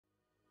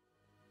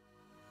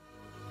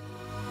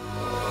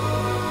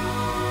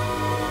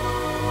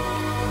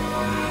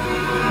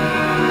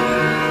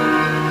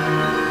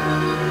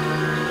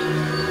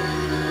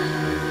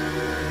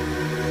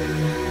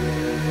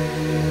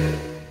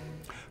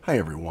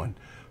everyone.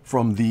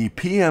 From the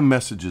PM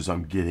messages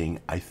I'm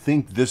getting, I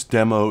think this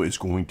demo is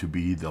going to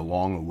be the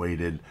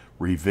long-awaited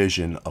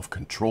revision of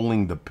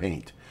controlling the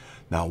paint.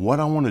 Now, what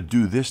I want to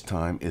do this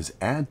time is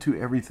add to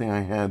everything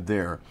I had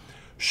there,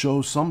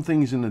 show some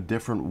things in a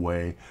different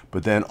way,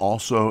 but then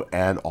also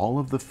add all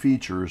of the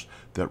features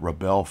that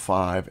Rebelle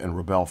 5 and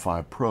Rebelle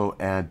 5 Pro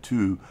add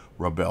to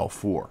Rebelle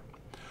 4.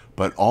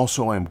 But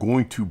also I'm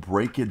going to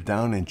break it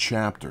down in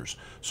chapters,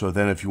 so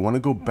then if you want to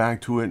go back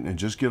to it and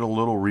just get a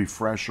little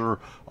refresher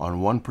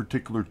on one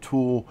particular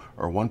tool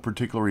or one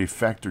particular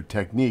effect or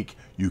technique,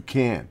 you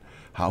can.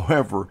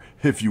 However,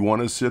 if you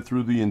want to sit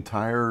through the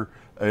entire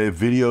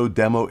video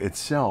demo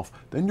itself,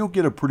 then you'll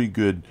get a pretty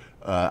good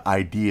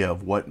idea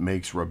of what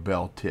makes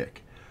Rebelle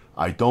tick.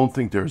 I don't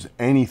think there's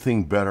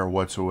anything better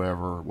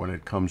whatsoever when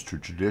it comes to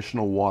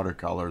traditional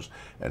watercolors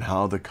and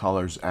how the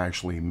colors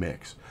actually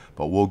mix.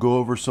 But we'll go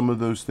over some of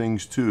those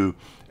things too,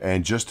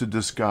 and just to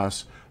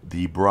discuss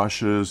the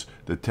brushes,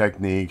 the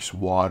techniques,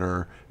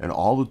 water, and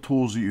all the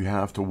tools that you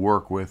have to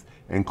work with,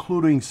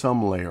 including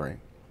some layering.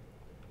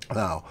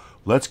 Now,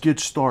 let's get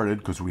started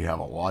because we have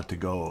a lot to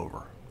go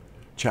over.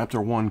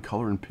 Chapter 1,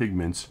 Color and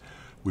Pigments.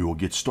 We will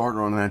get started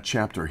on that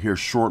chapter here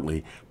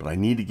shortly, but I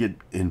need to get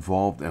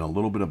involved in a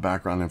little bit of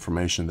background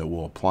information that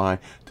will apply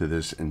to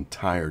this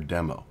entire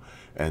demo,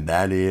 and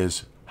that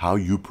is how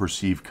you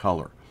perceive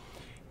color.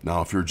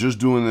 Now, if you're just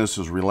doing this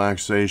as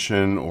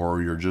relaxation,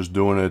 or you're just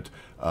doing it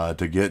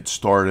to get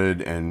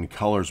started and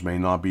colors may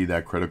not be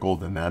that critical,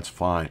 then that's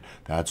fine.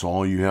 That's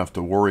all you have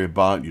to worry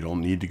about. You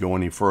don't need to go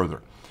any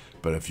further.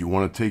 But if you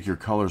want to take your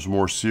colors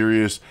more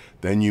serious,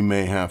 then you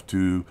may have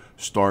to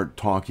start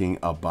talking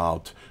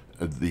about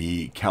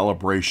the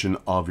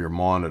calibration of your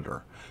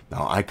monitor.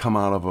 Now, I come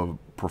out of a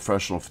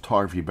professional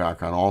photography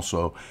background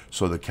also,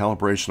 so the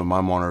calibration of my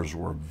monitors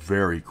were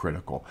very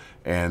critical.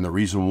 And the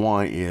reason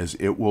why is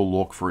it will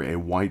look for a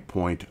white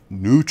point,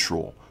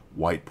 neutral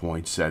white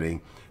point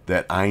setting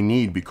that I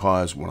need,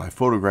 because when I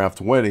photographed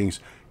weddings,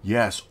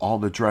 yes, all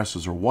the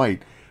dresses are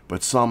white,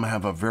 but some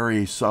have a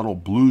very subtle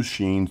blue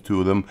sheen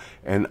to them,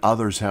 and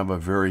others have a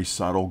very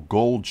subtle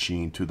gold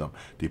sheen to them,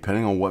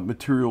 depending on what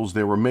materials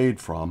they were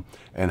made from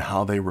and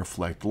how they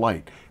reflect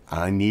light.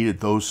 I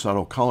needed those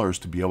subtle colors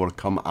to be able to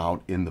come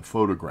out in the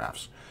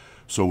photographs.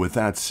 So with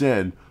that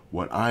said,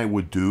 what I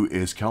would do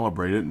is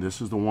calibrate it, and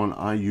this is the one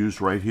I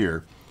use right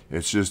here.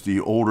 It's just the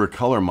older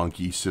Color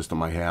Monkey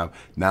system I have.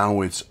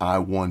 Now it's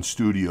i1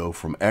 Studio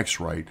from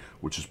X-Rite,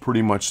 which is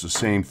pretty much the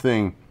same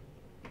thing.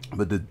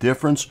 But the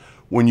difference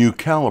when you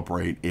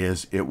calibrate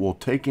is it will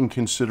take in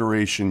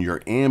consideration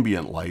your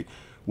ambient light,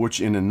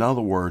 which in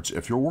other words,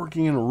 if you're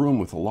working in a room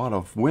with a lot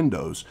of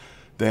windows,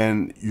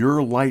 then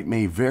your light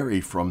may vary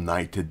from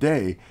night to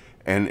day.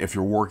 And if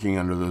you're working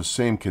under those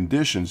same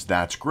conditions,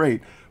 that's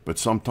great, but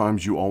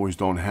sometimes you always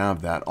don't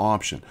have that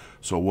option.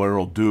 So what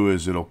it'll do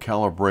is it'll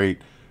calibrate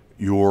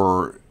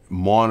your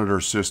monitor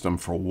system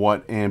for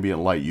what ambient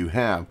light you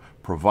have,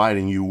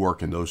 providing you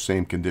work in those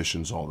same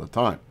conditions all the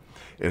time.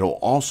 It'll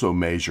also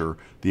measure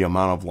the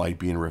amount of light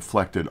being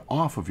reflected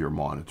off of your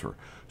monitor.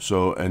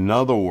 So in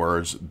other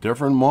words,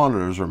 different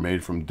monitors are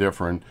made from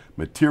different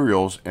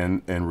materials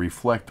and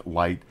reflect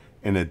light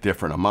in a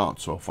different amount.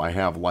 So if I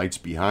have lights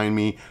behind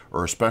me,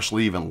 or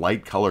especially even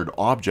light colored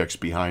objects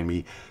behind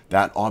me,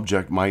 that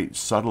object might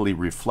subtly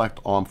reflect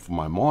off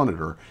my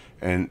monitor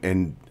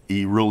and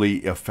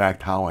really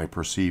affect how I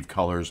perceive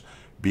colors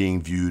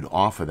being viewed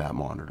off of that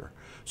monitor.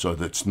 So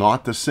that's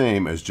not the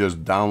same as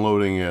just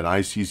downloading an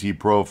ICC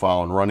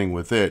profile and running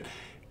with it.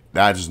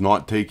 That is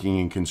not taking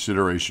in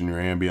consideration your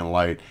ambient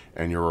light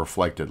and your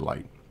reflected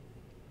light.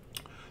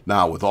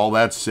 Now, with all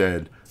that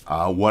said,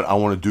 what I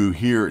want to do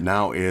here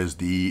now is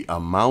the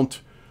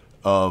amount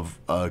of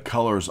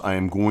colors I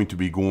am going to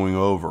be going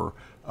over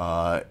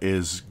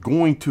is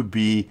going to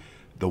be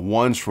the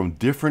ones from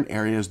different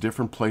areas,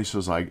 different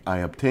places I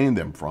obtained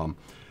them from.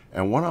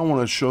 And what I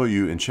want to show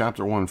you in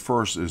chapter 1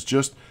 first is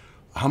just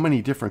how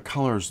many different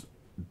colors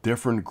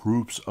different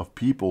groups of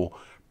people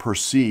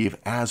perceive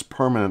as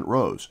permanent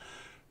rows.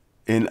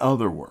 In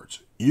other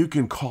words, you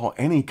can call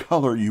any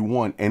color you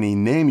want, any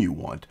name you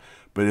want,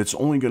 but it's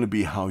only going to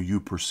be how you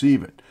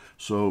perceive it.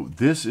 So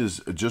this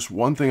is just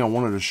one thing I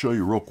wanted to show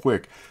you real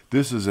quick.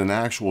 This is an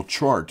actual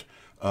chart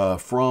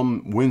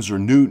from Winsor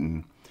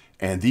Newton,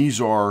 and these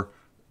are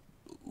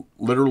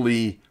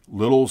literally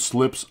little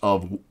slips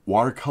of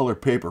watercolor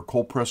paper,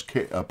 cold press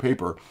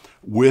paper,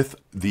 with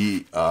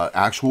the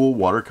actual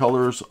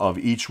watercolors of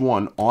each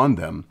one on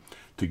them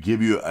to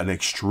give you an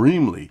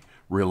extremely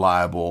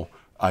reliable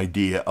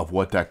idea of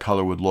what that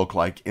color would look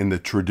like in the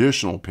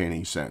traditional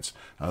painting sense.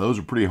 Now, those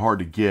are pretty hard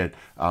to get.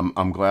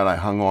 I'm glad I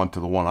hung on to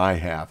the one I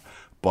have.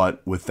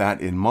 But with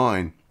that in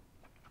mind,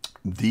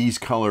 these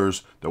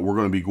colors that we're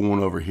going to be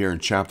going over here in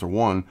chapter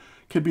 1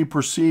 could be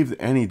perceived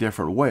any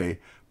different way,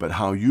 but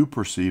how you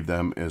perceive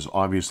them is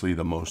obviously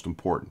the most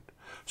important.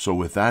 So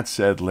with that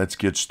said, let's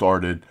get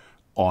started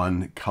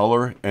on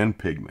color and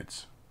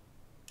pigments.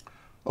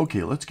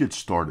 Okay, let's get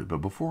started. But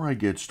before I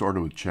get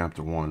started with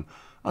chapter 1,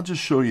 I'll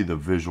just show you the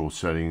visual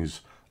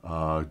settings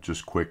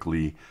just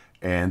quickly.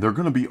 And they're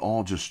going to be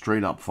all just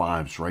straight up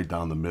 5s right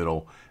down the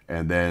middle.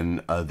 And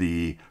then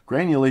the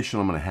granulation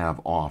I'm going to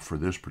have off for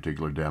this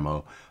particular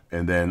demo.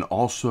 And then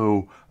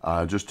also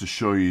just to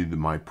show you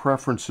my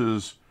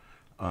preferences,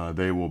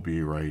 they will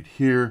be right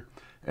here.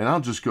 And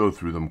I'll just go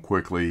through them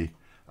quickly.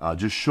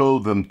 Just show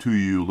them to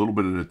you a little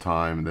bit at a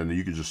time, and then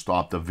you can just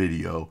stop the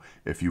video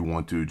if you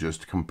want to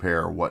just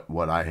compare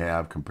what I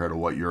have compared to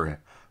what you're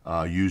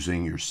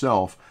using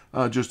yourself,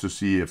 just to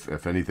see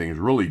if anything is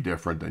really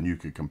different, then you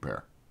could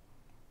compare.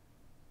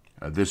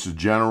 This is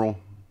general,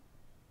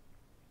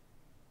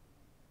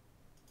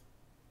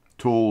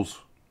 tools,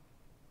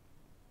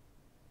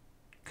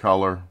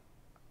 color,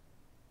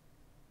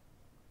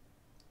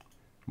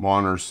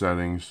 monitor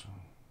settings,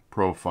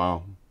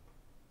 profile,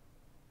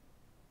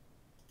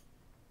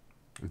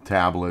 the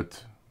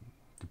tablet,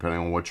 depending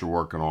on what you're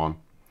working on.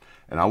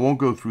 And I won't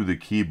go through the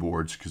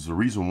keyboards because the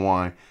reason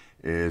why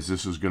is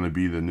this is going to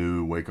be the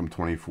new Wacom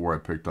 24 I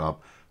picked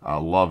up. I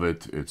love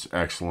it. It's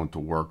excellent to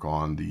work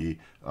on. The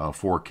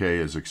 4K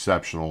is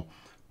exceptional,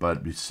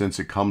 but since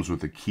it comes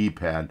with a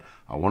keypad,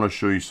 I want to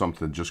show you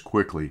something just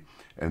quickly,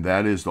 and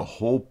that is the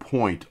whole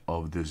point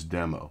of this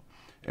demo,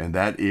 and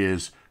that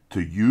is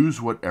to use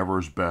whatever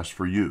is best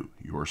for you,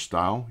 your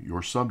style,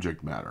 your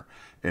subject matter.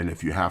 And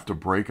if you have to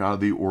break out of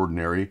the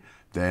ordinary,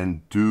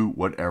 then do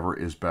whatever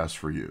is best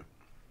for you.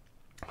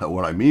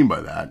 What I mean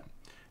by that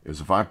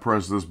is if I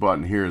press this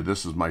button here,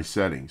 this is my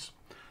settings.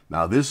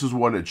 Now this is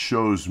what it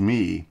shows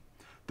me,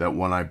 that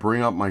when I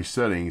bring up my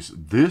settings,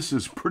 this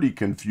is pretty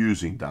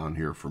confusing down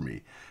here for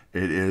me.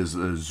 It is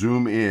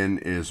zoom in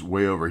is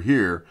way over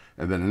here,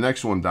 and then the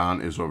next one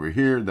down is over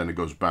here, then it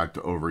goes back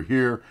to over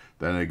here,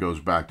 then it goes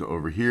back to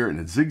over here, and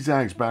it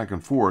zigzags back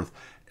and forth.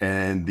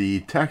 And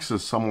the text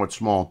is somewhat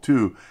small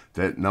too,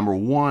 that number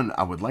one,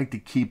 I would like to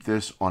keep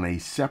this on a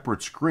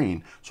separate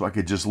screen so I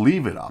could just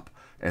leave it up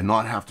and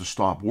not have to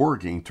stop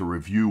working to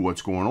review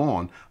what's going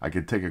on. I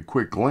could take a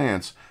quick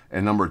glance.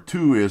 And number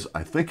two is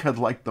I think I'd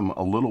like them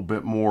a little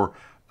bit more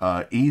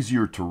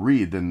easier to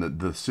read than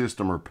the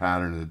system or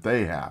pattern that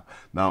they have.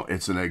 Now,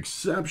 it's an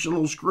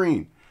exceptional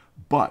screen,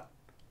 but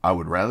I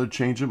would rather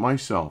change it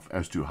myself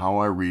as to how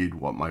I read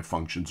what my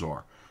functions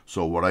are.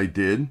 So what I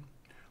did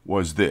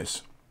was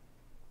this.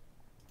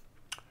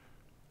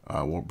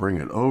 I will bring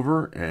it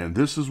over, and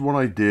this is what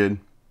I did.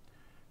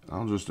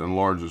 I'll just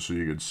enlarge it so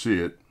you can see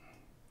it.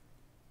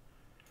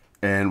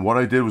 And what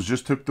I did was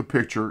just took the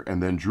picture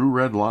and then drew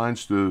red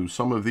lines to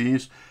some of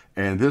these.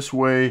 And this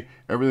way,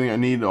 everything I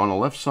need on the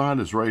left side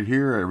is right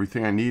here.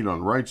 Everything I need on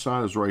the right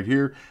side is right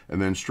here.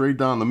 And then straight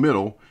down the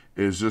middle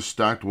is just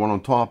stacked one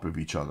on top of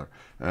each other.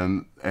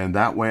 And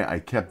that way I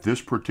kept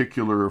this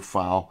particular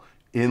file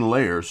in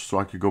layers so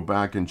I could go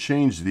back and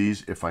change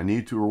these if I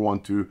need to or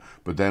want to,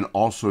 but then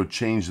also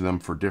change them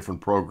for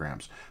different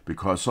programs,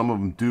 because some of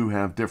them do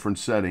have different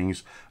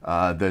settings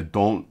that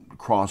don't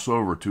cross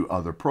over to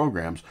other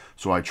programs.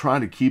 So I try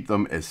to keep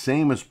them as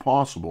same as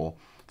possible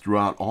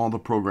throughout all the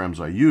programs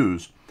I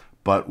use,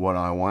 but what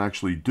I will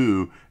actually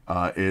do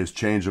is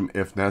change them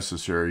if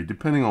necessary,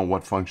 depending on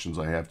what functions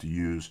I have to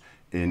use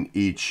in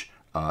each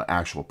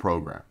actual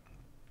program.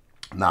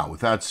 Now, with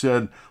that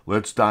said,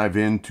 let's dive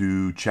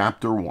into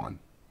Chapter 1.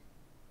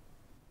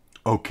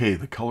 Okay,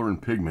 the color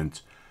and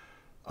pigment.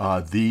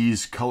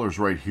 These colors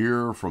right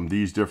here from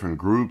these different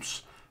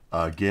groups,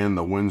 again,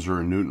 the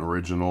Winsor & Newton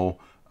original,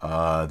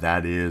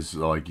 that is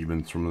like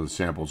even some of the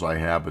samples I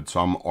have, but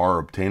some are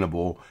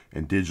obtainable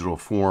in digital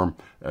form.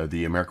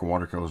 The American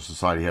Watercolor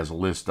Society has a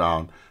list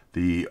down.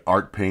 The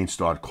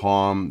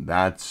artpaints.com,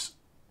 that's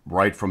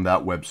right from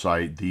that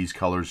website, these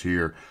colors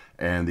here.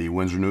 And the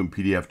Winsor Newton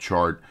PDF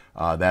chart,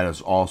 that is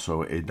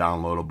also a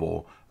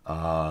downloadable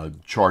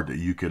chart that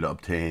you could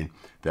obtain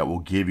that will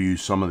give you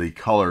some of the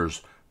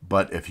colors.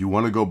 But if you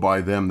want to go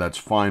by them, that's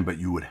fine, but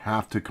you would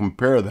have to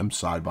compare them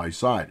side by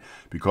side,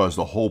 because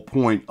the whole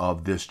point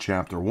of this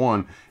Chapter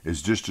 1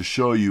 is just to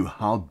show you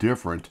how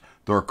different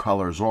their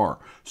colors are.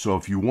 So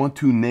if you want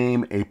to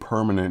name a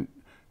permanent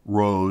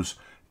rose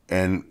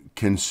and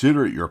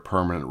consider it your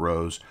permanent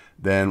rose,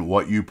 then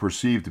what you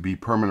perceive to be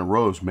permanent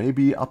rose may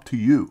be up to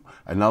you.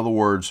 In other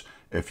words,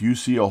 if you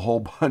see a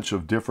whole bunch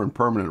of different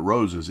permanent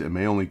roses, it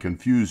may only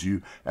confuse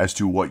you as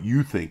to what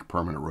you think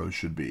permanent rose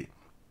should be.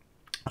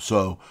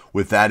 So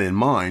with that in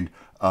mind,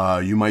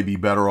 you might be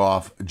better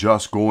off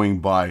just going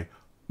by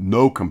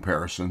no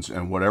comparisons,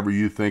 and whatever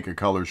you think a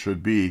color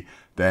should be,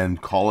 then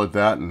call it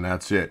that, and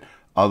that's it.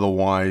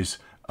 Otherwise,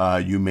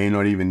 you may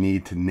not even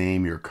need to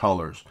name your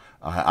colors.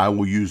 I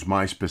will use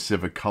my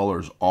specific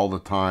colors all the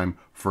time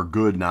for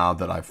good now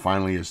that I've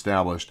finally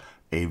established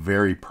a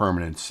very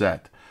permanent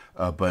set.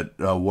 But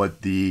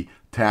what the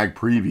tag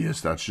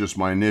previous, that's just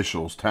my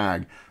initials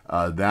tag,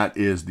 that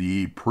is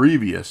the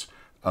previous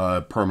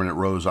permanent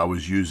rose I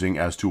was using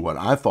as to what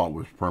I thought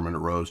was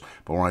permanent rose.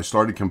 But when I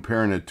started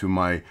comparing it to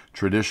my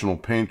traditional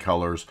paint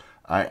colors,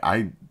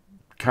 I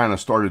kind of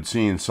started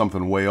seeing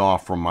something way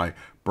off from my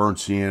burnt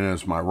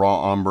siennas, my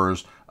raw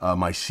umbers,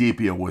 my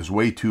sepia was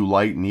way too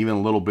light and even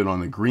a little bit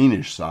on the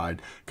greenish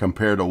side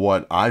compared to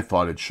what I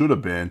thought it should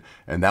have been.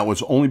 And that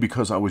was only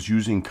because I was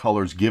using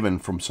colors given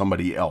from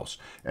somebody else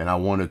and I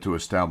wanted to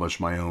establish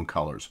my own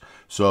colors.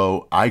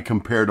 So I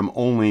compared them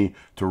only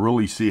to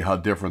really see how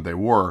different they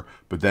were,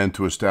 but then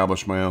to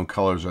establish my own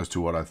colors as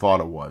to what I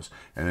thought it was.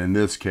 And in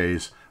this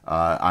case,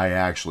 I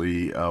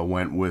actually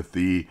went with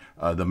the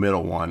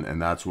middle one,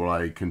 and that's what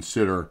I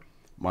consider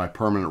my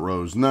permanent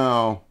rose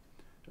now.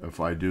 If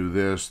I do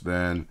this,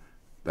 then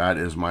that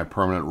is my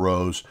permanent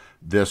rose.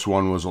 This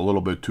one was a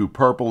little bit too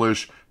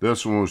purplish.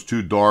 This one was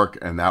too dark,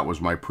 and that was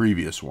my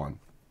previous one.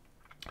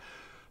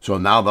 So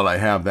now that I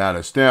have that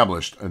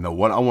established, and then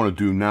what I want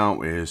to do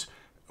now is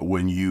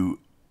when you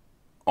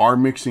are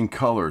mixing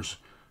colors,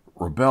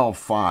 Rebelle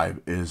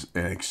 5 is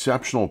an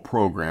exceptional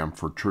program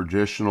for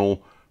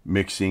traditional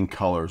mixing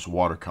colors,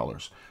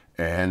 watercolors.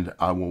 And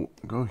I will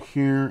go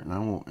here and I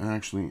will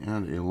actually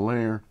add a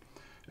layer,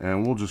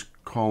 and we'll just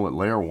call it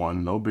layer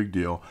 1, no big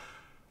deal.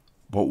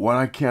 But what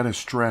I gotta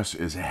stress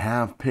is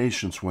have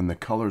patience when the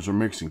colors are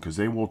mixing, because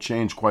they will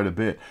change quite a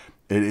bit.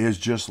 It is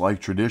just like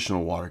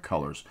traditional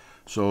watercolors.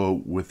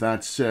 So with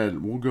that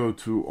said, we'll go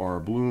to our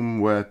bloom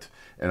wet,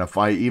 and if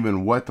I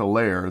even wet the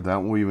layer,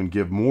 that will even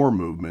give more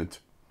movement.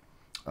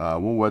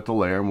 We'll wet the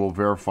layer and we'll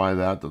verify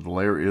that the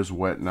layer is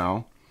wet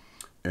now.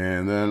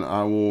 And then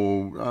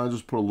I'll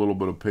just put a little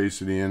bit of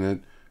opacity in it.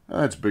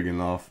 That's big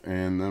enough.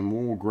 And then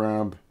we'll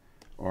grab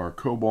our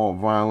cobalt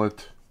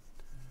violet,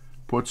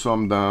 put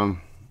some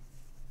down,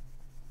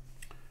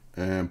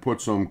 and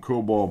put some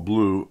cobalt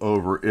blue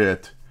over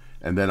it,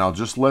 and then I'll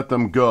just let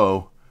them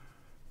go,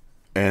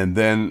 and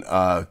then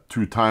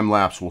through time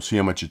lapse we'll see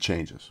how much it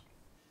changes.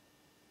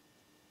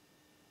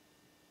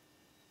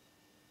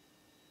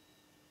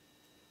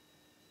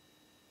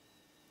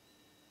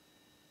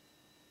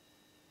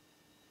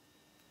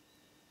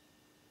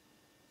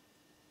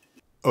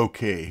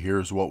 Okay,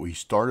 here's what we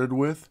started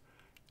with,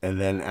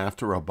 and then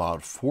after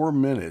about 4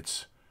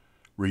 minutes,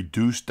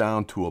 reduced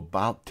down to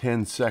about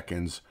 10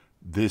 seconds,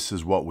 this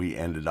is what we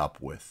ended up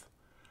with.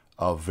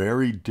 A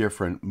very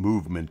different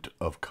movement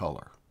of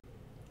color.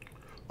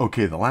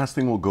 Okay, the last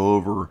thing we'll go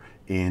over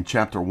in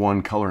Chapter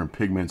 1, Color and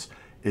Pigments,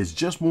 is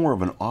just more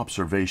of an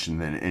observation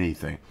than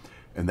anything.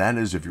 And that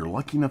is, if you're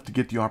lucky enough to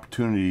get the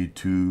opportunity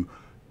to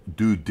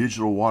do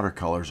digital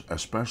watercolors,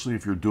 especially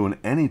if you're doing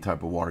any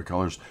type of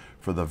watercolors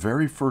for the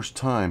very first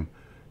time,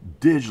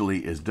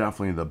 digitally is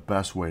definitely the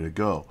best way to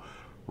go.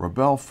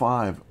 Rebelle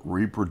 5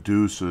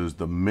 reproduces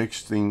the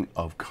mixing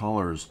of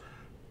colors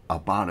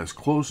about as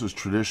close as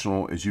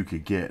traditional as you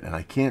could get, and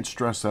I can't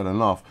stress that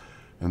enough.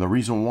 And the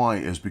reason why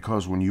is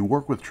because when you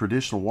work with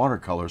traditional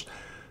watercolors,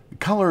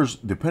 colors,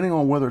 depending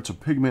on whether it's a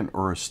pigment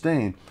or a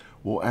stain,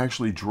 will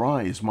actually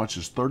dry as much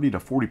as 30 to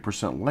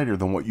 40% lighter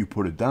than what you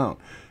put it down.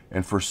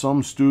 And for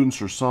some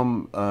students or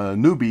some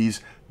newbies,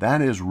 that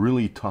is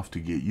really tough to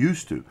get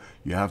used to.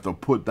 You have to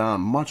put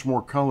down much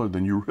more color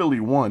than you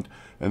really want,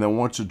 and then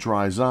once it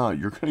dries out,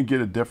 you're going to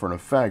get a different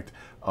effect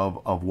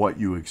of what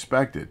you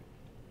expected.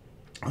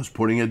 As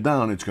putting it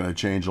down, it's going to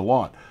change a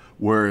lot.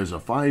 Whereas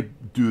if I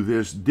do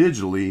this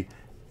digitally,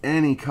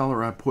 any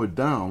color I put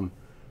down,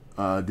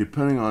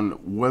 depending on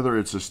whether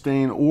it's a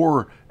stain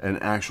or an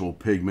actual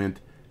pigment,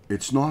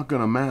 it's not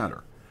going to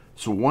matter.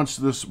 So once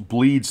this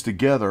bleeds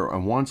together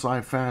and once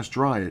I fast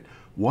dry it,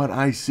 what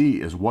I see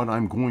is what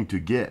I'm going to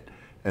get.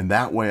 And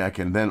that way I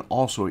can then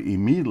also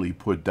immediately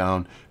put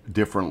down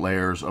different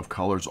layers of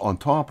colors on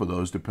top of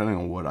those depending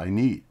on what I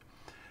need.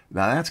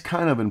 Now that's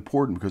kind of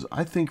important because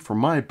I think, for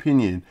my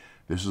opinion,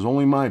 this is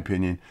only my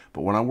opinion,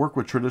 but when I work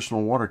with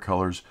traditional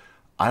watercolors,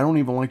 I don't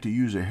even like to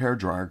use a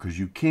hairdryer because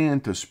you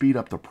can to speed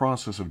up the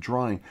process of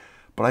drying,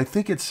 but I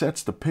think it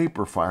sets the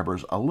paper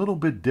fibers a little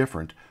bit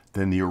different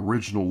than the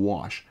original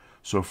wash.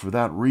 So for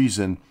that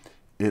reason,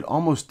 it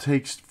almost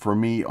takes, for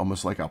me,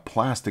 almost like a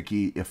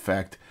plasticky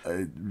effect.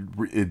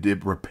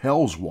 It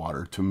repels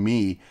water to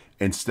me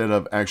instead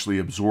of actually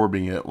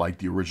absorbing it like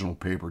the original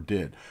paper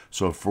did.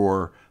 So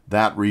for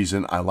that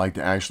reason, I like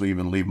to actually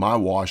even leave my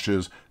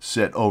washes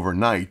sit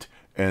overnight,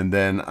 and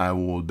then I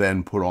will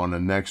then put on the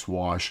next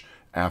wash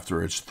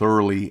after it's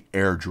thoroughly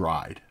air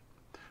dried.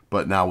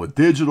 But now with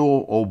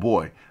digital, oh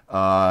boy,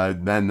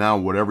 then now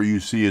whatever you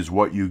see is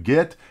what you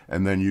get,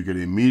 and then you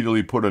can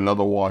immediately put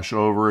another wash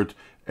over it.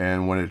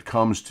 And when it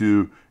comes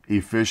to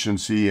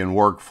efficiency and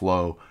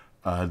workflow,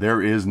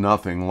 there is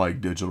nothing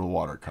like digital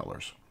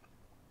watercolors.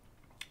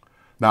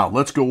 Now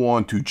let's go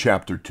on to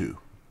Chapter 2.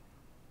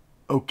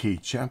 Okay,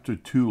 Chapter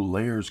 2,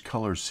 Layers,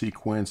 Color,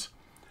 Sequence.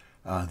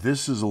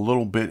 This is a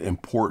little bit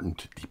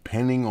important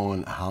depending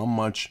on how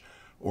much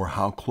or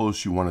how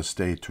close you want to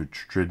stay to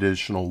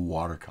traditional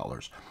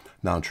watercolors.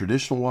 Now, in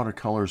traditional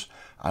watercolors,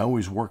 I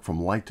always work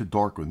from light to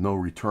dark with no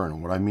return.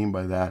 And what I mean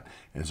by that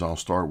is I'll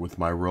start with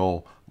my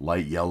real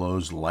light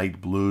yellows,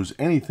 light blues,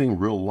 anything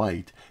real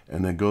light,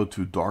 and then go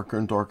to darker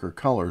and darker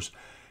colors,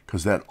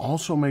 because that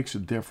also makes a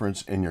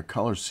difference in your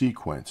color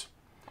sequence.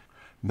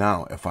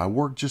 Now, if I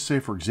work, just say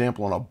for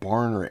example, on a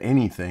barn or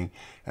anything,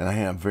 and I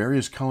have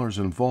various colors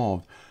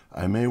involved,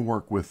 I may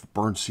work with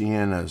burnt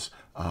siennas,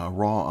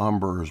 raw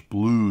umbers,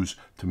 blues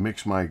to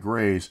mix my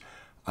grays.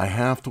 I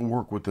have to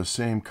work with the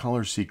same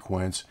color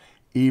sequence,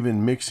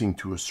 even mixing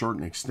to a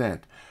certain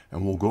extent.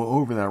 And we'll go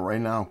over that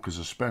right now because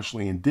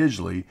especially in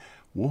digitally,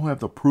 we'll have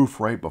the proof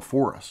right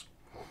before us.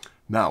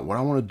 Now, what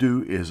I want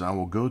to do is I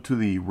will go to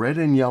the red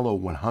and yellow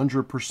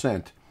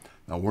 100%.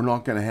 Now, we're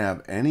not going to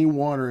have any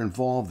water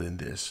involved in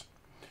this.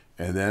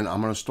 And then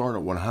I'm going to start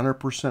at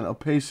 100%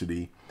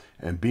 opacity.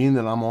 And being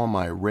that I'm on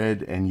my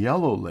red and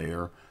yellow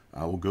layer,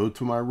 I will go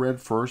to my red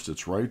first.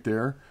 It's right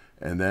there.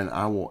 And then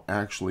I will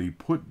actually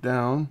put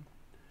down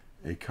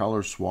a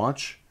color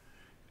swatch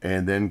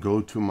and then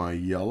go to my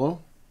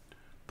yellow,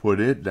 put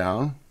it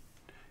down,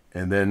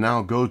 and then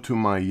now go to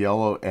my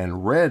yellow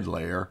and red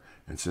layer.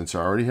 And since I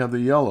already have the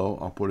yellow,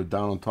 I'll put it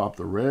down on top of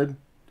the red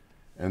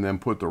and then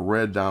put the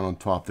red down on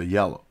top of the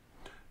yellow.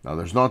 Now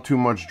there's not too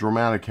much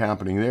dramatic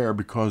happening there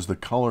because the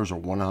colors are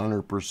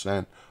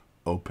 100%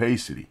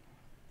 opacity.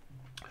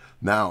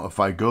 Now if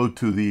I go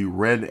to the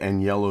red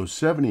and yellow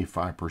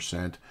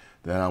 75%,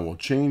 then I will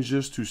change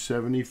this to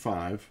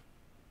 75.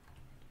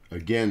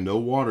 Again, no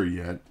water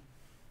yet.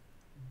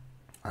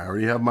 I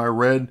already have my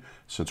red.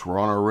 Since we're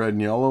on our red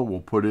and yellow,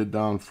 we'll put it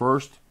down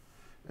first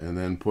and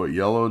then put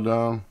yellow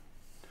down.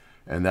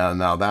 And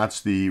now that's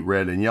the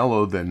red and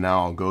yellow. Then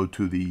now I'll go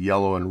to the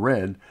yellow and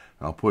red.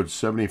 I'll put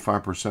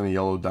 75% of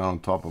yellow down on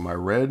top of my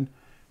red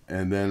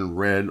and then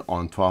red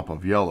on top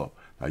of yellow.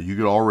 Now you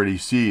can already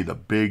see the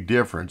big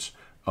difference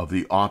of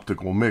the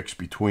optical mix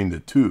between the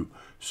two.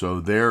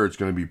 So there it's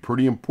going to be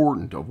pretty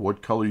important of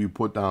what color you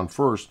put down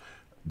first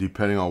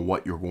depending on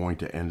what you're going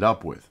to end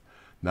up with.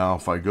 Now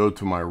if I go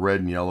to my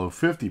red and yellow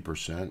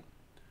 50%,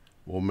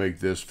 we'll make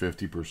this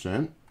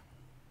 50%.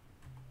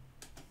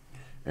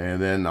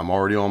 And then I'm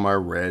already on my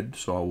red,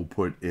 so I will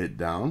put it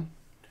down.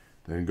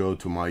 Then go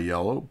to my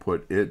yellow,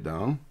 put it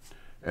down.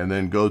 And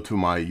then go to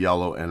my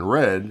yellow and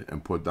red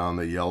and put down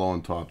the yellow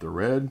on top of the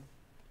red.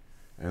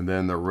 And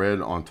then the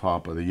red on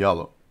top of the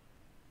yellow.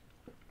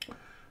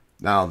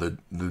 Now the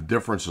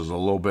difference is a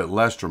little bit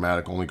less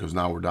dramatic only because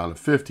now we're down to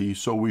 50.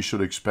 So we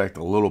should expect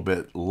a little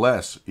bit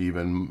less,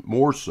 even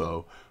more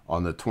so,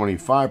 on the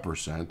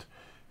 25%.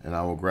 And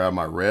I will grab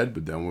my red,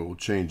 but then we will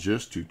change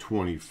this to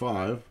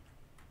 25.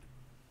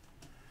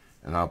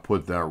 And I'll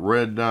put that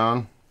red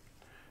down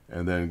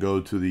and then go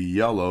to the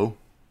yellow,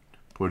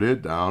 put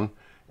it down,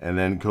 and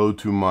then go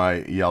to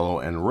my yellow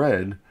and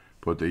red,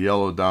 put the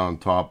yellow down on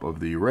top of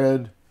the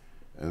red,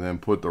 and then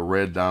put the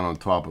red down on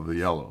top of the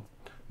yellow.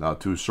 Now,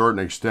 to a certain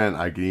extent,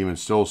 I can even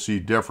still see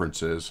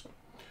differences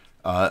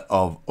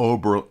of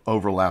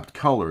overlapped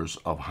colors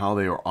of how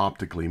they are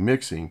optically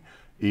mixing,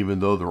 even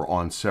though they're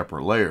on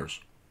separate layers.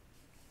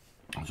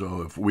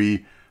 So if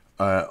we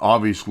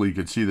obviously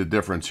could see the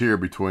difference here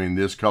between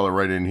this color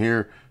right in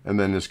here and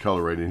then this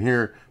color right in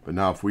here. But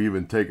now if we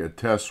even take a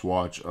test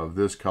swatch of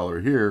this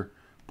color here,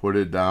 put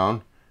it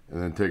down,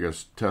 and then take a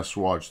test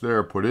swatch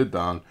there, put it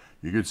down,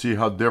 you can see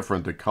how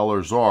different the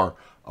colors are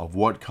of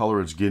what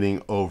color it's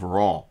getting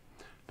overall.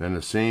 Then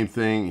the same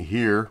thing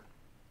here,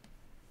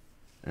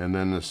 and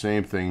then the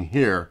same thing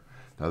here.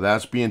 Now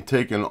that's being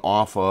taken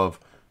off of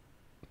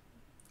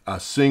a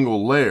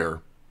single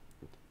layer.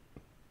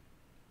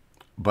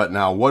 But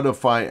now what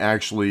if I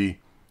actually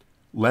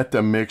let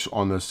them mix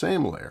on the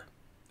same layer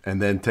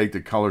and then take the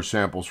color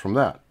samples from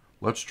that?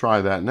 Let's try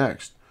that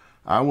next.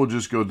 I will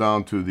just go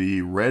down to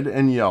the red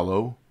and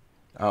yellow.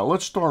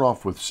 Let's start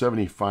off with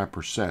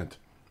 75%.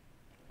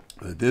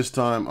 This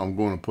time I'm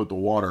going to put the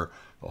water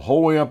the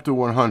whole way up to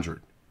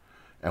 100.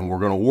 And we're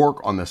going to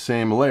work on the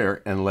same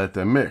layer and let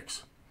them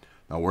mix.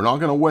 Now we're not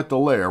going to wet the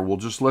layer. We'll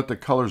just let the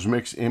colors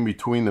mix in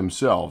between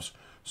themselves.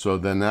 So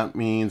then that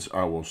means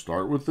I will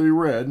start with the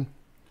red.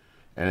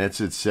 And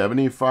it's at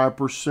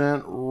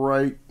 75%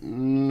 right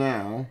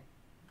now.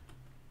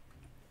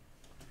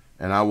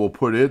 And I will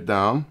put it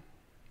down.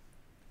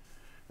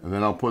 And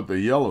then I'll put the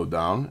yellow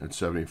down at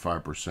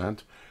 75%.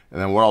 And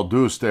then what I'll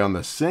do is stay on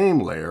the same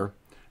layer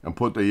and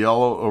put the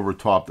yellow over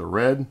top the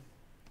red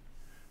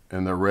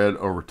and the red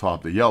over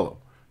top the yellow.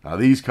 Now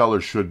these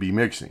colors should be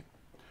mixing.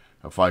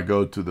 If I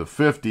go to the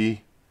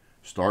 50,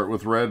 start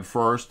with red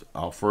first.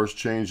 I'll first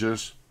change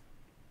this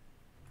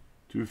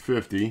to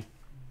 50.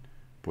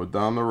 Put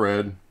down the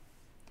red,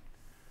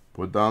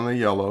 put down the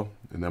yellow,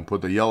 and then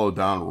put the yellow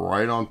down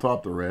right on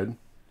top of the red.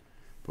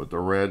 Put the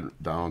red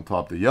down on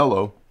top of the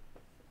yellow,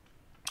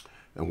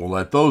 and we'll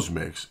let those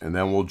mix. And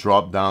then we'll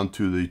drop down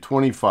to the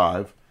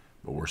 25,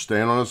 but we're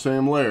staying on the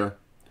same layer.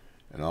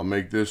 And I'll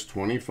make this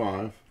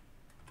 25.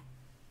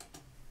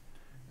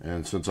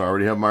 And since I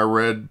already have my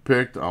red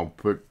picked, I'll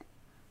put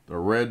the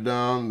red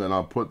down, then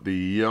I'll put the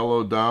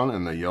yellow down,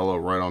 and the yellow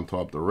right on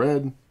top of the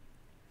red,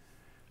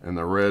 and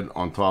the red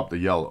on top of the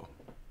yellow.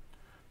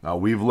 Now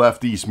we've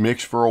left these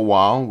mixed for a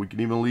while. We can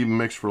even leave them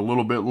mixed for a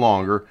little bit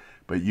longer,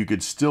 but you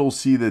could still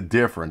see the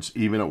difference,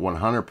 even at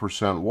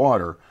 100%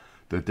 water,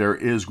 that there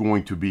is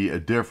going to be a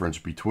difference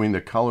between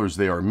the colors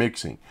they are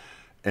mixing.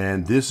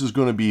 And this is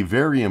going to be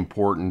very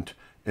important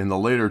in the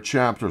later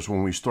chapters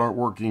when we start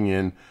working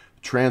in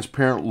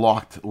transparent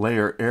locked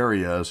layer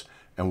areas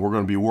and we're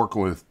going to be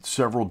working with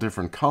several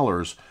different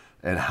colors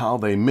and how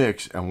they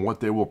mix and what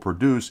they will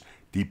produce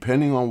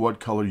depending on what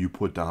color you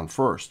put down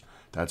first.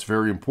 That's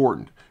very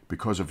important,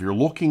 because if you're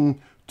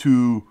looking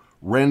to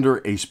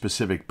render a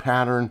specific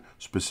pattern,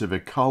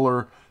 specific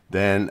color,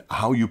 then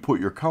how you put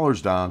your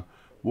colors down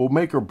will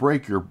make or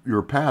break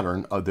your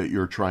pattern that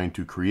you're trying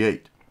to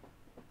create.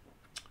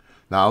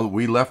 Now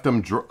we left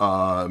them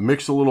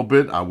mix a little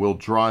bit. I will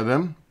dry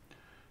them,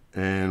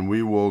 and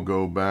we will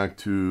go back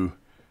to,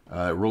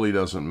 it really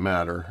doesn't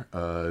matter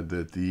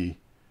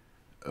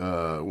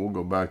we'll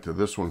go back to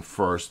this one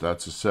first.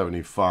 That's a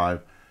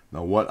 75.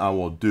 Now what I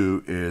will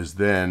do is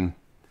then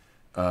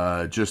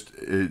just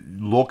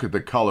look at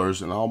the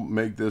colors, and I'll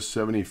make this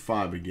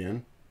 75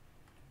 again,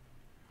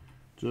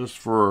 just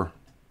for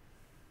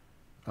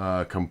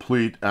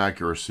complete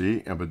accuracy.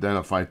 But then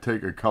if I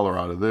take a color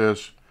out of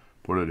this,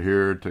 put it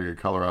here, take a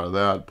color out of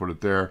that, put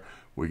it there,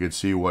 we can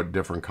see what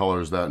different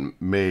colors that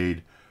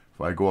made.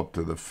 If I go up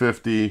to the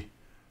 50,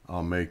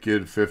 I'll make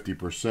it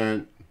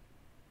 50%.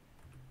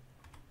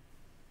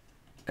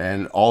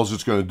 And all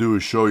it's going to do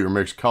is show your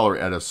mixed color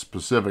at a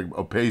specific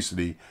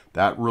opacity.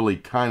 That really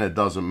kind of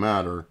doesn't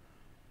matter.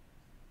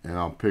 And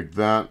I'll pick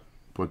that,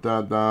 put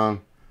that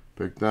down,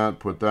 pick that,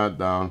 put that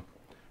down.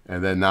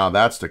 And then now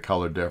that's the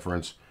color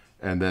difference.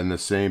 And then the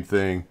same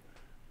thing,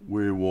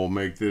 we will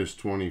make this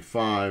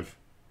 25.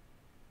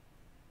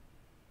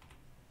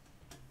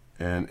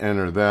 And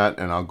enter that,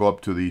 and I'll go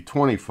up to the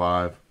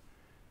 25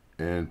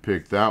 and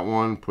pick that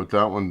one, put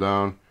that one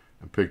down,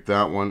 and pick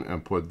that one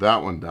and put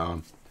that one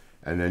down.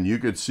 And then you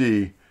could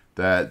see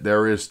that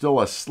there is still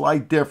a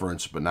slight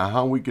difference, but now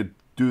how we could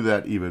do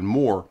that even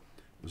more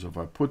is if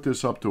I put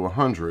this up to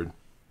 100,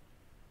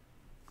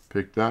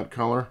 pick that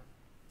color,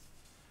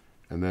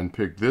 and then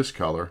pick this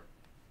color.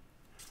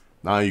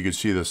 Now you can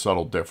see the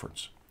subtle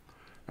difference.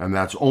 And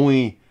that's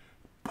only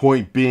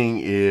point being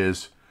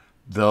is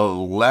the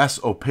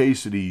less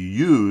opacity you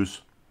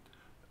use,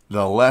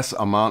 the less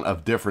amount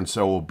of difference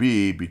there will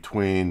be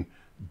between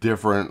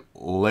different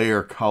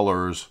layer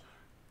colors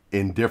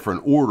in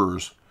different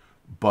orders.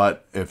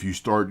 But if you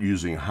start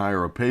using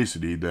higher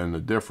opacity, then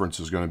the difference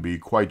is going to be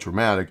quite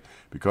dramatic,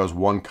 because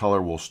one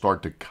color will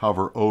start to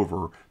cover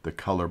over the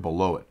color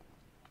below it.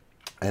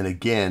 And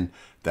again,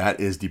 that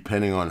is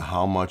depending on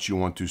how much you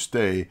want to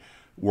stay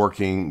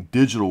working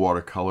digital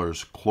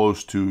watercolors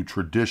close to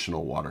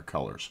traditional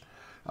watercolors.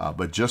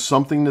 But just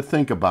something to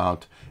think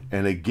about.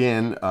 And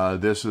again,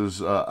 this is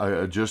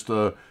just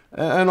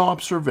an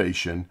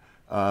observation,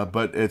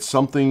 but it's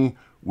something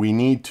we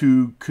need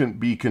to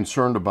be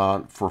concerned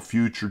about for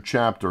future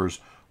chapters,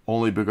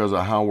 only because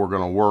of how we're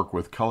going to work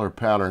with color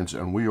patterns.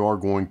 And we are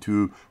going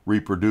to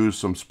reproduce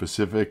some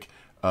specific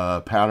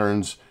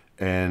patterns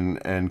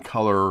and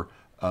color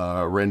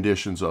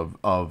renditions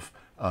of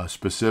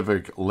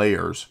specific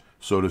layers,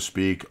 so to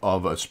speak,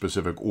 of a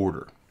specific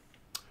order.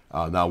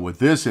 Now with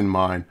this in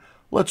mind,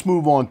 let's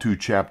move on to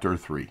Chapter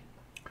 3.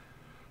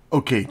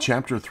 Okay,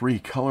 Chapter 3,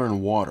 Color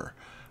and Water.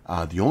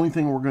 The only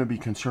thing we're going to be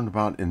concerned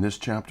about in this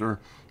chapter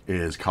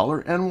is color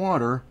and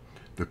water,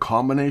 the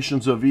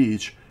combinations of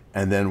each,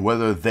 and then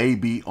whether they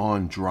be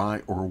on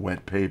dry or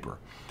wet paper.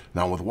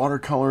 Now with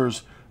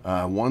watercolors,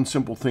 one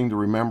simple thing to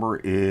remember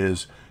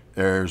is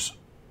there's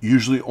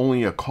usually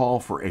only a call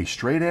for a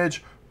straight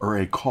edge or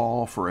a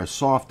call for a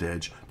soft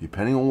edge,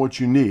 depending on what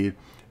you need,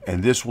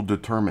 and this will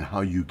determine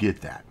how you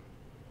get that.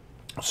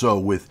 So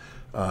with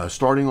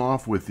starting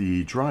off with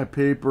the dry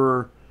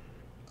paper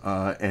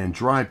and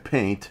dry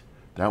paint,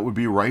 that would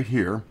be right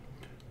here.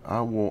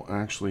 I will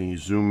actually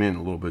zoom in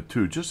a little bit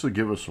too, just to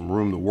give us some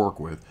room to work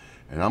with.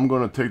 And I'm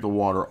going to take the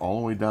water all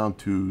the way down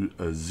to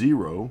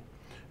 0,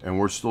 and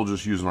we're still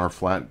just using our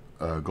flat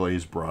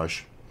glaze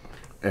brush.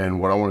 And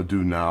what I want to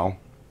do now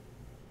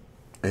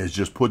is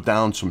just put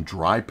down some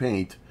dry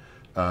paint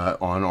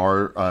on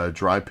our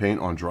dry paint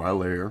on dry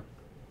layer.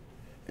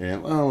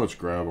 And let's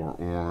grab our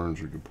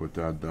orange. We can put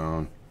that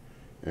down,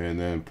 and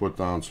then put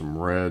down some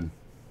red,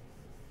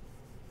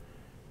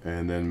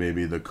 and then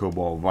maybe the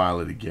cobalt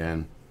violet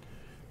again.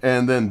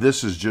 And then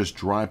this is just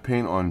dry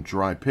paint on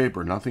dry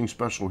paper, nothing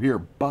special here.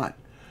 But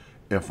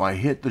if I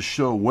hit the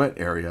show wet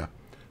area,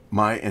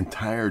 my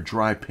entire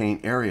dry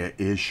paint area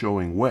is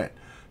showing wet.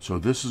 So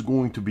this is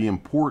going to be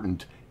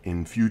important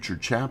in future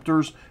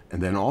chapters,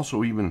 and then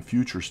also even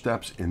future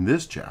steps in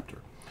this chapter.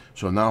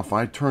 So now if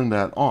I turn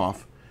that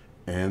off,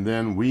 and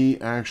then we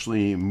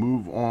actually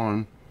move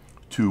on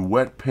to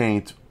wet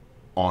paint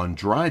on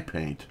dry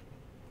paint,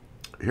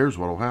 here's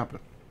what will happen.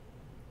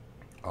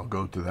 I'll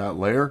go to that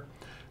layer.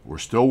 We're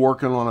still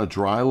working on a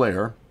dry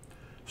layer.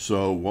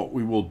 So what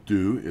we will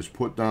do is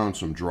put down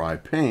some dry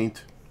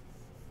paint.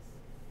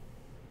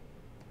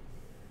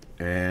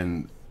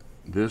 And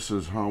this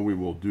is how we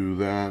will do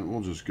that. We'll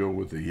just go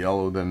with the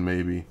yellow then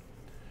maybe.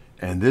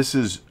 And this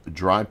is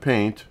dry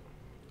paint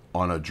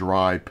on a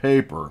dry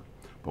paper.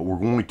 But we're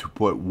going to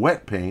put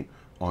wet paint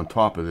on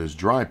top of this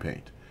dry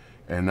paint.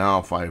 And now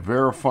if I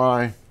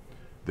verify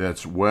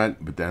that's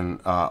wet, but then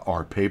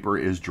our paper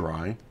is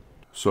dry.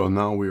 So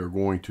now we are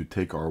going to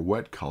take our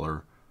wet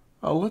color.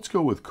 Let's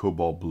go with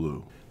cobalt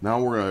blue.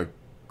 Now we're going to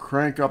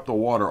crank up the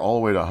water all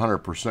the way to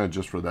 100%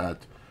 just for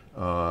that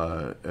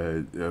a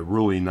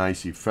really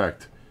nice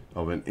effect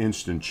of an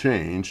instant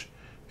change.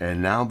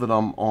 And now that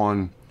I'm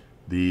on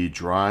the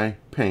dry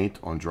paint,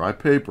 on dry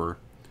paper,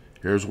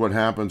 here's what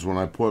happens when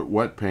I put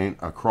wet paint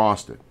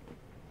across it.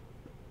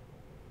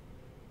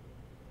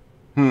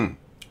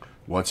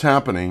 What's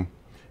happening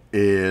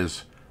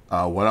is,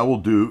 what I will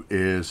do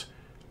is,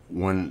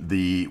 when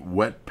the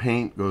wet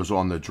paint goes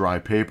on the dry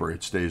paper,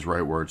 it stays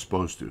right where it's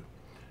supposed to,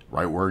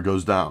 right where it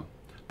goes down.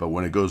 But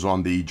when it goes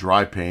on the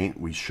dry paint,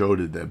 we showed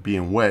it that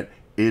being wet,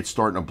 it's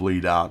starting to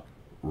bleed out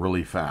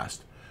really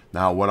fast.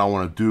 Now what I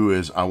want to do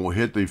is I will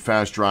hit the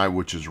fast dry,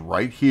 which is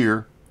right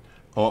here,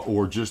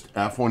 or just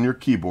F on your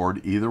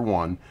keyboard, either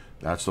one.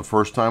 That's the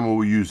first time we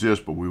will use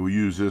this, but we will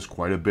use this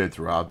quite a bit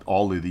throughout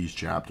all of these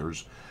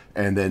chapters.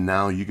 And then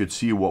now you could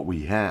see what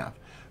we have.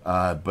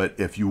 But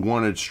if you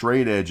wanted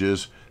straight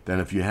edges, then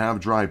if you have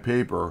dry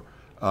paper,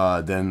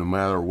 then no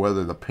matter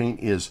whether the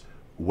paint is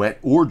wet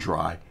or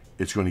dry,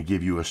 it's going to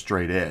give you a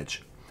straight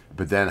edge.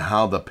 But then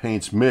how the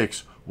paints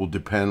mix will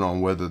depend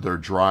on whether they're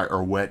dry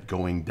or wet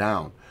going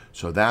down.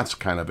 So that's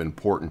kind of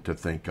important to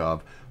think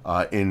of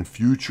in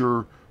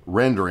future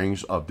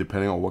renderings, of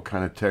depending on what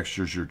kind of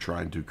textures you're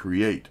trying to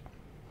create.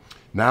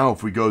 Now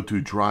if we go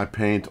to dry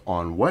paint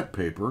on wet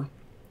paper,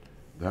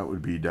 that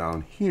would be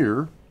down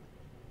here.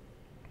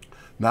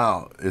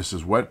 Now this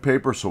is wet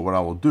paper, so what I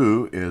will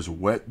do is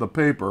wet the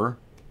paper,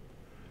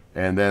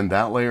 and then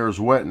that layer is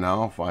wet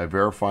now. If I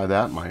verify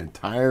that, my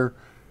entire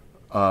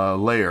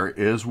layer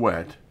is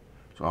wet.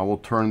 So I will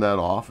turn that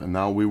off, and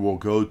now we will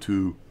go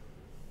to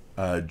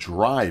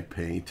dry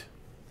paint.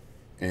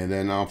 And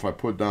then now if I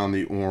put down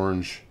the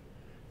orange,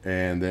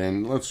 and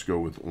then let's go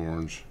with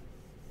orange,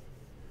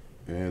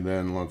 and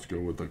then let's go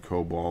with the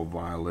cobalt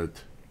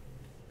violet,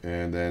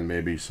 and then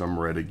maybe some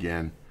red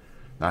again.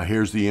 Now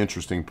here's the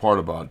interesting part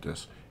about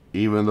this.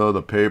 Even though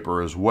the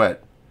paper is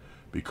wet,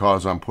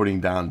 because I'm putting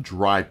down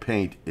dry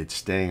paint, it's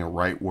staying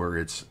right where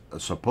it's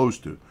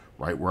supposed to,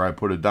 right where I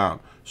put it down.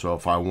 So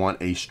if I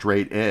want a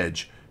straight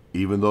edge,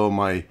 even though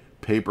my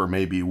paper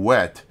may be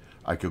wet,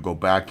 I could go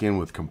back in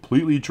with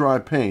completely dry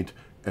paint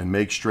and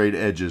make straight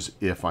edges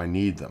if I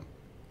need them.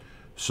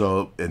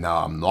 So, and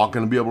now I'm not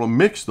going to be able to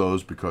mix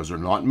those because they're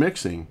not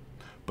mixing,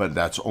 but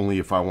that's only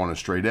if I want a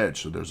straight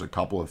edge. So there's a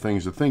couple of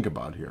things to think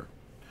about here.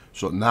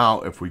 So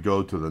now if we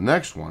go to the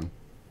next one,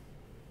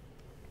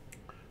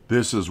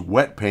 this is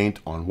wet paint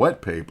on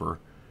wet paper.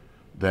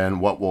 Then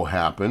what will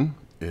happen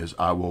is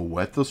I will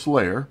wet this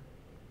layer.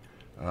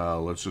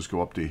 Let's just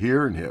go up to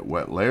here and hit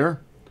wet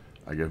layer.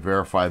 I can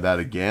verify that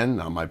again.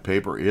 Now my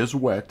paper is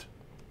wet.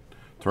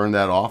 Turn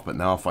that off, but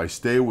now if I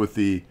stay with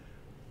the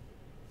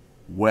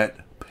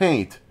wet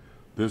paint,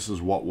 this is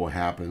what will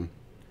happen.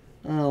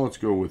 Let's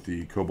go with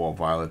the cobalt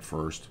violet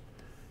first.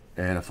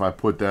 And if I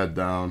put that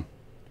down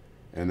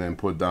and then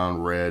put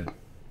down red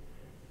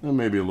and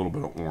maybe a little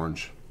bit of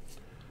orange.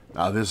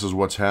 Now this is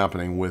what's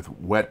happening with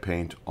wet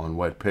paint on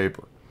wet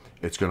paper.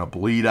 It's going to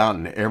bleed out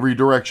in every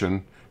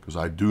direction because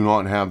I do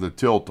not have the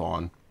tilt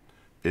on.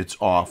 It's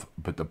off,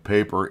 but the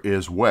paper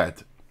is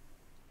wet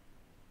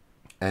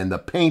and the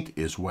paint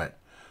is wet.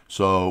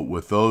 So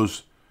with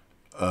those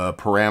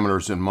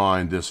parameters in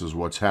mind, this is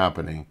what's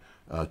happening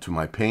to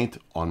my paint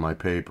on my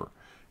paper.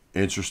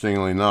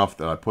 Interestingly enough,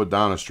 that I put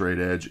down a straight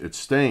edge, it's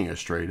staying a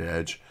straight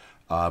edge,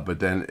 but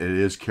then it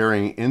is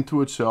carrying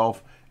into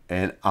itself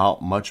and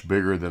out much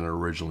bigger than it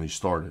originally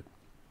started.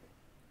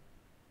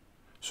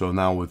 So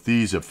now with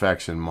these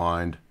effects in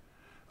mind,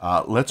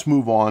 let's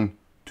move on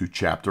to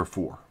Chapter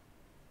 4.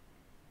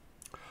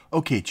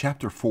 Okay,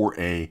 Chapter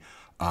 4A.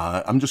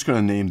 I'm just going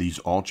to name these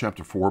all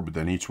Chapter 4, but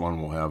then each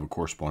one will have a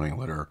corresponding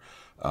letter.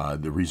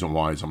 The reason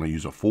why is I'm going to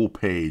use a full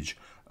page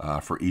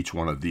for each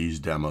one of these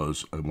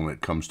demos when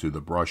it comes to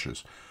the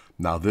brushes.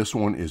 Now this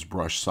one is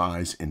brush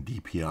size and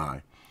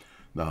DPI.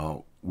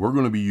 Now we're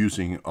going to be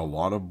using a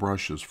lot of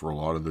brushes for a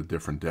lot of the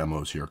different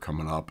demos here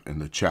coming up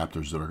and the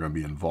chapters that are going to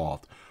be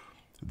involved.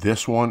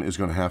 This one is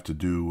going to have to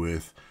do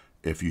with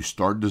if you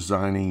start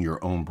designing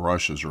your own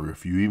brushes, or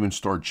if you even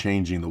start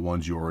changing the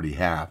ones you already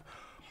have.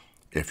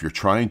 If you're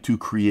trying to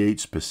create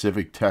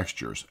specific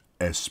textures,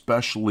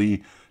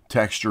 especially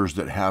textures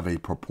that have a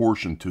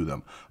proportion to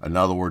them. In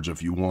other words,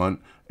 if you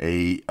want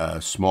a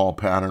small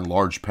pattern,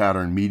 large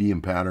pattern,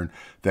 medium pattern,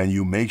 then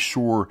you make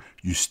sure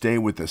you stay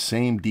with the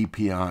same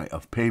DPI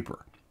of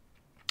paper.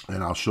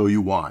 And I'll show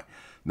you why.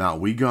 Now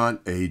we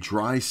got a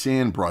dry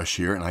sand brush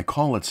here, and I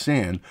call it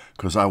sand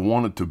because I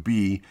want it to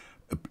be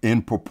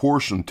in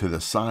proportion to the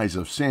size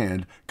of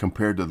sand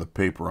compared to the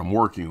paper I'm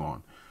working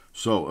on.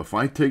 So if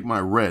I take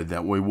my red,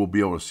 that way we'll be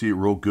able to see it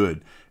real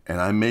good,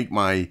 and I make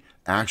my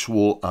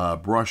actual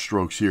brush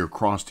strokes here,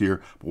 crossed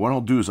here. But what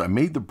I'll do is I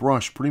made the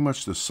brush pretty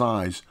much the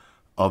size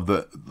of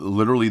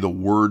literally the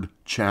word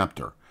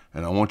chapter.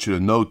 And I want you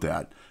to note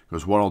that,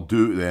 because what I'll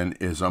do then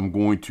is I'm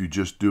going to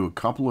just do a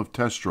couple of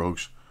test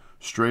strokes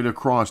straight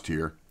across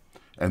here.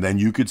 And then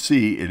you could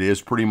see it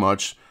is pretty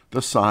much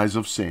the size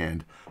of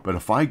sand. But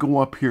if I go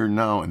up here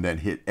now and then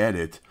hit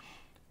edit,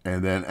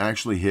 and then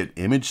actually hit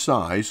image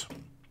size,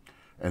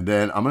 And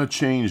then I'm going to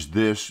change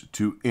this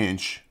to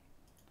inch.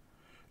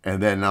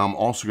 And then now I'm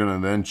also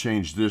going to then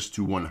change this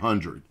to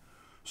 100.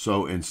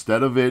 So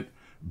instead of it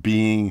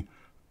being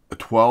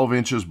 12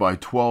 inches by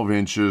 12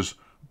 inches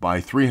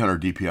by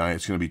 300 dpi,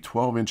 it's going to be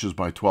 12 inches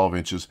by 12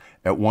 inches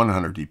at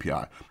 100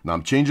 dpi. Now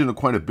I'm changing it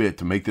quite a bit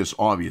to make this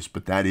obvious,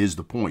 but that is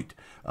the point,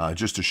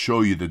 just to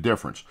show you the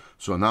difference.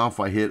 So now if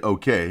I hit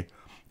OK,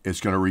 it's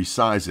going to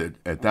resize it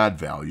at that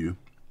value.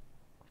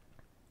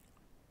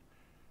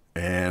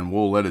 And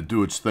we'll let it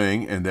do its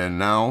thing. And then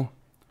now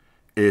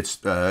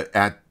it's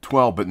at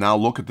 12, but now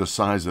look at the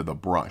size of the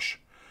brush.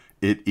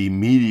 It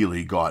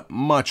immediately got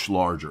much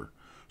larger.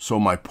 So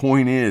my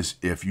point is,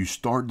 if you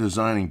start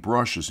designing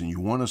brushes and you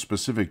want a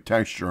specific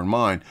texture in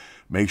mind,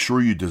 make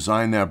sure you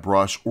design that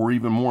brush, or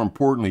even more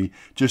importantly,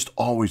 just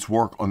always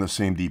work on the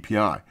same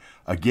DPI.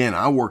 Again,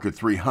 I work at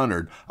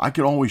 300. I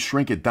could always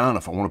shrink it down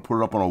if I want to put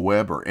it up on a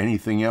web or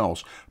anything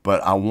else, but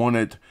I want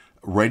it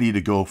ready to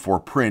go for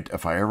print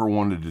if I ever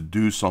wanted to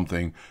do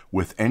something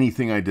with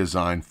anything I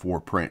design for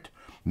print.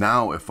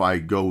 Now, if I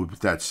go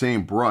with that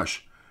same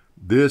brush,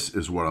 this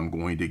is what I'm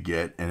going to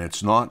get, and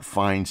it's not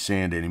fine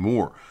sand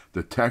anymore.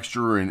 The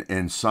texture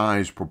and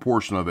size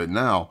proportion of it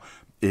now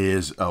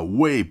is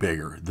way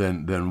bigger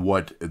than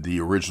what the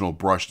original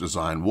brush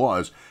design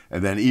was.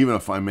 And then even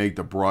if I make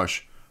the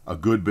brush a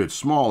good bit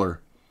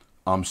smaller,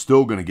 I'm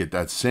still going to get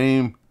that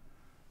same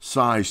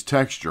size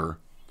texture.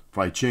 If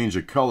I change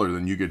the color,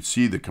 then you could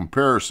see the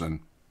comparison.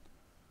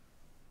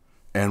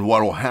 And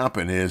what will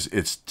happen is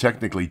it's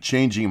technically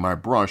changing my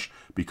brush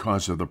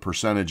because of the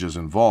percentages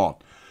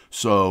involved.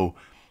 So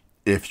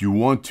if you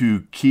want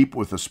to keep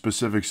with a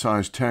specific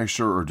size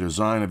texture or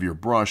design of your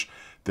brush,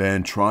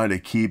 then try to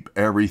keep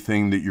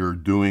everything that you're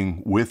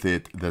doing with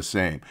it the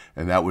same.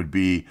 And that would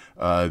be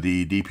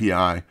the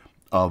DPI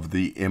of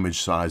the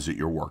image size that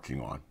you're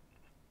working on.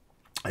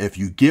 If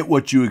you get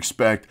what you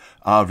expect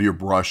out of your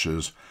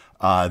brushes,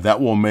 that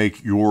will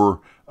make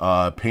your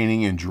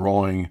painting and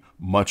drawing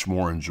much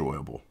more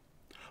enjoyable.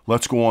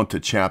 Let's go on to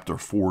Chapter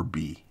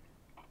 4B.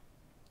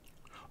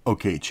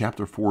 Okay,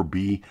 Chapter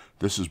 4B,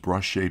 this is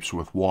brush shapes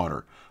with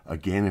water.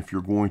 Again, if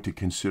you're going to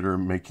consider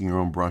making your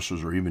own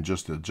brushes or even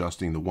just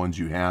adjusting the ones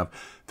you have,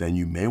 then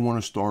you may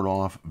want to start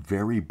off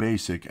very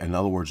basic, in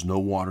other words, no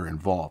water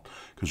involved.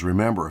 Because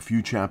remember, a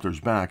few chapters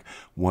back,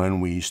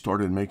 when we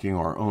started making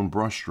our own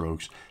brush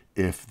strokes,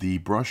 if the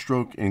brush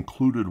stroke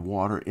included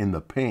water in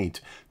the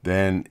paint,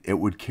 then it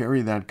would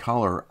carry that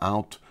color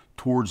out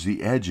towards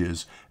the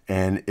edges,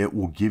 and it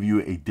will give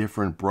you a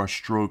different brush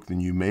stroke than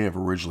you may have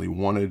originally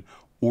wanted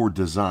or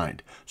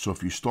designed. So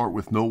if you start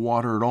with no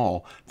water at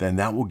all, then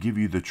that will give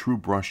you the true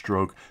brush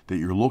stroke that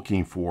you're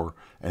looking for,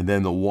 and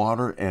then the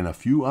water and a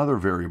few other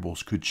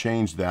variables could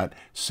change that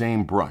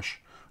same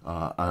brush.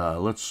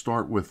 Let's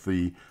start with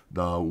the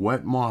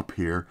wet mop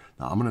here.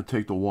 Now I'm going to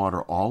take the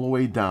water all the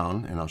way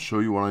down, and I'll show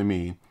you what I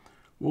mean.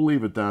 We'll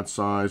leave it that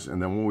size,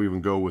 and then we'll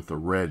even go with the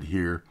red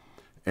here,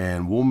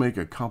 and we'll make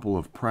a couple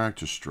of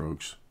practice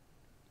strokes.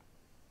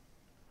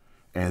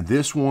 And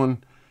this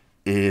one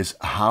is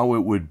how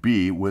it would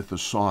be with a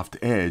soft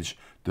edge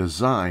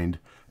designed,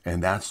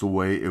 and that's the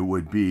way it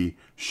would be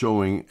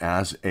showing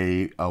as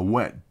a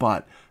wet.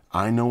 But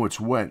I know it's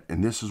wet,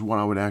 and this is what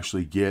I would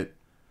actually get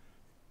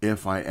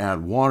if I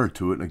add water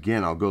to it. And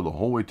again, I'll go the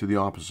whole way to the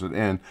opposite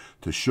end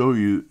to show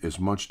you as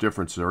much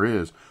difference there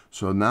is.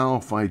 So now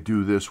if I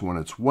do this when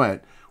it's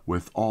wet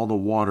with all the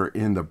water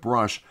in the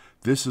brush,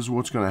 this is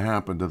what's going to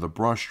happen to the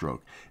brush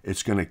stroke.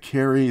 It's going to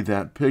carry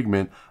that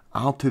pigment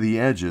out to the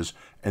edges,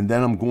 and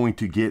then I'm going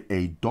to get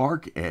a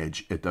dark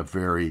edge at the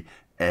very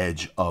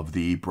edge of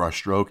the brush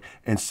stroke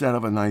instead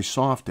of a nice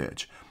soft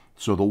edge.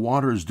 So the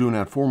water is doing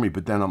that for me,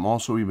 but then I'm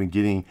also even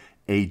getting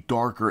a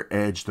darker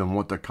edge than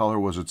what the color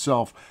was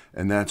itself,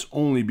 and that's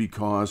only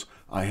because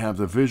I have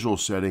the visual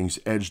settings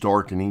edge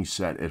darkening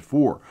set at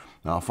 4.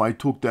 Now if I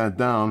took that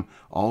down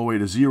all the way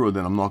to 0,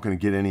 then I'm not going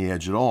to get any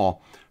edge at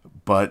all,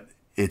 but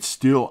it's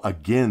still,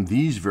 again,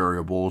 these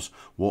variables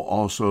will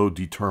also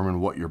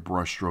determine what your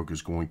brush stroke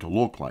is going to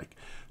look like.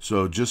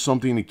 So just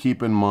something to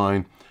keep in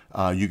mind.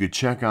 You could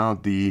check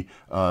out the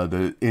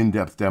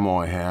in-depth demo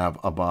I have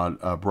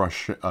about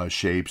brush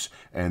shapes,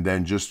 and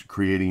then just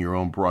creating your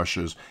own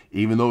brushes.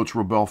 Even though it's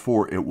Rebelle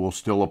 4, it will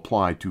still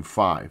apply to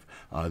 5.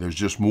 There's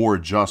just more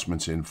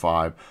adjustments in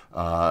 5,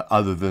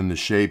 other than the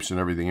shapes and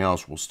everything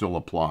else will still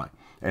apply.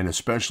 And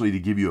especially to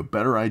give you a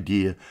better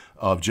idea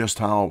of just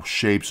how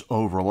shapes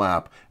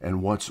overlap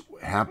and what's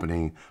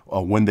happening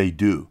when they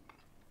do.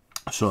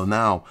 So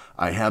now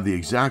I have the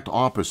exact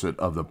opposite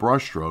of the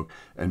brush stroke,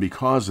 and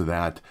because of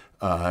that,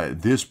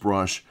 this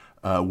brush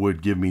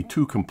would give me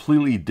two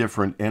completely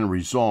different end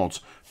results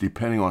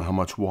depending on how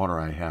much water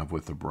I have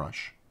with the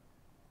brush.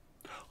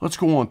 Let's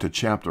go on to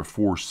Chapter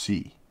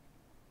 4C.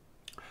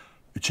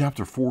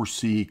 Chapter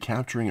 4C,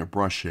 Capturing a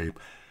Brush Shape.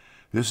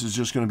 This is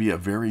just going to be a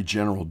very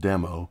general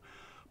demo,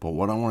 But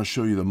what I want to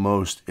show you the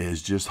most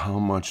is just how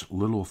much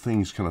little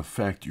things can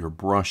affect your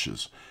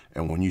brushes.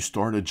 And when you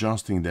start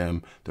adjusting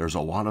them, there's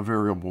a lot of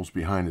variables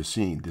behind the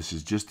scene. This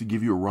is just to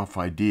give you a rough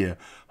idea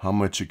how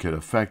much it could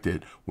affect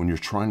it when you're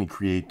trying to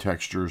create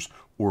textures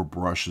or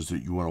brushes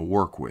that you want to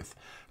work with.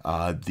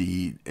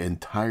 The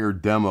entire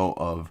demo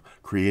of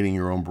creating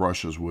your own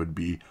brushes would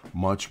be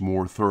much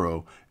more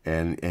thorough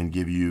and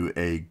give you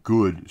a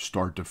good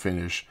start to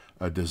finish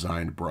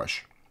designed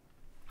brush.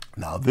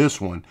 Now this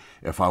one,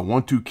 if I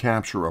want to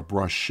capture a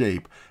brush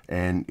shape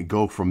and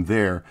go from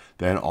there,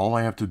 then all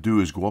I have to do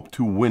is go up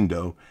to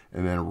Window,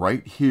 and then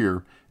right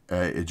here,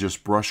 it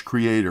just Brush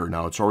Creator.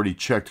 Now it's already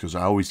checked because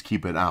I always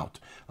keep it out.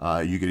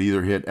 You could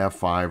either hit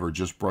F5 or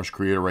just Brush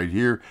Creator right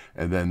here,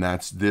 and then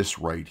that's this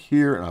right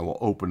here, and I will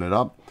open it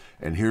up,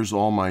 and here's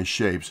all my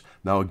shapes.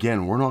 Now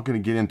again, we're not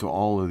going to get into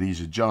all of these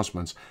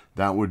adjustments.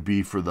 That would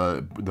be for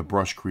the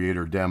Brush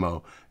Creator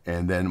demo.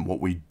 And then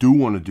what we do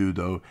want to do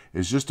though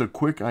is just a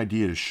quick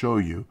idea to show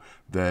you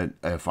that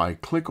if I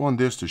click on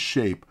this to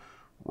shape,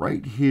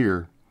 right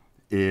here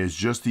is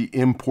just the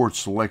import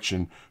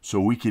selection,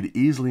 so we could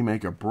easily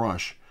make a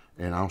brush,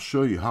 and I'll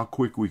show you how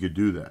quick we could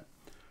do that.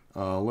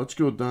 Let's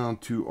go down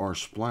to our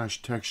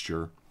splash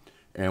texture,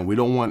 and we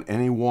don't want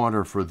any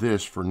water for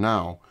this for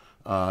now,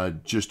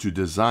 just to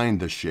design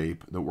the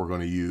shape that we're going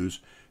to use.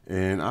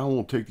 And I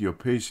will take the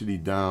opacity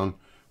down.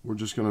 We're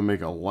just going to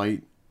make a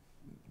light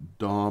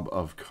daub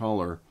of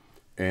color,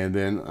 and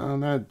then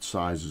that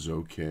size is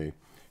okay.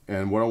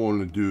 And what I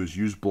want to do is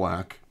use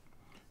black,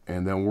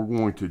 and then we're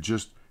going to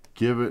just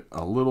give it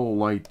a little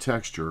light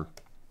texture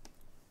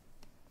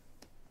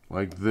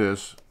like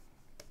this,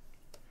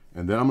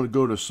 and then I'm going to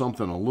go to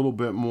something a little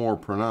bit more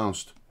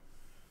pronounced,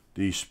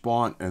 the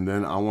spot, and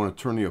then I want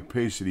to turn the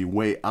opacity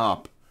way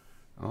up.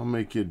 I'll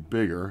make it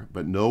bigger,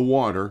 but no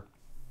water,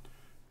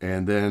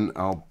 and then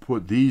I'll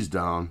put these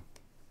down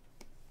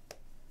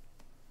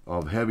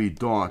of heavy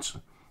dots,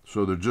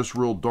 so they're just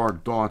real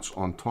dark dots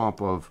on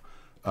top of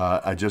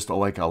just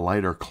like a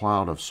lighter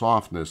cloud of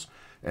softness.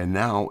 And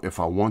now if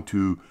I want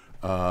to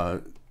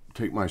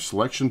take my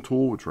selection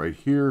tool, which right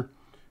here,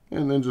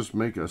 and then just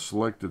make a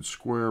selected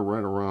square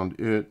right around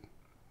it,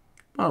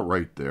 about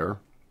right there,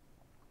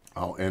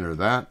 I'll enter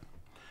that,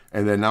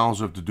 and then now all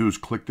I have to do is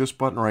click this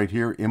button right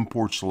here,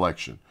 import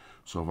selection.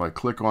 So if I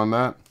click on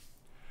that,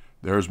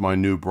 there's my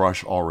new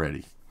brush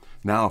already.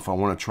 Now, if I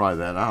want to try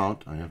that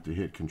out, I have to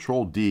hit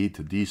Control D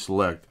to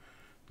deselect,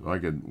 so I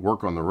could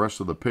work on the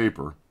rest of the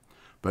paper.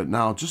 But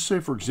now, just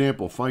say for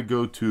example, if I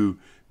go to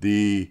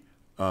the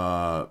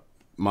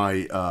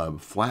my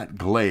flat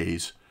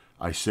glaze,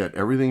 I set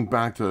everything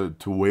back to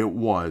the way it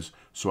was,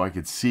 so I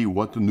could see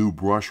what the new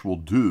brush will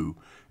do.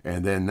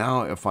 And then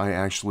now, if I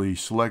actually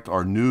select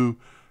our new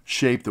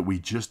shape that we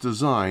just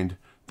designed,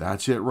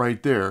 that's it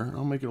right there.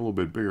 I'll make it a little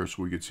bit bigger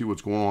so we can see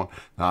what's going on.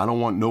 Now I don't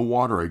want no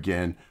water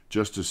again,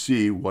 just to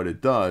see what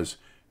it does.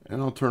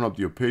 And I'll turn up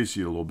the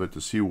opacity a little bit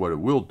to see what it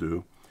will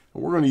do.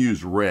 And we're going to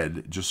use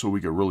red just so we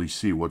can really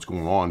see what's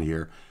going on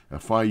here.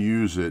 If I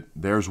use it,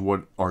 there's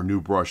what our new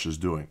brush is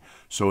doing.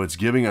 So it's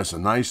giving us a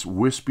nice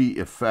wispy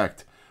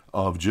effect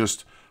of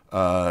just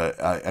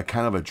a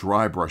kind of a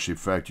dry brush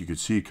effect. You can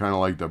see kind of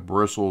like the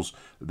bristles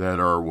that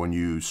are when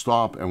you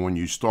stop and when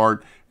you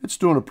start. It's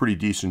doing a pretty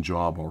decent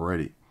job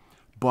already.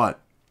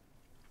 But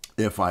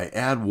if I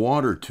add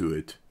water to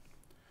it,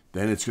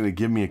 then it's going to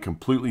give me a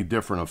completely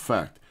different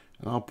effect.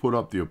 And I'll put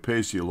up the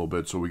opacity a little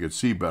bit so we can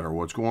see better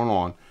what's going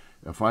on.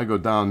 If I go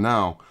down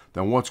now,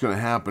 then what's going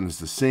to happen is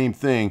the same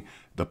thing.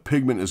 The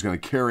pigment is going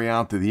to carry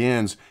out to the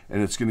ends,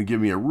 and it's going to give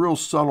me a real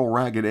subtle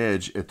ragged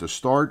edge at the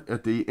start,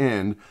 at the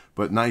end,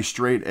 but nice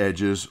straight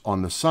edges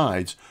on the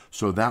sides.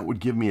 So that would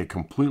give me a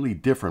completely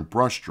different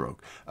brush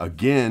stroke.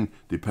 Again,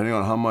 depending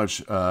on how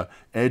much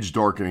edge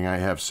darkening I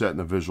have set in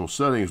the visual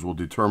settings will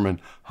determine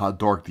how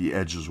dark the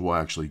edges will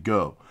actually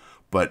go.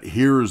 But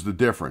here's the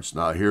difference.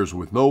 Now here's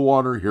with no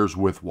water, here's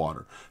with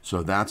water.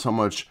 So that's how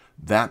much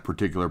that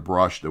particular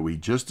brush that we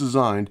just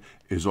designed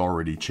is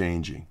already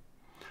changing.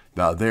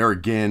 Now there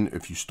again,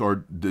 if you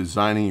start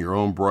designing your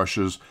own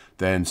brushes,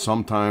 then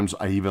sometimes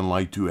I even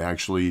like to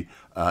actually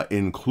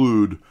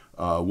include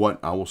what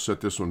I will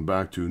set this one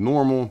back to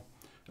normal,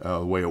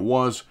 the way it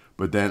was,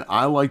 but then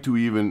I like to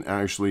even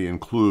actually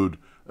include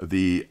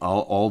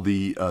all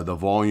the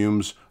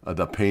volumes,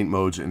 the paint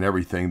modes and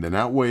everything. Then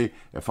that way,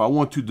 if I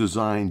want to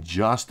design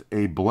just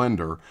a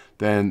blender,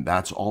 then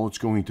that's all it's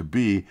going to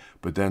be.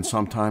 But then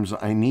sometimes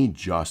I need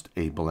just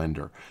a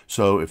blender.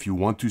 So if you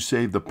want to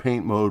save the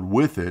paint mode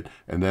with it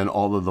and then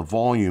all of the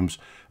volumes,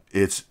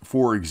 it's,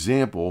 for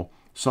example,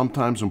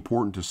 sometimes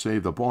important to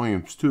save the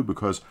volumes too,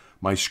 because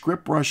my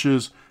script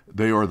brushes,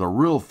 they are the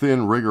real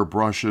thin rigger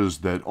brushes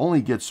that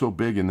only get so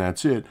big and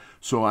that's it.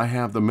 So I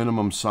have the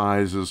minimum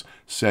sizes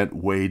set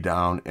way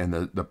down and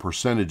the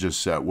percentages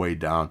set way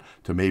down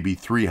to maybe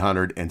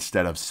 300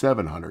 instead of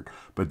 700.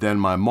 But then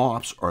my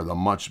mops are the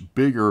much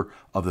bigger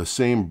of the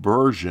same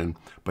version,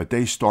 but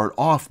they start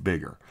off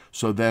bigger.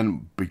 So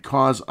then,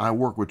 because I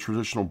work with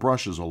traditional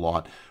brushes a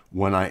lot,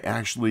 when I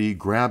actually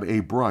grab a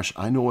brush,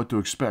 I know what to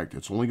expect.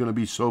 It's only going to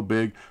be so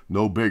big,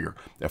 no bigger.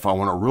 If I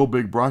want a real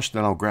big brush,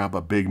 then I'll grab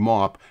a big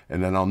mop,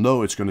 and then I'll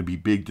know it's going to be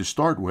big to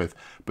start with,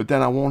 but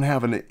then I won't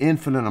have an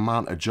infinite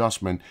amount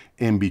adjustment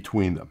in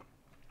between them.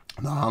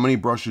 Now, how many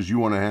brushes you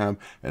want to have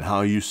and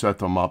how you set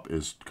them up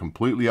is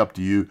completely up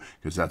to you,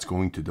 because that's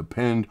going to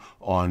depend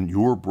on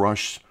your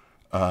brush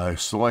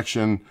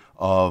selection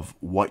of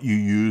what you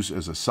use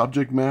as a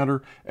subject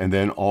matter, and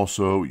then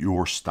also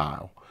your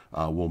style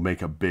will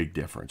make a big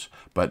difference.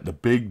 But the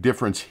big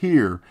difference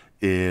here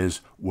is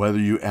whether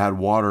you add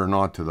water or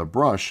not to the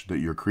brush that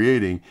you're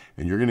creating,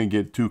 and you're going to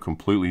get two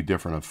completely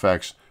different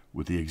effects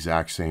with the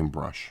exact same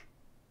brush.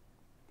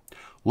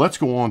 Let's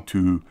go on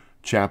to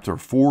chapter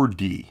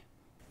 4D.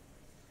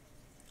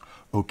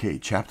 Okay,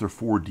 chapter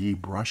 4D,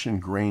 brush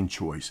and grain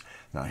choice.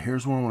 Now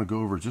here's what I want to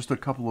go over, just a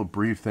couple of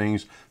brief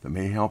things that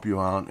may help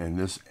you out in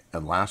this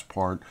last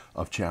part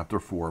of chapter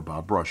 4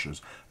 about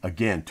brushes.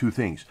 Again, two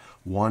things.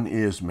 One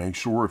is, make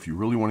sure if you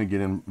really want to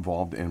get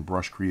involved in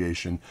brush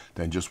creation,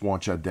 then just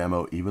watch that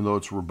demo. Even though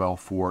it's Rebelle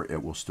 4,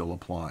 it will still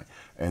apply.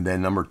 And then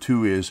number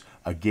two is,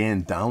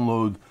 again,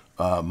 download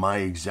my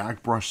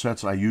exact brush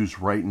sets I use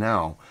right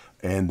now,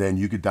 and then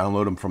you could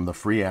download them from the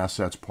free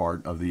assets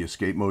part of the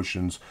Escape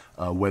Motions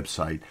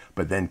website.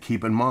 But then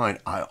keep in mind,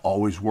 I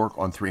always work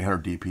on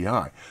 300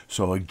 DPI.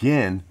 So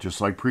again, just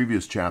like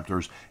previous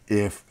chapters,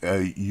 if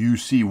you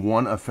see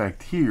one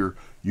effect here,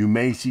 you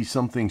may see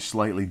something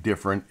slightly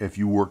different if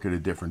you work at a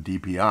different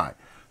DPI.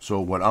 So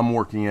what I'm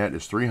working at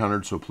is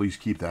 300, so please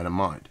keep that in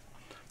mind.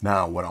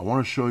 Now, what I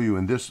want to show you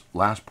in this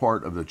last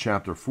part of the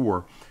chapter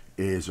 4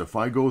 is, if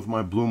I go with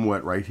my Bloom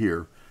Wet right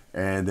here,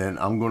 and then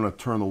I'm going to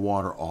turn the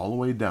water all the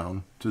way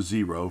down to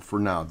 0 for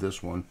now,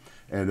 this one,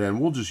 and then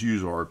we'll just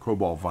use our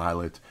Cobalt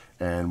Violet,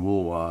 and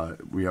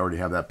we already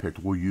have that picked,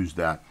 we'll use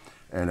that.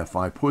 And if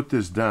I put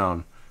this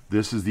down,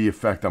 this is the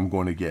effect I'm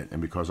going to get,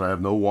 and because I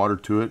have no water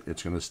to it,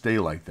 it's going to stay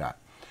like that.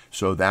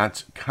 So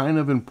that's kind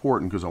of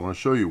important, because I want to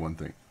show you one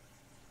thing.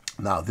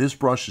 Now, this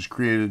brush is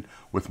created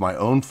with my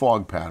own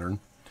fog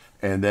pattern,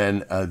 and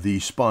then the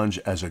sponge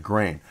as a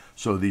grain.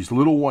 So these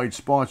little white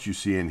spots you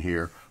see in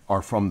here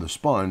are from the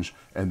sponge,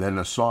 and then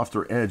the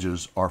softer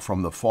edges are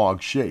from the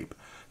fog shape.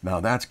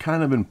 Now that's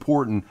kind of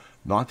important,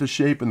 not the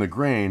shape and the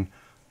grain,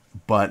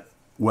 but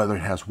whether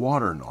it has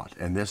water or not.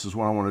 And this is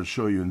what I wanted to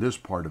show you in this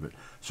part of it.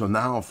 So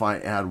now if I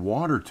add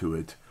water to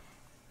it,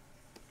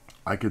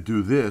 I could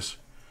do this,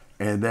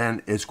 and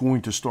then it's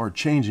going to start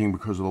changing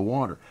because of the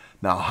water.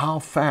 Now how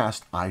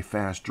fast I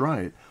fast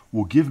dry it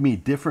will give me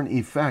different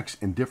effects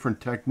and different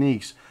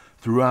techniques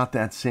throughout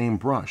that same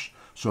brush.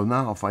 So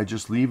now if I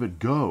just leave it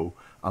go,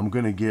 I'm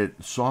going to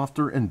get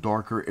softer and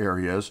darker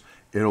areas.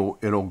 It'll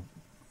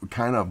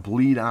kind of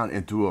bleed out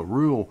into a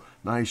real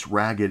nice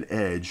ragged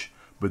edge,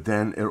 but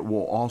then it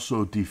will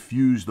also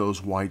diffuse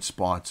those white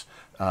spots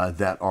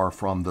that are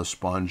from the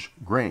sponge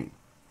grain.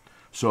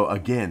 So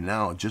again,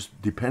 now just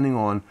depending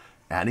on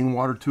adding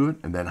water to it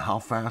and then how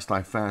fast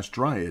I fast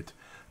dry it,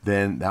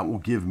 then that will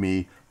give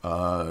me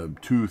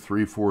 2,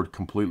 3, 4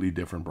 completely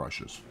different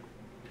brushes.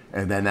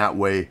 And then that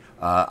way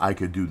I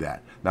could do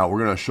that. Now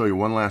we're going to show you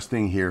one last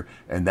thing here,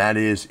 and that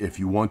is if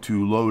you want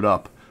to load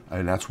up,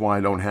 and that's why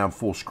I don't have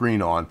full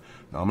screen on.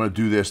 Now I'm going to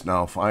do this.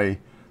 Now if I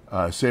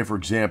say for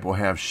example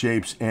have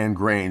shapes and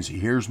grains,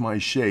 here's my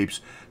shapes.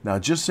 Now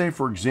just say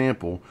for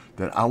example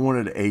that I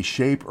wanted a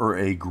shape or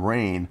a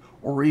grain,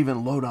 or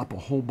even load up a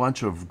whole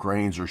bunch of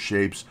grains or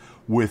shapes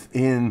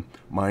within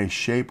my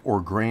shape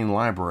or grain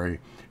library.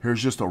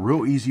 Here's just a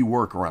real easy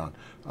workaround.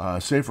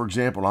 Say for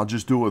example, I'll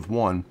just do it with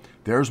one.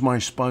 There's my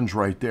sponge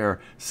right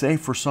there. Say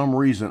for some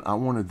reason I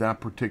wanted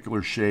that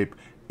particular shape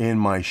in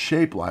my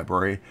shape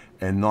library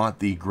and not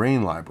the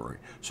grain library.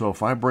 So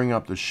if I bring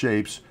up the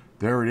shapes,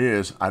 there it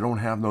is. I don't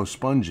have no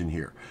sponge in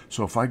here.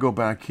 So if I go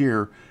back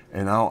here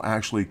and I'll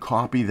actually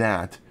copy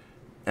that,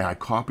 and I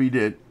copied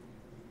it,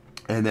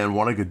 and then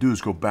what I could do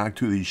is go back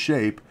to the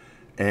shape,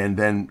 and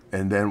then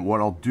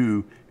what I'll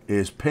do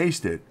is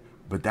paste it,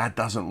 but that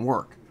doesn't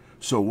work.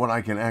 So what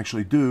I can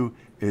actually do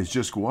is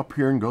just go up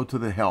here and go to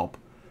the help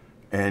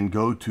and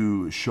go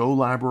to show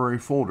library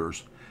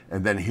folders,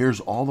 and then here's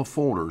all the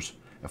folders.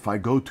 If I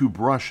go to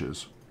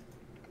brushes,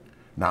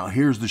 now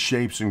here's the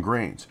shapes and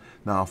grains.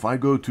 Now if I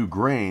go to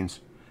grains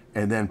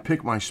and then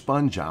pick my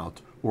sponge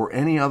out or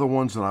any other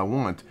ones that I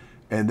want,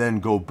 and then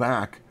go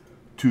back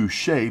to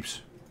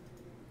shapes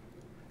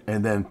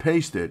and then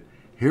paste it,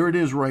 here it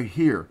is right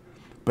here.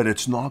 But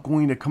it's not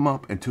going to come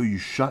up until you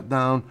shut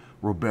down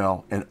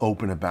Rebelle and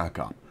open it back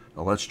up.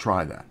 Now let's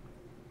try that.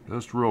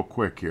 Just real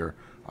quick here.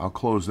 I'll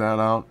close that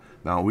out.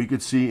 Now we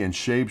could see in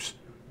shapes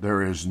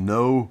there is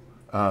no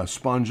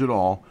sponge at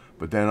all,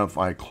 but then if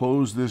I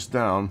close this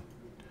down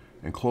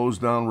and close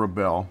down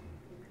Rebelle,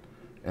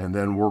 and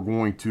then we're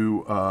going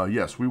to,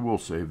 yes, we will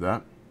save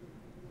that.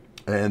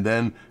 And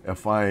then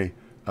if I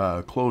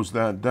close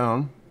that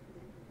down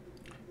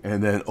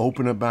and then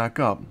open it back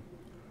up,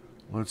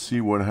 let's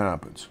see what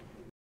happens.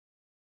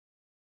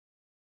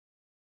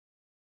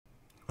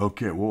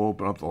 Okay, we'll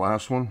open up the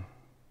last one.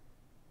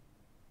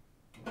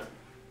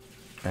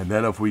 And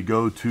then if we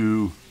go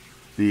to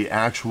the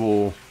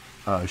actual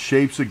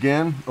shapes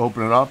again,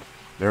 open it up,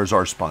 there's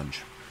our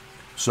sponge.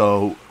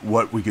 So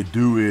what we could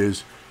do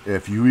is,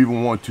 if you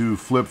even want to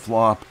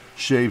flip-flop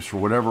shapes for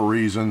whatever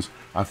reasons,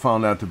 I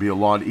found that to be a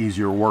lot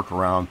easier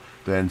workaround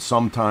than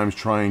sometimes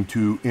trying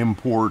to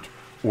import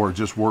or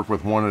just work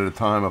with one at a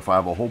time. If I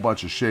have a whole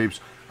bunch of shapes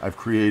I've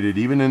created,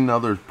 even in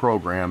other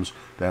programs,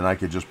 then I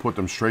could just put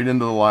them straight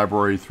into the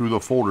library through the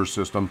folder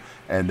system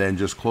and then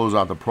just close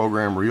out the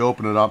program,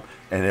 reopen it up,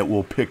 and it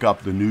will pick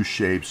up the new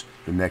shapes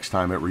the next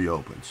time it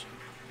reopens.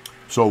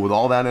 So with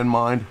all that in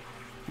mind,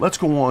 let's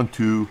go on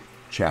to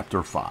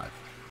Chapter 5.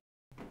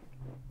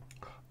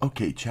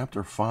 Okay,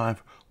 Chapter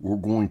 5, we're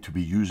going to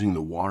be using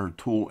the water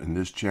tool in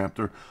this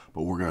chapter,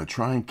 but we're going to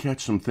try and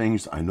catch some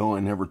things I know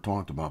I never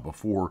talked about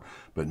before,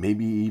 but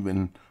maybe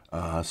even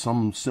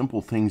some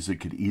simple things that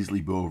could easily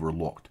be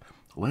overlooked.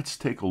 Let's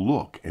take a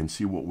look and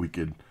see what we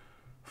could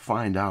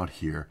find out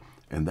here,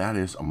 and that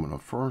is, I'm going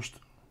to first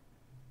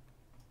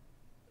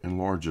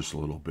enlarge this a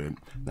little bit.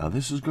 Now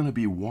this is going to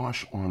be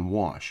wash on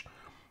wash,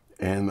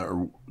 and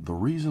the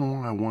reason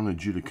why I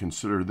wanted you to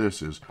consider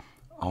this is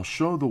I'll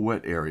show the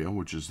wet area,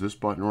 which is this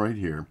button right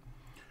here,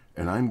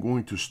 and I'm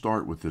going to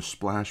start with this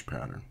splash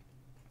pattern.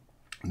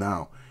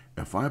 Now,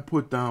 if I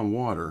put down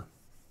water,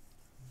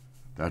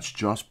 that's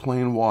just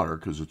plain water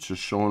because it's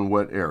just showing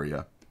wet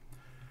area.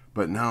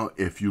 But now,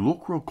 if you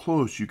look real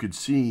close, you could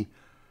see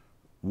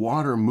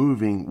water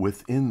moving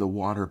within the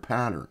water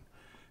pattern.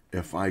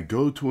 If I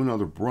go to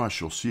another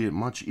brush, you'll see it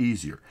much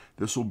easier.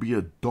 This will be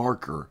a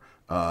darker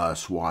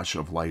swatch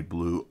of light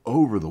blue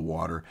over the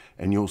water,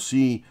 and you'll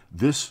see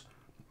this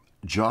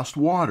just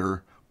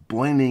water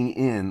blending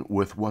in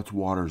with what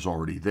water's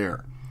already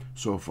there.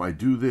 So if I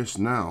do this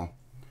now,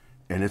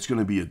 and it's going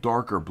to be a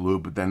darker blue,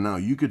 but then now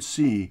you could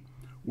see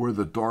where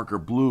the darker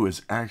blue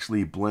is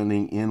actually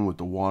blending in with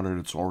the water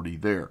that's already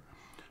there.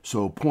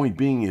 So point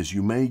being is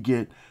you may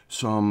get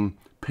some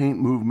paint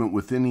movement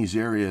within these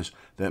areas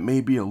that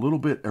may be a little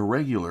bit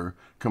irregular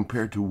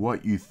compared to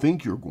what you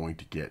think you're going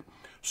to get.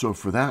 So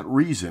for that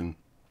reason,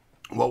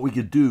 what we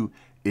could do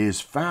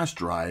is fast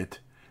dry it,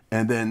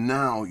 and then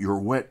now your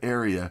wet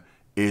area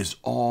is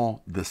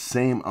all the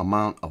same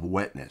amount of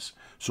wetness.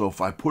 So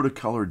if I put a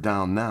color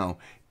down now,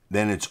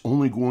 then it's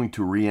only going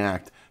to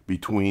react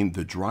between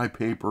the dry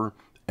paper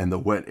and the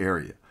wet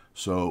area.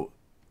 So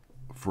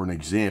for an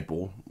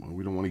example,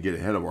 we don't want to get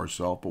ahead of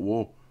ourselves, but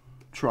we'll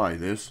try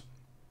this,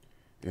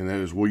 and that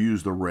is we'll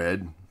use the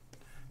red.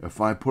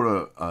 If I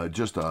put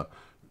just a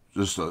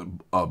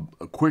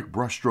quick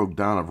brush stroke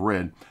down of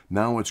red,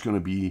 now it's going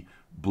to be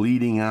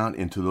bleeding out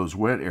into those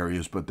wet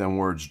areas, but then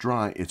where it's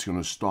dry, it's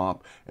going to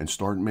stop and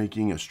start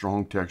making a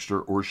strong texture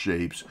or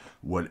shapes,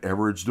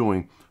 whatever it's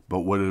doing. But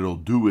what it'll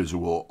do is it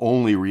will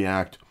only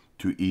react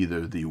to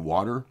either the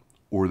water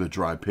or the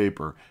dry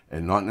paper,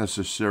 and not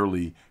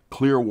necessarily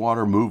clear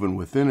water moving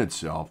within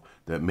itself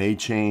that may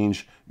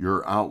change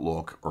your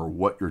outlook or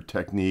what your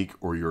technique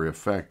or your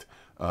effect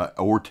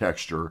or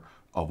texture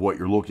of what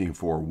you're looking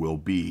for will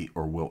be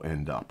or will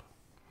end up.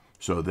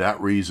 So that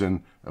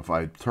reason, if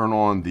I turn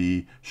on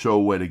the show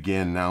wet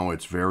again, now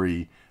it's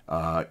very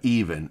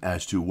even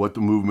as to what the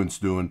movement's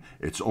doing.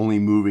 It's only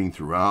moving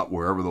throughout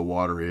wherever the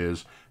water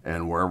is,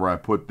 and wherever I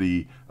put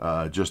the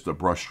just a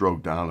brush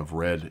stroke down of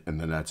red,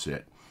 and then that's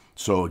it.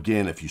 So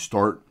again, if you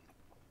start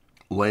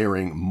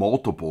layering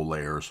multiple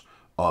layers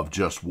of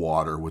just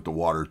water with the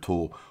water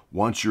tool,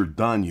 once you're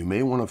done, you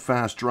may want to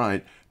fast dry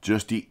it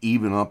just to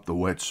even up the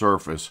wet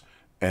surface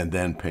and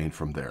then paint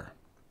from there.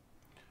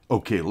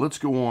 Okay, let's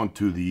go on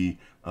to the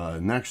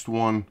next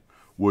one,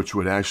 which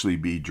would actually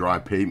be dry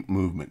paint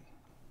movement.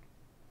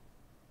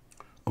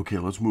 Okay,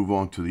 let's move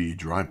on to the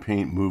dry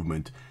paint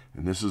movement.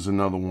 And this is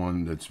another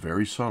one that's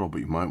very subtle,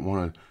 but you might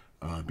want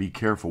to be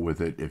careful with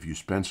it if you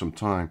spend some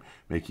time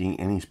making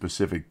any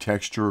specific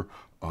texture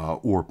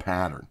or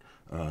pattern.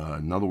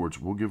 In other words,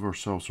 we'll give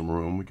ourselves some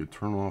room. We could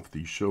turn off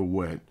the show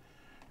wet,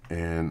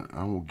 and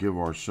I will give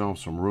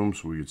ourselves some room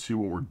so we can see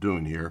what we're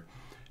doing here.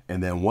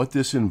 And then what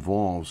this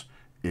involves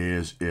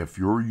is if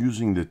you're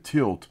using the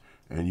tilt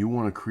and you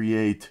want to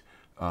create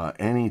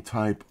any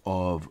type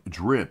of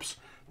drips,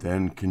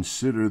 then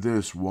consider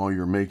this while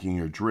you're making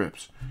your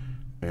drips.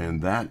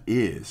 And that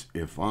is,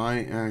 if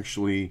I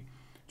actually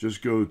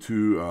just go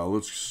to,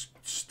 let's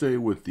stay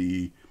with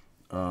the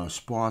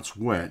spots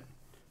wet,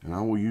 and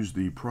I will use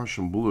the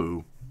Prussian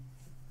blue,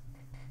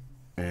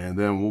 and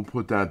then we'll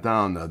put that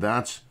down. Now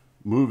that's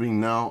moving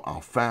now.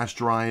 I'll fast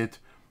dry it.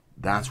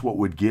 That's what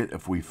we'd get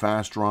if we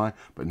fast dry.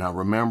 But now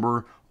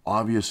remember,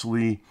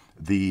 obviously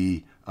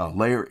the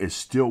layer is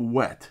still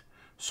wet.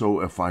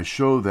 So if I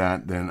show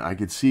that, then I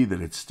could see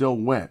that it's still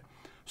wet.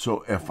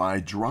 So if I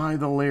dry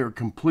the layer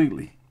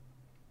completely,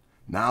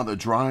 now the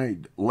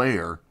dried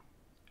layer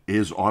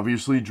is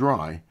obviously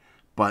dry,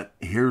 but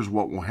here's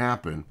what will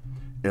happen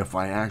if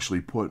I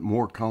actually put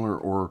more color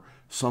or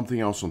something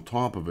else on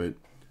top of it,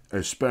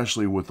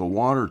 especially with the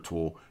water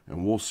tool,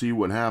 and we'll see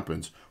what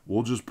happens.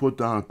 We'll just put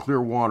down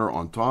clear water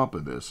on top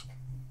of this,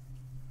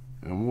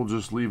 and we'll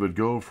just leave it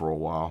go for a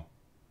while.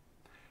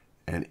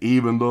 And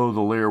even though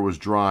the layer was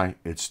dry,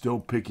 it's still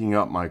picking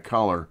up my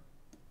color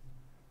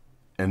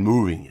and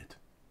moving it.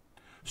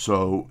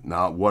 So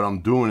now what I'm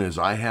doing is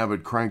I have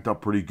it cranked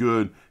up pretty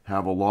good,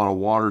 have a lot of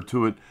water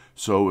to it.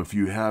 So if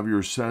you have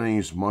your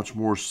settings much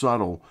more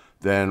subtle,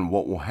 then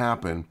what will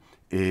happen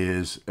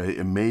is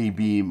it may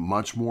be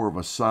much more of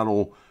a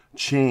subtle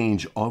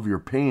change of your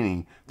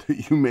painting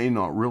that you may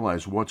not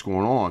realize what's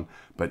going on.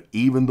 But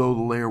even though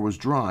the layer was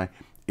dry,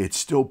 it's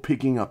still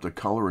picking up the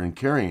color and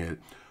carrying it,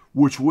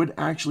 which would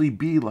actually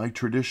be like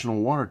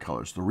traditional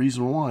watercolors. The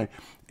reason why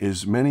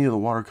is many of the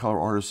watercolor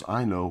artists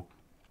I know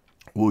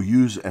will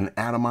use an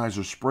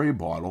atomizer spray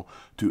bottle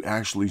to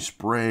actually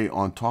spray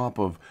on top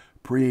of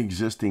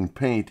pre-existing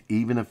paint,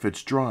 even if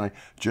it's dry,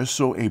 just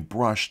so a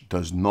brush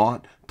does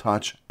not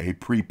touch a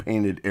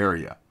pre-painted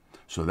area.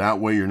 So that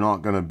way you're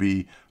not going to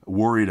be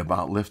worried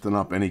about lifting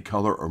up any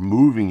color or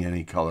moving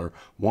any color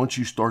once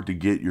you start to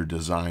get your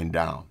design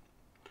down.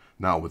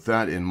 Now with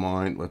that in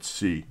mind, let's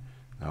see.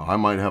 Now I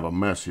might have a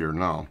mess here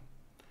now.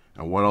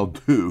 And what I'll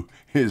do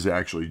is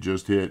actually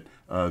just hit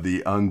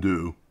the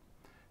undo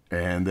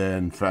and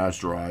then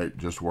fast dry it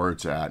just where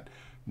it's at.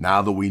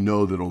 Now that we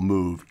know that it'll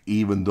move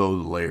even though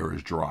the layer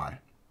is dry.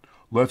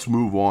 Let's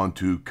move on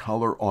to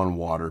color on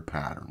water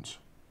patterns.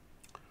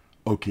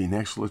 Okay,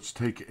 next let's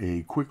take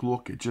a quick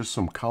look at just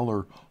some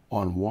color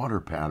on water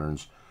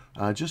patterns,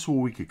 just what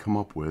we could come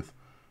up with.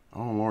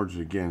 I'll enlarge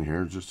it again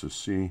here just to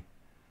see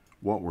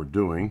what we're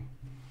doing.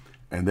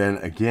 And then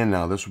again,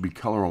 now this would be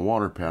color on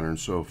water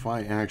patterns. So if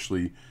I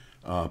actually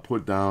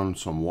put down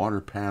some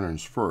water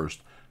patterns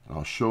first, and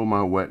I'll show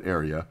my wet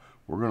area,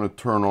 we're going to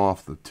turn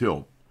off the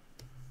tilt.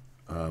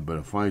 But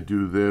if I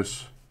do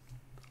this,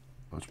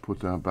 let's put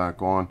that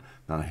back on.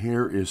 Now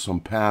here is some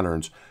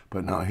patterns,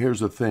 but now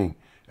here's the thing.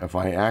 If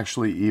I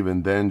actually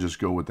even then just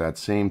go with that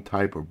same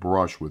type of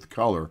brush with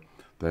color,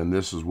 then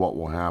this is what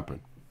will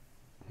happen.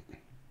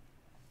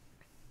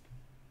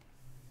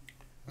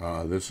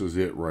 This is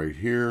it right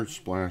here,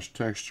 splash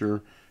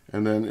texture,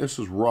 and then this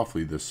is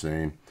roughly the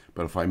same.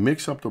 But if I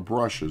mix up the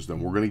brushes, then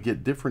we're going to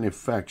get different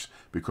effects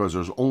because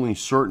there's only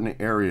certain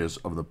areas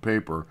of the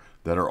paper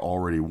that are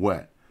already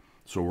wet.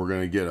 So we're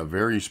going to get a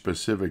very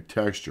specific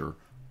texture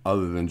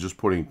other than just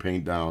putting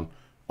paint down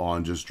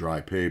on just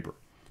dry paper.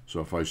 So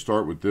if I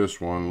start with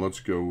this one, let's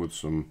go with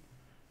some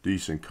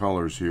decent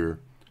colors here.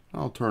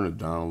 I'll turn it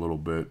down a little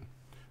bit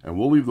and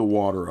we'll leave the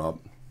water up.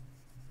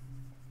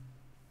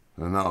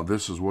 And now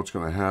this is what's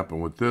going to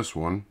happen with this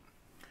one.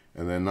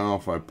 And then now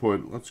if I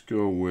put, let's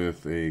go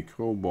with a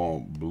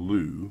cobalt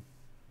blue,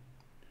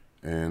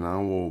 and I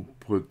will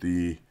put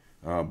the,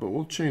 but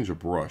we'll change a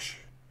brush.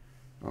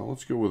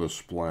 Let's go with a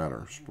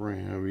splatter,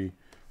 spray heavy.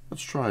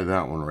 Let's try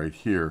that one right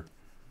here.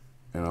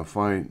 And if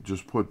I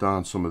just put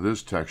down some of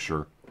this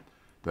texture,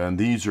 then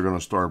these are going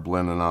to start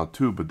blending out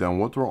too. But then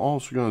what they're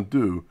also going to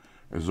do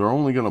is they're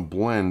only going to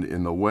blend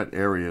in the wet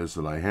areas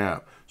that I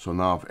have. So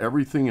now if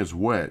everything is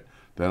wet,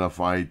 then if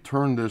I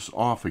turn this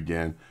off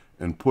again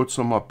and put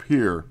some up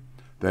here,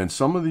 then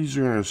some of these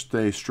are going to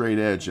stay straight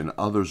edge and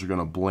others are going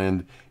to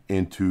blend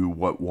into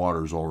what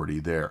water's already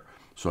there.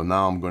 So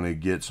now I'm going to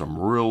get some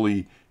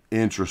really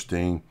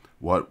interesting,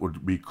 what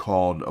would be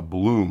called a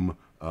bloom,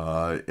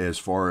 as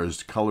far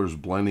as colors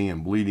blending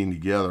and bleeding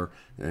together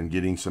and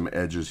getting some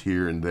edges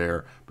here and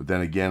there. But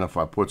then again, if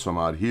I put some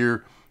out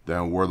here,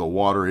 then where the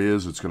water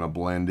is, it's going to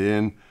blend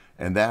in.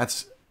 And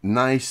that's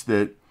nice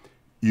that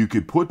you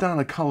could put down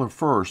a color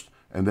first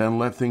and then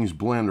let things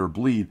blend or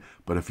bleed.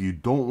 But if you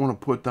don't want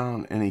to put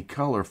down any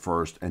color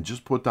first and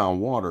just put down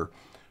water,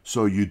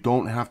 so you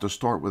don't have to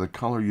start with a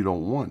color you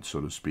don't want, so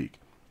to speak.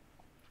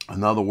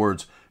 In other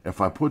words, if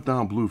I put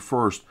down blue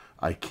first,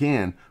 I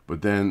can,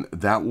 but then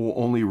that will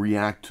only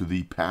react to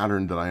the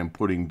pattern that I am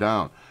putting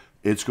down.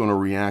 It's going to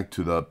react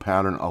to the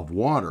pattern of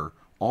water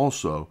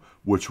also,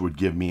 which would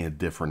give me a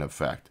different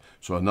effect.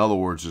 So in other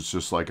words, it's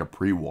just like a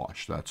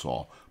pre-wash, that's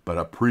all. But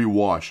a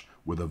pre-wash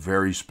with a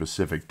very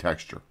specific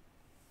texture.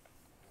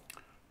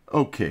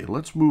 Okay,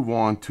 let's move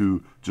on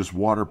to just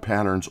water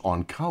patterns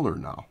on color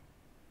now.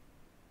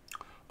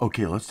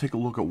 Okay, let's take a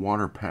look at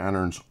water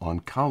patterns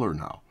on color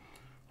now.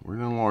 We're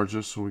going to enlarge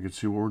this so we can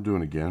see what we're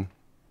doing again.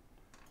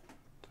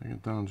 Take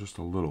it down just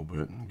a little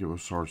bit and give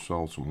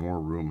ourselves some more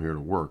room here to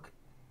work.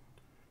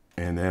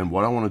 And then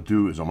what I want to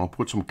do is I'm going to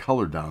put some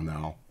color down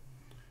now.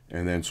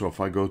 And then so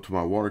if I go to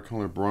my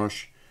watercolor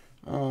brush,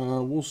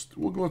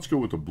 let's go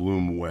with the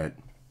bloom wet.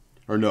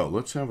 Or no,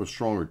 let's have a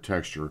stronger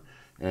texture.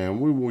 And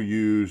we will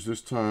use,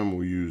 this time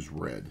we'll use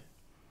red.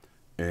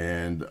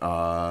 And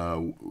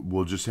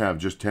we'll just have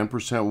just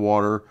 10%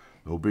 water,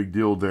 no big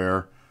deal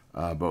there.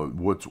 But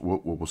what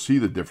we'll see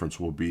the difference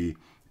will be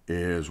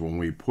is when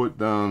we put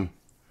down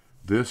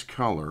this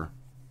color,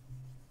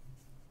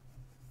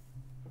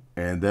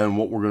 and then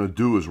what we're going to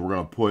do is we're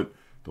going to put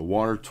the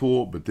water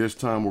tool, but this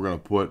time we're going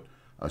to put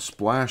a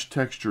splash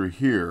texture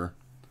here,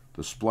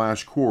 the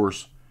splash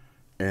coarse,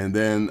 and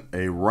then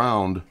a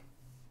round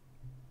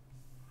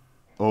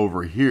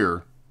over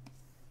here.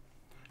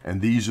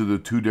 And these are the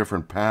two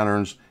different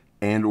patterns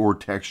and or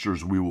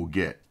textures we will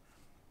get.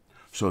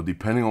 So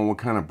depending on what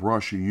kind of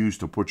brush you use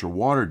to put your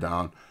water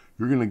down,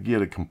 you're going to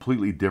get a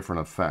completely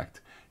different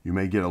effect. You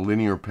may get a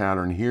linear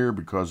pattern here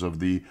because of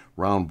the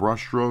round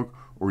brush stroke,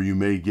 or you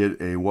may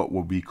get a what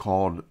will be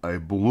called a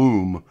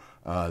bloom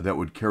that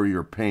would carry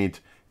your paint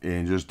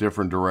in just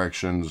different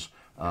directions,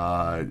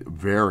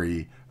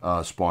 very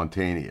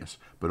spontaneous.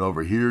 But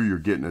over here, you're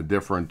getting a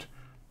different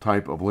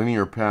type of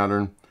linear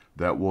pattern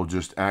that will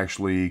just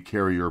actually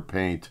carry your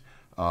paint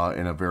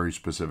in a very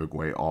specific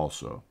way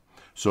also.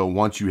 So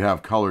once you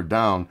have color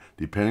down,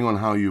 depending on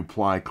how you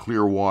apply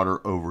clear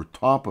water over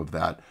top of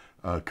that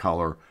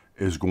color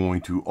is going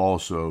to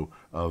also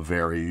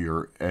vary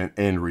your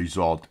end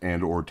result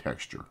and or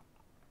texture.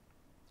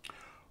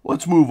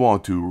 Let's move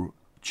on to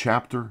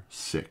Chapter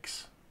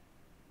 6.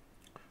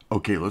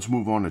 Okay, let's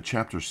move on to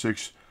Chapter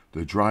 6,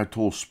 the dry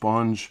tool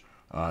sponge,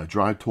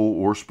 dry tool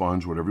or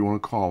sponge, whatever you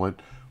want to call it.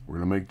 We're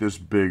going to make this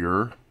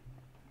bigger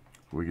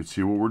so we can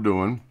see what we're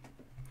doing.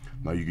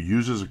 Now you could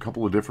use this a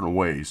couple of different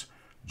ways.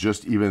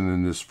 Just even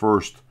in this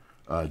first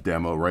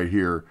demo right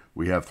here,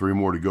 we have 3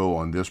 more to go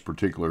on this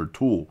particular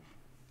tool.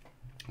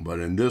 But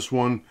in this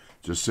one,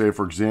 just say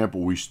for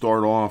example, we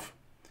start off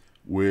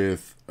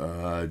with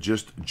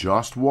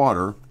just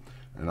water,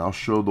 and I'll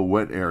show the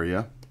wet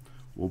area.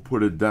 We'll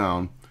put it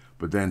down,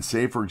 but then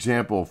say for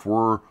example, if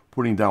we're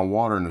putting down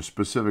water in a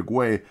specific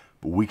way,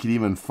 but we could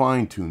even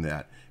fine tune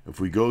that. If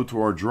we go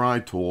to our dry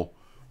tool,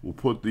 we'll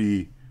put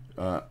the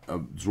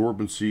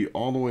absorbency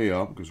all the way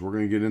up, because we're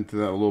going to get into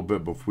that a little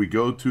bit. But if we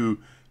go to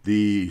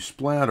the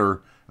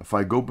splatter, if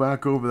I go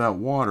back over that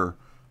water,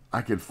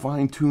 I could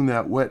fine tune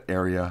that wet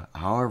area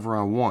however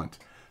I want.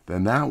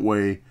 Then that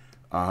way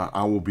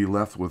I will be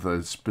left with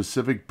a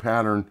specific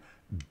pattern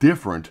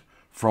different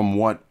from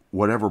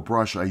whatever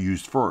brush I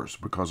used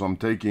first, because I'm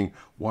taking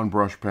one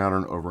brush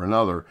pattern over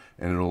another,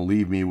 and it'll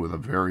leave me with a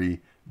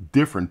very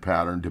different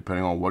pattern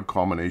depending on what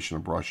combination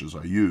of brushes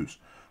I use.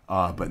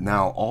 But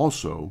now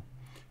also,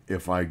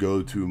 if I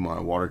go to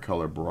my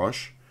watercolor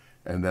brush,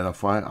 and then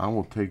if I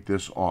will take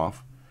this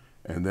off,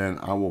 and then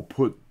I will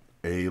put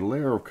a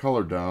layer of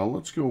color down.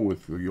 Let's go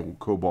with the old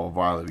cobalt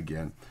violet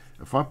again.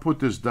 If I put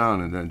this down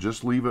and then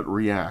just leave it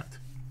react,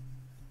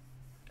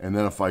 and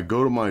then if I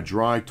go to my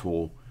dry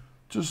tool,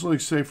 just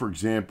like say for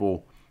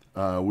example,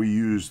 we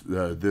use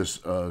this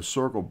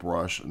circle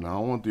brush. Now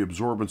I want the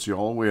absorbency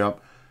all the way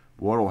up.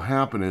 What will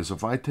happen is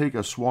if I take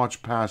a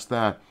swatch past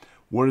that,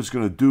 what it's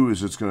going to do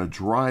is it's going to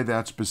dry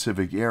that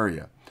specific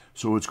area.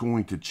 So it's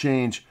going to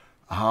change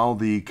how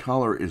the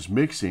color is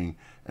mixing,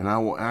 and I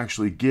will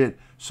actually get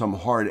some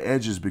hard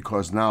edges,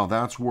 because now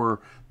that's where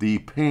the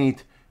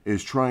paint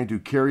is trying to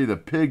carry the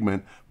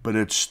pigment, but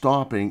it's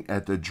stopping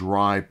at the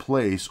dry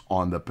place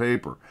on the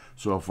paper.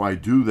 So if I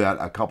do that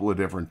a couple of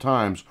different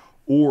times,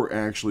 or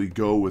actually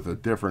go with a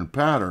different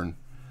pattern,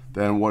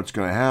 then what's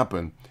going to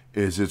happen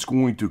is it's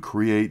going to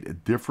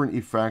create different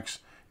effects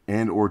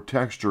and or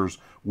textures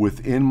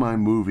within my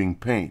moving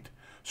paint.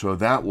 So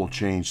that will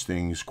change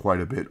things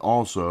quite a bit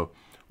also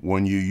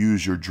when you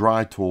use your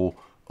dry tool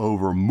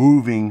over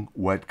moving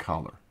wet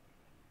color.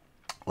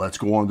 Let's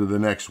go on to the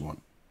next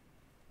one.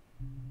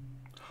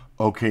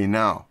 Okay,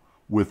 now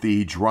with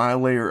the dry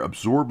layer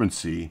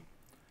absorbency,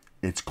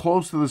 it's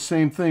close to the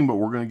same thing, but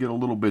we're going to get a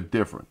little bit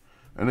different.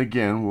 And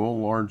again, we'll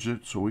enlarge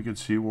it so we can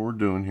see what we're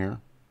doing here.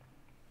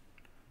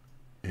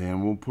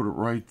 And we'll put it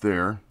right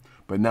there.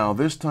 But now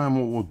this time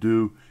what we'll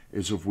do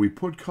is if we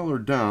put color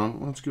down,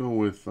 let's go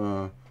with,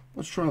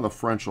 let's try the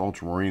French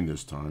ultramarine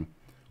this time.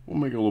 We'll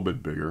make it a little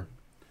bit bigger.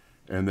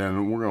 And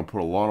then we're going to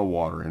put a lot of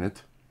water in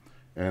it.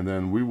 And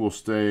then we will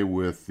stay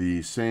with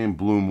the same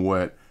bloom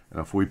wet. And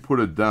if we put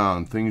it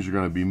down, things are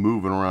going to be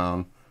moving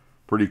around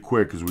pretty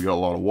quick because we got a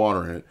lot of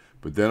water in it.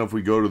 But then if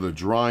we go to the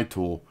dry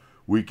tool,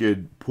 we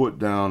could put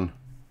down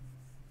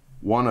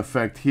one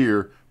effect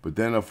here. But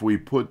then if we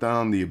put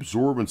down the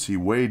absorbency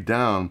way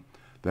down,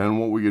 then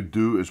what we could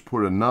do is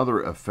put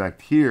another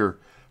effect here.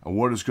 And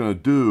what it's going to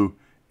do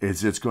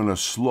is it's going to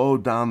slow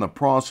down the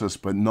process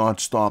but not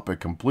stop it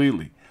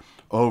completely.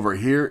 Over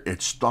here,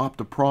 it stopped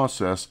the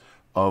process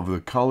of the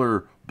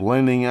color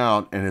blending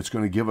out, and it's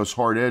going to give us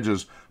hard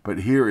edges, but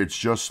here it's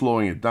just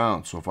slowing it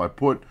down. So if I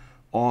put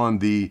on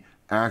the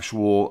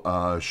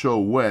actual show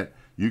wet,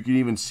 you can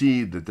even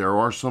see that there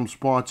are some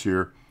spots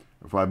here.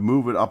 If I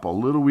move it up a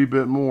little wee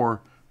bit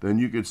more, then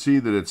you can see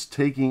that it's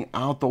taking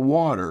out the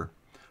water,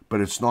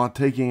 but it's not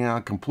taking it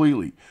out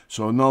completely.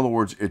 So in other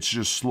words, it's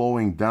just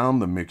slowing down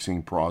the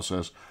mixing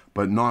process,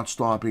 but not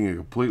stopping it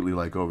completely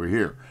like over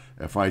here.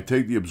 If I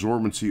take the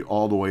absorbency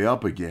all the way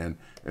up again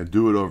and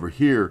do it over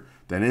here,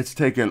 then it's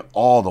taking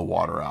all the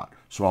water out.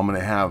 So I'm going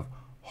to have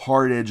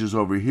hard edges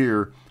over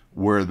here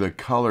where the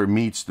color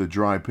meets the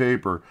dry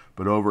paper,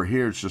 but over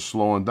here it's just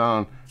slowing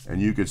down,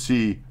 and you can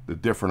see the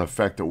different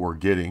effect that we're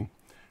getting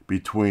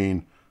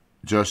between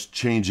just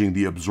changing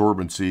the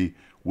absorbency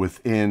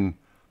within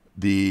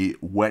the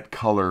wet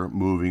color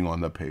moving on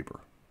the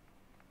paper.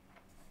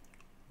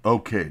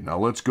 Okay, now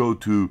let's go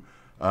to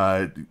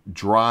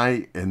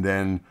dry, and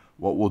then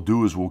what we'll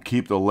do is we'll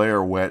keep the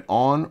layer wet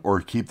on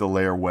or keep the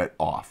layer wet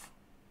off.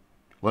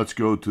 Let's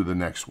go to the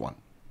next one.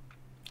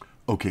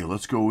 Okay,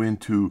 let's go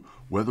into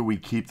whether we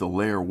keep the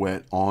layer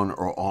wet on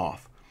or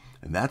off.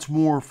 And that's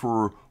more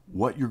for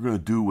what you're going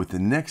to do with the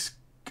next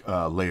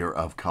layer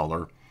of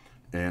color.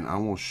 And I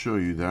will show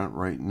you that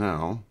right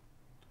now.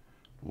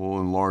 We'll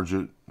enlarge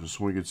it just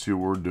so we can see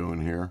what we're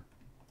doing here.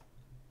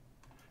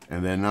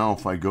 And then now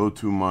if I go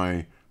to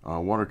my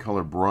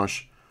watercolor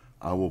brush,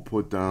 I will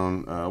put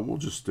down, we'll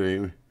just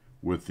stay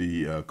with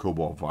the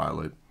cobalt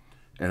violet.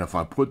 And if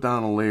I put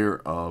down a layer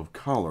of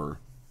color,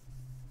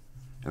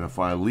 and if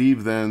I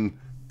leave then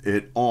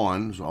it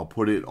on, so I'll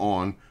put it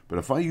on, but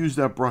if I use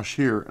that brush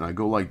here and I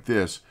go like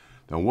this,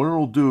 then what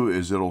it'll do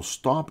is it'll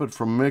stop it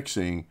from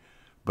mixing,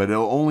 but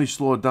it'll only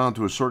slow it down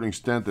to a certain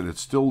extent that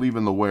it's still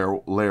leaving the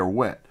layer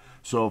wet.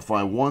 So if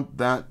I want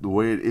that the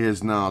way it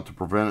is now to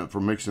prevent it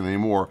from mixing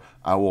anymore,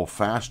 I will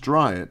fast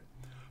dry it.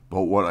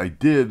 But what I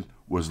did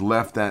was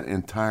left that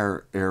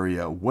entire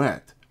area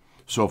wet.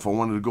 So if I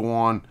wanted to go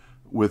on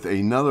with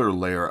another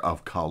layer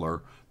of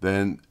color,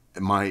 then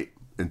my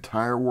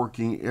entire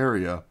working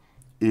area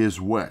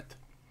is wet.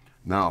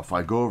 Now if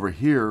I go over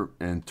here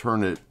and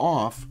turn it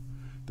off,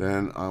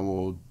 then I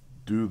will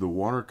do the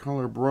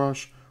watercolor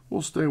brush.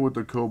 We'll stay with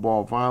the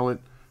cobalt violet,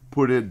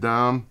 put it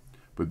down,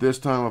 but this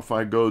time if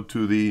I go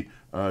to the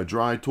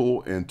dry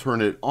tool and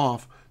turn it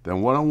off,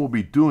 then what I will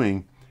be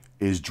doing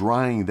is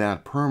drying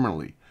that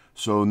permanently.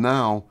 So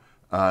now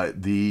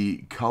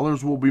the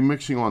colors will be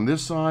mixing on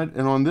this side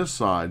and on this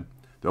side.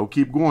 They'll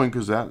keep going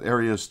because that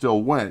area is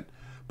still wet,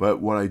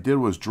 but what I did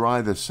was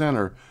dry the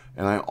center,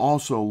 and I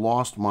also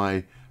lost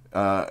my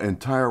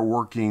entire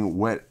working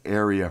wet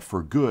area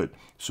for good.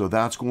 So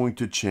that's going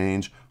to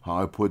change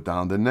how I put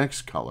down the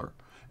next color.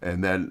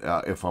 And then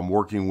if I'm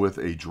working with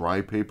a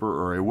dry paper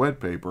or a wet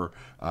paper,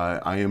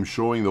 I am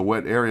showing the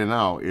wet area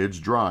now, it's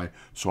dry,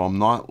 so I'm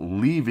not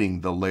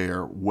leaving the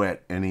layer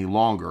wet any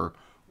longer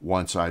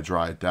once I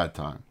dry it that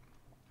time.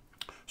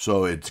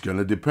 So it's going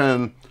to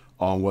depend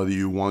on whether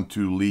you want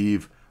to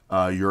leave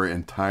your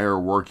entire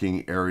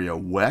working area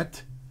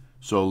wet,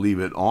 so leave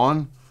it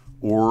on,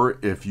 or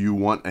if you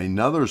want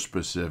another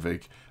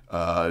specific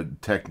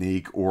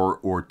technique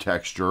or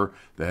texture,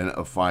 then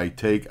if I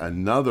take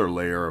another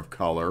layer of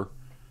color,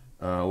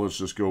 let's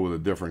just go with a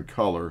different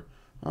color.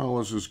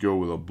 Let's just go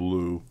with a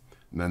blue.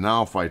 And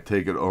now if I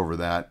take it over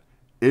that,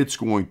 it's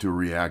going to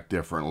react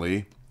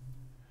differently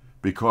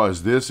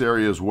because this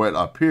area is wet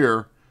up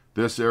here,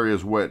 this area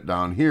is wet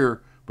down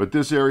here, but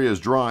this area is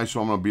dry,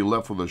 so I'm going to be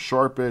left with a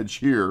sharp edge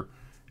here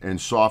and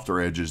softer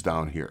edges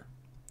down here.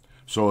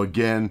 So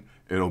again,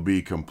 it'll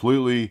be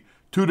completely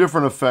two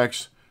different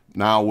effects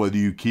now whether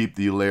you keep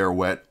the layer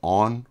wet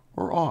on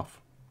or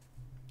off.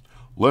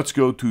 Let's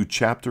go to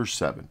chapter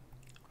 7.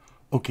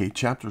 Okay,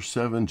 chapter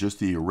 7, just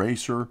the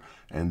eraser,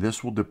 and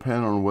this will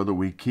depend on whether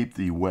we keep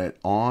the wet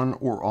on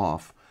or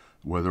off,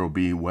 whether it'll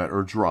be wet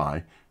or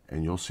dry,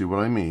 and you'll see what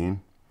I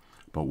mean.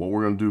 But what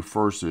we're going to do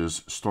first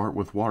is start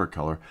with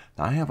watercolor.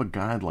 Now, I have a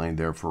guideline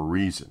there for a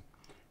reason,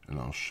 and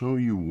I'll show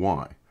you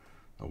why.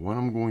 Now, what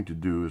I'm going to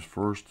do is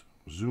first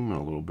zoom in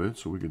a little bit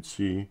so we can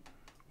see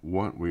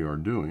what we are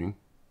doing.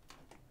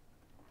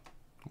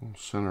 We'll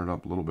center it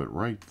up a little bit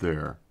right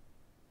there.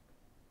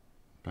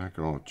 Back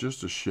it off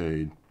just a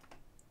shade.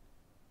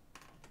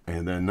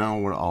 And then now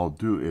what I'll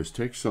do is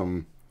take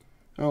some,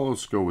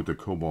 let's go with the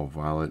cobalt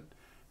violet,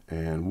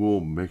 and we'll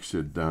mix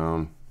it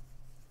down.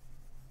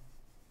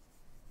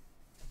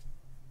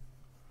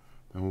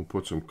 Then we'll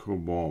put some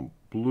cobalt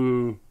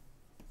blue.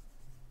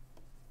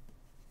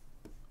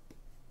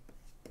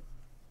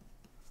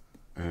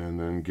 And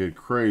then get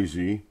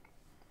crazy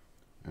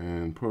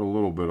and put a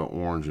little bit of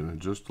orange in it,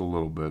 just a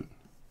little bit.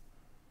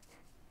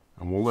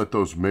 And we'll let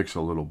those mix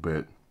a little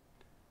bit.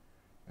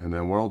 And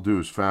then what I'll do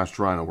is fast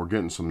dry. Now we're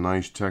getting some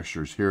nice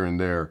textures here and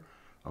there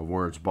of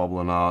where it's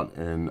bubbling out,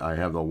 and I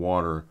have the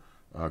water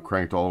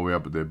cranked all the way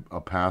up, but the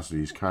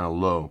opacity is kind of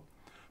low.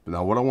 But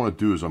now what I want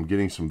to do is I'm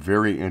getting some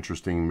very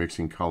interesting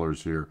mixing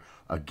colors here,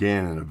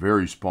 again in a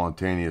very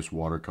spontaneous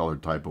watercolor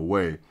type of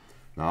way.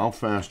 Now I'll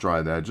fast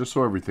dry that just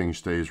so everything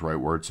stays right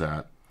where it's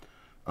at.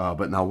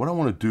 But now what I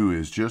want to do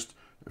is, just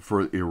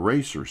for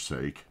eraser's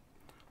sake,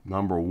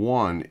 number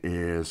one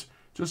is,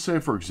 just say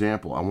for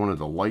example I wanted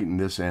to lighten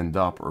this end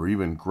up or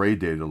even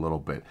gradate it a little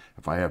bit.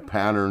 If I have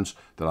patterns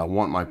that I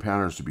want my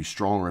patterns to be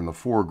stronger in the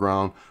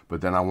foreground,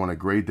 but then I want to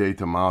gradate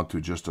them out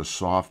to just a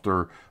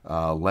softer,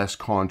 less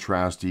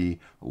contrasty,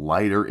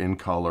 lighter in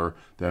color,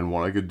 then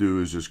what I could do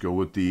is just go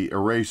with the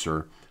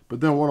eraser. But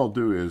then what I'll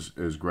do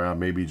is grab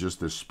maybe just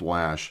this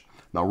splash.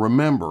 Now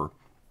remember,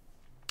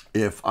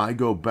 if I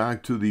go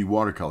back to the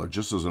watercolor,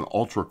 just as an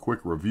ultra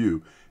quick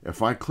review,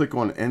 if I click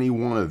on any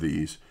one of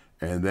these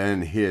and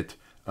then hit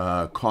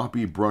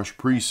copy brush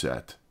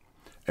preset,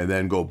 and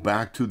then go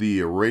back to the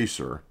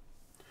eraser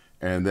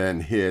and then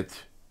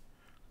hit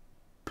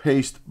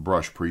paste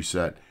brush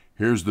preset,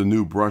 here's the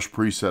new brush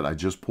preset I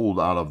just pulled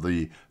out of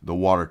the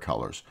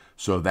watercolors.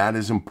 So that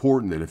is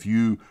important, that if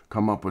you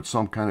come up with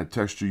some kind of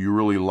texture you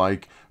really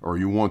like or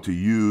you want to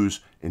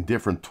use in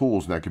different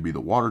tools, and that could be the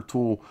water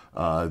tool,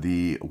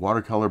 the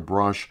watercolor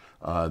brush,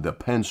 the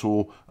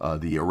pencil,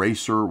 the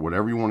eraser,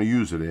 whatever you want to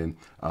use it in,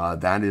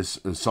 that is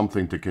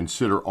something to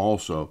consider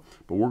also.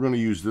 But we're going to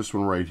use this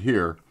one right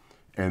here.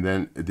 And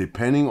then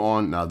depending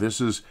on, now this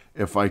is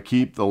if I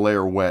keep the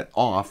layer wet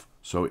off,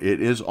 so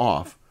it is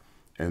off.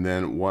 And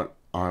then what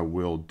I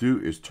will do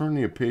is turn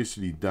the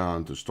opacity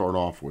down to start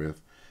off with.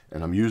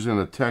 And I'm using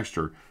a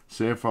texture.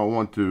 Say if I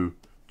want to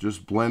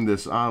just blend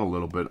this out a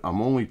little bit,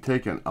 I'm only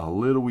taking a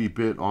little wee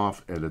bit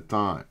off at a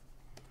time.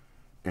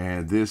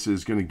 And this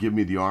is going to give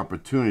me the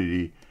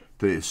opportunity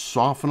to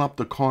soften up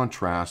the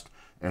contrast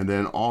and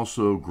then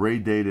also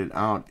gradate it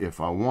out if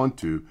I want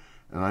to.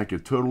 And I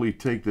could totally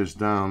take this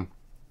down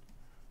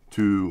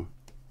to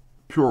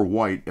pure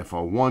white if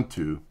I want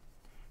to.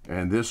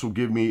 And this will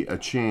give me a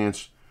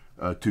chance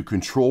to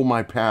control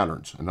my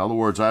patterns. In other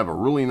words, I have a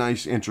really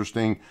nice,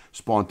 interesting,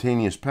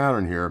 spontaneous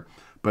pattern here,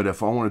 but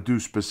if I want to do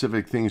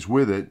specific things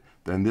with it,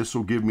 then this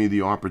will give me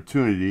the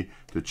opportunity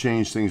to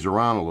change things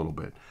around a little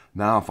bit.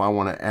 Now, if I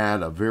want to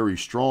add a very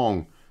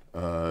strong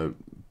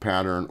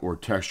pattern or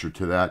texture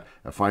to that,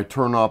 if I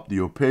turn up the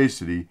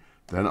opacity,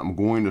 then I'm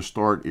going to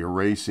start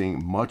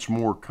erasing much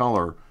more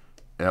color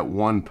at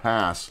one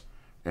pass,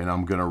 and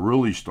I'm going to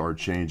really start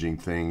changing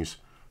things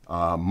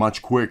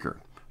much quicker.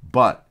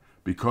 But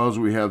because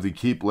we have the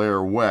keep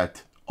layer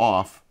wet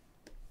off,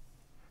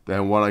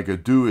 then what I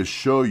could do is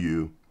show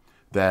you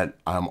that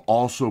I'm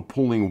also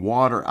pulling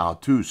water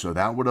out too. So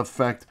that would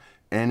affect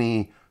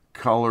any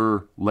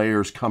color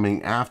layers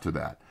coming after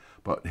that.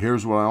 But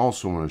here's what I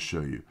also want to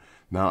show you.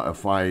 Now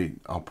if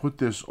I'll put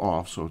this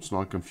off so it's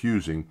not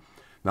confusing.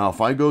 Now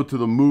if I go to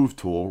the move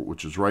tool,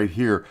 which is right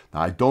here,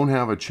 now I don't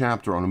have a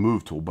chapter on the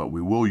move tool, but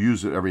we will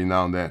use it every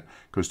now and then,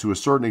 because to a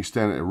certain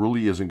extent it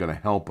really isn't going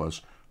to help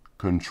us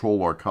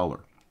control our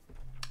color.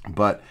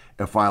 But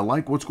if I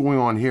like what's going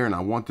on here and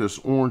I want this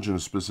orange in a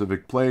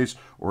specific place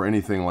or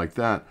anything like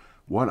that,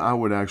 what I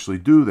would actually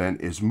do then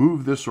is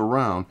move this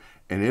around.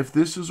 And if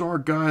this is our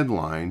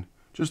guideline,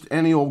 just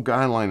any old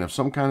guideline of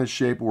some kind of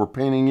shape we're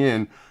painting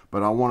in,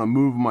 but I want to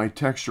move my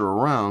texture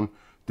around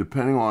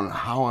depending on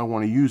how I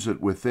want to use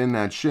it within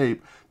that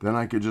shape, then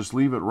I could just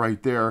leave it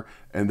right there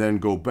and then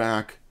go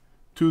back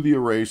to the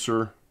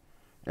eraser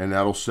and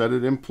that'll set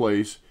it in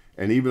place.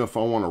 And even if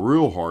I want a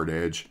real hard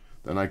edge,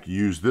 then I can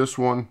use this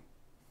one.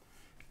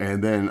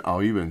 And then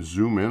I'll even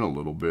zoom in a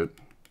little bit.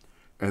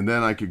 And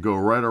then I could go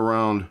right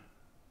around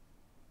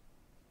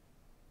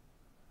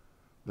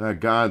that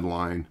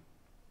guideline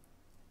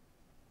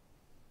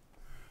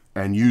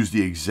and use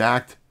the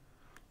exact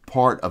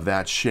part of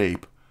that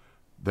shape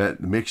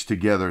that mixed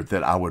together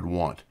that I would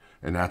want.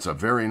 And that's a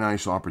very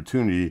nice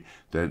opportunity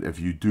that if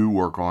you do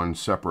work on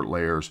separate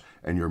layers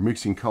and you're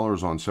mixing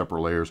colors on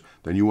separate layers,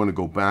 then you want to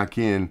go back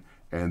in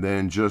and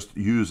then just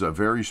use a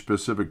very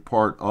specific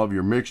part of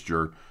your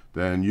mixture.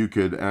 Then you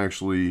could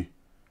actually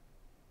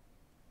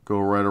go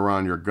right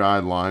around your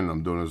guideline.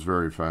 I'm doing this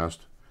very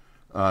fast.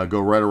 Go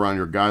right around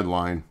your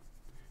guideline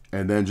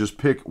and then just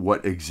pick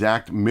what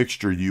exact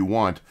mixture you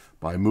want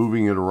by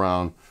moving it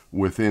around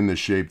within the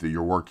shape that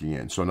you're working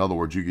in. So in other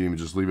words, you can even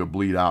just leave it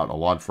bleed out a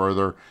lot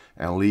further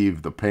and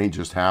leave the paint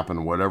just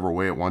happen whatever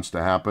way it wants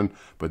to happen,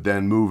 but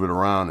then move it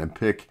around and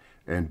pick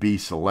and be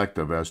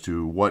selective as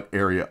to what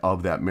area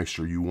of that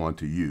mixture you want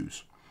to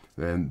use.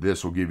 Then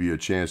this will give you a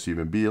chance to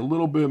even be a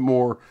little bit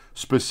more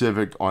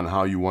specific on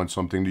how you want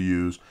something to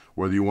use,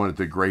 whether you want it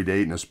to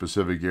gradate in a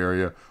specific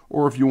area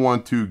or if you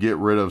want to get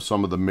rid of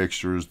some of the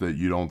mixtures that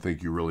you don't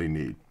think you really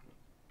need.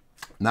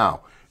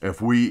 Now,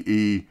 if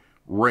we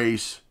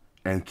erase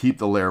and keep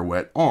the layer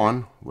wet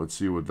on, let's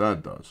see what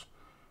that does.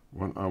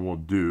 What I will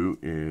do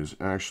is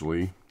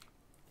actually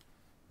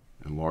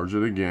enlarge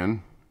it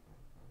again.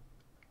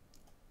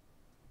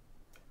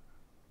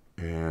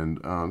 And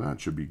that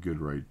should be good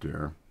right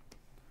there.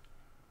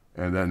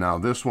 And then now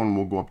this one,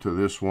 we'll go up to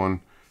this one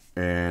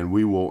and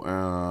we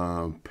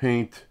will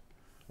paint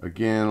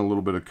again a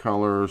little bit of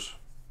colors.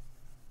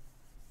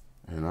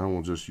 And I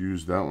will just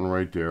use that one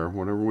right there,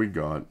 whatever we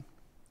got.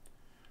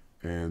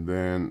 And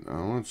then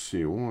let's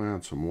see, we'll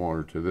add some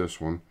water to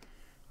this one.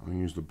 I'll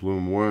use the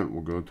bloom wet.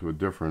 We'll go to a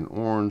different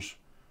orange,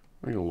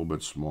 make it a little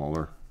bit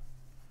smaller.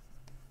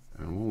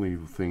 And we'll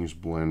leave things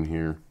blend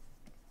here.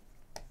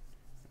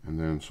 And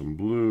then some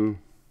blue.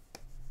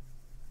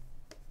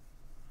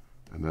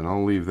 And then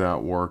I'll leave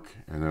that work.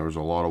 And there was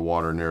a lot of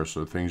water in there,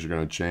 so things are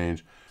going to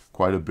change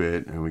quite a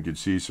bit. And we could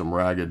see some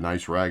ragged,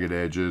 nice ragged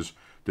edges,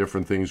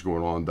 different things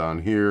going on down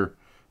here,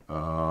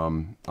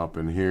 up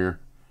in here.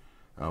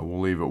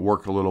 We'll leave it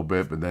work a little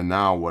bit, but then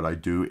now what I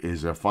do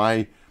is if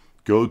I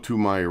go to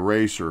my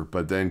eraser,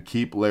 but then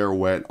keep layer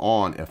wet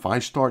on, if I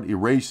start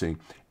erasing,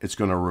 it's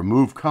going to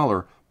remove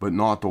color, but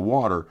not the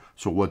water.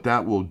 So what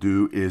that will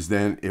do is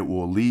then it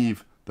will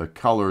leave the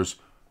colors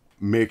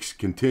mixed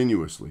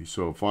continuously.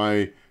 So if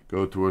I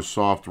go to a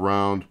soft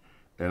round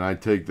and I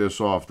take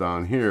this off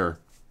down here,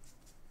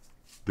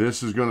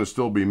 this is going to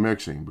still be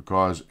mixing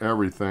because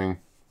everything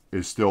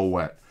is still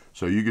wet.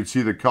 So you can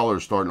see the color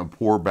starting to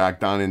pour back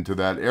down into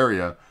that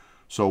area.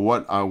 So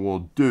what I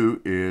will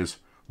do is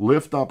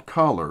lift up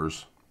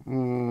colors.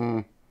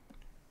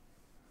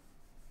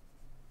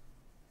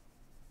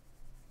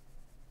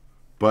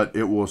 But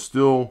it will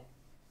still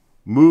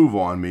move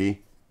on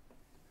me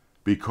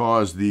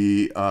because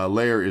the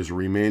layer is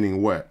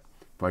remaining wet.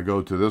 If I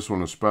go to this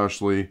one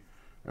especially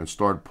and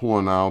start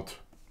pulling out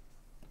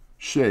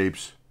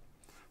shapes,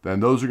 then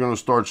those are going to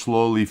start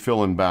slowly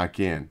filling back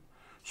in.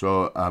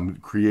 So I'm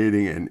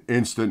creating an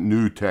instant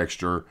new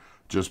texture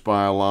just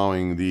by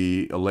allowing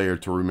the layer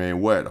to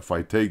remain wet. If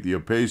I take the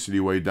opacity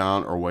way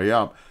down or way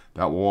up,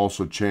 that will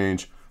also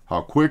change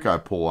how quick I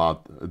pull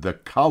out the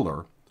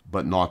color,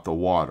 but not the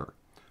water.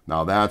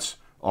 Now that's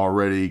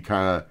already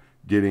kind of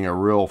getting a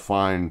real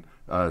fine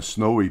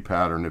snowy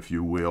pattern, if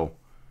you will.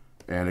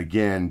 And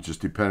again, just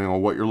depending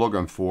on what you're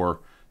looking for,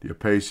 the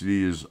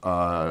opacity is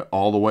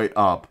all the way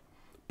up,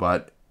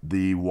 but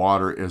the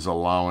water is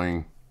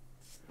allowing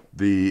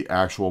the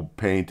actual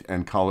paint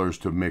and colors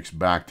to mix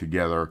back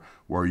together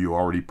where you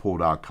already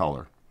pulled out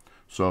color.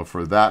 So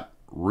for that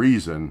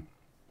reason,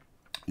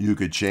 you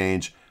could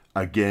change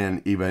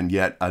again, even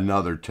yet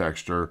another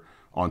texture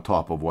on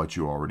top of what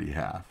you already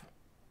have.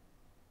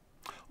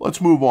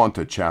 Let's move on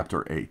to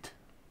chapter 8.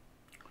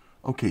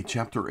 Okay,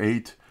 chapter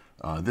 8,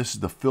 this is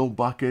the fill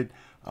bucket.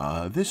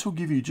 This will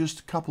give you just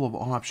a couple of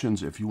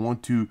options if you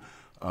want to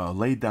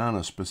lay down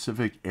a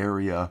specific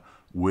area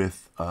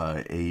with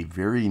a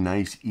very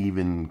nice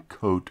even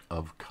coat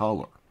of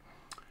color.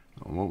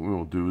 Now, what we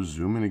will do is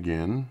zoom in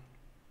again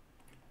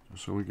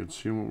so we can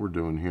see what we're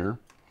doing here.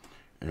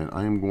 And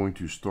I am going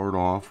to start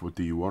off with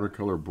the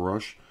watercolor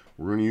brush.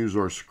 We're going to use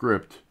our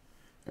script,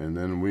 and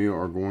then we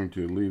are going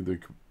to leave the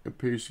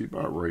opacity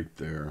about right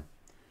there.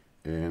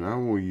 And I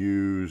will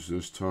use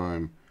this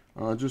time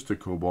just a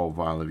cobalt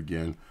violet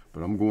again,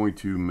 but I'm going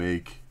to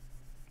make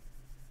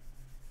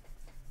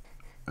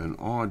an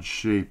odd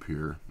shape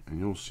here, and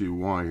you'll see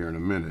why here in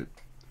a minute,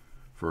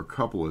 for a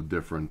couple of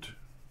different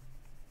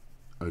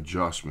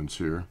adjustments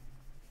here.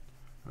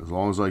 As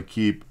long as I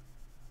keep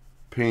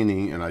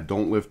painting and I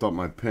don't lift up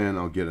my pen,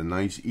 I'll get a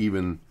nice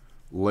even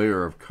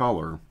layer of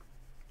color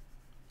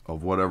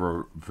of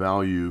whatever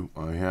value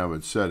I have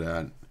it set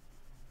at,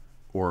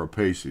 or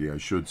opacity I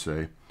should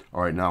say.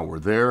 All right, now we're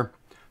there.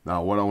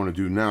 Now what I want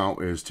to do now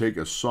is take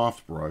a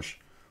soft brush.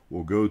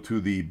 We'll go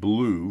to the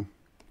blue,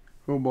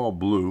 cobalt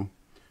blue,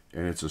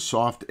 and it's a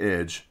soft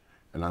edge,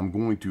 and I'm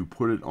going to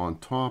put it on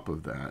top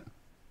of that.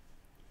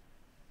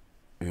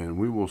 And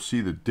we will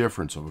see the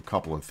difference of a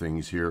couple of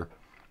things here.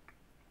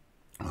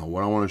 Now,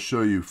 what I want to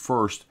show you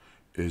first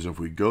is if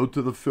we go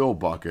to the fill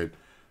bucket,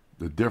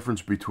 the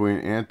difference between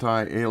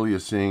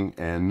anti-aliasing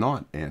and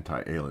not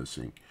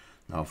anti-aliasing.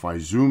 Now, if I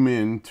zoom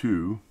in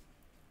to,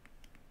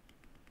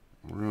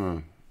 we're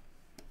going to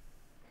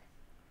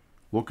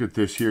look at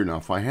this here. Now,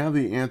 if I have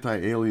the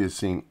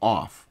anti-aliasing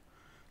off,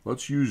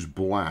 let's use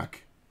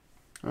black.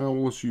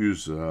 Let's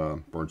use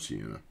burnt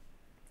sienna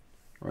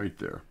right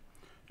there.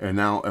 And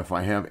now if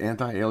I have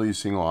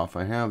anti-aliasing off,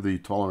 I have the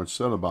tolerance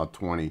set about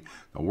 20.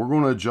 Now we're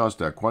going to adjust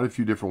that quite a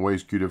few different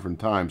ways, few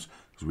different times,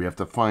 because we have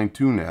to fine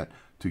tune that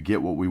to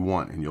get what we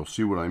want, and you'll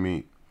see what I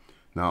mean.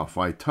 Now if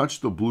I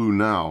touch the blue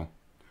now,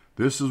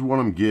 this is what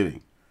I'm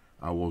getting.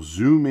 I will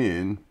zoom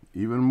in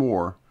even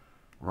more.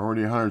 We're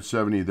already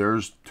 170,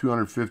 there's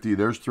 250,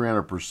 there's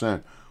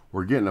 300%.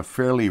 We're getting a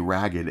fairly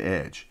ragged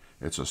edge.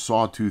 It's a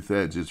sawtooth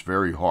edge, it's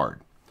very hard.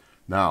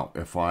 Now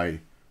if I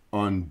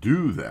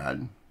undo that,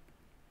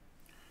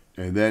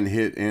 and then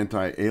hit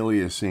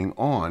anti-aliasing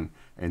on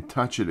and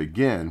touch it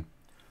again,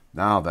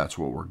 now that's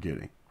what we're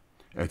getting.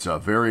 It's a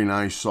very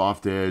nice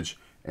soft edge,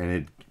 and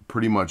it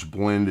pretty much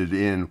blended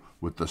in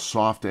with the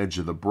soft edge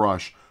of the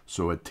brush,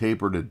 so it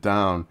tapered it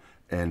down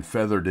and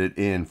feathered it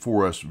in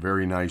for us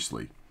very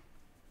nicely.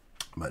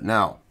 But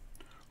now,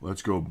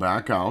 let's go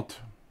back out,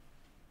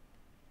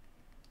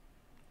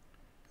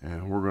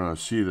 and we're going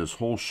to see this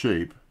whole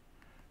shape.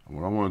 And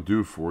what I want to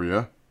do for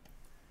you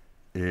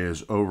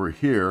is over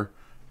here,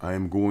 I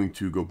am going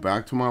to go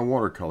back to my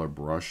watercolor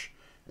brush,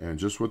 and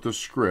just with the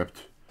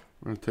script,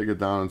 I'm going to take it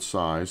down in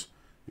size.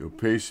 The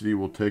opacity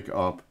will take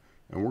up,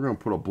 and we're going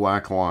to put a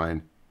black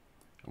line,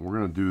 and we're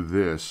going to do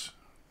this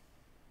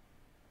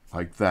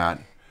like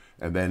that.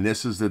 And then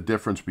this is the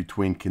difference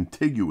between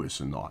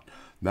contiguous and not.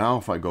 Now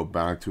if I go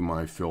back to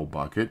my fill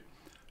bucket,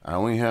 I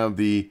only have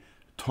the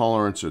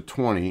tolerance at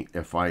 20.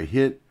 If I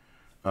hit,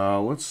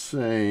 let's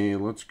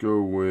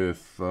go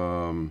with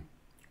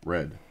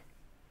red.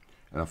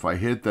 And if I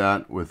hit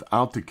that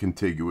without the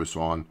contiguous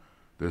on,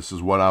 this is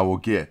what I will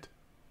get.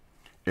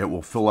 It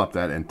will fill up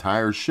that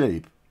entire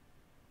shape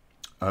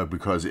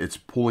because it's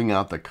pulling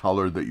out the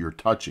color that you're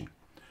touching.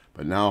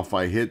 But now if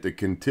I hit the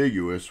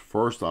contiguous,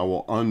 first I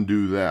will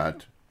undo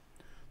that.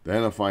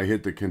 Then if I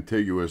hit the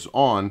contiguous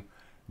on,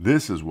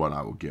 this is what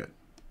I will get.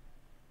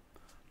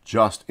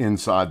 Just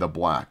inside the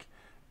black.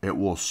 It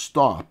will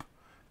stop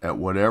at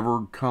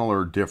whatever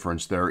color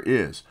difference there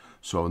is.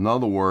 So in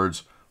other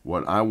words,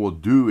 what I will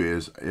do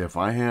is, if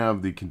I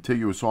have the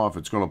contiguous off,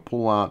 it's going to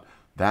pull out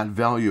that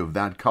value of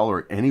that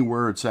color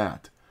anywhere it's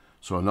at.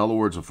 So in other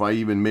words, if I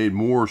even made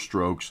more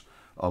strokes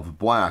of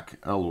black,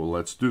 well,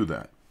 let's do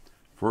that.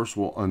 First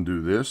we'll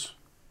undo this,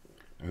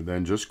 and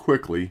then just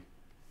quickly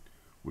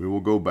we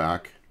will go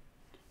back,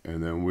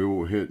 and then we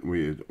will hit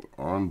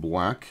on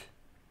black.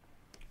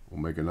 We'll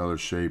make another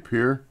shape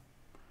here,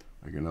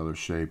 make another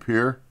shape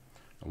here,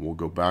 and we'll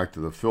go back to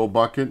the fill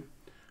bucket.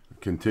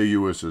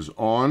 Contiguous is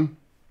on,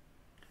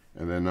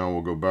 and then now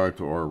we'll go back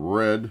to our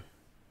red,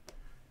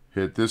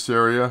 hit this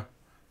area.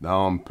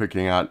 Now I'm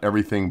picking out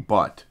everything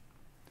but.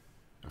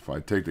 If I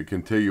take the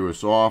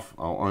contiguous off,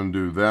 I'll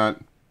undo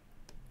that.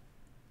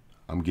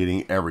 I'm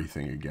getting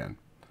everything again.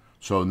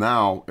 So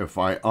now if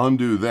I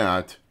undo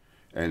that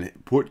and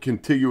put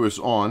contiguous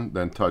on,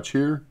 then touch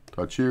here,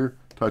 touch here,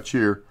 touch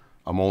here,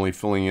 I'm only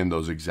filling in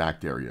those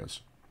exact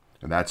areas.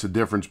 And that's the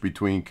difference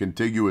between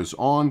contiguous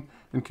on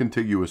and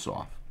contiguous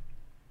off.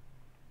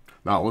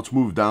 Now let's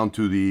move down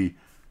to the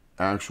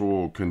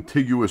actual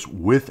contiguous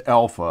with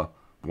alpha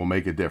will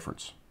make a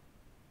difference.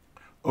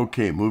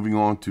 Okay, moving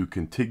on to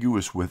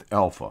contiguous with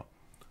alpha.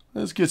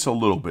 This gets a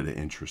little bit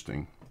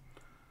interesting.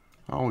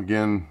 I'll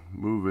again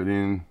move it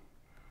in,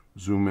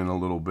 zoom in a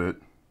little bit.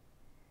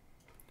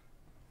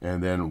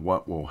 And then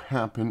what will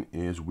happen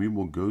is we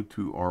will go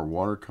to our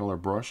watercolor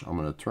brush. I'm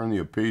going to turn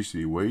the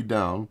opacity way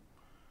down,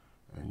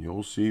 and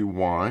you'll see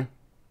why.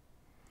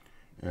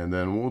 And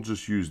then we'll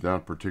just use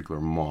that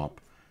particular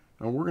mop.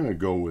 And we're going to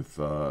go with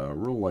a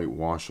real light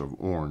wash of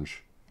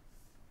orange.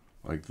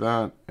 Like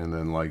that, and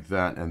then like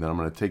that. And then I'm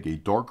going to take a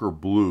darker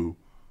blue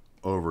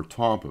over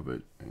top of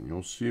it. And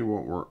you'll see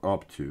what we're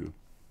up to.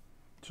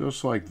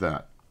 Just like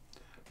that.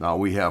 Now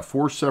we have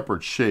 4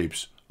 separate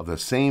shapes of the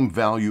same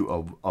value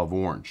of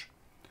orange.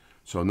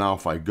 So now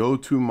if I go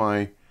to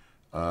my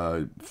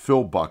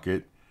fill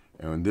bucket,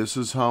 and this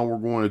is how we're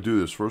going to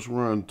do this. First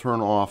we're going to turn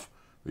off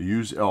the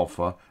use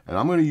alpha, and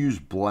I'm going to use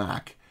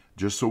black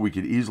just so we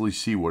could easily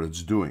see what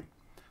it's doing.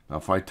 Now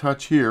if I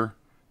touch here,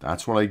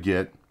 that's what I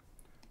get.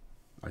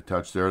 I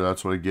touch there,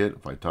 that's what I get.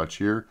 If I touch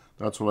here,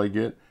 that's what I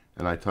get.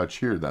 And I touch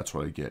here, that's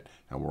what I get.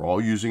 And we're all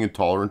using a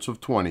tolerance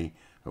of 20.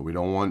 And we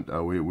don't want,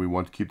 we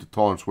want to keep the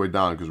tolerance way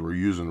down because we're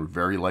using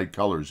very light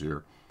colors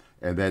here.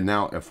 And then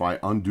now if I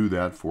undo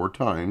that 4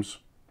 times,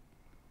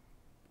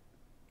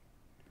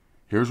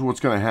 here's what's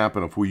going to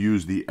happen if we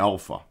use the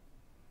alpha.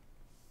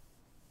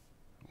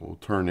 We'll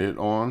turn it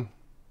on.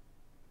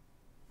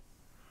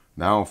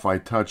 Now if I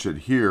touch it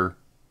here,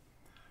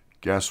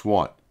 guess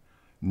what?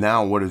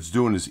 Now what it's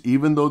doing is,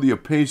 even though the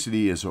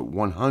opacity is at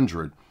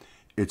 100,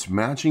 it's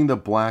matching the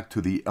black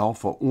to the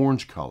alpha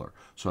orange color.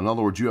 So in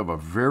other words, you have a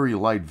very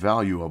light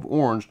value of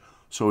orange,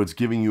 so it's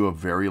giving you a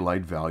very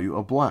light value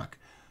of black.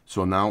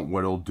 So now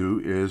what it'll do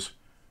is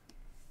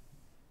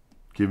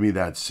give me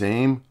that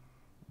same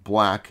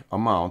black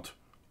amount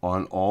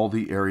on all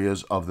the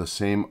areas of the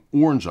same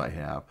orange I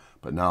have.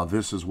 But now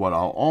this is what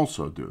I'll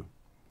also do.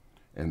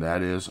 And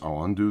that is,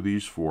 I'll undo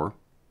these 4.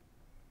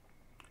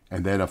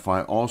 And then if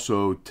I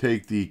also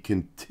take the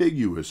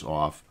contiguous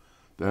off,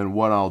 then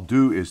what I'll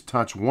do is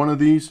touch one of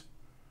these,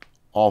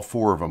 all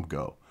 4 of them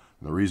go.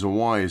 And the reason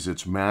why is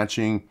it's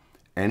matching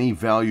any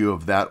value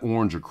of that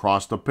orange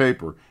across the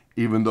paper,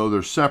 even though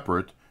they're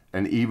separate,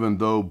 and even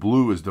though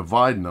blue is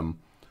dividing them,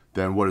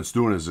 then what it's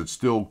doing is it's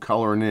still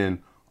coloring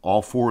in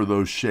all 4 of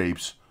those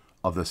shapes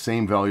of the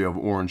same value of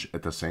orange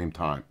at the same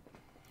time.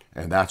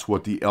 And that's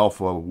what the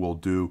alpha will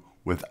do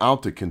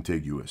without the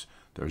contiguous.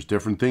 There's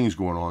different things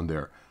going on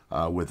there.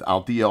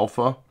 Without the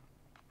alpha,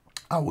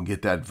 I will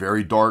get that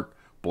very dark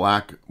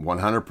black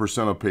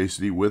 100%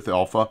 opacity. With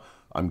alpha,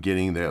 I'm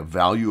getting the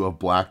value of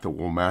black that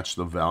will match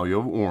the value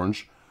of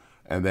orange.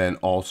 And then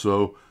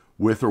also,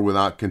 with or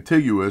without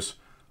contiguous,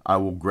 I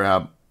will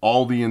grab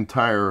all the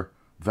entire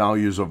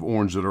values of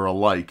orange that are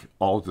alike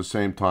all at the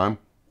same time,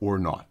 or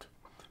not.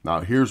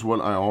 Now here's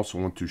what I also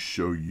want to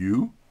show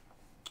you,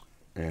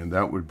 and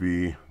that would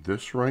be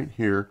this right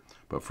here.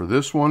 But for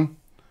this one,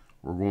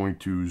 we're going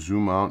to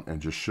zoom out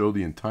and just show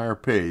the entire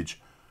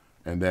page,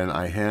 and then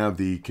I have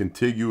the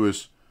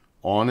contiguous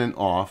on and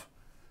off.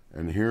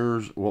 And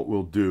here's what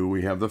we'll do.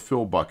 We have the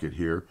fill bucket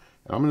here,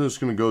 and I'm just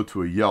going to go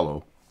to a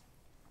yellow,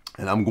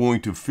 and I'm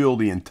going to fill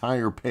the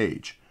entire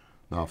page.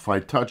 Now if I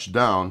touch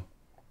down,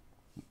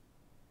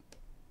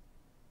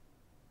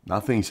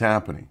 nothing's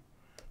happening.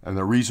 And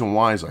the reason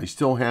why is I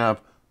still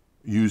have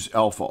use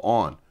alpha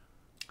on.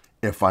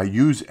 If I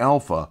use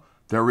alpha,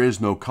 there is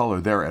no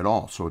color there at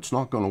all, so it's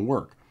not going to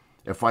work.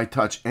 If I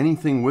touch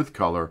anything with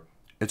color,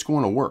 it's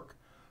going to work.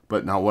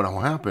 But now what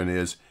will happen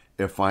is,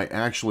 if I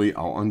actually,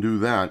 I'll undo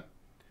that.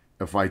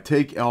 If I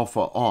take alpha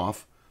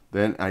off,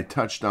 then I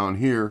touch down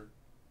here,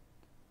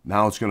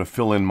 now it's going to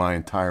fill in my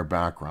entire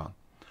background.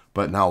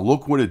 But now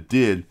look what it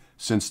did,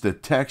 since the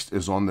text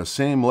is on the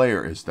same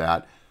layer as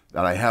that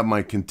I have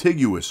my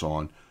contiguous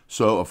on.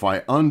 So if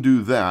I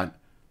undo that,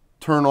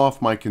 turn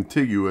off my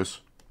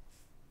contiguous,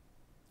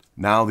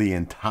 now the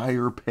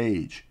entire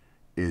page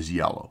is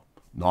yellow.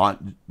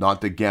 Not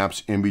the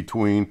gaps in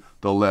between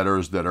the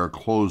letters that are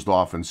closed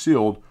off and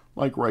sealed,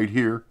 like right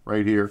here,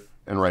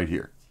 and right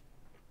here.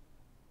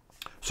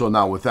 So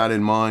now with that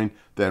in mind,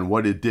 then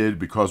what it did,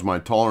 because my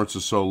tolerance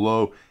is so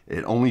low,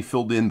 it only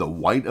filled in the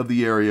white of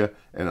the area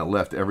and it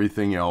left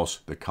everything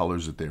else the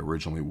colors that they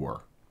originally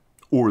were,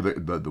 or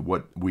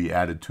what we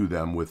added to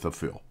them with the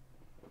fill.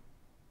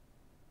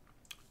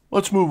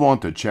 Let's move on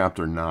to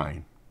chapter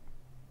 9.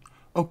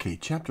 Okay,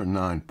 chapter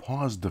 9,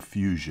 pause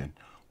diffusion,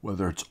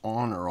 whether it's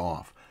on or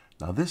off.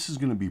 Now this is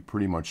going to be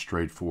pretty much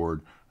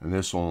straightforward, and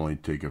this will only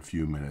take a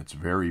few minutes,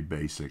 very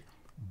basic,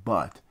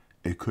 but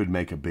it could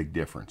make a big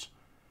difference.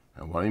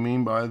 And what I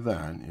mean by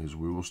that is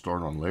we will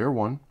start on layer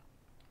 1.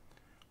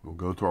 We'll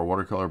go to our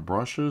watercolor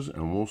brushes,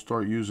 and we'll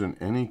start using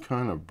any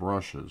kind of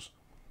brushes.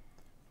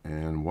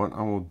 And what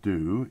I will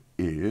do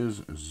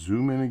is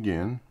zoom in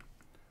again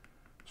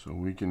so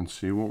we can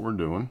see what we're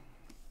doing.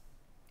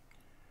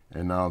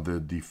 And now the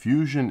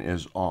diffusion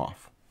is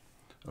off.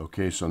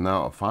 Okay, so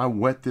now if I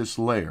wet this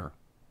layer,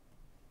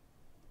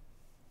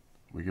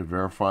 we can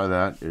verify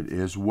that it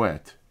is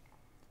wet.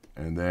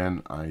 And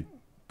then I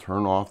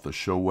turn off the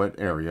show wet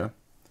area.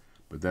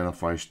 But then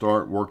if I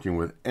start working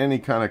with any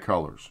kind of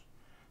colors,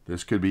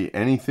 this could be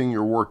anything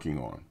you're working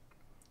on,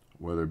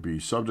 whether it be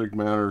subject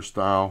matter,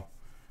 style,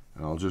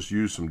 and I'll just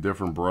use some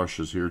different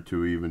brushes here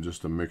too, even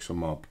just to mix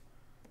them up.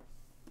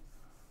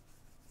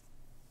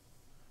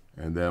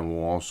 And then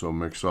we'll also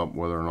mix up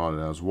whether or not it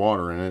has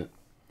water in it.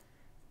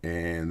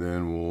 And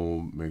then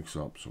we'll mix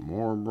up some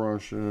more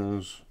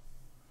brushes.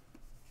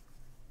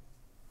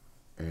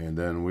 And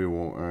then we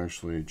will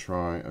actually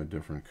try a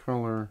different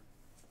color.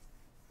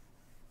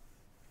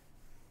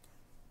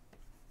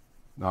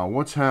 Now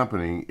what's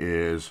happening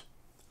is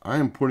I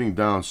am putting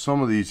down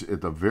some of these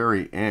at the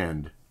very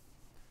end.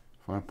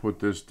 If I put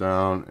this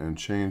down and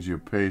change the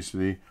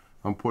opacity,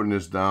 I'm putting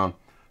this down.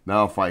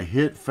 Now if I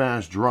hit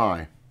fast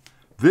dry,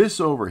 this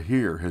over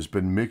here has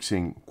been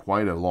mixing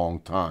quite a long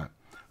time.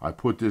 I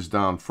put this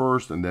down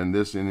first and then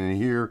this in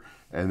here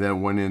and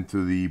then went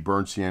into the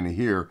burnt sienna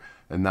here,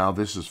 and now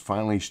this is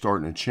finally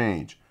starting to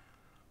change.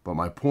 But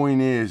my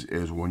point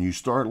is when you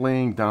start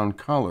laying down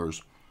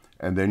colors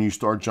and then you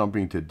start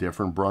jumping to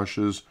different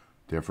brushes,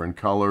 different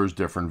colors,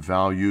 different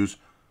values,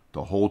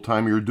 the whole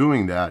time you're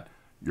doing that,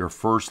 your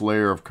first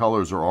layer of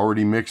colors are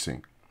already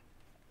mixing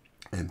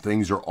and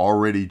things are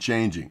already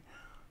changing.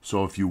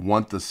 So if you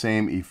want the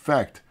same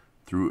effect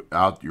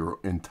throughout your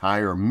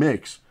entire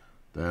mix,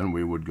 then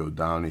we would go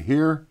down to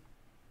here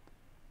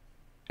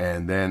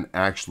and then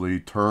actually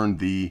turn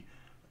the,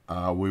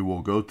 we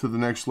will go to the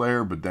next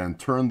layer, but then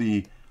turn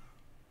the,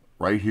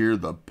 right here,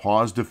 the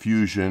pause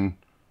diffusion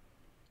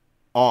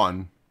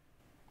on,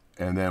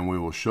 and then we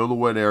will show the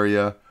wet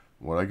area.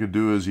 What I could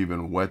do is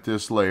even wet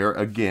this layer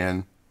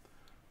again,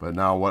 but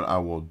now what I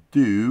will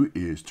do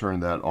is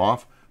turn that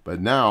off,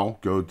 but now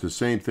go to the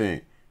same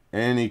thing,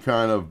 any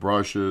kind of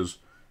brushes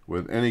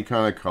with any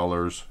kind of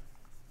colors.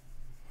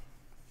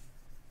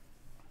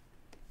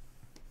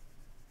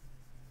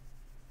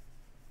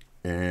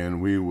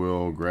 And we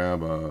will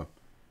grab a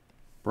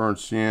burnt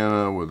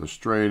sienna with a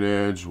straight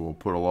edge. We'll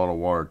put a lot of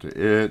water to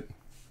it.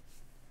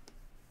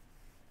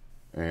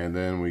 And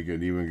then we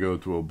could even go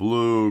to a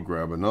blue,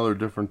 grab another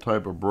different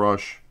type of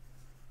brush.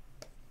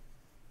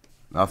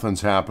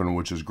 Nothing's happening,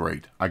 which is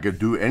great. I could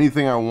do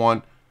anything I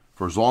want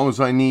for as long as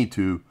I need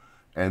to.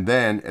 And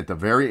then at the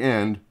very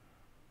end,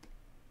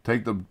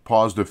 take the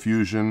pause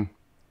diffusion,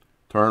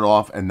 turn it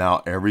off, and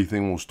now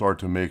everything will start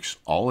to mix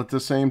all at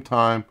the same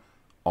time.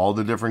 All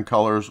the different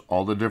colors,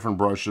 all the different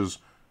brushes,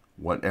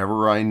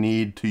 whatever I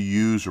need to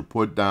use or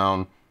put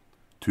down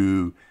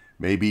to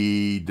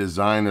maybe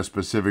design a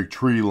specific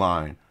tree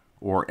line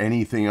or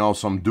anything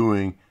else I'm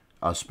doing,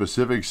 a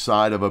specific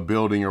side of a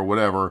building or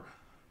whatever.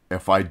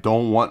 If I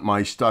don't want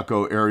my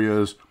stucco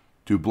areas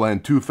to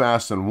blend too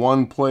fast in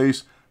one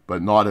place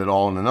but not at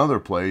all in another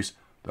place,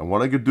 then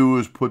what I could do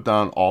is put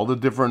down all the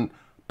different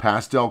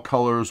pastel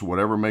colors,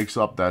 whatever makes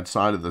up that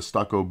side of the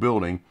stucco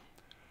building,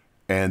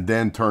 and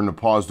then turn the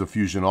pause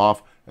diffusion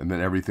off, and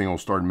then everything will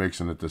start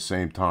mixing at the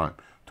same time.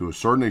 To a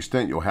certain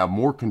extent, you'll have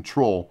more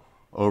control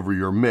over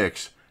your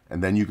mix,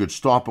 and then you could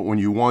stop it when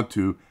you want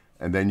to,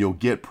 and then you'll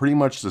get pretty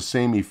much the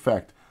same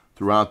effect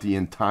throughout the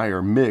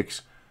entire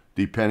mix,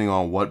 depending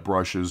on what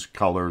brushes,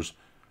 colors,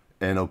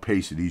 and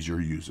opacities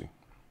you're using.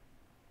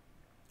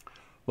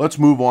 Let's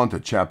move on to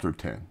chapter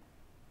 10.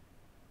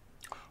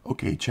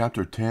 Okay,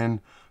 chapter 10,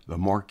 the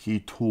marquee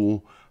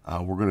tool.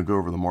 We're going to go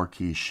over the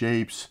marquee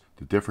shapes,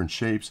 the different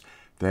shapes,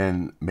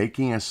 then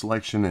making a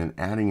selection and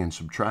adding and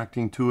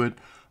subtracting to it,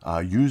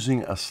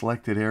 using a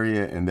selected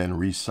area and then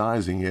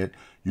resizing it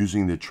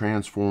using the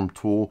transform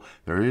tool.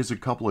 There is a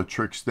couple of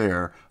tricks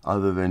there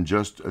other than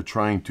just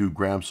trying to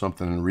grab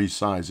something and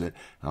resize it.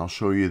 I'll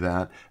show you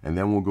that, and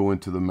then we'll go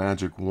into the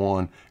magic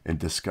wand and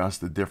discuss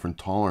the different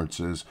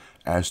tolerances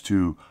as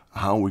to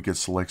how we could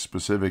select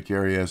specific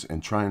areas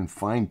and try and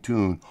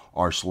fine-tune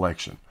our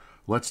selection.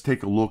 Let's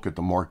take a look at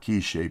the marquee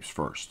shapes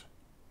first.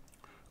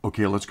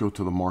 Okay, let's go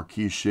to the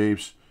marquee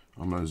shapes.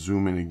 I'm going to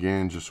zoom in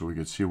again just so we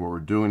can see what we're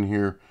doing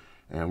here.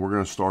 And we're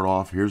going to start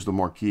off. Here's the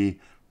marquee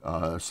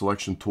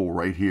selection tool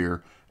right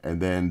here.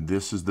 and then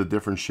this is the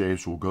different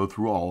shapes. We'll go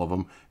through all of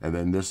them, and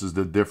then this is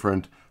the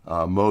different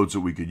modes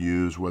that we could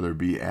use, whether it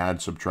be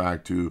add,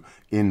 subtract, to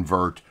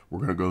invert. We're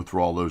going to go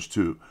through all those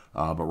too.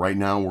 But right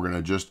now we're going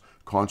to just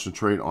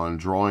concentrate on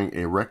drawing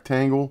a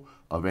rectangle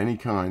of any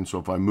kind. So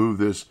if I move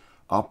this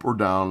up or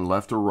down,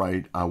 left or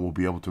right, I will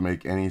be able to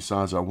make any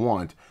size I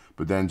want.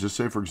 But then just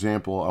say, for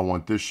example, I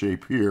want this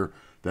shape here,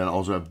 then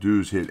all I have to do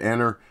is hit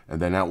enter, and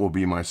then that will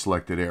be my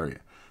selected area.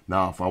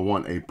 Now, if I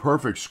want a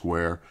perfect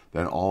square,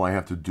 then all I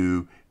have to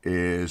do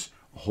is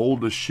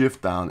hold the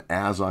shift down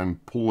as I'm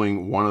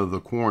pulling one of the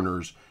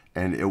corners,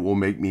 and it will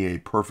make me a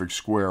perfect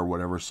square,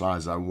 whatever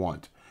size I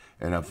want.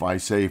 And if I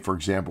say, for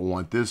example,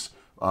 want this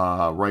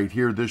right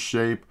here, this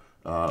shape,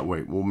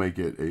 we'll make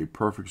it a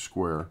perfect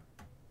square.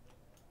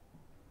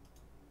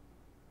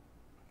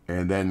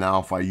 And then now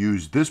if I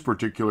use this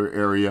particular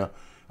area,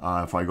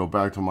 if I go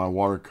back to my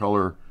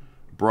watercolor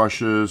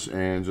brushes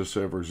and just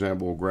say, for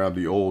example, we'll grab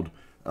the old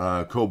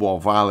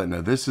cobalt violet.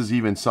 Now this is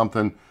even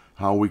something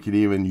how we could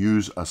even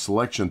use a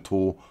selection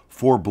tool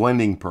for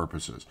blending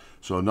purposes.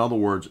 So in other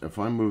words, if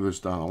I move this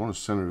down, I want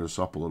to center this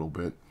up a little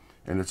bit,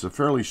 and it's a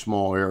fairly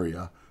small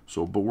area,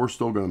 so but we're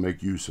still going to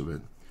make use of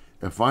it.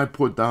 If I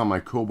put down my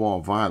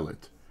cobalt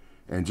violet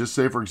and just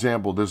say, for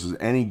example, this is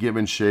any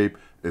given shape,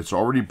 it's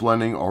already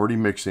blending, already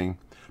mixing,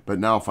 but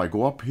now if I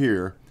go up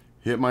here,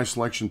 hit my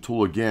selection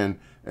tool again,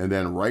 and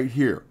then right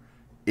here,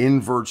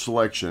 invert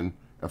selection,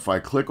 if I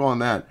click on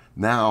that,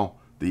 now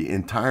the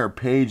entire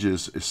page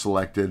is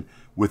selected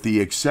with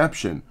the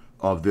exception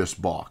of this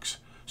box.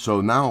 So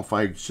now if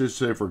I just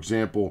say, for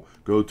example,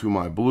 go to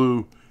my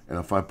blue, and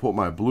if I put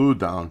my blue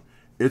down,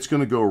 it's going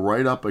to go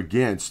right up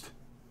against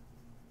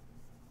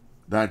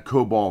that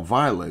cobalt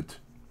violet,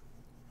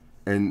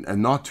 and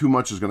not too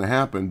much is going to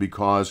happen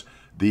because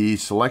the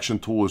selection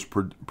tool is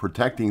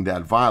protecting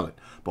that violet.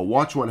 But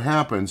watch what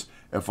happens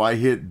if I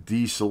hit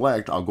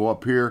deselect. I'll go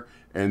up here,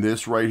 and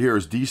this right here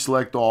is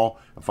deselect all.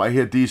 If I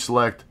hit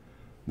deselect,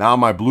 now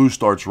my blue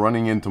starts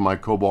running into my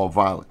cobalt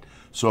violet.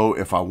 So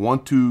if I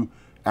want to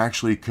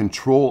actually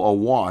control a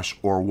wash,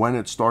 or when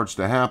it starts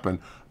to happen,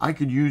 I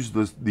could use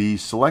the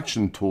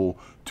selection tool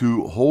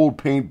to hold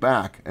paint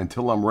back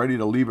until I'm ready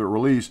to leave it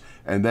release,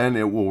 and then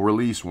it will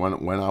release when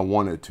I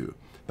want it to.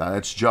 Now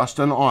that's just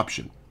an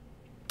option.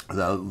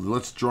 Now,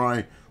 let's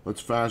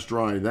fast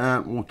dry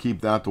that. We'll keep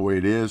that the way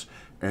it is,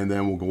 and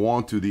then we'll go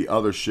on to the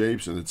other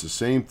shapes, and it's the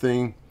same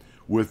thing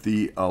with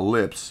the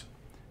ellipse.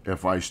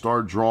 If I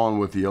start drawing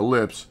with the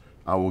ellipse,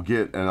 I will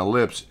get an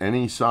ellipse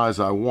any size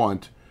I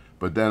want,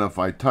 but then if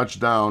I touch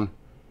down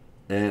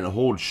and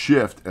hold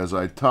shift as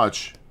I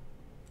touch,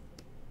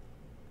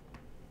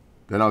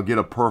 then I'll get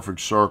a perfect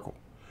circle.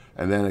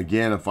 And then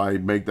again, if I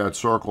make that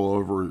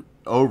circle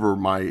over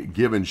my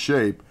given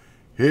shape,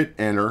 hit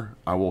enter,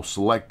 I will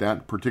select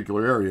that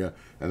particular area,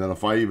 and then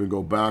if I even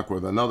go back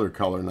with another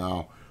color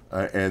now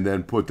and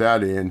then put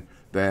that in,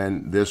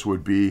 then this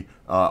would be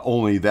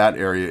only that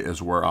area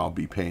is where I'll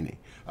be painting,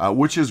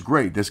 which is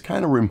great. This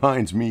kind of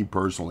reminds me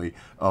personally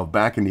of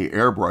back in the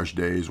airbrush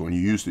days when you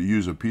used to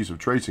use a piece of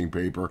tracing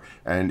paper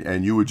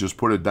and you would just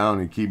put it down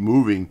and keep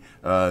moving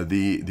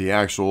the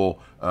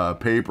actual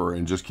paper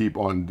and just keep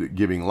on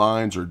giving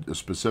lines or a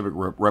specific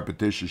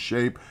repetitious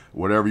shape.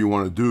 Whatever you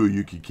want to do,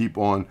 you can keep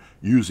on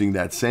using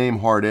that same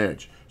hard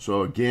edge.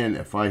 So again,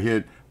 if I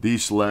hit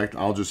deselect,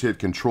 I'll just hit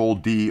Control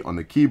D on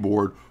the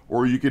keyboard,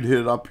 or you could hit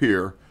it up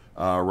here.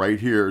 Right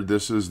here,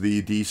 this is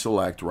the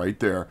deselect right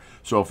there.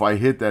 So if I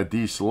hit that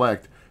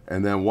deselect,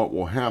 and then what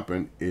will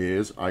happen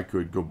is I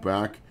could go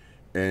back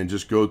and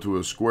just go to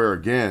a square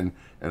again,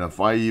 and if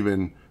I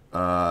even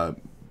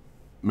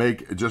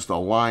make just a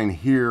line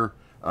here,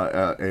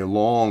 a real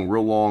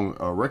long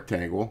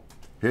rectangle,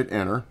 hit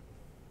enter.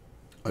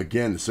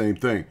 Again, the same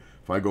thing.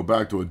 If I go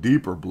back to a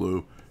deeper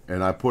blue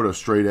and I put a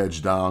straight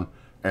edge down,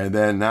 and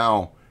then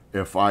now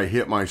if I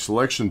hit my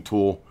selection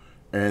tool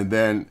and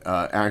then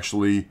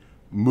actually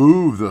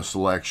move the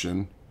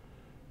selection,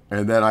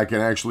 and then I can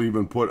actually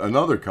even put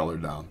another color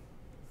down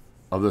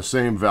of the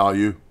same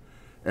value,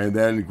 and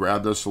then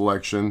grab the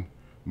selection,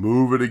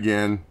 move it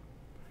again,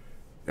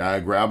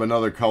 grab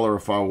another color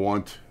if I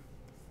want,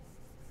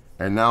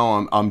 and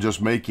now I'm just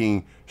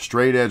making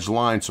straight edge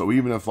lines. So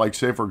even if, like,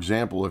 say for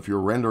example, if you're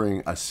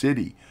rendering a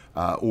city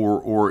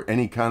or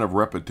any kind of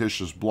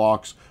repetitious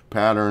blocks,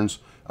 patterns,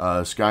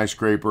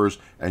 skyscrapers,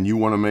 and you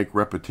want to make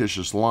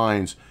repetitious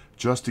lines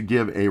just to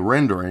give a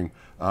rendering,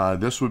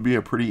 this would be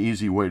a pretty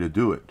easy way to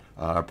do it,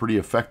 a pretty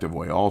effective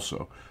way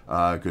also,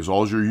 because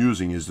all you're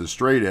using is the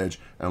straight edge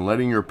and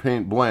letting your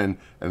paint blend,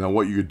 and then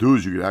what you could do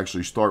is you could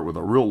actually start with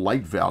a real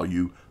light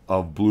value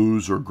of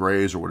blues or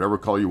grays or whatever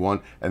color you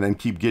want, and then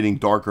keep getting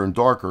darker and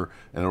darker,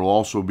 and it'll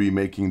also be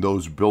making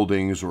those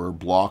buildings or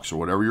blocks or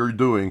whatever you're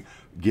doing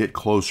get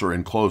closer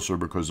and closer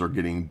because they're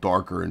getting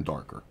darker and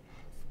darker.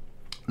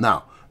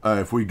 Now,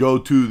 if we go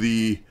to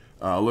the,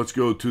 let's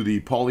go to the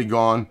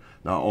polygon.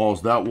 Now all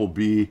that will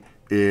be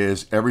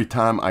is every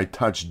time I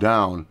touch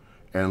down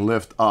and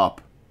lift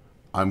up,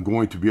 I'm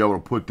going to be able to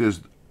put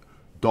this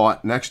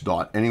dot, next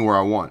dot, anywhere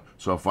I want.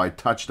 So if I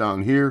touch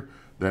down here,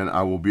 then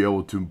I will be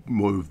able to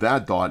move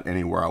that dot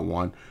anywhere I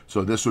want.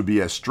 So this would be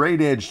a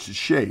straight edged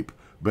shape,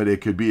 but it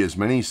could be as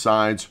many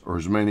sides or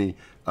as many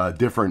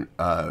different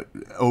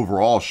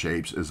overall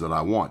shapes as that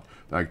I want.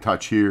 I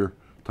touch here,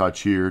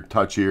 touch here,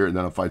 touch here, and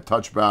then if I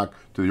touch back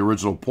to the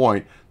original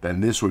point,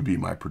 then this would be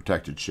my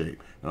protected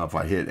shape. And if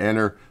I hit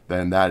enter,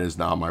 then that is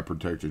now my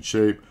protected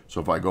shape.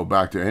 So if I go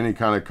back to any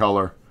kind of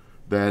color,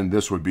 then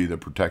this would be the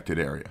protected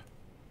area.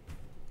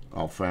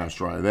 I'll fast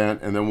dry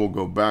that, and then we'll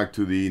go back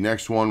to the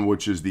next one,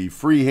 which is the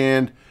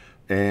freehand.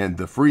 And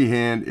the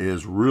freehand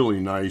is really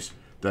nice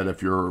that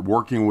if you're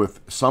working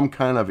with some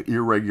kind of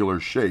irregular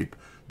shape,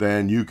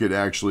 then you could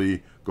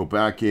actually go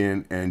back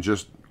in and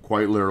just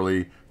quite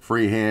literally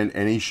freehand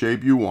any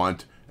shape you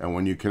want. And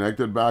when you connect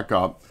it back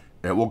up,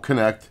 it will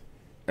connect.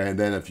 And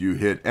then if you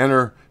hit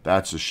enter,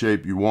 that's the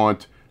shape you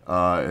want.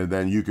 And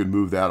then you can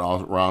move that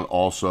around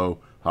also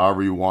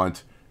however you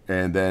want,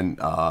 and then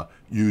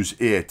use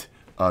it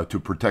to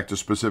protect a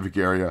specific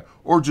area,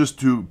 or just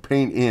to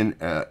paint in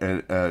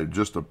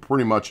just a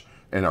pretty much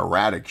an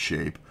erratic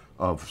shape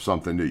of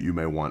something that you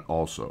may want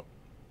also.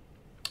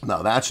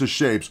 Now that's the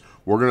shapes.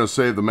 We're going to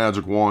save the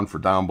magic wand for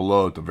down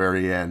below at the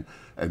very end,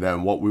 and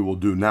then what we will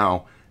do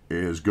now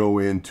is go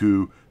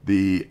into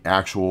the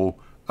actual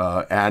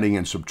adding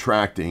and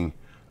subtracting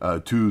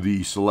to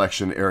the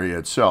selection area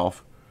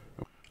itself.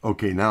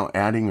 Okay, now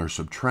adding or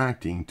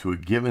subtracting to a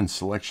given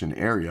selection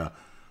area.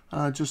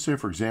 Just say,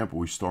 for example,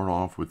 we start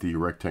off with the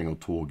rectangle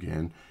tool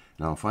again.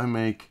 Now, if I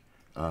make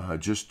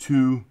just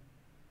two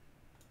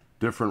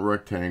different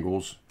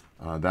rectangles,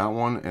 that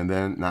one, and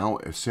then now,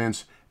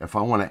 since if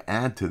I want to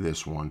add to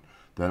this one,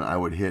 then I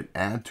would hit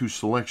add to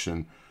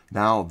selection.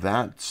 Now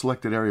that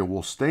selected area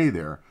will stay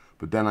there,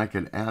 but then I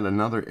can add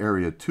another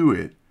area to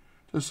it.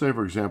 Just say,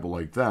 for example,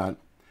 like that,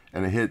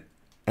 and I hit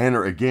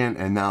enter again,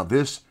 and now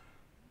this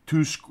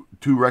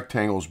two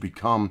rectangles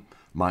become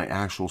my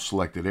actual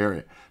selected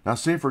area. Now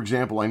say, for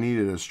example, I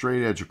needed a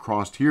straight edge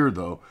across here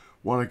though.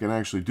 What I can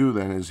actually do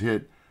then is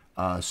hit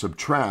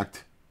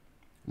subtract.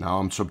 Now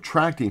I'm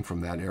subtracting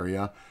from that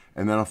area,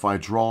 and then if I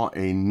draw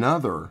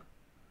another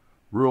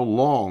real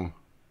long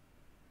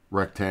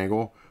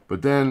rectangle,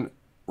 but then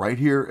right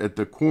here at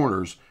the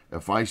corners,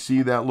 if I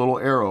see that little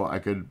arrow, I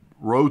could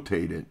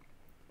rotate it.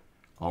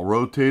 I'll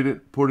rotate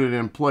it, put it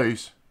in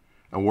place,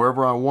 and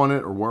wherever I want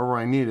it or wherever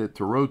I need it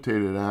to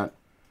rotate it at,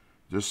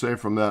 just say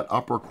from that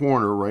upper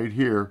corner right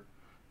here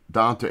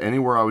down to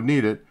anywhere I would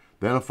need it.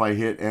 Then if I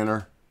hit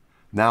enter,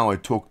 now I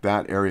took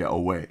that area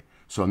away.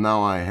 So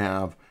now I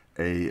have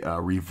a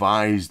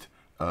revised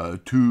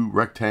two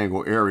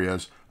rectangle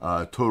areas,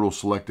 total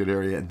selected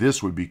area.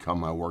 This would become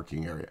my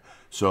working area.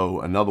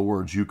 So in other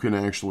words, you can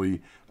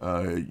actually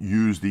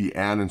use the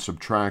add and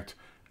subtract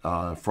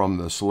from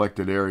the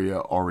selected area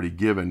already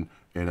given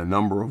in a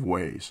number of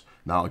ways.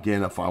 Now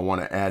again, if I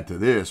want to add to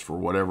this for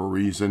whatever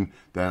reason,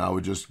 then I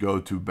would just go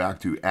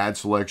back to add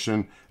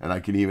selection, and I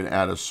can even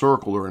add a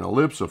circle or an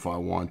ellipse if I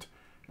want.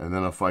 And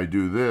then if I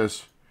do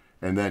this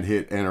and then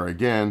hit enter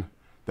again,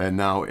 then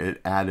now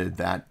it added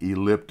that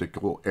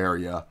elliptical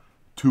area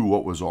to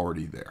what was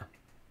already there.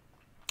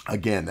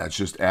 Again, that's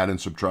just add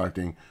and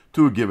subtracting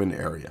to a given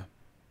area.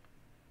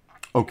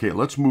 Okay,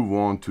 let's move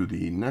on to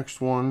the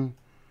next one,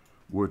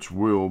 which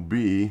will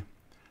be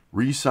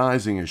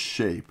resizing a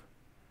shape.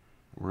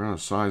 We're going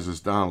to size this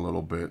down a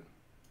little bit.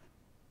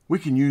 We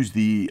can use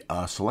the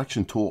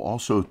selection tool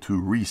also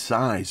to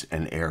resize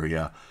an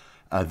area.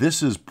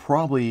 This is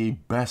probably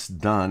best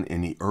done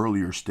in the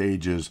earlier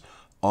stages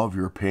of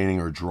your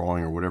painting or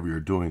drawing or whatever you're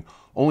doing,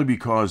 only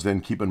because then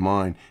keep in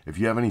mind, if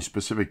you have any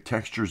specific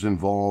textures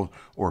involved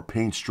or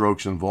paint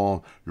strokes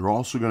involved, you're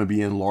also going to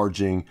be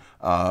enlarging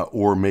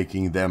or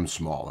making them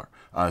smaller.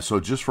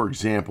 So just for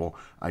example,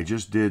 I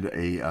just did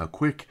a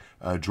quick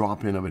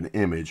drop in of an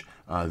image.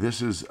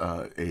 This is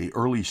a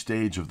early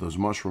stage of those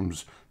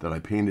mushrooms that I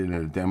painted in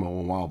a demo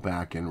a while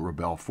back in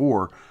Rebelle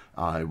 4.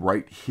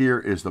 Right here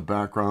is the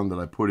background that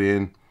I put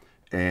in.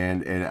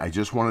 And I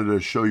just wanted to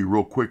show you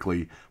real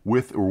quickly,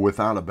 with or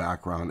without a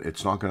background,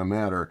 it's not going to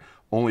matter,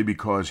 only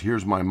because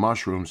here's my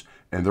mushrooms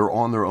and they're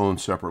on their own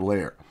separate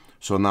layer.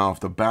 So now if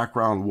the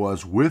background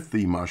was with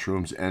the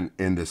mushrooms and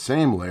in the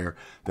same layer,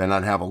 then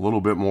I'd have a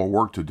little bit more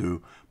work to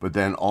do, but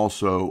then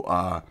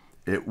also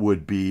it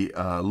would be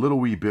a little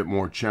wee bit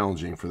more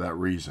challenging for that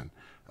reason.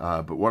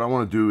 But what I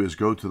want to do is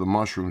go to the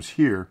mushrooms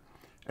here,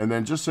 and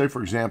then just say,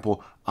 for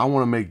example, I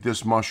want to make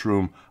this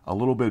mushroom a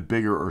little bit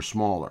bigger or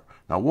smaller.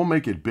 Now we'll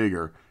make it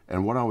bigger,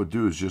 and what I would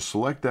do is just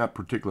select that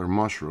particular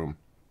mushroom,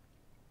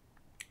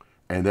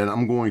 and then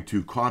I'm going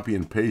to copy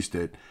and paste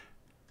it.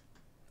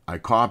 I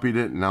copied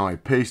it, now I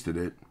pasted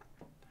it,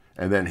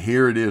 and then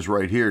here it is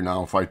right here.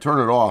 Now if I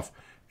turn it off,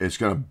 it's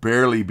going to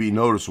barely be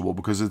noticeable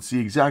because it's the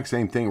exact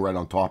same thing right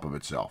on top of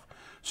itself.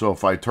 So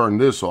if I turn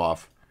this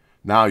off,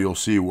 now you'll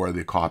see where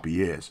the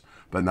copy is.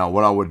 But now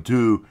what I would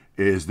do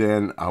is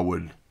then I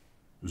would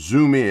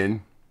zoom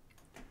in,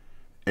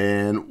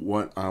 and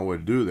what I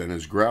would do then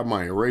is grab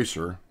my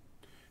eraser,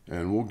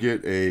 and we'll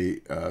get a,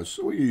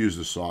 so we use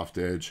the soft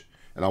edge,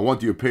 and I want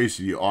the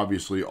opacity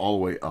obviously all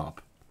the way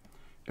up.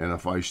 And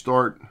if I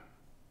start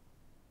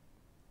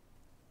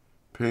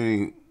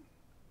painting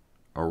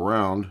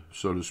around,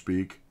 so to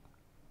speak.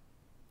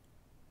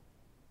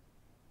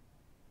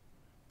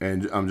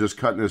 And I'm just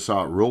cutting this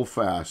out real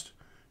fast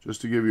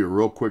just to give you a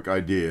real quick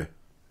idea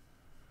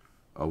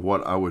of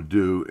what I would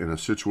do in a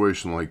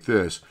situation like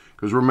this.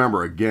 Because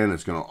remember, again,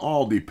 it's going to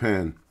all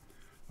depend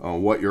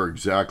on what you're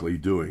exactly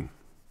doing.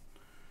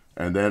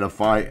 And then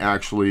if I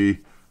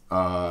actually,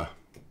 okay,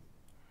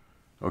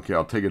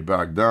 I'll take it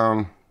back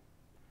down.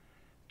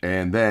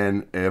 And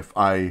then if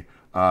I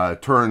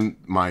turn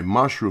my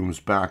mushrooms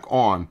back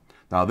on,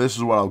 now this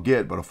is what I'll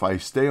get, but if I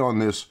stay on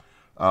this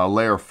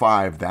layer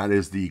 5, that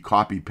is the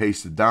copy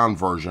pasted down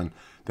version,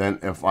 then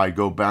if I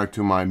go back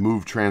to my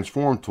move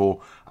transform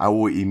tool, I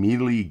will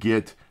immediately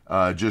get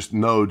just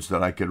nodes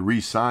that I could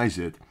resize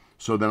it.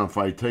 So then if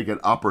I take it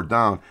up or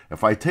down,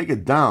 if I take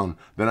it down,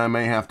 then I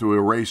may have to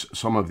erase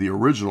some of the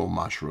original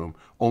mushroom,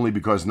 only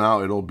because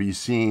now it'll be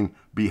seen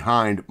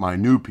behind my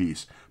new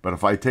piece. But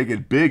if I take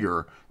it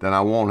bigger, then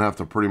I won't have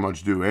to pretty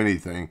much do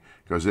anything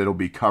because it'll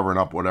be covering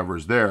up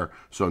whatever's there.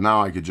 So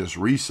now I could just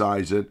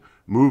resize it,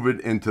 move it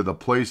into the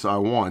place I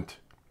want,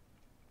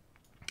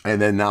 and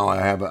then now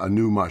I have a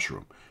new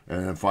mushroom.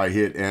 And if I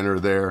hit enter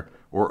there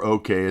or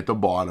OK at the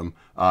bottom,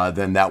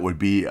 then that would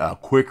be a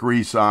quick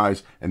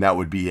resize, and that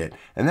would be it.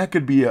 And that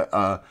could be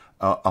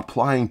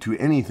applying to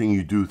anything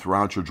you do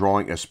throughout your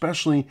drawing,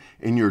 especially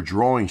in your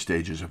drawing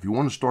stages. If you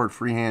want to start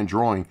freehand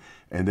drawing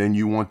and then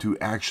you want to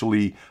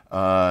actually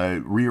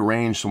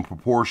rearrange some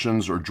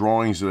proportions or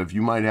drawings that if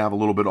you might have a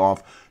little bit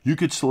off, you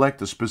could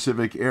select a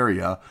specific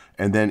area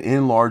and then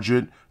enlarge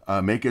it,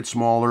 make it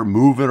smaller,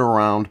 move it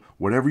around,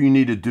 whatever you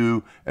need to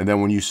do, and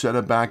then when you set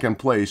it back in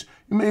place,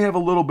 you may have a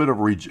little bit of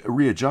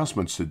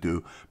readjustments to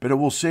do, but it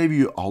will save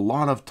you a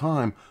lot of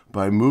time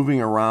by moving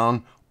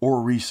around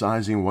or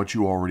resizing what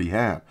you already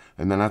have.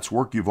 And then that's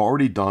work you've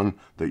already done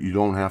that you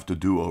don't have to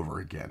do over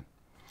again.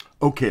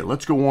 Okay,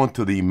 let's go on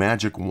to the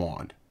magic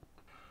wand.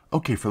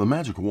 Okay, for the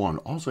magic wand,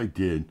 all I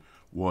did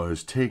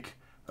was take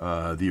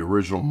the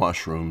original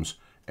mushrooms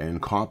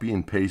and copy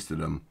and pasted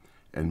them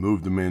and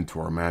moved them into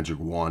our magic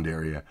wand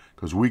area,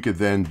 because we could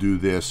then do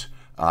this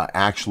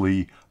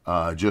actually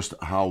just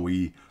how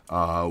we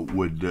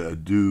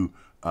would do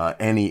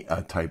any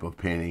type of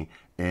painting.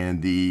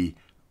 And the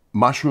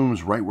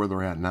mushrooms right where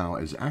they're at now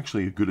is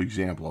actually a good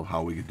example of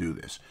how we could do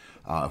this.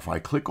 If I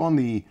click on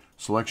the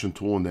selection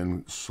tool and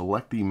then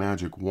select the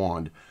magic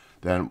wand,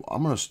 then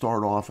I'm going to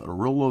start off at a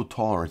real low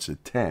tolerance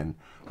at 10.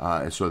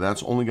 And so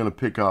that's only going to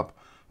pick up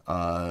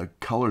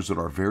colors that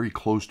are very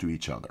close to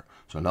each other.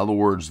 So in other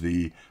words,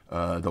 the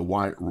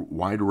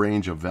wide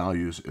range of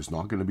values is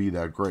not going to be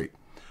that great.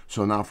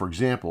 So now, for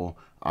example,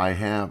 I'm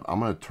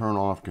going to turn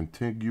off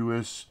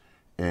contiguous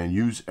and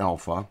use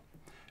alpha.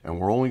 And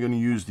we're only going to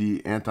use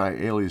the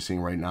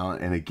anti-aliasing right now.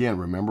 And again,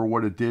 remember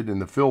what it did in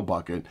the fill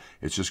bucket.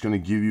 It's just going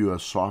to give you a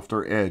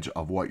softer edge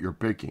of what you're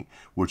picking,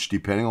 which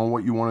depending on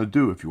what you want to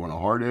do, if you want a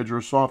hard edge or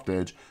a soft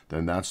edge,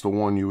 then that's the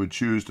one you would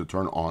choose to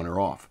turn on or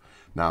off.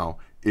 Now,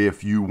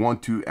 if you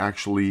want to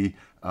actually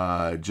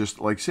just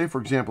like, say, for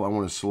example, I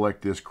want to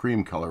select this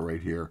cream color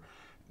right here,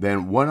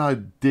 then what I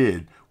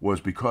did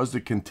was, because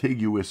the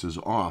contiguous is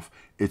off,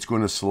 it's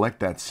going to select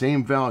that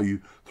same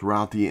value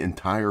throughout the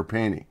entire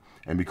painting.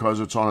 And because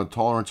it's on a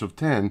tolerance of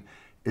 10,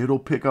 it'll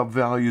pick up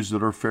values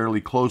that are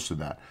fairly close to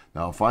that.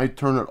 Now, if I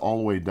turn it all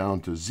the way down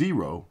to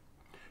 0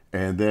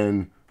 and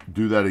then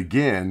do that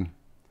again,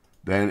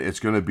 then it's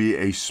going to be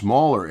a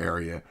smaller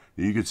area.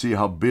 You can see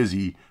how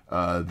busy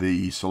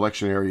the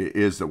selection area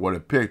is that what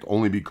it picked,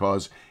 only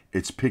because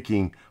it's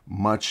picking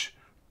much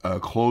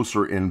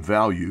closer in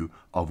value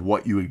of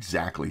what you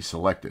exactly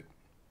selected.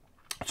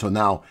 So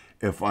now,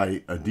 if I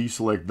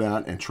deselect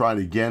that and try it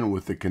again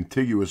with the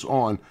contiguous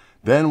on,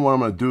 then what I'm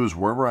going to do is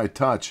wherever I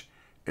touch,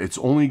 it's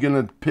only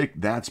going to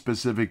pick that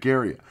specific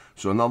area.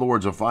 So in other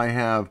words, if I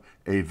have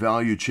a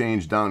value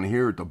change down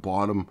here at the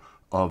bottom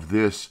of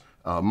this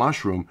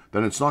mushroom,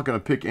 then it's not going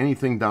to pick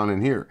anything down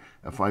in here.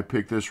 If I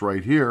pick this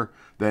right here,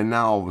 then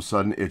now all of a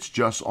sudden it's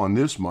just on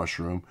this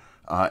mushroom,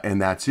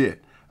 and that's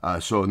it.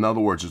 So in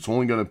other words, it's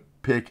only going to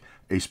pick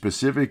a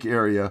specific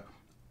area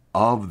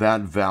of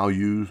that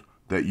value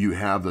that you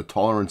have the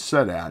tolerance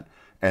set at,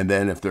 and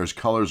then if there's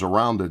colors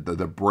around it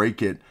that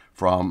break it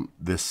from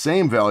the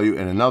same value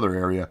in another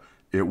area,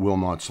 it will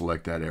not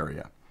select that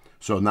area.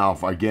 So now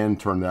if I again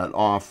turn that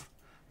off,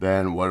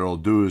 then what it'll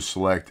do is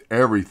select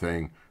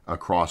everything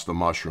across the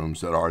mushrooms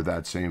that are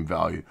that same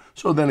value.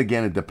 So then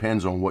again, it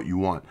depends on what you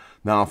want.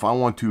 Now, if I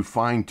want to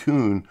fine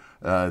tune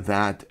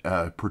that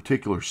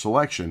particular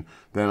selection,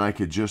 then I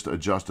could just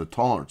adjust the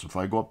tolerance. If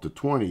I go up to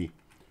 20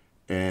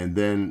 and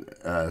then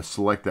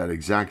select that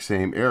exact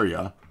same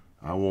area,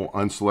 I will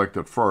unselect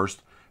it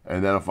first.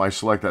 And then if I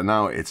select that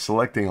now, it's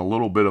selecting a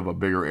little bit of a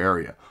bigger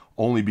area,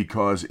 only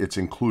because it's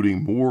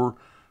including more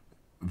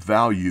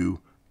value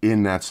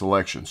in that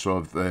selection.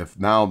 So if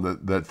now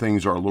that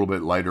things are a little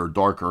bit lighter or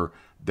darker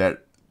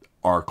that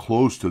are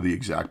close to the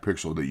exact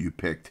pixel that you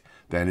picked,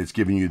 then it's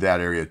giving you that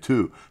area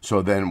too.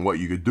 So then what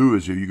you could do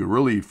is you could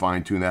really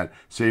fine tune that.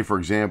 Say, for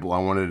example, I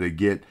wanted to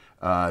get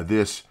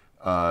this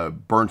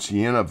burnt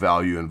sienna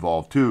value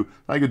involved too,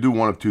 I could do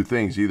one of two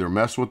things: either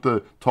mess with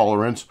the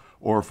tolerance,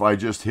 or if I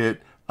just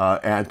hit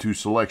add to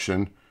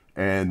selection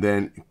and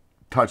then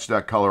touch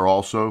that color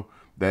also,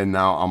 then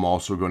now I'm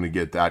also going to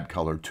get that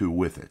color too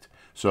with it.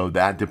 So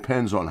that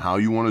depends on how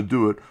you want to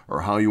do it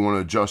or how you want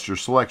to adjust your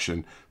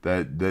selection.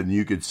 That then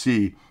you could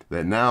see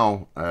that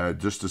now,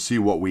 just to see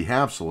what we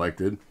have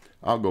selected,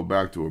 I'll go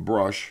back to a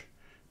brush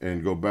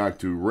and go back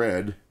to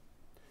red,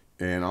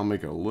 and I'll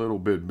make it a little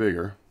bit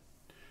bigger,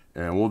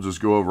 and we'll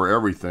just go over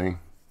everything,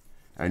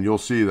 and you'll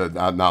see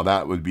that now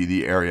that would be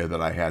the area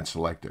that I had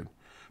selected.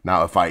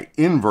 Now if I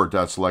invert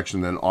that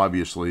selection, then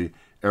obviously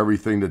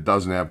everything that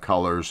doesn't have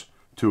colors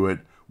to it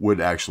would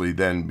actually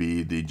then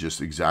be the just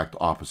exact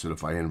opposite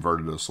if I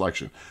inverted the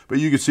selection. But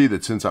you can see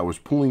that since I was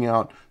pulling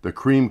out the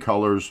cream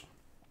colors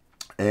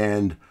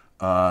and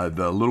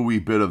the little wee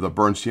bit of the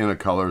burnt sienna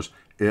colors,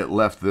 it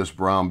left this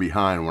brown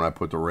behind. When I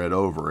put the red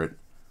over it,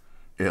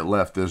 it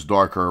left this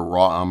darker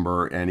raw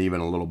umber and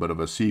even a little bit of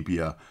a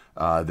sepia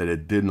that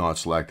it did not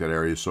select that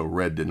area, so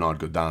red did not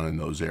go down in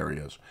those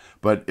areas.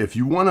 But if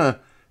you want to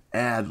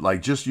add,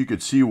 like, just you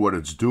could see what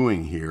it's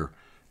doing here,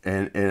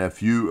 and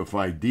if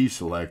I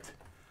deselect,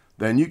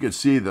 then you can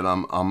see that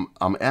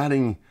I'm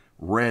adding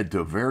red to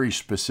a very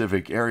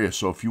specific area.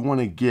 So if you want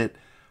to get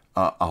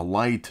a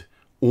light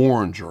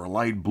orange or a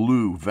light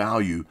blue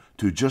value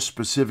to just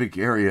specific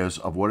areas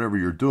of whatever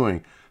you're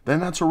doing, then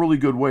that's a really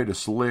good way to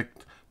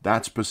select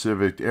that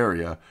specific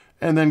area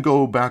and then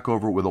go back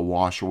over it with a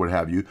wash or what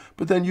have you.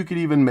 But then you could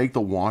even make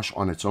the wash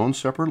on its own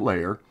separate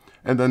layer,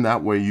 and then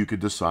that way you could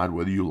decide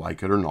whether you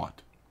like it or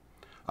not.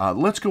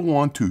 Let's go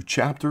on to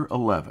Chapter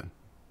 11.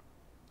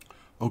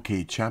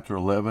 Okay, Chapter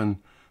 11,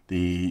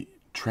 the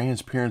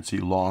transparency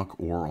lock,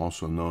 or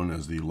also known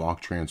as the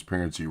lock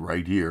transparency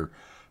right here.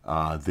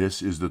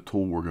 This is the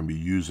tool we're going to be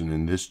using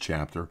in this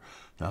chapter.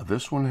 Now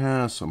this one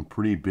has some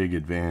pretty big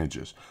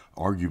advantages.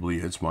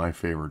 Arguably it's my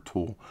favorite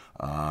tool.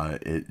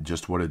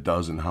 Just what it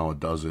does and how it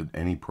does it,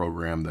 any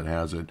program that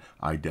has it,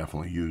 I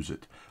definitely use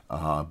it.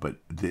 But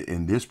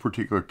in this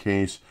particular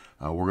case,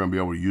 we're going to be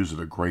able to use it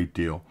a great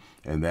deal.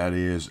 And that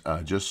is,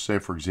 just say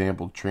for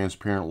example,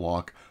 transparent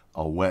lock,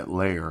 a wet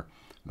layer.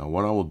 Now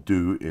what I will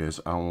do is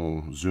I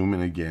will zoom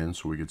in again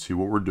so we can see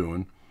what we're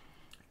doing.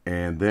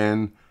 And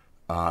then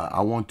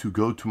I want to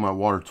go to my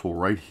water tool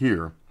right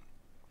here.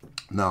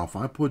 Now if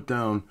I put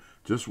down,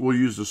 we'll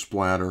use the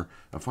splatter.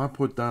 If I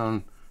put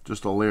down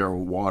just a layer of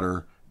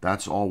water,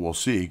 that's all we'll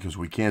see because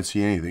we can't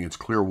see anything. It's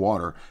clear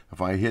water.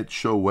 If I hit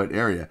show wet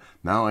area,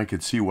 now I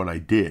can see what I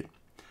did.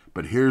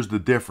 But here's the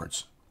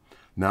difference.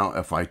 Now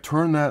if I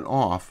turn that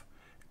off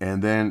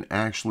and then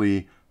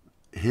actually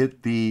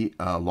hit the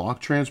lock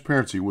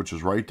transparency, which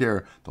is right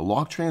there, the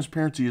lock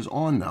transparency is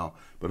on now.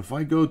 But if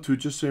I go to,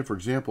 just say for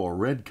example, a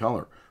red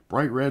color,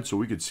 bright red, so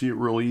we could see it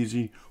real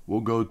easy, we'll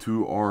go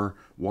to our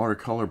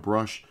watercolor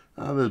brush.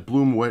 The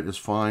bloom wet is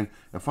fine.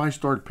 If I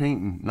start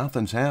painting,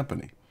 nothing's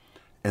happening.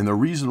 And the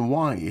reason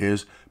why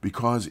is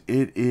because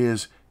it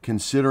is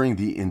considering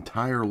the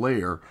entire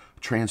layer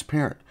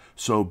transparent.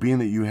 So being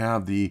that you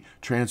have the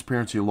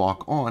transparency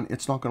lock on,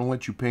 it's not going to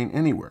let you paint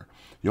anywhere.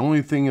 The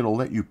only thing it'll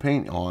let you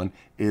paint on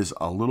is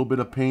a little bit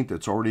of paint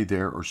that's already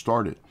there or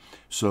started.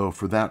 So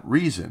for that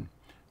reason,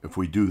 if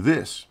we do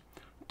this,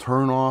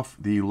 turn off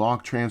the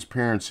lock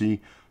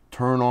transparency,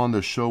 turn on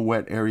the show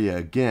wet area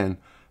again,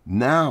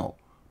 now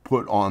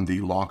put on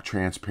the lock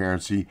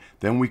transparency,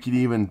 then we can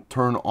even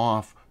turn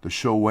off the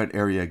show wet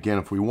area again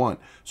if we want.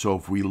 So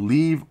if we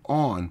leave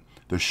on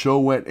the show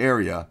wet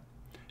area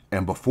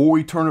and before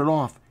we turn it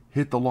off,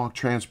 hit the lock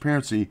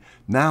transparency,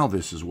 now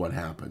this is what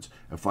happens.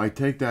 If I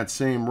take that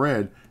same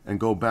red and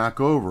go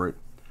back over it,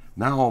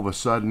 now all of a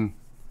sudden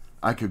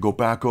I could go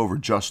back over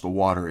just the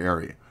water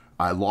area.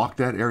 I locked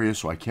that area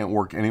so I can't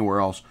work anywhere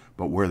else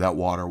but where that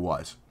water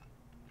was.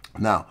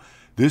 Now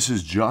this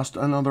is just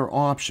another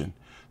option.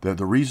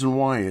 The reason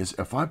why is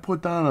if I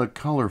put down a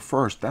color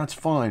first, that's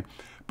fine,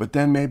 but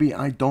then maybe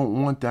I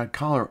don't want that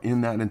color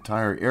in that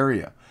entire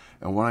area.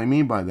 And what I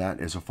mean by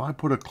that is if I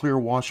put a clear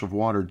wash of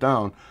water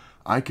down,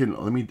 let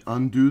me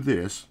undo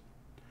this.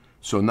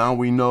 So now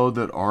we know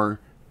that our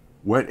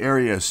wet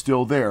area is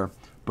still there.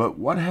 But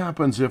what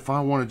happens if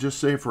I want to just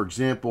say, for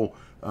example,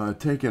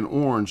 take an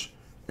orange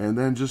and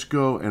then just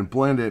go and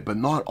blend it, but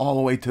not all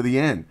the way to the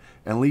end,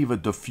 and leave a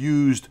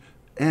diffused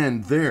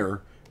end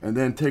there, and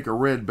then take a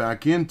red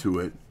back into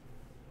it.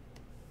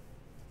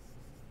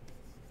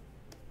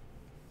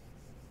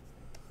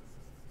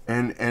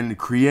 And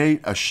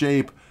create a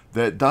shape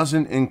that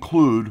doesn't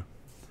include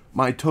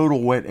my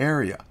total wet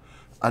area.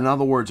 In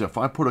other words, if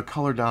I put a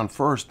color down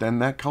first, then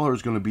that color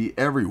is going to be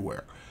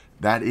everywhere.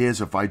 That is,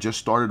 if I just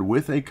started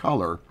with a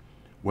color,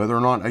 whether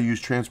or not I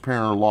use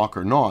transparent or lock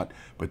or not,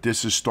 but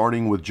this is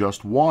starting with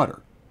just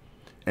water.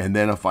 And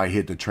then if I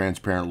hit the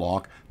transparent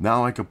lock,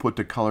 now I can put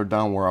the color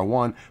down where I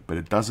want, but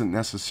it doesn't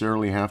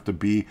necessarily have to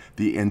be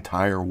the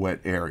entire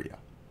wet area.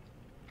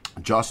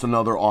 Just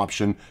another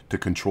option to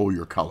control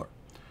your color.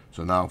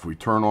 So now if we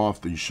turn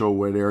off the show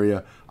wet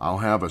area, I'll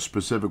have a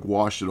specific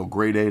wash that'll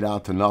gradate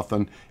out to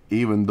nothing,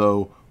 even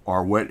though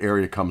our wet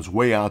area comes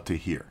way out to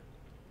here.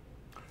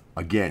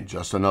 Again,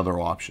 just another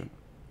option.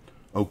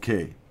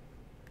 Okay,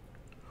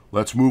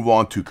 let's move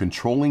on to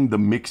controlling the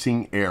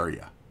mixing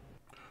area.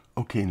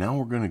 Okay, now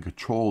we're going to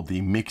control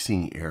the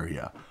mixing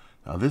area.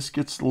 Now this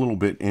gets a little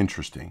bit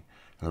interesting.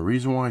 And the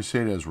reason why I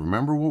say that is,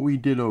 remember what we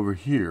did over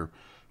here.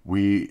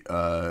 We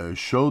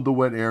showed the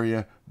wet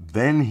area,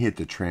 then hit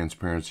the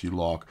transparency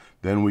lock.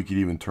 Then we could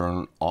even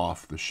turn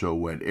off the show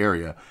wet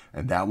area,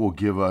 and that will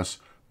give us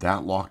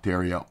that locked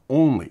area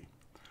only.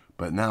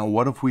 But now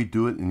what if we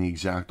do it in the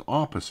exact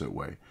opposite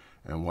way?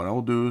 And what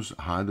I'll do is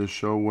hide the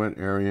show wet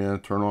area,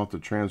 turn off the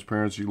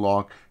transparency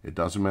lock. It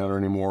doesn't matter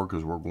anymore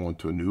because we're going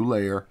to a new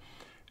layer.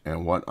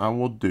 And what I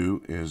will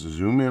do is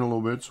zoom in a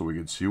little bit so we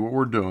can see what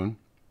we're doing.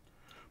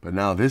 But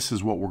now this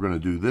is what we're going to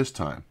do this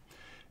time.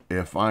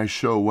 If I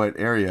show wet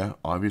area,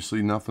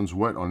 obviously nothing's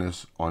wet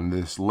on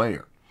this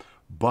layer.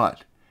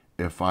 But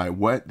if I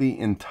wet the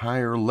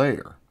entire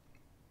layer,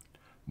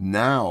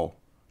 now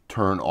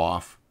turn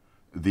off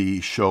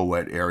the show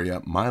wet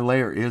area, my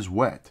layer is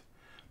wet,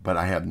 but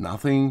I have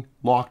nothing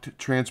locked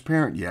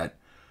transparent yet.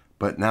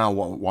 But now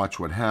watch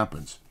what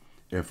happens.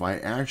 If I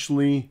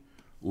actually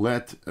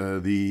let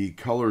the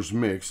colors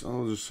mix,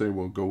 I'll just say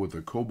we'll go with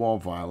the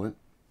cobalt violet.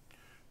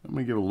 Let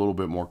me give a little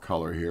bit more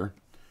color here,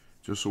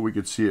 just so we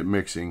could see it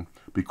mixing.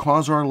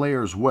 Because our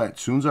layer is wet, as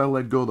soon as I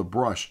let go of the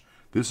brush,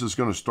 this is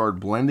going to start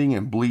blending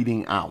and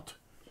bleeding out.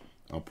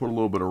 I'll put a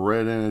little bit of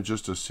red in it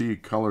just to see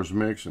colors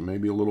mix, and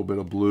maybe a little bit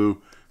of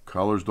blue.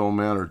 Colors don't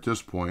matter at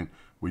this point.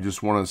 We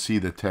just want to see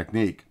the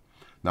technique.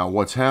 Now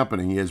what's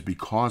happening is,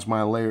 because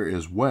my layer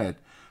is wet,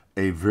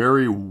 a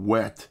very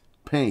wet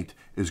paint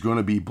is going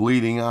to be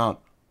bleeding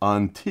out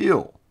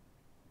until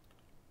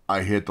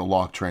I hit the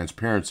lock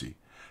transparency.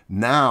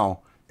 Now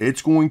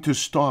it's going to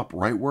stop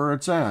right where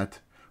it's at,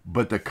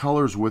 but the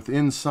colors within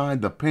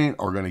inside the paint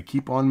are going to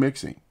keep on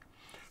mixing.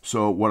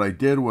 So what I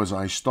did was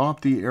I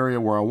stopped the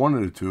area where I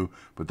wanted it to,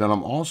 but then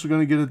I'm also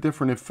going to get a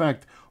different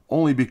effect,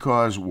 only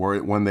because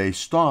when they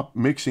stop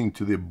mixing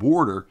to the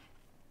border,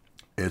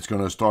 it's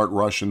going to start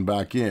rushing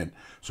back in.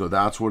 So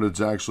that's what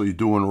it's actually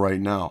doing right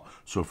now.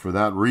 So for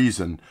that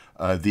reason,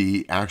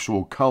 the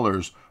actual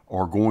colors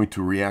are going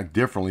to react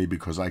differently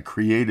because I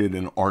created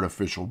an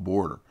artificial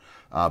border.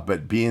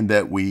 But being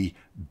that we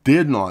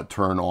did not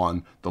turn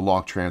on the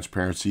lock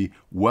transparency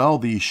while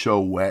the show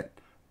wet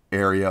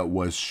area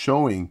was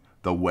showing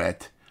the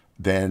wet,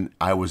 then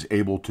I was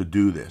able to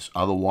do this.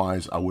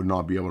 Otherwise, I would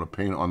not be able to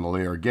paint on the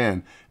layer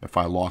again if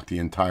I locked the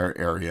entire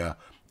area,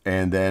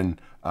 and then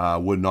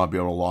would not be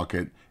able to lock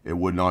it. It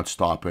would not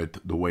stop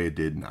it the way it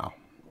did now.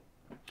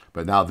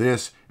 But now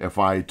this, if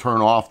I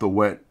turn off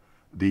the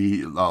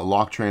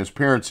lock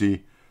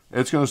transparency,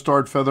 it's going to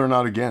start feathering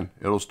out again.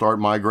 It'll start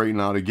migrating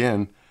out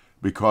again,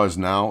 because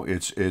now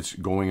it's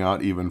going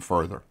out even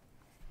further.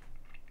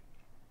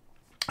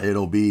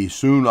 It'll be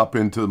soon up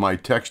into my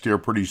text here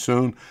pretty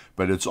soon,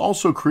 but it's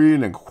also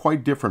creating a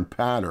quite different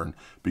pattern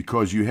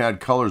because you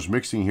had colors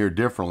mixing here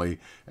differently,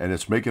 and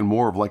it's making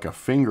more of like a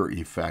finger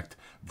effect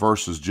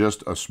versus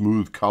just a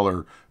smooth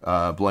color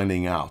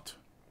blending out.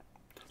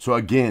 So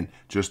again,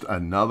 just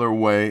another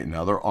way,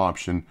 another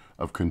option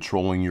of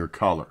controlling your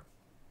color.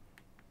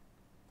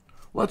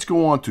 Let's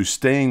go on to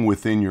staying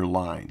within your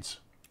lines.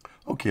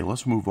 Okay,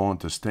 let's move on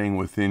to staying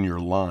within your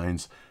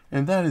lines,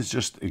 and that is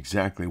just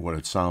exactly what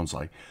it sounds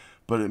like.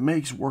 But it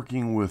makes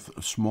working with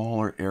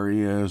smaller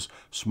areas,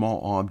 small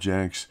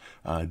objects,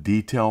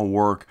 detail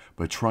work,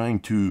 but trying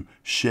to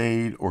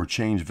shade or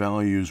change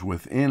values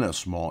within a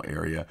small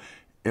area,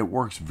 it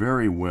works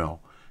very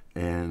well.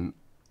 And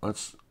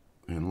let's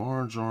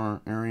enlarge our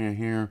area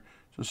here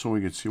just so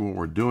we can see what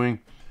we're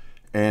doing.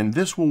 And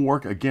this will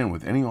work again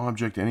with any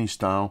object, any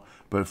style.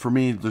 But for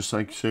me, just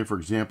like, say for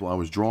example, I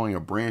was drawing a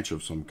branch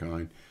of some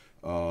kind.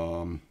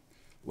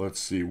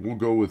 Let's see, we'll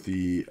go with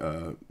the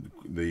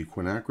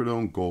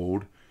quinacridone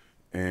gold,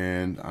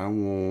 and I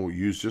will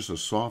use just a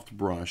soft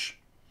brush,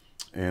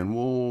 and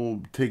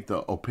we'll take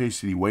the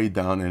opacity way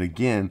down. And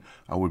again,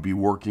 I would be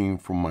working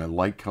from my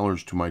light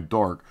colors to my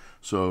dark.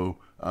 So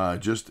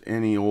just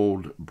any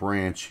old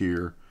branch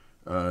here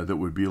that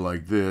would be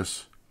like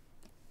this.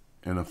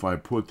 And if I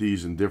put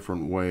these in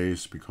different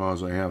ways,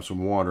 because I have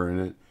some water in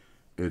it,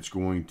 it's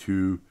going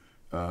to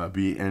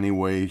be any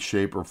way,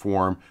 shape, or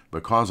form.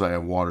 Because I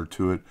have water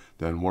to it,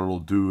 then what it'll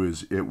do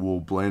is it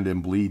will blend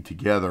and bleed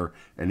together.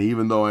 And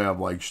even though I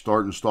have like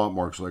start and stop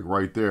marks like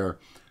right there,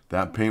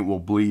 that paint will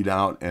bleed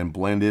out and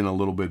blend in a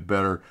little bit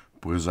better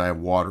because I have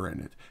water in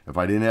it. If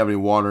I didn't have any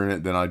water in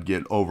it, then I'd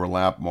get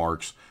overlap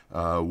marks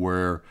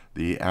where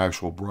the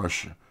actual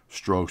brush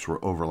strokes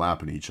were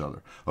overlapping each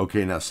other.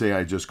 Okay, now say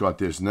I just got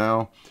this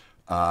now.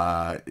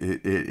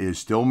 It is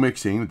still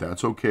mixing,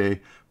 that's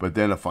okay. But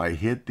then if I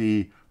hit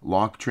the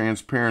lock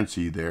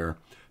transparency there,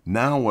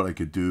 now what I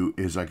could do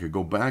is I could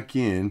go back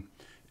in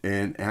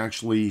and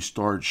actually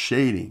start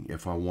shading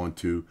if I want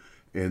to,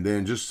 and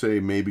then just say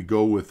maybe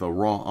go with a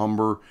raw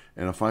umber.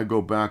 And if I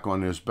go back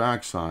on this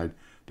backside,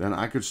 then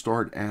I could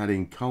start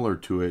adding color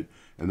to it.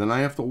 And then I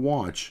have to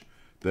watch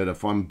that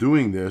if I'm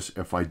doing this,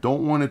 if I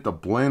don't want it to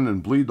blend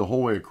and bleed the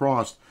whole way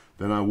across,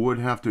 then I would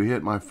have to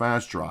hit my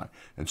fast dry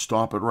and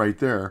stop it right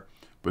there,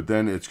 but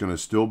then it's going to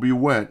still be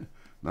wet.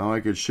 Now I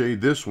could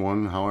shade this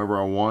one however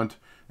I want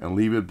and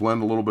leave it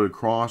blend a little bit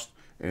across,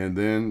 and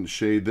then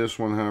shade this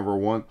one however I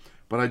want,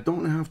 but I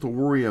don't have to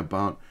worry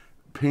about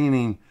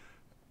painting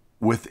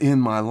within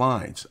my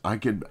lines. I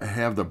could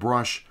have the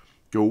brush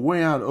go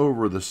way out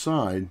over the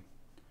side,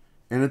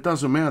 and it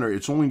doesn't matter.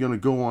 It's only going to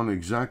go on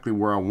exactly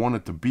where I want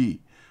it to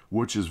be,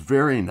 which is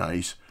very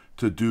nice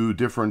to do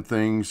different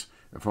things.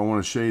 If I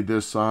want to shade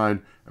this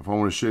side, if I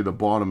want to shade the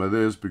bottom of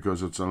this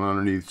because it's an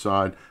underneath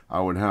side, I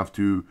would have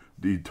to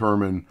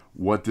determine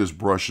what this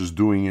brush is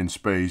doing in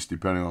space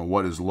depending on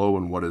what is low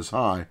and what is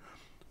high.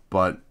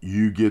 But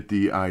you get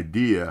the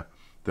idea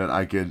that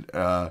I could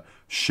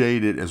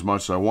shade it as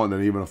much as I want.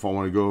 Then even if I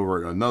want to go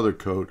over another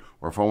coat,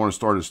 or if I want to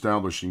start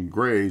establishing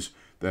grays,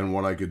 then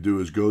what I could do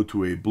is go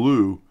to a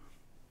blue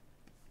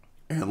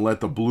and let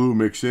the blue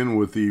mix in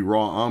with the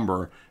raw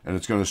umber, and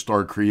it's going to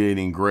start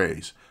creating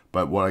grays.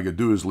 But what I could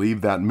do is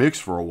leave that mix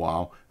for a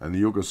while, and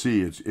you can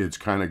see it's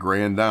kind of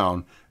graying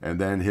down,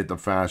 and then hit the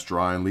fast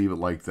dry and leave it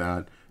like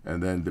that.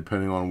 And then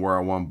depending on where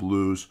I want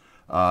blues,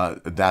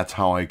 that's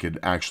how I could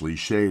actually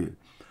shade it.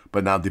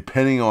 But now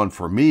depending on,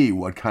 for me,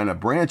 what kind of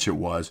branch it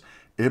was,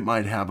 it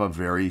might have a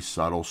very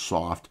subtle,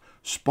 soft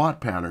spot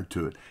pattern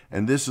to it.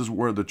 And this is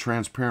where the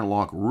transparent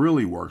lock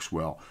really works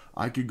well.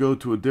 I could go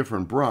to a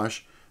different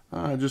brush,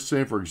 just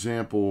say for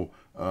example,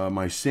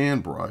 my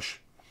sand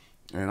brush,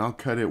 and I'll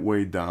cut it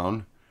way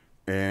down.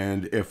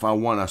 And if I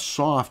want a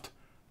soft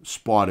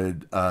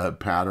spotted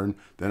pattern,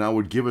 then I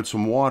would give it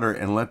some water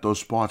and let those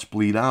spots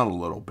bleed out a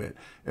little bit.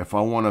 If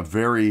I want a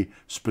very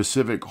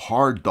specific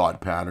hard dot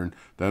pattern,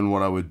 then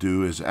what I would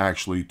do is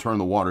actually turn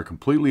the water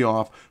completely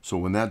off, so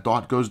when that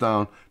dot goes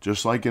down,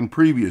 just like in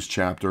previous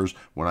chapters,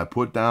 when I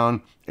put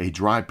down a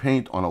dry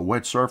paint on a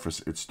wet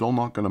surface, it's still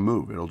not going to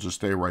move. It'll just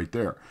stay right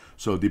there.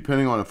 So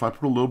depending on if I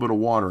put a little bit of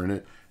water in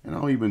it, and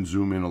I'll even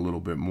zoom in a little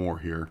bit more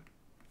here.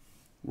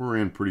 We're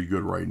in pretty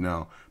good right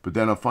now. But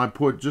then if I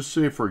put, just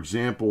say for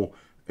example,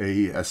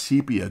 a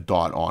sepia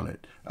dot on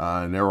it,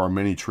 and there are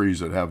many trees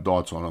that have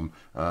dots on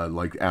them,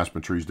 like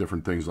aspen trees,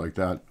 different things like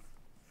that.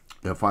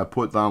 If I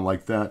put down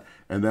like that,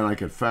 and then I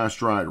can fast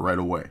dry it right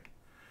away.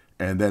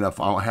 And then if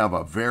I'll have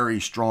a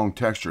very strong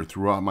texture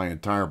throughout my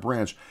entire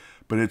branch,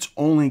 but it's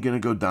only going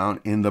to go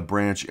down in the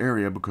branch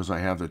area because I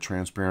have the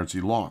transparency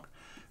lock.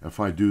 If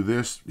I do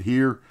this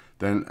here,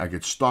 then I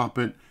could stop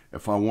it.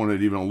 If I want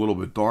it even a little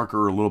bit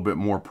darker, a little bit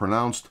more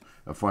pronounced,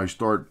 if I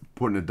start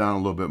putting it down a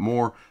little bit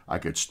more, I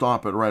could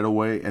stop it right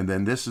away, and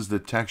then this is the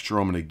texture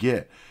I'm going to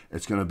get.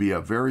 It's going to be a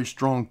very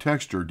strong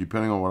texture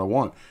depending on what I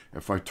want.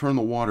 If I turn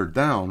the water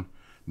down,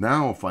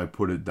 now if I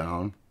put it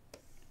down,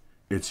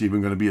 it's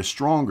even going to be a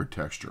stronger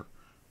texture.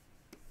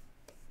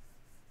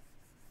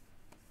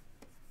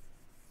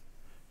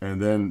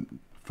 And then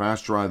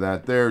fast dry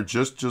that there,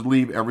 just to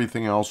leave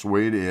everything else the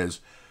way it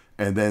is.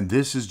 And then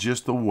this is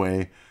just the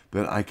way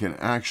that I can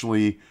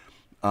actually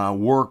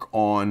work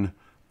on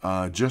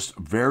just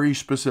very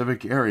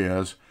specific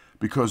areas,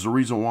 because the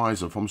reason why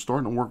is if I'm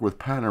starting to work with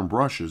pattern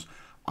brushes,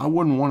 I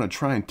wouldn't want to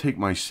try and take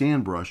my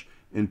sand brush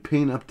and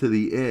paint up to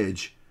the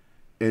edge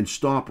and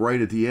stop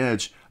right at the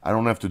edge. I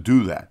don't have to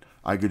do that.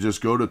 I could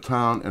just go to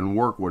town and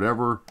work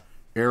whatever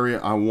area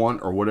I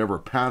want or whatever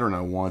pattern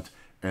I want,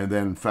 and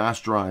then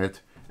fast dry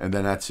it, and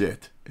then that's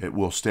it. It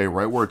will stay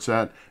right where it's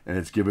at, and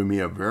it's giving me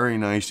a very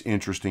nice,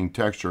 interesting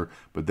texture.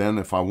 But then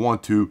if I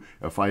want to,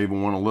 if I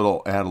even want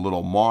to add a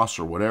little moss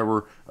or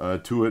whatever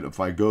to it, if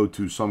I go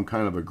to some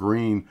kind of a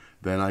green,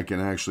 then I can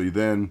actually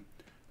then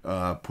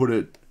put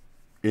it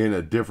in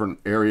a different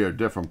area, a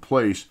different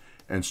place,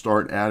 and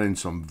start adding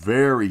some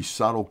very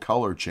subtle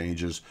color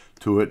changes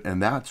to it.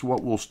 And that's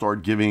what will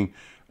start giving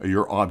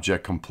your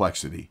object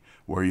complexity,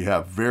 where you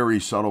have very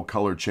subtle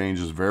color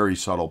changes, very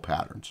subtle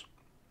patterns.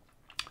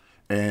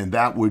 And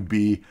that would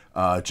be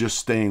just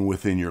staying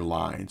within your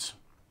lines.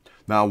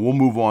 Now we'll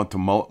move on to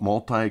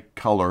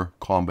multicolor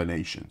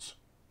combinations.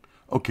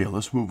 Okay,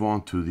 let's move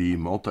on to the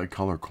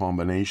multicolor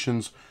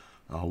combinations.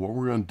 What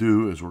we're going to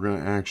do is we're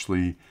going to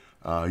actually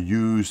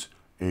use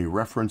a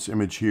reference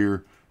image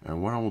here.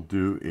 And what I will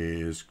do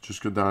is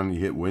just go down and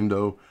hit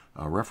Window,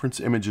 Reference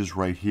Images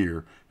right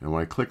here. And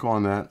when I click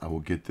on that, I will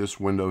get this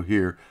window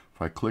here.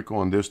 If I click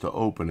on this to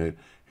open it,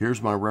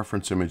 here's my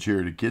reference image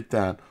here. To get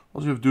that,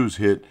 all you have to do is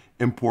hit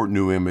Import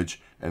New Image,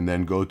 and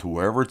then go to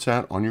wherever it's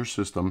at on your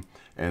system,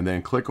 and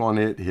then click on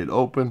it, hit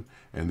Open,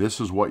 and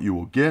this is what you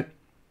will get.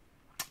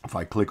 If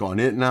I click on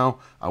it now,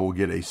 I will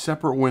get a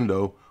separate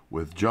window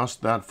with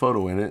just that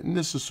photo in it, and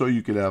this is so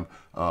you could have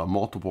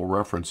multiple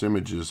reference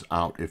images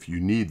out if you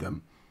need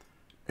them.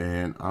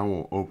 And I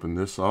will open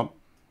this up,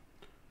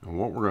 and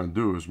what we're going to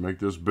do is make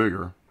this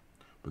bigger,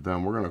 but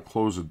then we're going to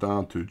close it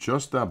down to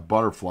just that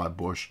butterfly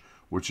bush,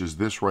 which is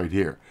this right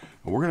here.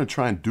 And we're going to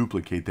try and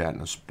duplicate that in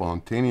a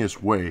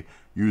spontaneous way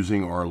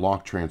using our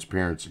lock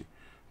transparency.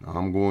 Now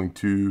I'm going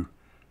to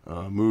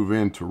move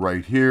into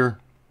right here,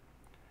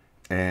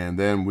 and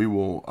then we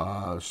will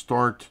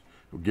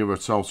we'll give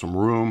ourselves some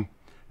room,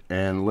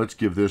 and let's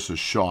give this a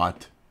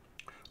shot.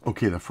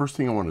 Okay, the first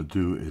thing I want to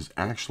do is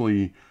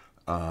actually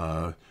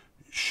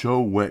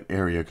show wet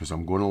area, because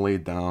I'm going to lay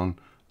down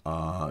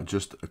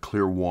just a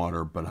clear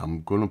water, but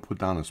I'm going to put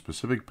down a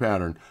specific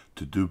pattern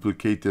to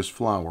duplicate this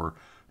flower,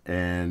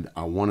 and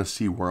I want to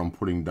see where I'm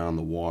putting down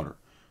the water.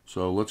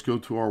 So let's go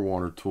to our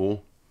water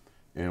tool,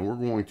 and we're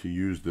going to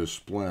use this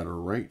splatter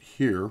right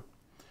here.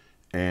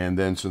 And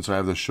then since I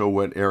have the show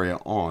wet area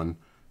on,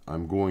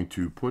 I'm going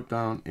to put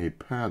down a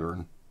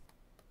pattern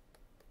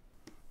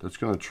that's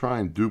going to try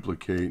and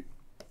duplicate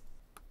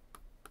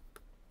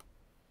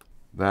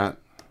that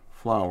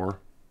flower.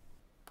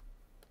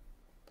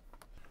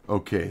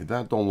 Okay,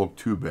 that don't look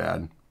too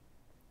bad.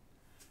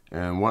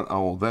 And what I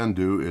will then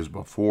do is,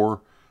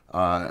 before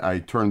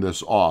I turn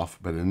this off,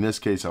 but in this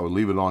case I would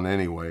leave it on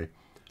anyway,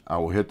 I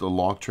will hit the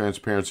lock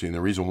transparency. And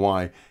the reason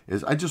why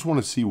is I just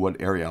want to see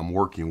what area I'm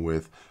working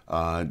with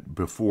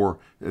before,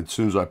 as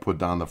soon as I put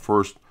down the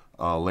first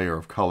layer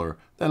of color,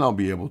 then I'll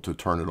be able to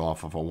turn it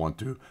off if I want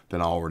to.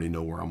 Then I already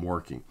know where I'm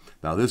working.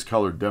 Now this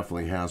color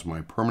definitely has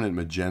my permanent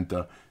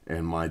magenta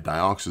and my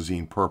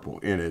dioxazine purple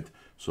in it,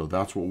 so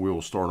that's what we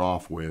will start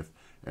off with.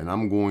 And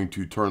I'm going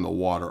to turn the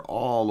water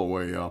all the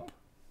way up,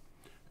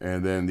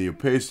 and then the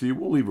opacity,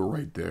 we'll leave it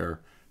right there.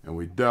 And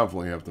we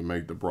definitely have to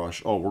make the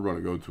brush, oh, we're going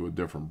to go to a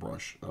different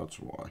brush, that's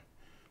why.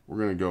 We're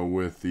going to go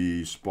with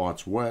the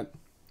spots wet,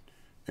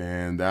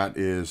 and that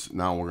is,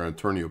 now we're going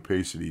to turn the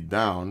opacity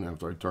down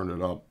after I turn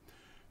it up,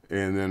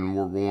 and then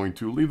we're going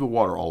to leave the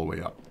water all the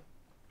way up.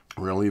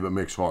 We're going to leave it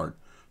mix hard.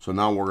 So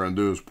now what we're going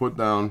to do is put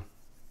down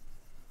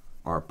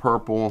our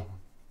purple,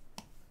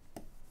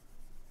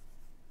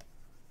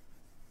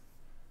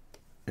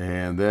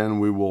 and then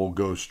we will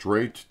go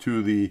straight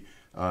to the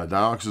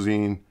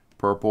dioxazine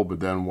purple. But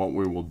then what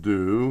we will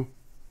do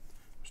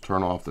is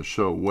turn off the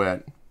show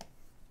wet,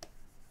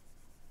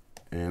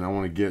 and I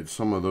want to get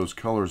some of those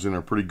colors in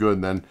there pretty good.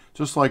 And then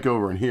just like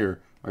over in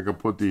here, I could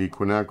put the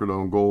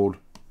quinacridone gold,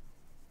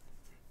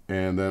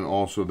 and then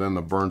also then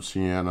the burnt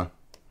sienna.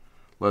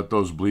 Let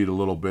those bleed a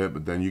little bit,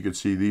 but then you can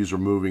see these are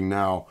moving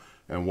now.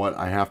 And what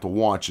I have to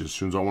watch is, as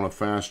soon as I want to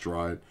fast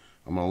dry it,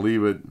 I'm going to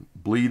leave it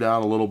bleed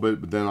out a little bit,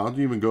 but then I'll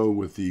even go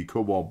with the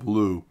cobalt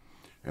blue,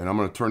 and I'm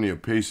going to turn the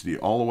opacity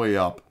all the way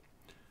up.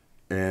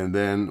 And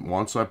then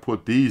once I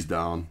put these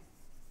down,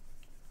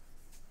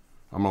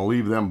 I'm going to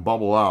leave them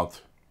bubble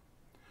out.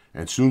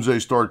 And as soon as they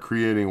start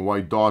creating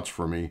white dots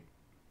for me,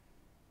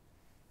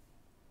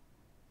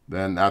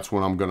 then that's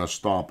when I'm going to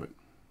stop it.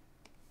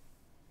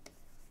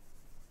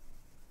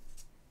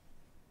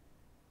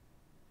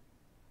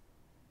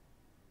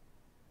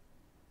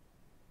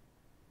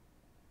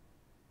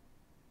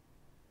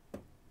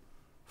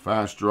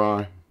 Fast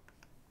dry,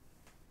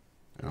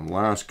 and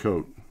last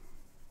coat.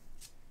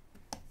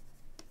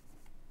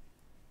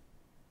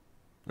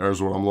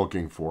 There's what I'm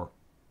looking for.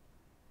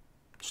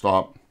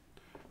 Stop.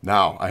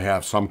 Now I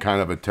have some kind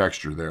of a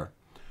texture there.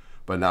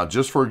 But now,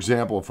 just for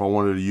example, if I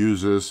wanted to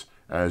use this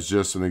as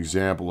just an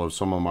example of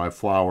some of my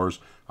flowers,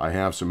 I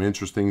have some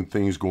interesting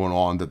things going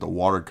on that the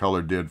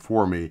watercolor did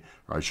for me,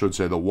 or I should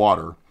say the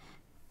water.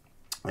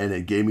 And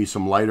it gave me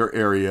some lighter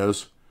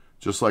areas,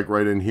 just like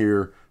right in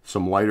here,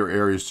 some lighter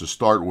areas to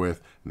start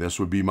with. And this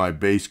would be my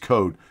base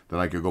coat. Then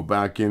I could go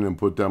back in and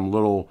put them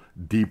little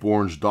deep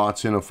orange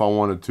dots in if I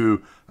wanted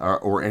to,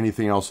 or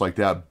anything else like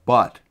that.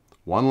 But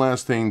one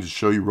last thing to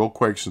show you real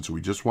quick, since we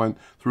just went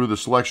through the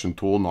selection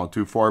tool not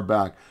too far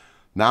back.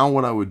 Now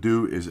what I would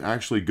do is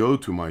actually go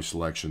to my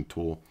selection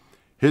tool,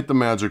 hit the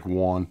magic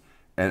wand,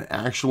 and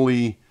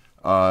actually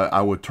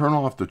I would turn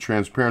off the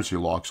transparency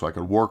lock so I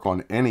could work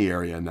on any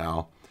area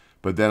now.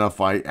 But then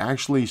if I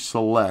actually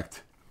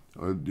select,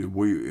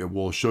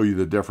 we'll show you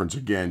the difference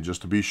again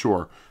just to be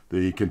sure.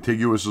 The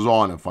contiguous is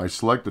on. If I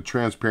select the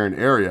transparent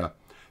area,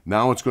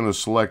 now it's going to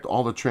select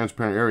all the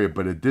transparent area,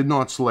 but it did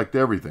not select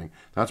everything.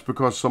 That's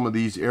because some of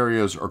these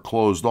areas are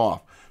closed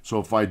off. So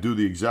if I do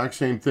the exact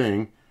same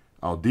thing,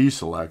 I'll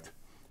deselect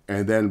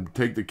and then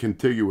take the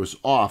contiguous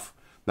off.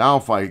 Now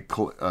if I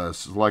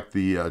select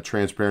the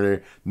transparent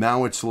area,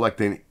 now it's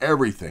selecting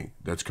everything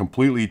that's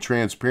completely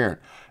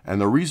transparent. And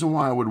the reason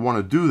why I would want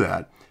to do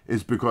that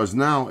is because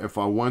now if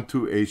I went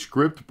to a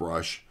script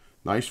brush,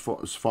 nice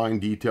fine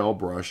detail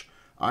brush,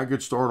 I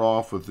could start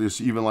off with this,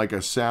 even like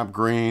a sap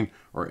green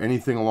or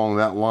anything along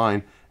that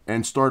line,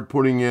 and start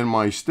putting in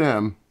my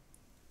stem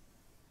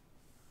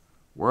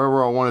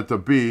wherever I want it to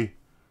be.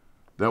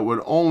 That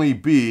would only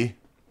be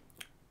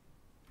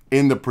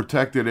in the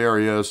protected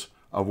areas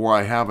of where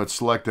I have it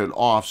selected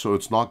off, so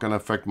it's not going to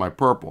affect my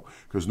purple,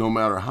 because no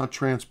matter how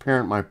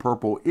transparent my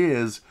purple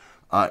is,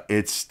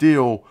 it's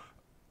still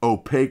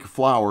opaque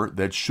flower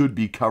that should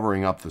be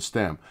covering up the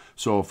stem.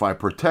 So if I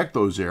protect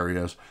those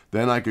areas,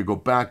 then I could go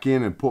back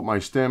in and put my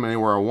stem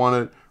anywhere I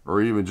want it, or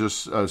even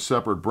just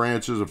separate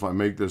branches. If I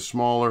make this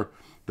smaller,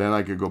 then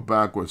I could go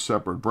back with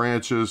separate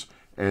branches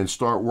and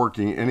start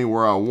working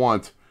anywhere I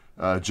want,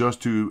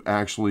 just to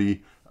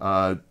actually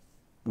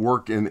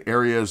work in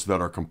areas that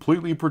are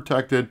completely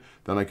protected.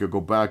 Then I could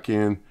go back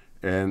in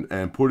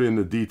and put in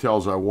the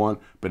details I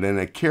want, but in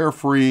a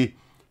carefree,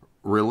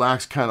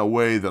 relaxed kind of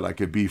way that I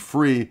could be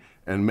free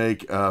and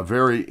make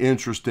very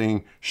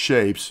interesting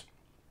shapes,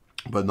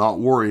 but not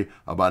worry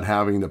about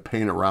having to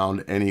paint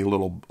around any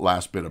little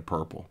last bit of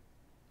purple.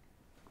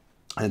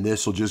 And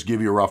this will just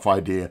give you a rough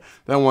idea.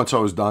 Then once I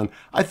was done,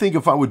 I think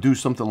if I would do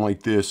something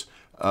like this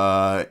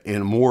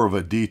in more of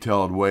a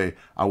detailed way,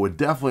 I would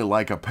definitely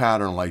like a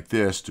pattern like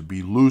this to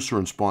be looser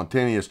and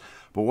spontaneous.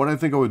 But what I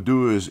think I would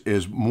do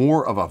is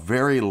more of a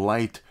very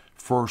light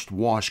first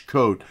wash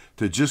coat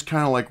to just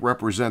kind of like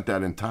represent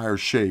that entire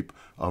shape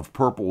of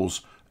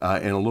purples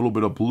and a little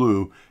bit of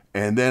blue,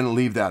 and then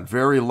leave that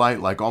very light,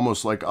 like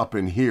almost like up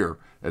in here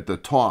at the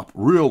top,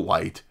 real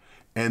light,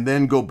 and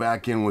then go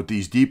back in with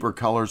these deeper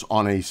colors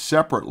on a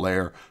separate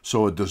layer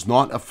so it does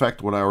not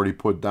affect what I already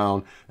put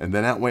down. And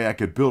then that way I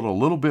could build a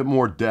little bit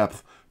more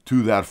depth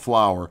to that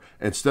flower.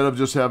 Instead of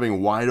just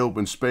having wide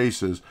open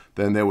spaces,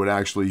 then there would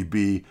actually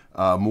be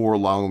more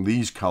along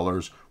these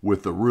colors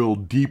with the real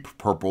deep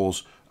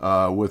purples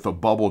with the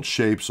bubbled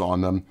shapes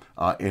on them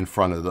in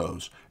front of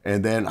those.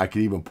 And then I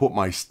could even put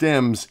my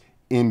stems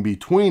in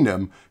between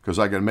them, because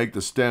I can make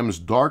the stems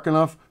dark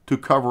enough to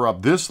cover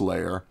up this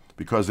layer,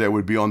 because they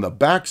would be on the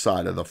back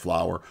side of the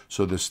flower,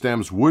 so the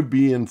stems would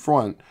be in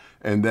front,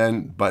 and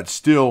then but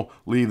still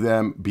leave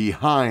them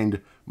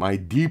behind my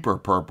deeper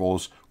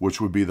purples,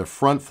 which would be the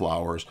front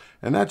flowers.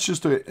 And that's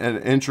just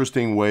an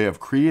interesting way of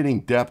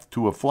creating depth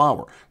to a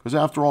flower, because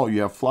after all,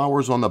 you have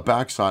flowers on the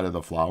back side of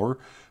the flower,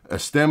 a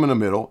stem in the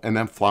middle, and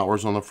then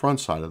flowers on the front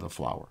side of the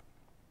flower.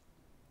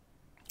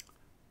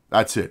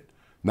 That's it.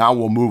 Now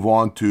we'll move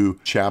on to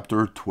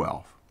chapter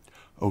 12.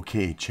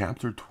 Okay,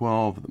 chapter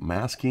 12, the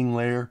masking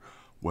layer,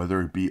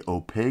 whether it be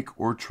opaque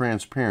or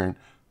transparent,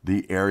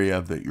 the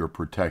area that you're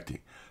protecting.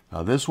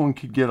 Now this one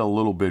could get a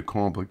little bit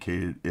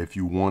complicated if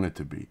you want it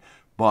to be,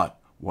 but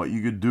what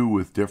you could do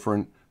with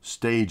different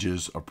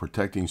stages of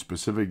protecting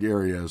specific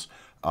areas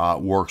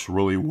works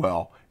really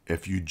well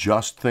if you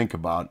just think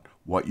about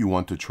what you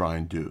want to try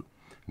and do.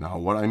 Now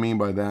what I mean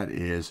by that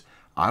is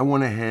I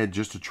went ahead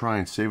just to try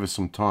and save us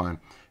some time,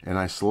 and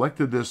I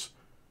selected this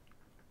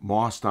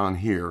moss down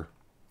here,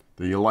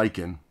 the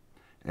lichen,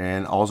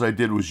 and all I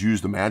did was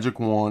use the magic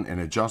wand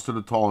and adjusted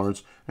the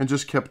tolerance and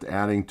just kept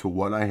adding to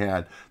what I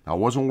had. Now I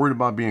wasn't worried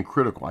about being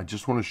critical. I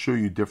just want to show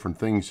you different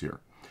things here.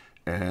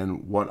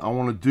 And what I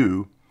want to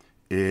do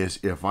is,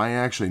 if I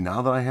actually,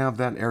 now that I have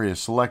that area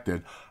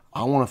selected,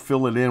 I want to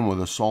fill it in with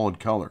a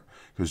solid color.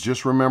 Because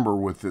just remember,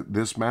 with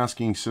this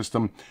masking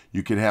system,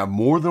 you can have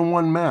more than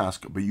one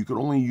mask, but you can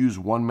only use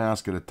one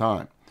mask at a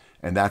time.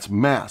 And that's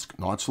mask,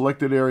 not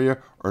selected area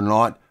or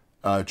not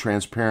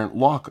transparent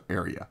lock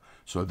area.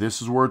 So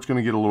this is where it's going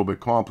to get a little bit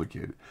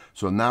complicated.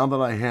 So now that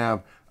I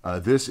have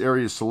this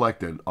area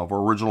selected of our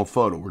original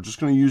photo, we're just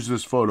going to use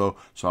this photo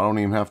so I don't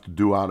even have to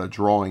do out a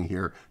drawing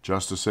here,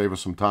 just to save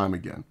us some time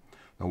again.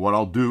 Now what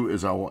I'll do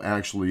is I will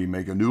actually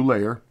make a new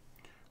layer.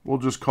 We'll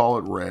just call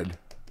it red.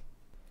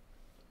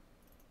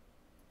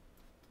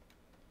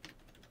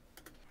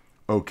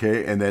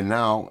 Okay, and then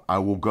now I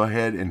will go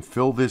ahead and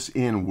fill this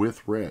in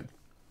with red.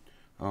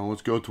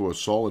 Let's go to a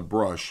solid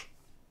brush.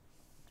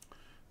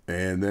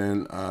 And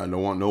then I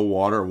don't want no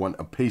water. I want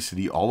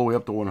opacity all the way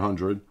up to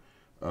 100.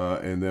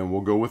 And then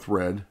we'll go with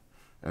red.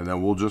 And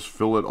then we'll just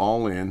fill it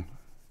all in.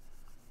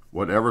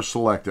 Whatever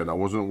selected. I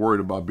wasn't worried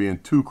about being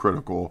too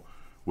critical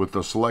with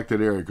the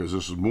selected area, because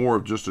this is more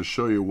of just to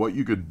show you what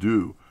you could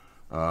do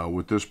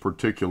with this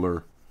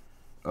particular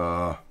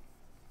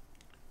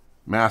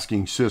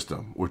masking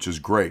system, which is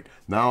great.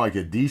 Now I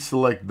could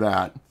deselect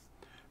that,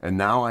 and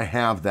now I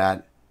have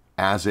that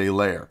as a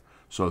layer.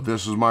 So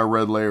this is my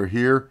red layer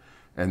here,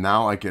 and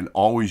now I can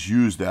always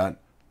use that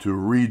to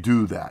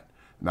redo that.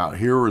 Now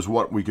here is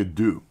what we could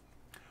do.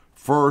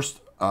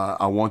 First,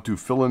 I want to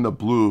fill in the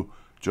blue.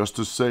 Just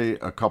to say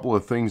a couple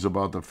of things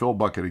about the fill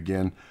bucket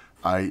again,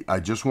 I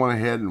just went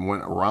ahead and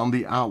went around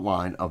the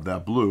outline of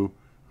that blue.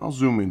 I'll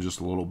zoom in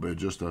just a little bit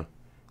just to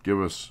give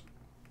us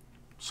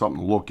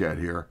something to look at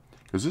here,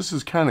 because this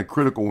is kind of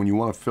critical when you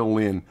want to fill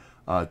in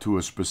to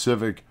a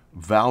specific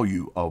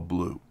value of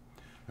blue.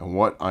 And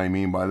what I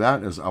mean by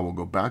that is I will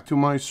go back to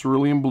my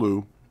cerulean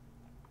blue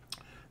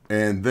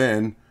and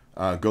then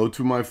go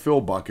to my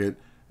fill bucket,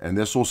 and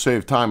this will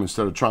save time.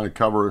 Instead of trying to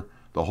cover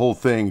the whole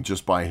thing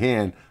just by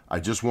hand, I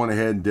just went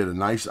ahead and did a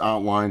nice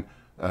outline.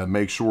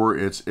 Make sure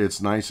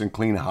it's nice and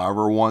clean,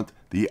 however I want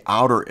the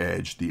outer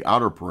edge, the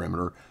outer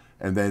perimeter.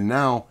 And then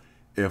now,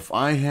 if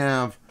I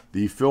have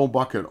the fill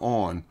bucket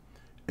on,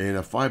 and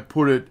if I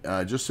put it,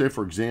 just say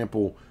for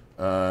example,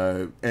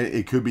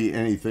 it could be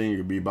anything. It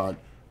could be about,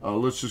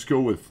 let's just go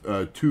with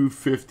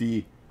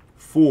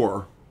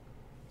 254,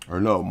 or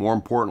no, more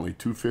importantly,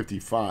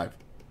 255.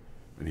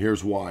 And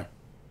here's why.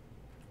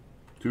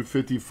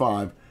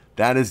 255,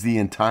 that is the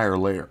entire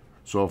layer.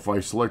 So if I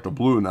select the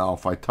blue now,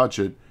 if I touch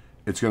it,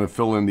 it's going to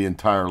fill in the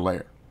entire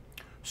layer.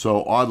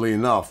 So oddly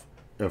enough,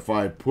 if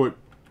I put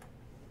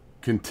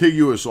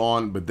contiguous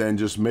on, but then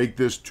just make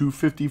this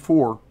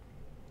 254,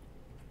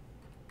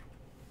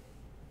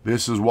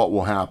 this is what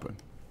will happen.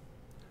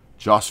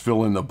 Just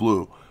fill in the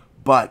blue.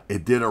 But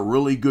it did a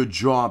really good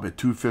job at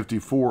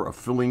 254 of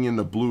filling in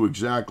the blue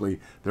exactly.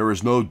 There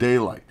is no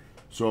daylight.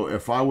 So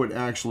if I would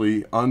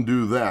actually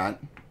undo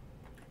that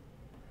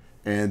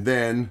and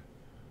then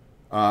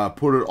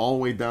put it all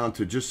the way down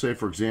to, just say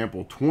for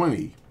example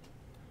 20,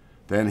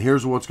 then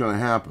here's what's going to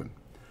happen.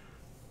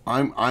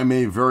 I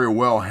may very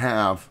well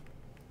have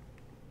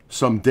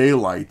some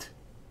daylight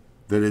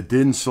that it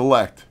didn't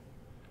select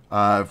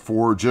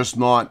for just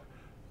not,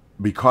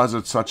 because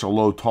it's such a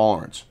low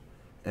tolerance.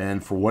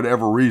 And for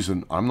whatever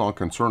reason, I'm not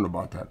concerned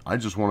about that. I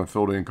just want to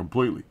fill it in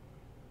completely.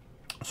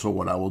 So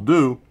what I will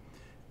do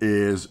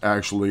is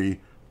actually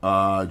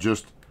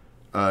just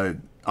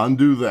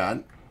undo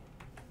that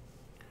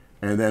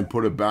and then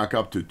put it back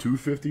up to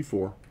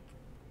 254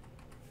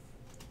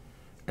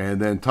 and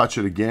then touch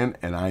it again,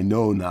 and I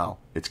know now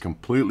it's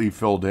completely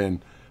filled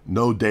in,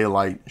 no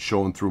daylight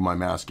showing through my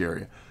mask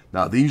area.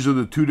 Now these are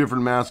the two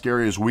different mask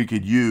areas we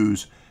could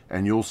use,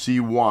 and you'll see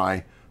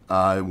why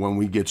when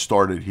we get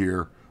started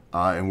here.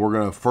 And we're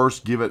going to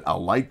first give it a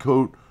light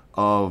coat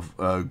of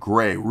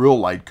gray, real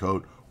light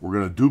coat. We're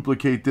going to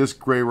duplicate this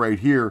gray right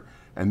here,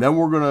 and then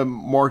we're going to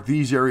mark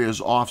these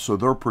areas off so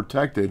they're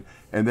protected,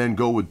 and then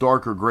go with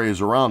darker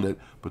grays around it.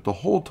 But the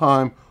whole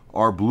time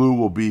our blue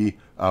will be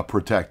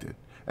protected.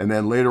 And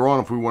then later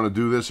on, if we want to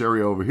do this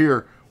area over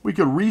here, we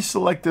could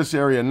reselect this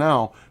area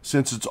now,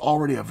 since it's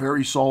already a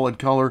very solid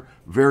color,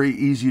 very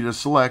easy to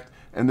select,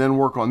 and then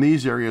work on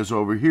these areas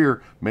over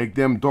here, make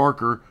them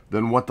darker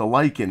than what the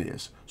lichen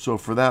is. So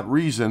for that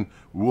reason,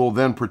 we'll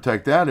then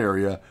protect that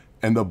area,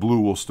 and the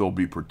blue will still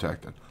be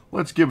protected.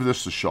 Let's give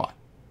this a shot.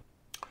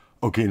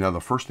 Okay, now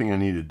the first thing I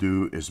need to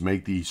do is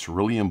make the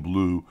cerulean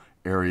blue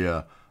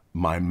area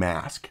my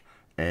mask.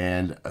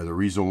 And the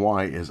reason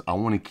why is I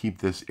want to keep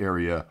this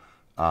area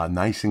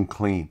nice and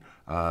clean.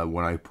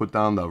 When I put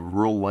down the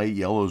real light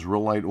yellows,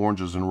 real light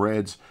oranges and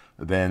reds,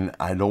 then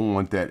I don't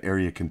want that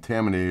area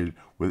contaminated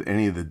with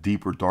any of the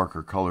deeper,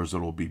 darker colors that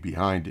will be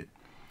behind it.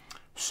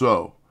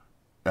 So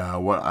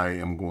what I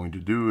am going to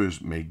do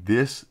is make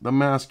this the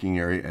masking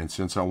area, and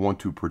since I want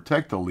to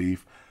protect the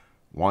leaf,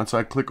 once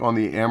I click on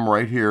the M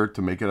right here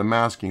to make it a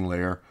masking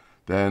layer,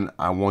 then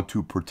I want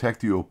to protect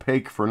the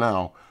opaque for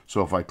now.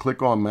 So if I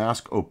click on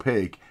mask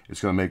opaque,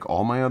 it's going to make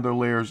all my other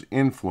layers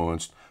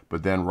influenced,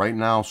 but then right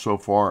now so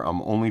far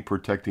I'm only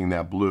protecting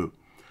that blue.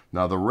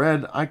 Now the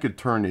red, I could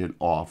turn it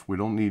off. We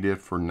don't need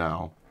it for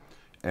now.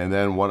 And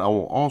then what I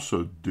will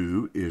also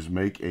do is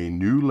make a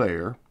new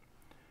layer,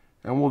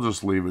 and we'll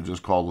just leave it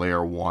just called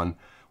layer 1.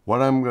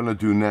 What I'm going to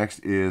do next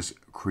is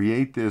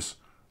create this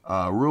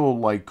real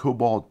light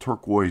cobalt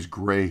turquoise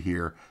gray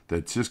here,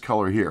 that's this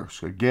color here.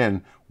 So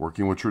again,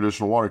 working with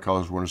traditional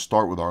watercolors, we're going to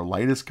start with our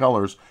lightest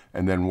colors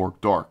and then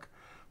work dark.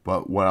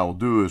 But what I'll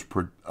do is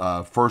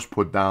first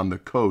put down the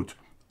coat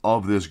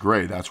of this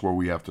gray. That's where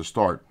we have to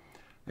start.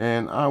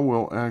 And I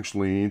will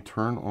actually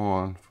turn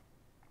off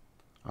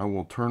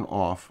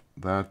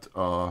that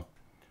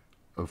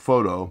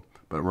photo.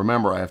 But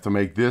remember, I have to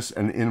make this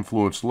an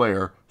influence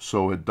layer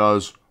so it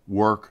does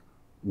work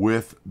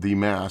with the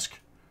mask.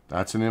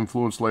 That's an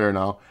influence layer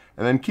now.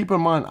 And then keep in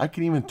mind, I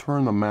can even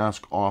turn the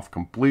mask off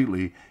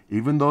completely.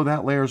 Even though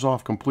that layer is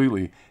off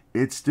completely,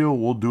 it still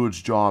will do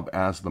its job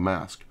as the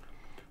mask.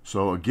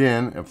 So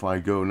again, if I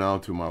go now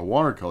to my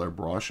watercolor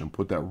brush and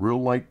put that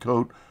real light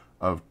coat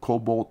of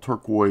cobalt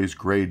turquoise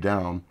gray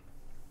down,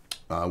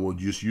 we'll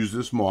just use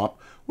this mop.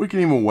 We can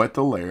even wet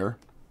the layer,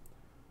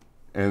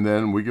 and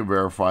then we can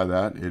verify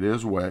that it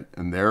is wet.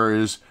 And there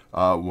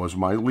was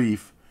my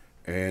leaf,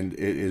 and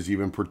it is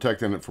even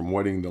protecting it from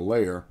wetting the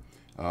layer,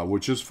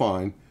 which is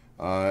fine.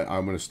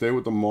 I'm going to stay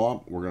with the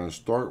mop. We're going to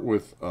start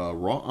with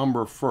raw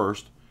umber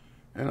first,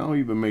 and I'll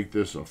even make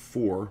this a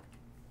 4.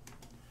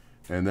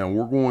 And then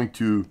we're going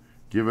to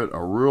give it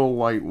a real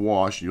light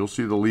wash. You'll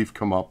see the leaf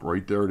come up,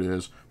 right there it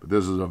is, but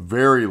this is a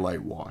very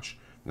light wash.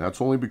 And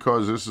that's only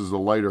because this is the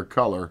lighter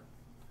color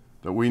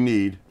that we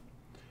need.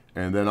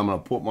 And then I'm going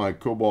to put my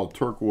cobalt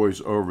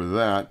turquoise over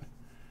that,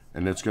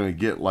 and it's going to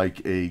get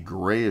like a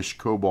grayish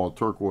cobalt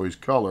turquoise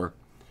color.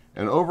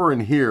 And over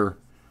in here,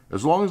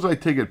 as long as I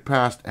take it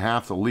past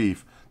half the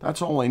leaf,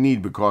 that's all I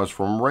need, because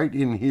from right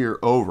in here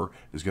over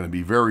is going to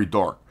be very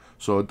dark.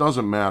 So it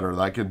doesn't matter.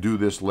 I can do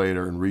this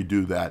later and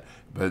redo that,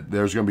 but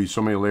there's going to be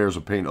so many layers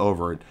of paint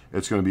over it,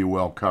 it's going to be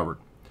well covered.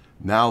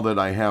 Now that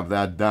I have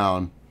that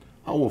down,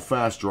 I will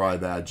fast dry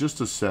that just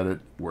to set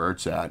it where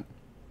it's at.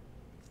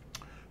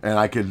 And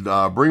I could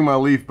bring my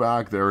leaf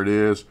back. There it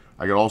is.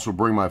 I could also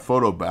bring my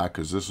photo back,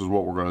 because this is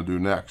what we're going to do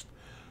next.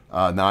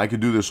 Now I could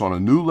do this on a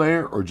new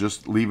layer or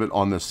just leave it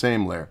on the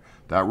same layer.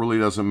 That really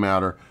doesn't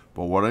matter.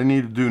 But what I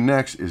need to do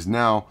next is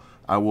now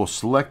I will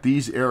select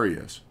these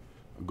areas.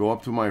 Go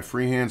up to my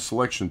freehand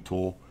selection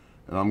tool,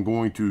 and I'm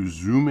going to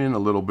zoom in a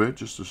little bit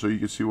just so you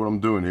can see what I'm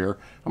doing here.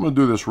 I'm going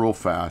to do this real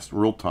fast,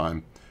 real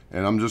time,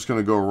 and I'm just going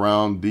to go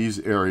around these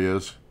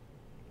areas,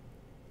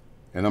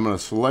 and I'm going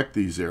to select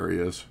these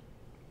areas,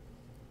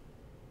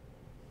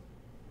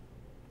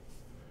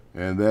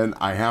 and then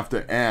I have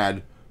to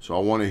add. So I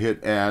want to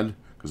hit add,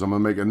 because I'm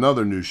going to make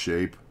another new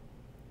shape,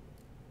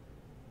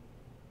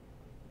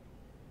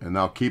 and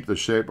now keep the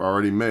shape I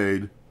already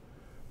made.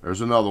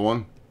 There's another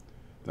one.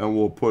 Then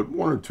we'll put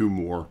 1 or 2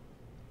 more,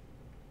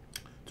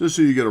 just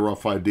so you get a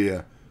rough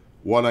idea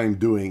what I'm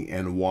doing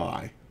and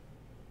why.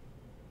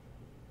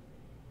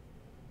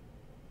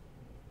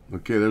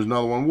 Okay, there's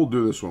another one. We'll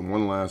do this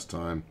one last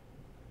time.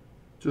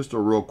 Just a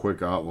real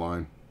quick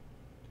outline.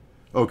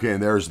 Okay,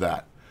 and there's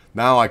that.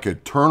 Now I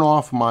could turn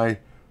off my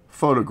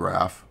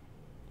photograph.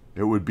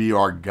 It would be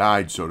our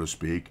guide, so to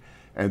speak.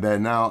 And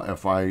then now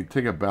if I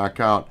take it back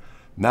out,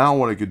 now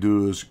what I could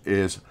do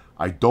is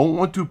I don't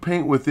want to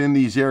paint within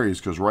these areas,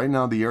 because right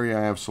now the area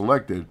I have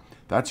selected,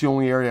 that's the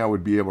only area I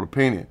would be able to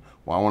paint in.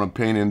 Well, I want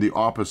to paint in the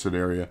opposite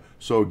area.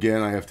 So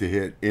again, I have to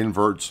hit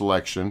invert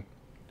selection.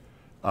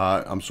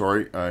 I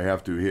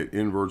have to hit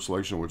invert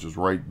selection, which is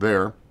right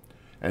there.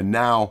 And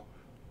now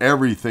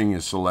everything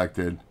is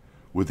selected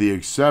with the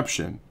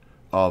exception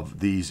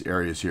of these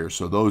areas here.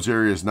 So those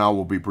areas now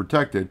will be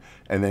protected.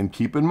 And then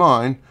keep in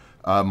mind,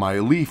 my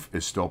leaf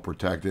is still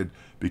protected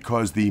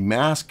because the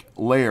mask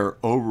layer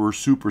over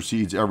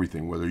supersedes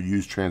everything. Whether you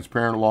use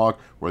transparent log,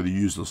 whether you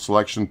use the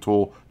selection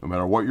tool, no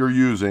matter what you're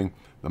using,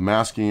 the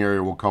masking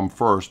area will come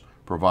first,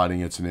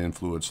 providing it's an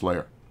influence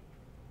layer.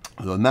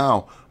 So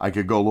now I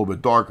could go a little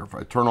bit darker. If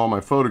I turn on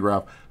my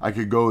photograph, I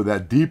could go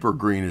that deeper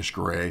greenish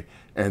gray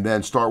and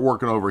then start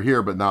working over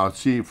here. But now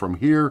see, from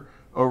here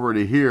over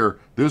to here,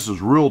 this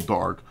is real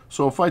dark.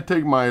 So if I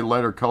take my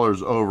lighter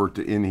colors over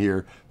to in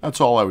here,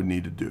 that's all I would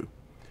need to do.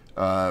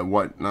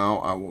 Now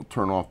I will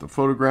turn off the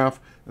photograph,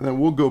 and then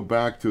we'll go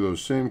back to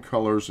those same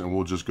colors and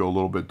we'll just go a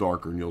little bit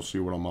darker, and you'll see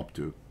what I'm up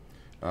to.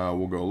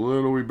 We'll go a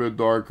little wee bit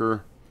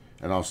darker,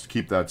 and I'll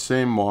keep that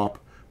same mop.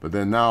 But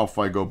then now if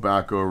I go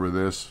back over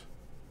this,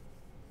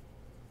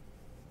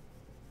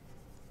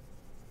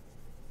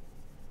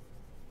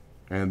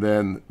 and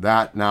then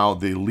that, now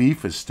the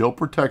leaf is still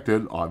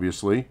protected,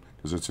 obviously,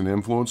 because it's an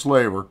influence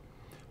layer.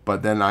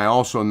 But then I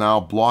also now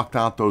blocked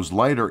out those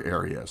lighter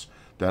areas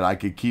that I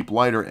could keep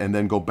lighter and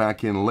then go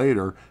back in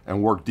later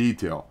and work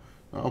detail.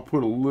 I'll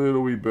put a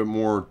little wee bit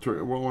more,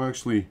 well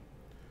actually,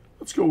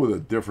 let's go with a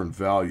different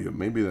value,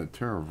 maybe that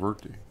Terra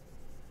Verde.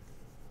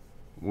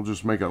 We'll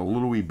just make it a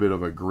little wee bit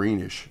of a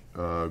greenish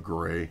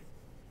gray,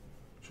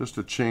 just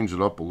to change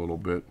it up a little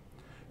bit.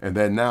 And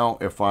then now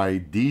if I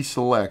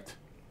deselect,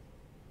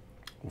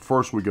 well,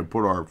 first we could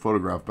put our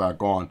photograph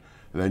back on,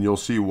 and then you'll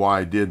see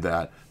why I did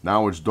that.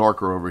 Now it's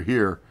darker over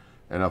here,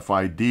 and if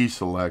I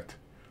deselect,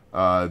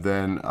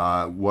 then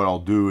what I'll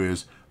do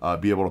is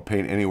be able to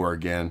paint anywhere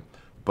again.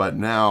 But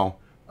now,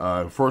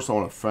 first I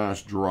want to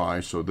fast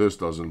dry so this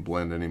doesn't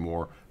blend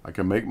anymore. I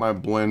can make my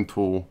blend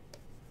tool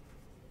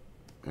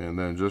and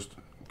then just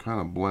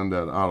kind of blend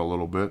that out a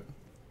little bit.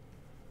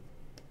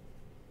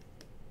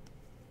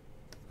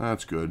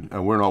 That's good.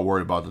 And we're not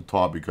worried about the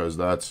top because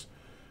that's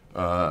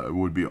it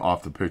would be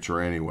off the picture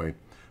anyway.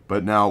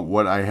 But now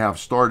what I have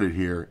started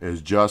here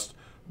is just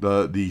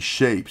the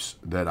shapes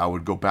that I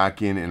would go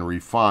back in and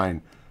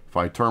refine. If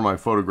I turn my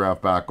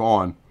photograph back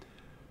on,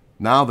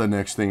 now the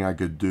next thing I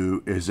could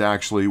do is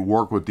actually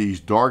work with these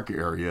dark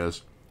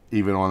areas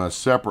even on a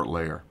separate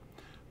layer.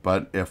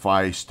 But if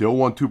I still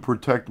want to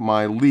protect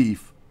my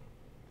leaf,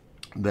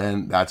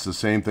 then that's the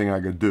same thing I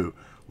could do.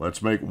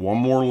 Let's make one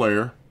more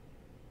layer.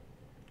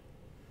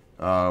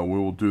 We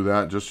will do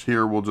that just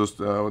here. We'll just,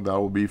 that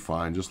will be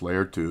fine, just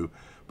layer 2.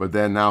 But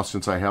then now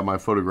since I have my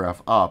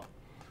photograph up,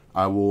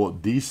 I will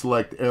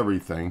deselect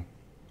everything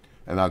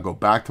and I'll go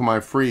back to my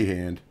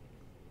freehand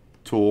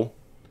tool,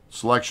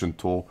 selection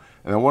tool,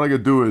 and then what I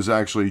could do is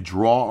actually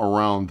draw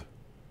around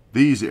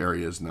these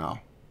areas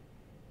now.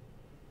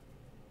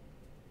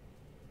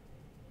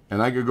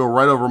 And I could go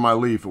right over my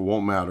leaf, it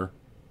won't matter.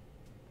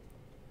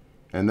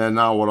 And then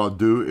now what I'll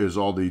do is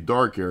all the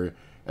dark area.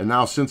 And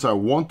now since I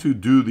want to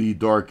do the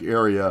dark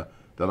area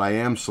that I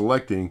am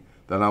selecting,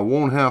 then I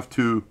won't have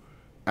to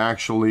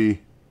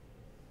actually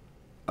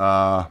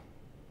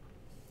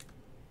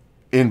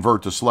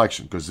invert the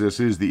selection, because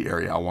this is the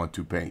area I want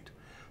to paint.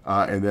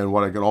 And then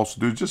what I can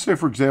also do, just say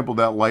for example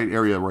that light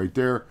area right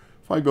there,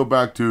 if I go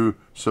back to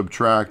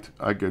subtract,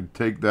 I could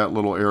take that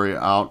little area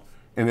out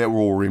and it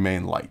will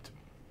remain light.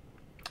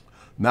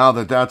 Now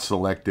that that's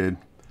selected,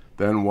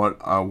 then what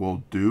I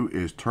will do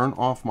is turn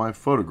off my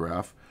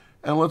photograph,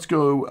 and let's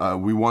go,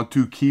 we want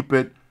to keep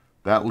it,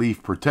 that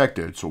leaf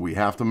protected, so we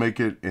have to make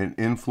it an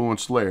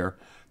influence layer.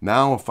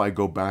 Now if I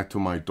go back to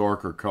my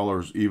darker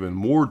colors, even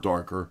more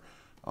darker,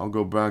 I'll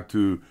go back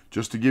to,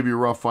 just to give you a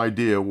rough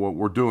idea what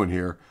we're doing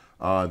here,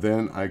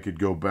 then I could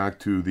go back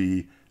to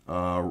the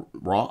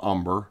raw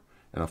umber,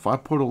 and if I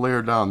put a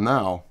layer down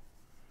now,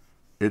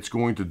 it's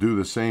going to do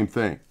the same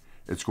thing.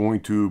 It's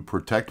going to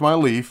protect my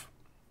leaf,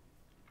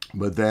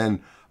 but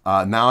then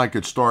now I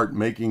could start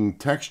making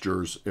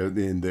textures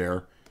in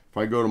there. If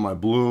I go to my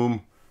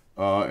bloom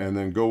and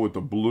then go with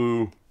the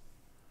blue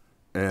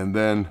and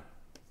then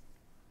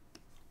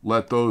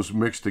let those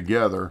mix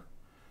together,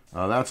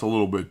 that's a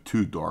little bit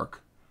too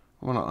dark.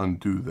 I'm going to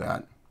undo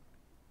that.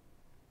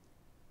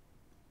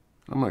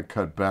 I'm going to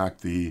cut back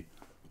the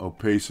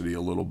opacity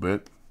a little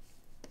bit.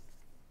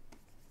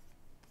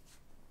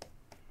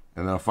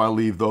 And then if I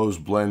leave those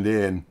blend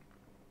in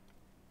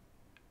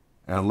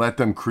and let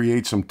them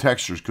create some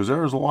textures, because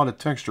there's a lot of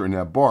texture in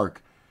that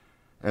bark,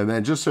 And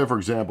then just say, for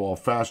example, I'll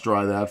fast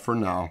dry that for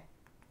now.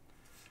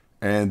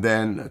 And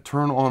then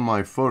turn on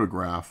my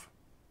photograph.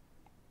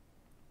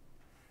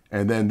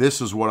 And then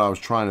this is what I was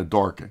trying to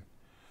darken.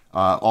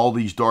 All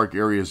these dark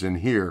areas in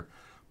here.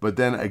 But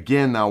then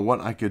again, now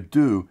what I could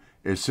do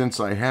is, since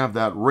I have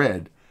that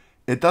red,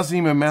 it doesn't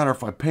even matter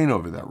if I paint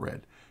over that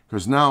red.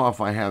 Because now if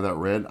I have that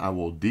red, I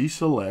will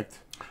deselect.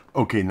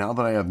 Okay, now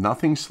that I have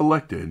nothing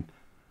selected,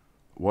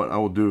 what I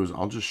will do is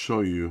I'll just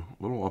show you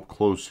a little up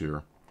close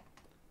here.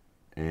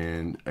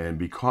 And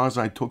because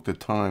I took the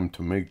time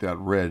to make that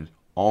red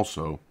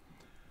also,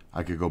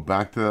 I could go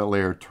back to that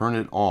layer, turn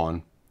it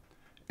on,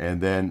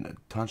 and then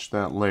touch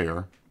that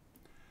layer.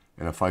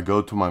 And if I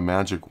go to my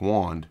magic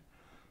wand,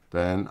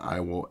 then I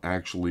will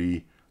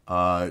actually,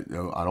 I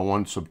don't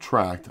want to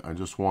subtract, I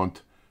just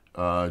want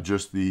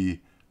just the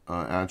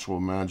actual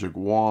magic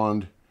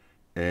wand,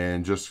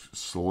 and just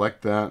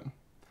select that.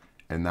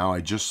 And now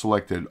I just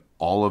selected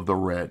all of the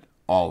red,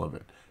 all of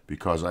it,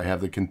 because I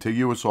have the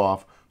contiguous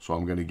off, so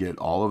I'm going to get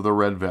all of the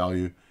red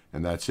value,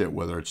 and that's it,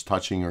 whether it's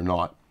touching or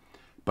not.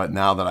 But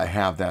now that I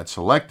have that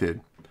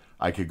selected,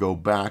 I could go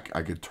back,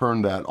 I could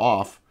turn that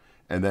off,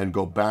 and then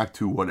go back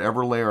to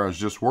whatever layer I was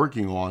just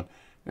working on,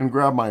 and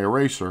grab my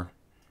eraser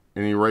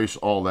and erase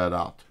all that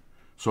out.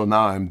 So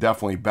now I'm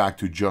definitely back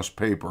to just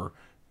paper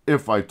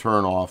if I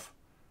turn off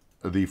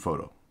the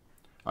photo.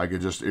 I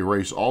could just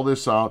erase all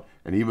this out,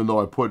 and even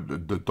though I put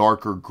the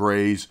darker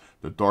grays,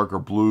 the darker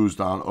blues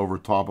down over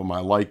top of my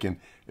lichen,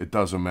 it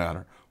doesn't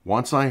matter.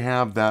 Once I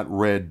have that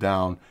red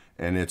down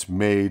and it's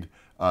made,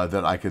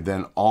 that I could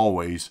then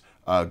always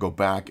go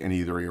back and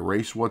either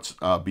erase what's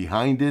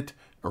behind it,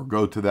 or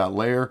go to that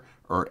layer,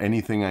 or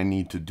anything I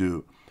need to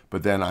do.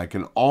 But then I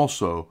can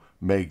also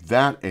make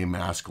that a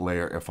mask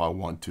layer if I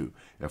want to.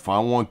 If I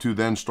want to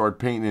then start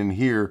painting in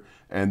here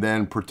and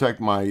then protect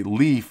my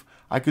leaf,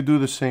 I could do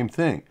the same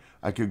thing.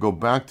 I could go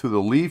back to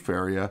the leaf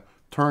area,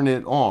 turn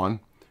it on,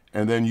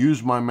 and then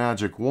use my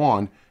magic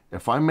wand.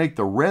 If I make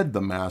the red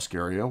the mask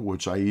area,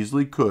 which I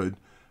easily could,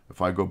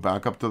 if I go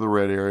back up to the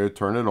red area,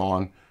 turn it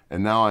on,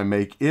 and now I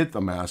make it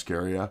the mask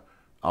area,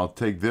 I'll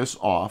take this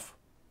off,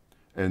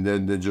 and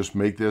then just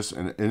make this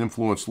an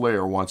influence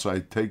layer. Once I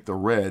take the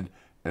red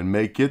and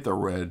make it the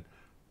red,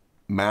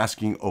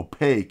 masking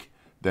opaque,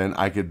 then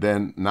I could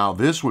then, now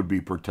this would be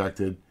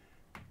protected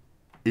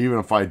even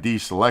if I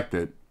deselect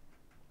it.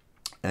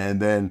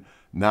 And then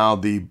now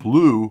the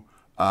blue,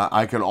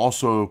 I can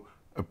also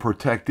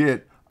protect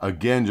it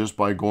again just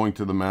by going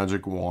to the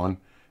magic wand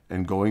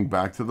and going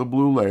back to the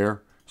blue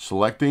layer,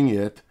 selecting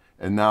it,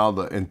 and now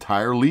the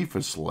entire leaf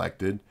is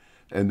selected,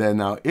 and then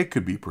now it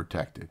could be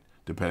protected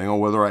depending on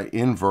whether I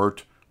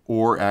invert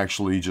or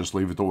actually just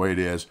leave it the way it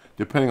is,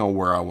 depending on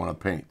where I want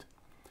to paint.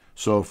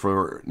 So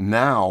for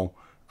now,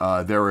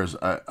 there is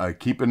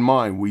keep in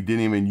mind, we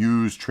didn't even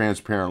use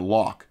transparent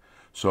lock.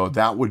 So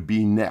that would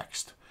be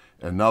next.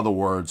 In other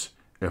words,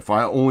 if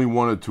I only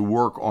wanted to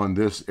work on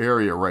this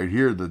area right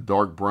here, the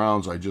dark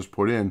browns I just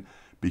put in,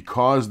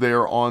 because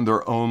they're on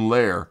their own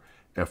layer,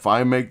 if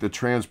I make the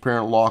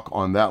transparent lock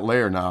on that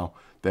layer now,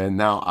 then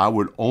now I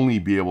would only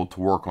be able to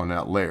work on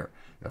that layer.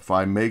 If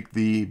I make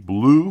the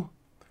blue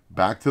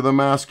back to the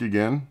mask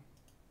again,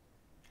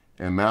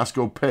 and mask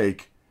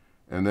opaque,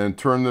 and then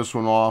turn this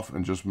one off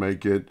and just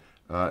make it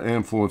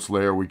influence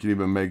layer, we can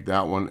even make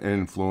that one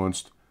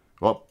influenced.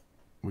 Well,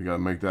 we got to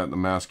make that the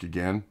mask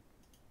again.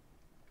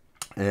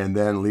 And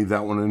then leave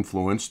that one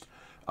influenced.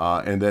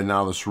 And then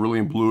now the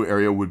cerulean blue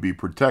area would be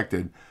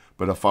protected.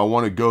 But if I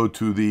want to go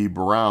to the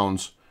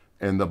browns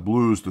and the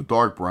blues, the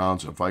dark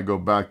browns, if I go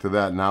back to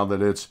that, now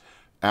that it's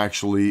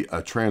actually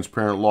a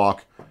transparent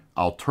lock,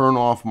 I'll turn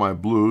off my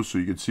blue so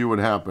you can see what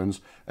happens.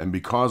 And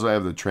because I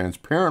have the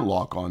transparent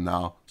lock on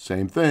now,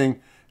 same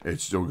thing,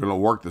 it's still going to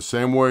work the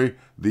same way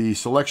the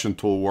selection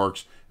tool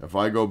works. If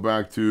I go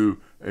back to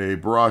a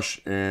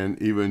brush and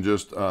even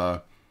just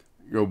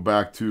go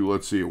back to,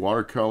 let's see,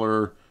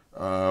 watercolor,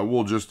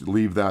 we'll just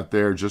leave that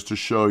there just to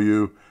show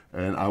you,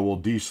 and I will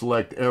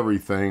deselect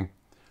everything.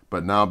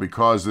 But now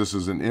because this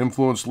is an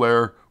influence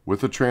layer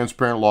with a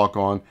transparent lock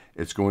on,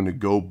 it's going to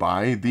go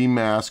by the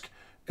mask,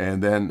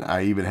 and then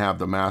I even have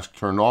the mask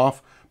turned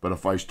off. But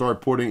if I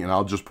start putting, and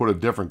I'll just put a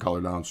different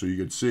color down so you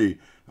can see,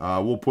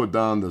 we'll put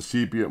down the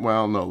sepia,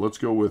 well, no, let's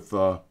go with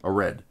a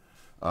red.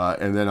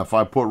 And then if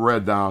I put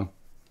red down,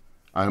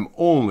 I'm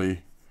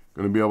only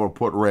going to be able to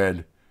put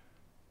red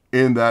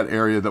in that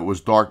area that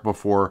was dark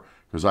before,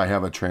 because I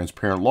have a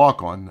transparent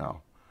lock on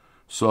now.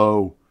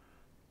 So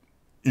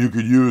you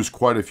could use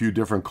quite a few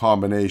different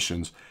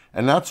combinations.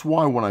 And that's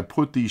why when I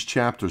put these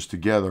chapters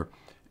together,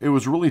 it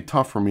was really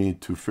tough for me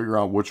to figure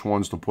out which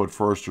ones to put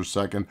first or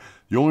second.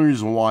 The only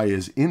reason why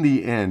is in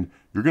the end,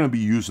 you're going to be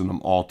using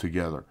them all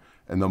together.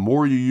 And the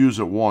more you use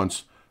it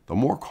once, the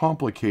more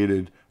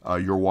complicated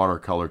your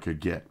watercolor could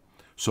get.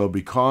 So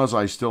because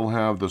I still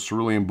have the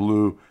cerulean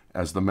blue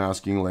as the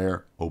masking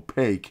layer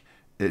opaque,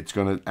 it's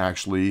going to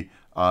actually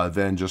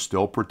then just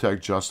still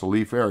protect just the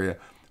leaf area.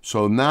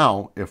 So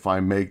now if I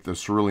make the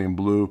cerulean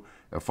blue,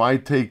 if I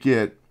take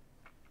it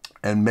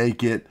and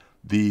make it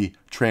the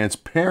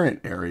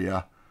transparent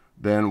area,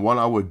 then what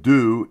I would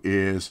do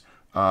is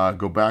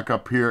go back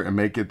up here and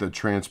make it the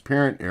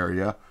transparent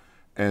area.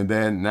 And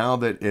then now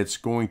that it's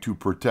going to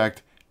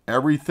protect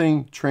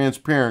everything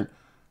transparent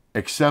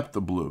except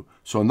the blue.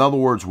 So in other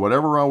words,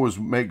 whatever I was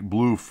make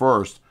blue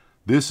first,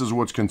 this is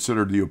what's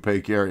considered the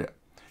opaque area.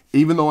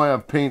 Even though I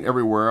have paint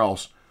everywhere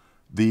else,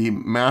 the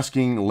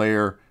masking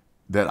layer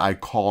that I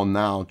call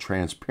now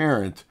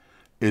transparent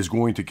is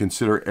going to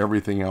consider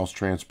everything else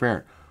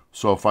transparent.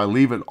 So if I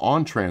leave it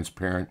on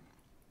transparent,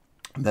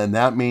 then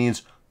that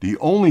means the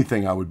only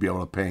thing I would be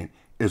able to paint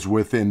is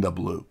within the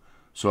blue.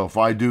 So if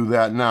I do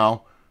that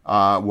now,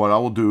 what I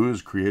will do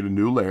is create a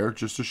new layer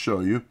just to show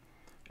you,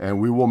 and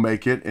we will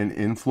make it an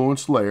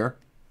influence layer.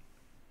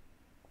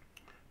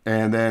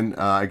 And then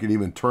I can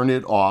even turn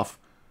it off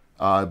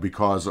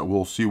because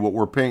we'll see what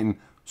we're painting.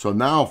 So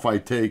now if I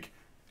take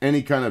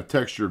any kind of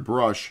textured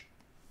brush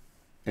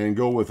and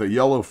go with a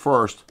yellow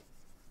first,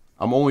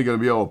 I'm only going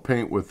to be able to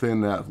paint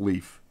within that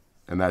leaf,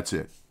 and that's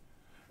it.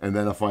 And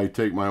then if I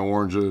take my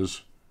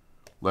oranges,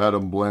 let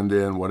them blend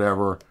in,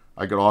 whatever,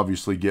 I could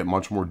obviously get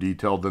much more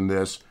detailed than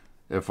this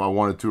if I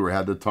wanted to or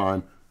had the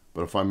time.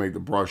 But if I make the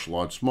brush a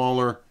lot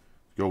smaller,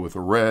 go with a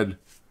red,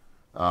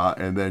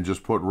 and then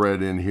just put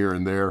red in here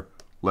and there,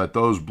 let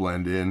those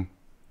blend in.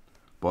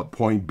 But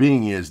point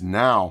being is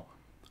now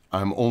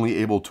I'm only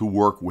able to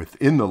work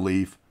within the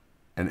leaf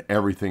and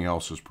everything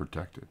else is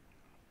protected.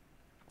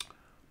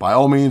 By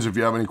all means, if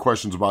you have any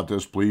questions about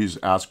this, please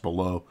ask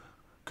below,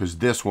 because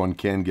this one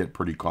can get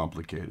pretty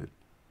complicated.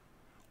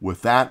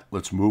 With that,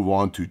 let's move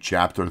on to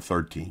Chapter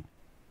 13.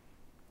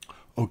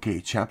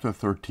 Okay, Chapter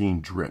 13,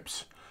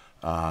 drips.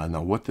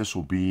 Now what this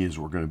will be is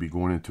we're going to be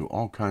going into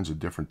all kinds of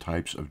different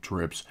types of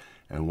drips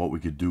and what we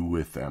could do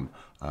with them.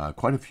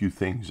 Quite a few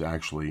things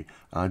actually,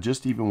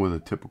 just even with a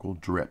typical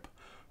drip.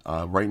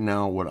 Right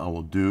now what I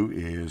will do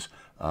is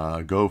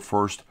go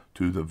first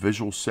to the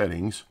visual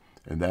settings,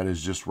 and that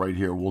is just right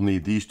here. We'll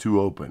need these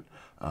two open.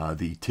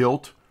 The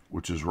tilt,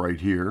 which is right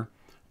here,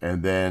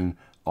 and then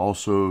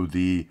also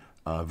the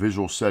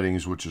visual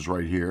settings, which is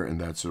right here, and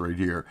that's right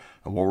here.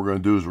 And what we're going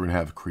to do is we're going to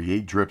have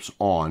create drips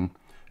on,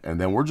 and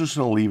then we're just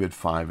going to leave it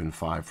 5 and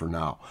 5 for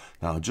now.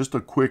 Now just a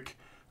quick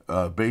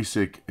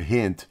basic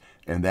hint,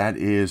 and that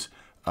is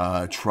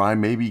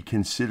maybe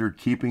consider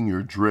keeping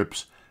your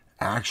drips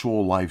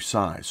actual life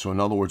size. So in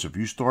other words, if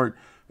you start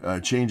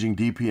changing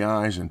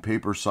DPIs and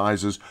paper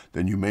sizes,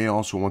 then you may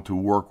also want to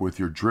work with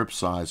your drip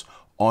size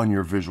on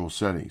your visual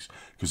settings.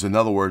 Because in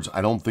other words,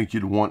 I don't think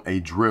you'd want a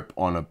drip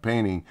on a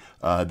painting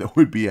that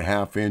would be a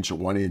 1/2 inch or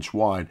 1 inch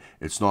wide.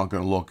 It's not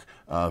going to look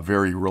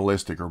very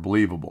realistic or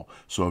believable.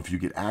 So if you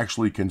could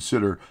actually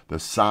consider the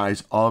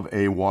size of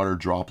a water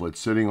droplet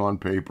sitting on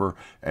paper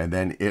and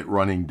then it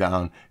running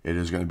down, it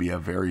is going to be a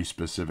very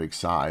specific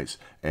size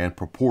and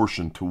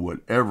proportion to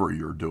whatever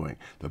you're doing.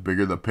 The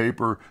bigger the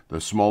paper, the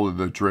smaller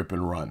the drip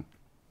and run.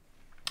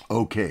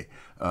 Okay,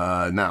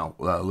 now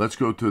let's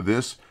go to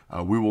this.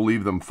 We will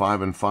leave them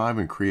 5 and 5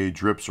 and create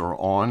drips are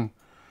on.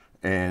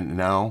 And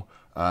now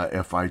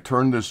if I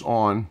turn this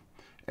on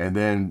and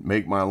then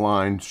make my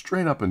line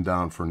straight up and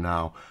down for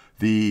now,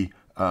 the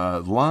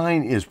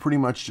line is pretty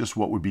much just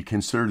what would be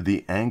considered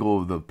the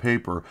angle of the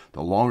paper.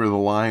 The longer the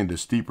line, the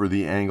steeper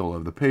the angle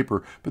of the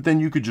paper. But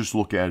then you could just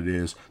look at it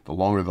as the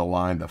longer the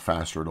line, the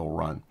faster it'll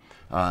run.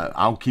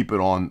 I'll keep it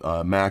on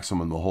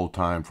maximum the whole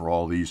time for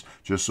all these,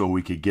 just so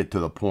we could get to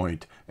the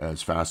point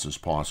as fast as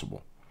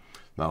possible.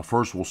 Now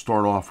first we'll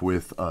start off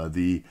with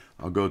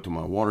I'll go to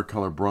my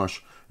watercolor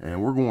brush,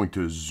 and we're going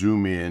to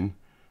zoom in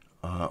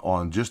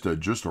on just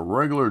a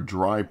regular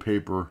dry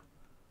paper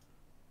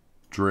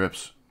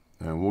drips,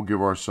 and we'll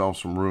give ourselves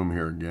some room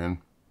here again.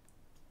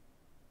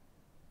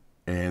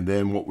 And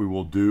then what we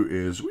will do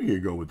is we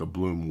can go with the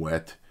bloom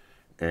wet,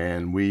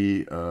 and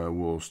we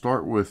will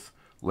start with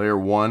layer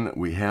 1.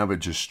 We have it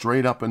just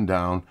straight up and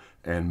down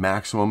and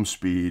maximum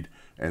speed,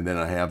 and then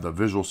I have the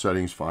visual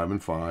settings 5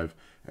 and 5,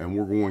 and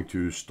we're going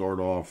to start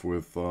off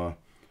with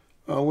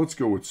let's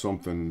go with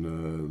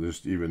something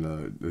just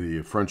even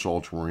the French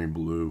ultramarine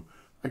blue.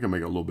 I can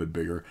make it a little bit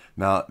bigger.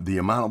 Now the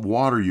amount of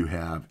water you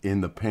have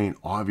in the paint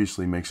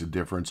obviously makes a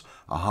difference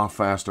how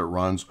fast it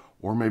runs,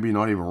 or maybe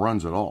not even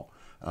runs at all.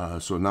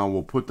 So now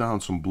we'll put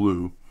down some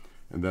blue,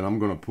 and then I'm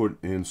going to put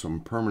in some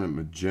permanent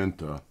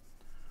magenta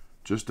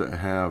just to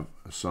have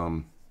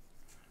some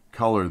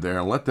color there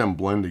and let them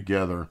blend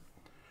together.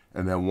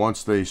 And then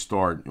once they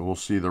start, we'll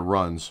see the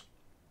runs,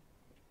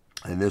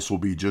 and this will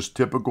be just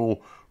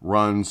typical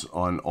runs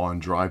on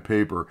dry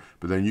paper.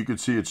 But then you can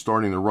see it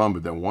starting to run,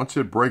 but then once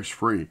it breaks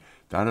free,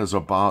 that is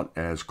about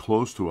as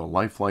close to a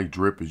lifelike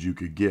drip as you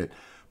could get.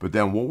 But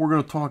then what we're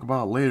going to talk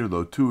about later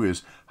though too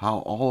is how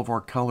all of our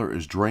color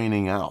is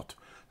draining out.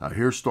 Now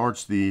here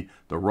starts the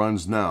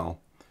runs now,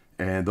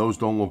 and those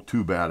don't look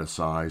too bad a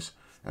size.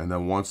 And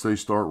then once they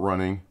start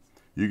running,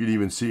 you can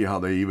even see how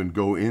they even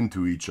go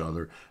into each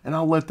other. And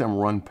I'll let them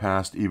run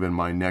past even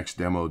my next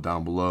demo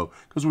down below,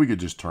 because we could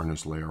just turn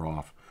this layer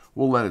off.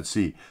 We'll let it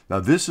see. Now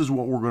this is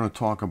what we're going to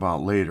talk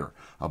about later,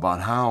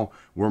 about how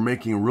we're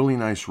making really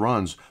nice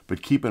runs,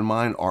 but keep in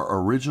mind our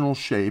original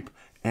shape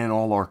and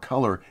all our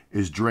color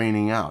is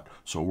draining out.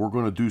 So we're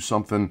going to do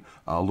something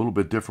a little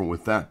bit different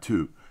with that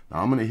too.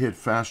 Now I'm going to hit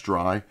fast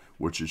dry,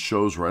 which it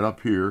shows right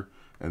up here,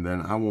 and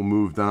then I will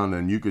move down,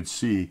 and you could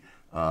see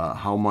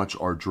how much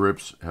our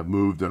drips have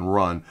moved and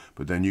run,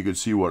 but then you could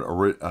see what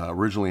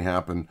originally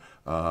happened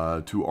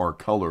to our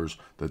colors,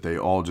 that they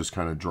all just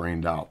kind of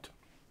drained out.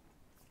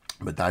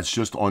 But that's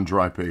just on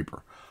dry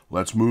paper.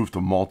 Let's move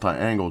to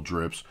multi-angle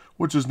drips,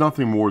 which is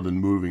nothing more than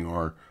moving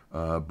our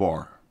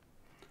bar.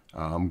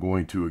 I'm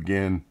going to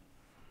again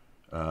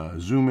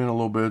zoom in a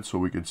little bit so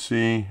we could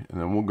see,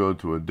 and then we'll go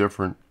to a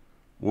different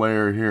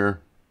layer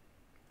here,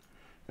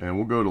 and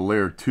we'll go to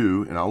layer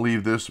 2, and I'll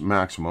leave this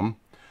maximum,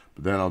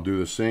 but then I'll do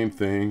the same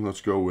thing.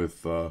 Let's go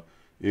with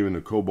even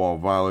the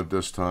cobalt violet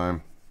this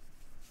time,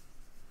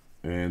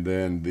 and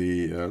then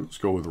let's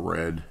go with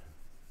red,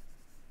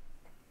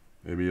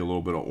 maybe a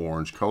little bit of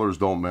orange. Colors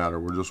don't matter,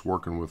 we're just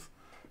working with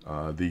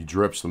the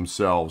drips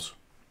themselves.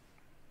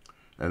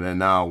 And then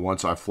now,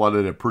 once I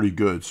flooded it pretty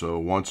good, so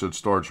once it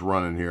starts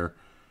running here,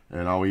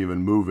 and I'll even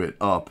move it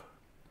up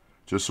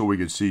just so we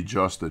can see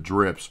just the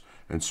drips.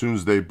 And as soon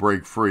as they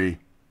break free,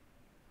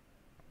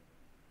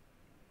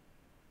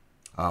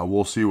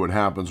 we'll see what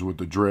happens with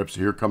the drips.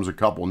 Here comes a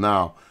couple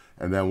now.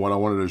 And then what I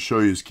wanted to show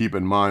you is, keep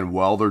in mind,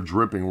 while they're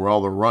dripping, while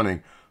they're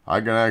running,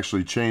 I can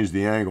actually change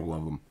the angle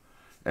of them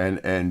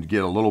and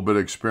get a little bit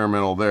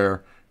experimental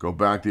there. Go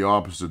back the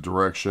opposite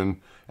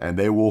direction, and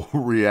they will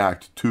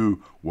react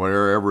to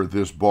wherever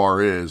this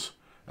bar is.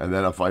 And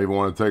then if I even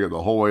want to take it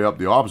the whole way up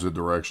the opposite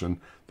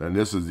direction, then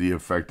this is the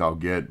effect I'll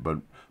get.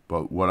 But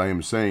what I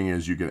am saying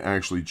is, you can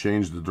actually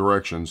change the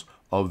directions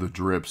of the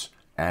drips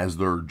as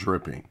they're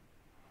dripping.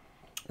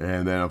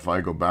 And then if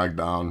I go back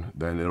down,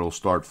 then it'll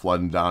start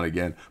flooding down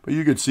again. But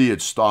you can see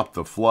it stopped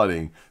the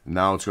flooding.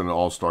 Now it's going to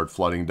all start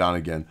flooding down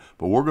again.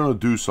 But we're going to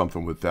do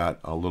something with that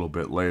a little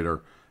bit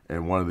later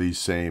in one of these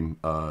same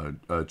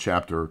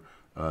chapter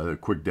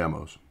quick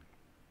demos.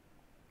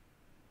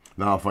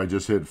 Now if I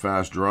just hit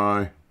fast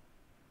dry,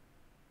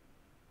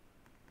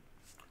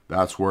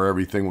 that's where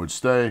everything would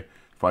stay.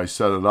 If I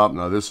set it up,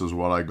 now this is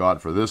what I got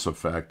for this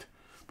effect.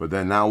 But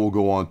then now we'll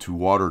go on to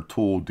water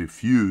tool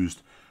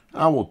diffused.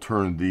 I will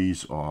turn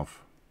these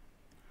off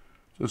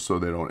just so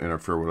they don't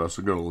interfere with us.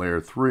 I'll go to layer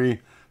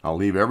 3. I'll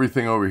leave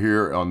everything over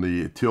here on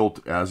the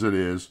tilt as it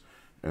is.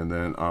 And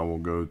then I will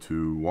go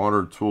to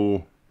water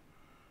tool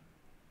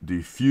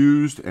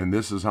diffused. And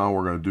this is how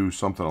we're going to do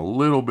something a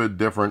little bit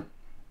different.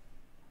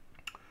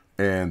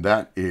 And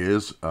that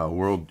is,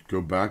 we'll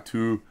go back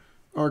to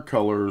our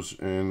colors,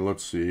 and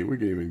let's see, we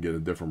can even get a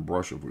different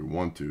brush if we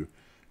want to,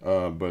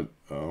 but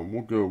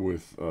we'll go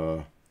with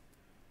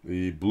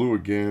the blue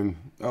again.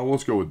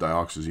 Let's go with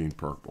dioxazine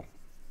purple,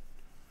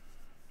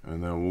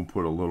 and then we'll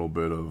put a little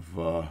bit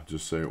of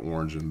just say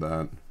orange in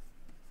that,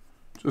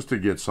 just to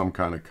get some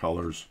kind of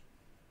colors.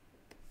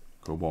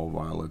 Cobalt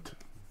violet,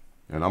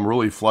 and I'm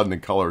really flooding the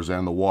colors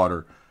and the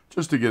water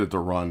just to get it to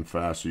run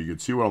fast so you can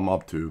see what I'm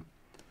up to.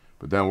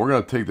 But then we're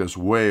going to take this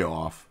way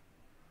off,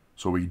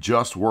 so we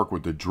just work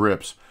with the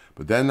drips.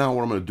 But then now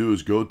what I'm going to do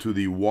is go to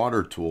the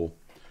water tool,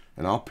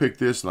 and I'll pick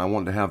this, and I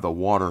want to have the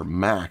water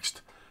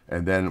maxed.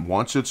 And then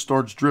once it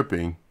starts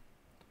dripping,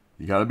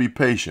 you got to be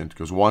patient,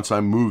 because once I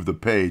move the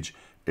page,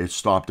 it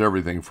stopped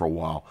everything for a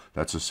while.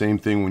 That's the same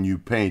thing when you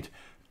paint.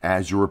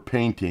 As you're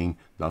painting,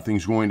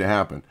 nothing's going to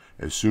happen.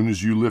 As soon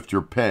as you lift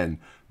your pen,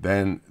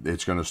 then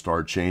it's going to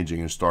start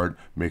changing and start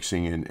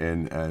mixing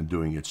and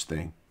doing its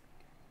thing.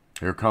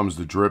 Here comes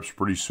the drips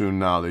pretty soon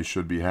now. They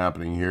should be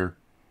happening here.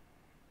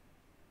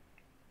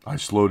 I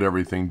slowed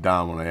everything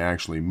down when I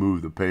actually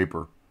moved the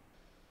paper.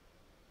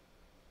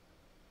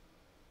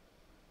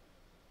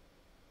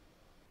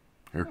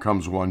 Here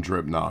comes one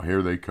drip now.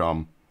 Here they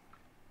come.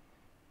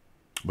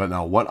 But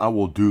now what I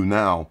will do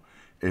now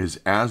is,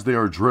 as they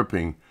are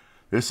dripping,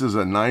 this is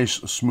a nice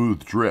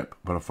smooth drip.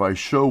 But if I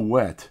show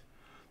wet,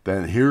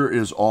 then here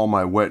is all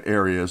my wet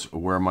areas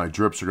where my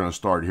drips are going to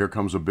start. Here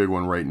comes a big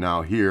one right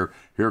now. Here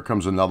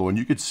comes another one.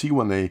 You can see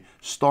when they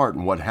start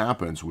and what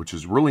happens, which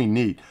is really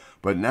neat.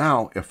 But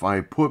now if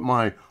I put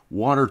my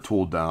water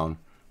tool down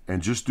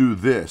and just do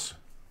this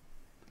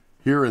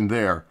here and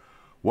there,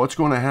 what's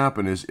going to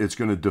happen is it's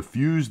going to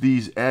diffuse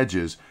these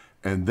edges,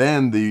 and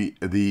then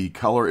the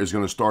color is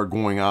going to start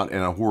going out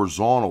in a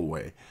horizontal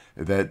way.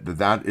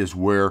 That is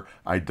where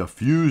I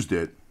diffused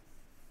it.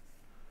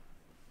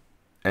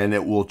 And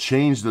it will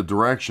change the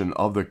direction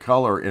of the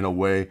color in a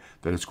way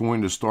that it's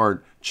going to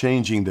start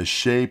changing the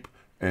shape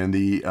and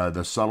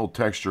the subtle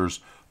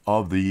textures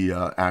of the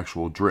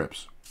actual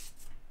drips.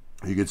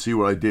 You can see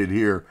what I did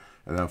here,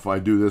 and if I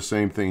do the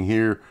same thing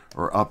here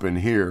or up in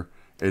here,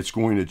 it's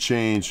going to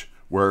change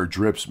where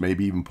drips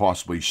maybe even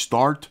possibly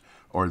start,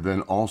 or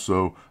then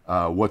also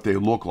what they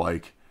look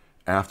like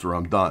after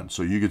I'm done.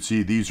 So you can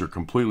see these are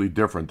completely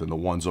different than the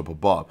ones up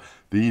above.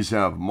 These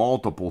have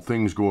multiple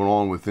things going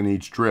on within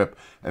each drip,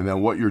 and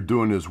then what you're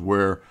doing is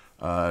where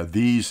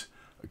these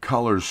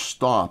colors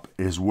stop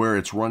is where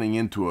it's running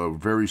into a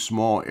very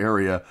small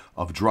area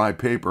of dry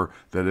paper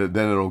that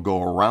then it'll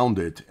go around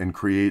it and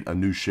create a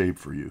new shape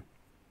for you.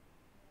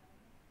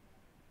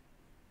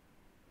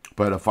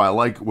 But if I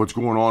like what's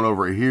going on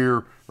over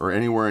here or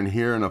anywhere in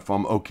here, and if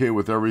I'm okay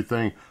with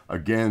everything,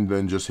 again,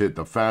 then just hit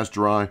the fast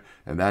dry,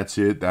 and that's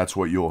it. That's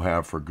what you'll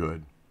have for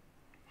good.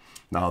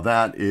 Now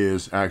that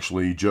is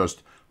actually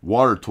just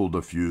water tool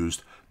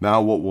diffused.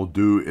 Now what we'll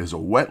do is a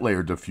wet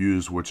layer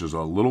diffuse, which is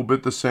a little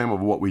bit the same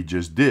of what we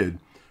just did,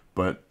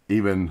 but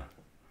even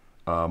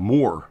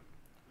more,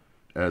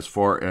 as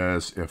far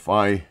as if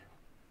I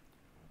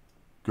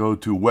go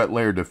to wet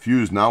layer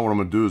diffuse. Now what I'm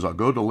going to do is I'll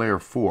go to layer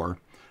 4,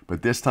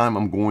 but this time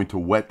I'm going to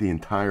wet the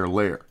entire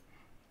layer.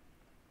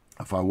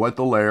 If I wet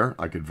the layer,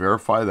 I could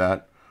verify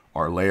that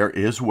our layer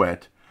is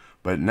wet.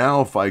 But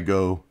now if I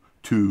go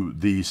to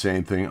the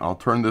same thing, I'll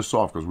turn this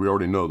off because we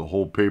already know the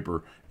whole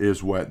paper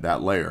is wet,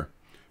 that layer.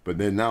 But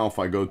then now if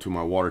I go to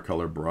my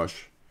watercolor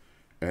brush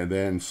and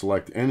then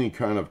select any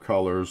kind of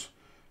colors,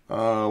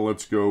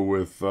 let's go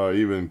with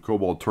even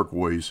cobalt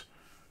turquoise.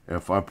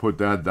 If I put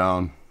that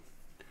down,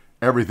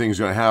 everything's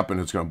going to happen.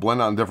 It's going to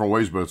blend out in different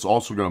ways, but it's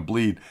also going to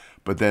bleed.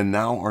 But then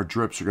now our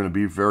drips are going to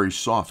be very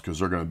soft because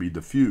they're going to be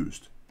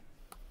diffused.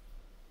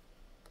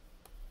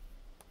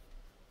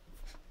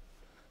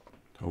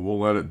 So we'll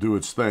let it do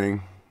its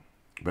thing.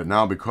 But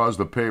now because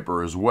the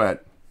paper is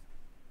wet,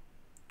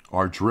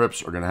 our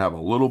drips are going to have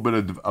a little bit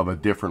of a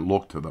different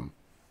look to them.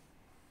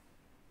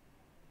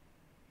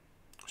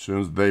 As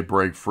soon as they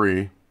break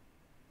free,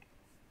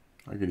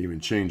 I can even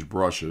change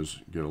brushes,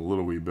 get a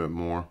little wee bit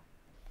more.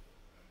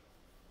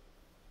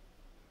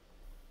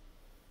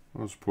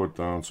 Let's put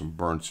down some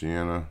burnt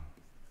sienna.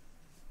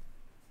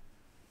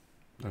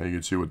 Now you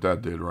can see what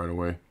that did right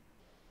away.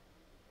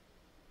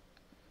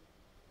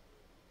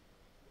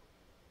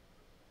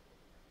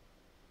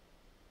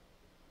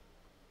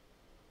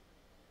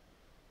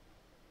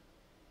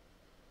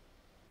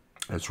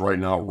 It's right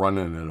now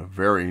running at a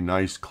very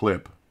nice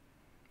clip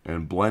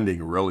and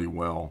blending really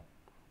well,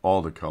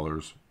 all the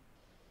colors.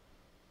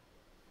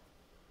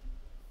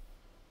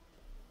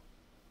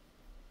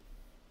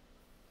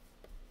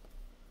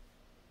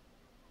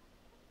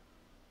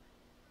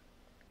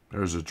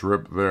 There's a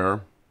drip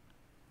there.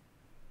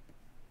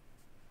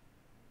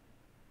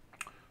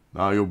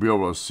 Now you'll be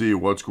able to see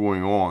what's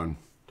going on.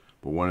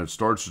 But when it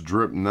starts to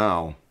drip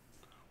now,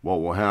 what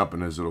will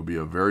happen is it'll be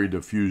a very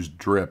diffused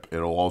drip.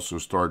 It'll also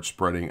start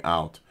spreading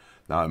out.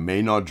 Now it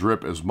may not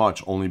drip as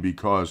much only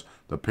because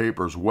the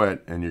paper's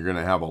wet and you're going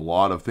to have a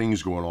lot of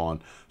things going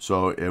on.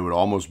 So it would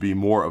almost be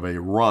more of a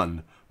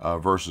run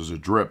versus a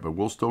drip. But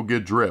we'll still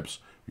get drips.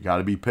 You got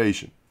to be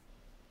patient.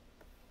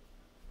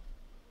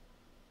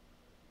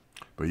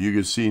 But you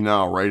can see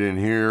now right in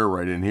here,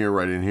 right in here,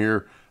 right in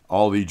here,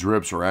 all the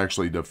drips are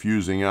actually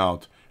diffusing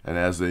out. And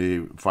as they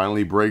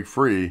finally break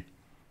free,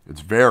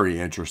 it's very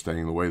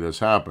interesting the way this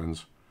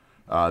happens.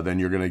 Then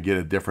you're going to get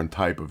a different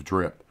type of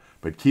drip.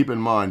 But keep in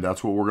mind,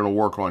 that's what we're going to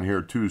work on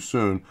here too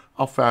soon.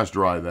 I'll fast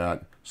dry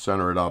that,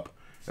 center it up,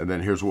 and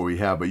then here's what we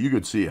have. But you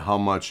could see how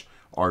much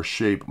our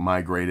shape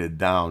migrated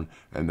down,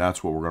 and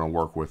that's what we're going to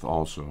work with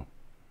also.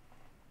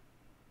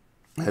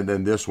 And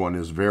then this one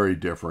is very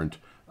different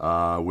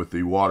with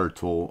the water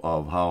tool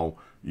of how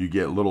you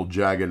get little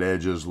jagged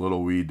edges,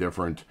 little wee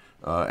different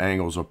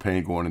angles of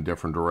paint going in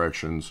different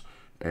directions.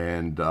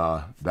 And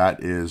that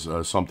is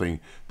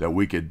something that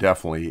we could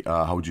definitely,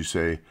 how would you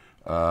say,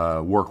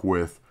 work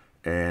with.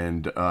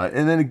 And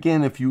then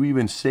again, if you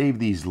even save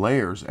these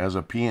layers as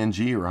a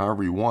PNG or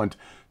however you want,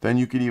 then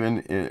you could even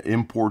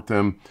import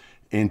them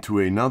into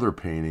another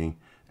painting.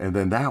 And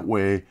then that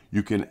way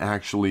you can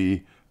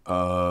actually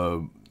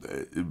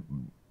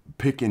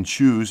pick and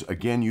choose,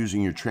 again,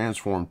 using your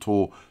transform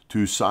tool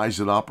to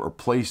size it up or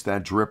place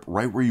that drip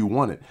right where you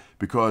want it.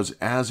 Because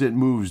as it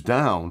moves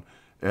down,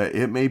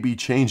 it may be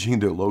changing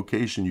the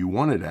location you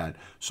want it at.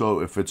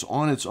 So if it's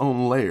on its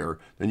own layer,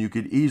 then you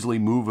could easily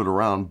move it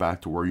around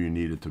back to where you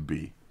need it to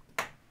be.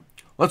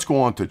 Let's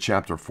go on to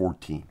chapter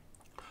 14.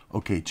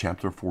 Okay,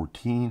 chapter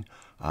 14,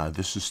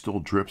 this is still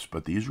drips,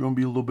 but these are going to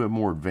be a little bit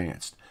more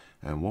advanced.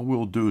 And what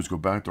we'll do is go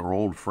back to our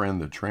old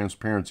friend, the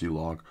transparency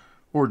lock,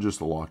 or just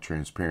the lock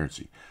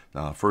transparency.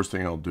 Now, the first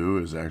thing I'll do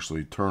is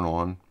actually turn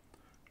on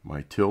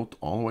my tilt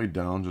all the way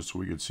down just so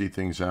we can see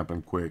things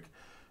happen quick.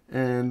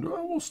 And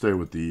we'll stay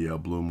with the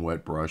Bloom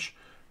wet brush.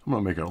 I'm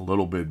going to make it a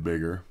little bit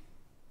bigger.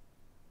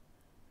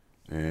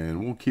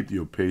 And we'll keep the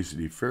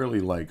opacity fairly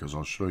light because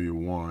I'll show you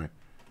why.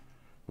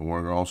 And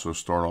we're going to also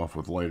start off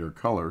with lighter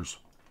colors.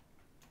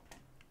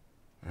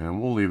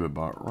 And we'll leave it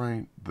about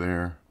right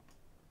there.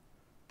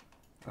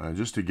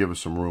 Just to give us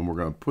some room, we're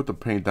going to put the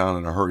paint down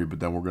in a hurry, but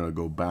then we're going to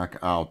go back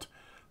out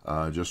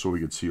just so we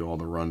can see all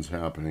the runs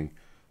happening.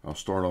 I'll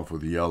start off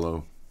with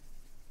yellow.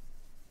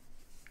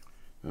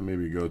 And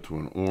maybe go to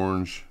an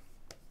orange.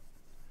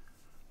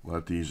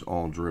 Let these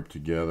all drip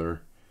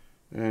together.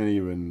 And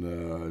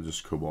even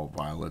just cobalt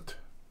violet.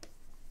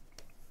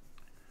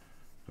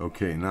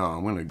 Okay, now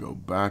I'm going to go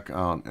back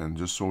out and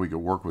just so we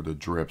can work with the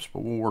drips,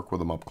 but we'll work with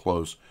them up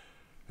close.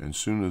 And as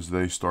soon as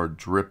they start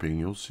dripping,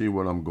 you'll see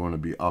what I'm going to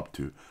be up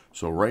to.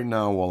 So right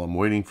now, while I'm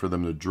waiting for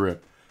them to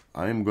drip,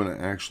 I am going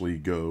to actually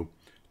go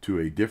to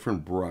a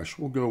different brush.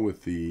 We'll go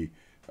with the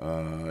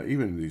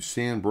even the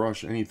sand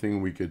brush,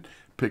 anything, we could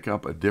pick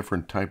up a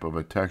different type of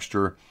a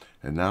texture.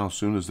 And now as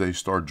soon as they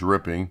start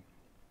dripping,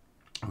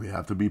 we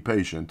have to be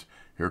patient.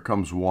 Here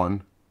comes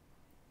one.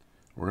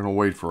 We're going to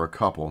wait for a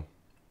couple.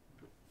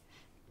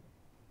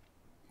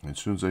 As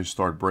soon as they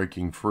start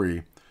breaking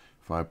free,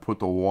 if I put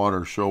the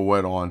water show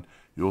wet on,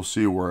 you'll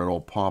see where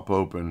it'll pop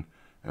open.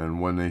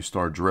 And when they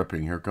start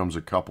dripping, here comes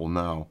a couple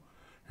now.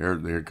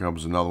 There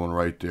comes another one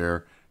right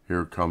there.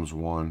 Here comes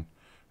one.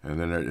 And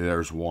then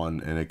there's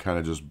one. And it kind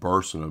of just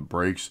bursts and it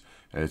breaks.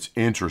 And it's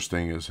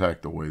interesting as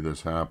heck the way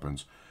this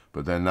happens.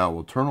 But then now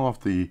we'll turn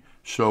off the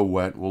show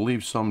wet. We'll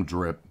leave some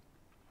drip.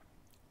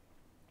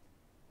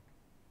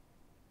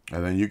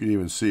 And then you can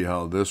even see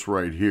how this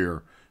right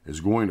here is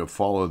going to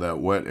follow that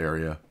wet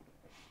area.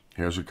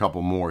 Here's a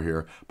couple more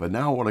here. But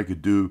now what I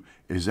could do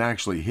is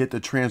actually hit the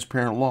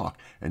transparent lock.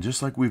 And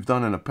just like we've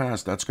done in the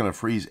past, that's going to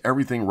freeze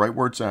everything right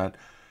where it's at.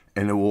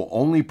 And it will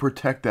only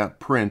protect that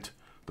print,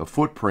 the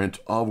footprint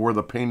of where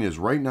the paint is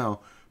right now.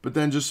 But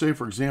then just say,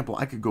 for example,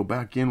 I could go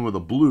back in with a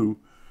blue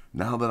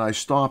now that I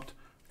stopped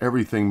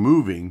everything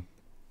moving.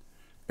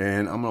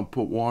 And I'm going to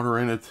put water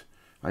in it.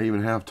 I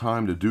even have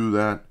time to do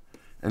that.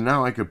 And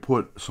now I could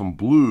put some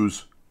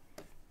blues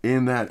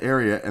in that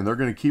area, and they're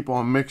going to keep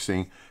on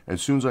mixing.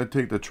 As soon as I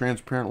take the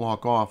transparent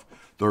lock off,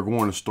 they're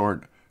going to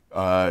start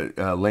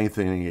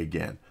lengthening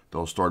again.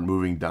 They'll start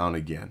moving down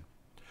again.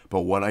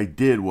 But what I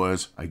did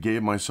was I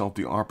gave myself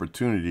the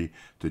opportunity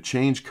to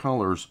change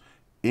colors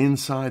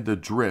inside the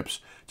drips.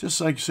 Just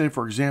like, say,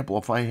 for example,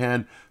 if I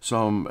had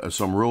some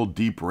real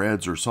deep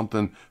reds or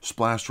something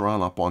splashed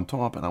around up on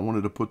top, and I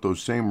wanted to put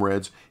those same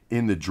reds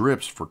in the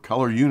drips for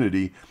color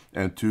unity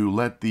and to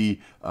let the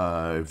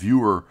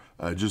viewer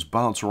just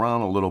bounce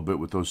around a little bit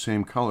with those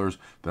same colors,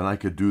 then I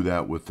could do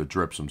that with the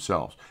drips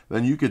themselves.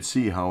 Then you could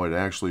see how it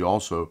actually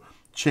also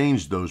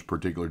changed those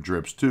particular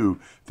drips too,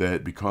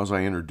 that because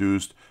I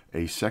introduced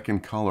a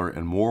second color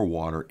and more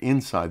water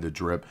inside the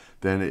drip,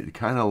 then it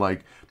kind of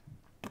like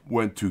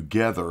went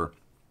together,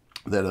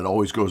 that it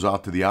always goes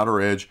out to the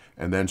outer edge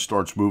and then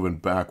starts moving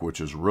back,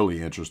 which is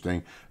really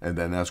interesting. And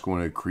then that's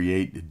going to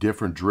create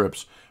different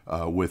drips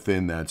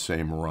within that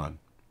same run.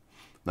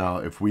 Now,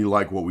 if we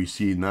like what we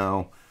see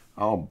now,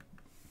 I'll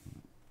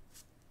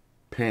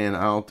pan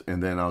out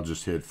and then I'll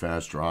just hit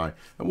fast dry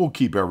and we'll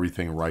keep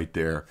everything right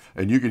there.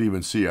 And you can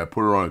even see I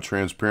put it on a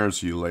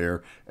transparency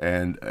layer,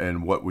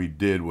 and what we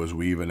did was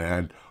we even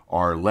had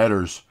our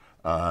letters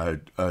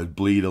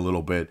bleed a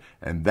little bit,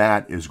 and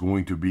that is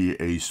going to be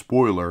a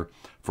spoiler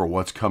for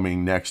what's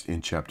coming next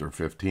in chapter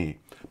 15.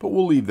 But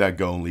we'll leave that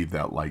go and leave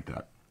that like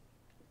that.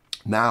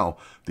 Now,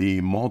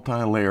 the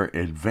multi-layer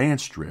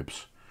advanced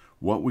strips,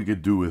 what we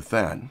could do with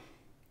that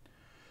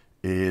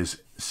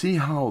is see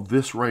how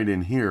this right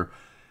in here,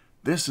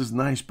 this is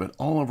nice, but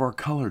all of our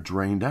color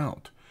drained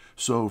out.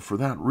 So for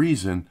that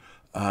reason,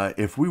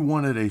 if we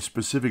wanted a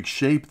specific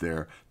shape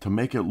there to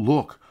make it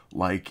look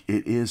like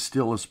it is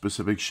still a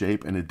specific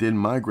shape and it didn't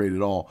migrate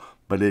at all,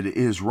 but it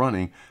is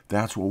running,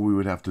 that's what we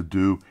would have to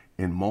do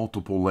in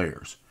multiple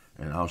layers.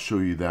 And I'll show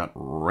you that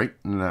right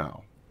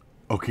now.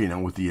 Okay,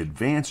 now with the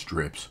advanced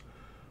strips,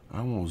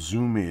 I will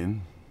zoom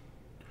in.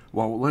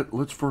 Well,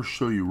 let's first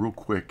show you real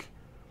quick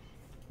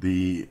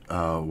the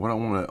what I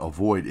want to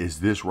avoid is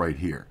this right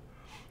here.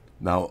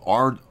 Now,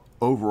 our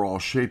overall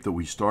shape that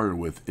we started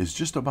with is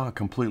just about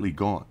completely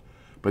gone.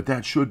 But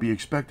that should be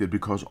expected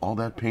because all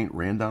that paint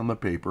ran down the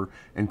paper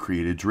and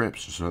created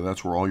drips. So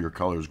that's where all your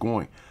color is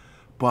going.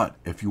 But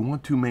if you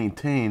want to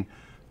maintain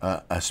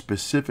a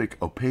specific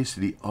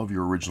opacity of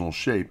your original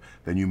shape,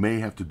 then you may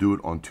have to do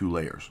it on 2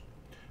 layers.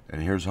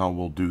 And here's how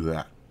we'll do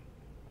that.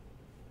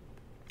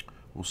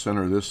 We'll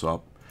center this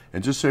up.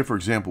 And just say, for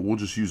example, we'll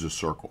just use a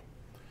circle.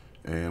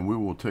 And we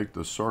will take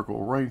the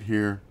circle right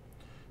here,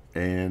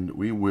 and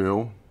we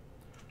will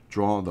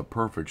draw the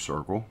perfect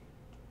circle.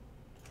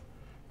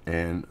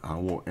 And I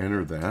will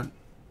enter that.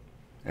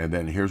 And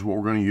then here's what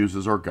we're going to use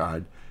as our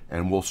guide.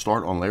 And we'll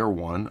start on layer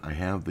 1. I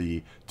have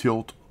the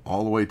tilt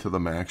all the way to the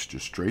max,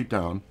 just straight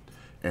down.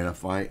 And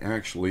if I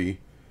actually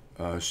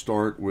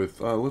start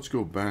with, let's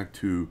go back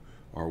to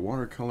our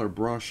watercolor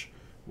brush.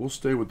 We'll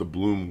stay with the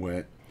bloom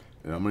wet.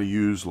 And I'm going to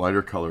use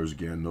lighter colors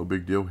again, no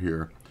big deal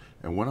here.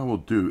 And what I will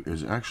do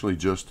is actually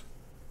just,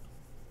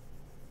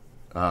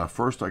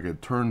 first I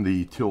could turn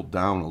the tilt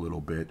down a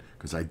little bit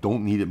because I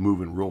don't need it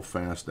moving real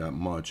fast that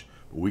much.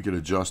 But we could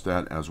adjust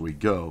that as we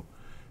go.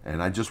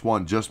 And I just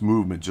want just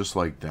movement just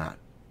like that.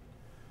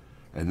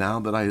 And now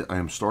that I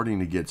am starting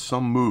to get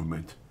some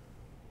movement,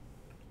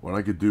 what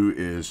I could do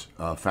is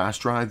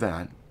fast dry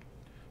that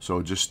so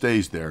it just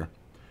stays there.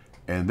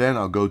 And then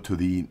I'll go to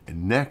the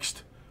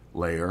next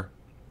layer,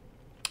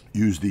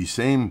 use these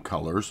same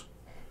colors,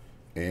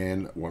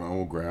 and what I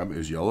will grab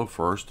is yellow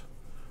first,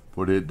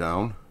 put it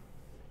down,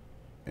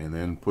 and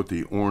then put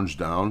the orange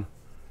down,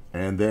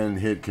 and then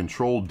hit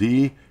Control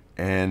D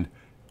and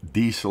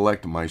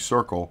deselect my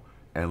circle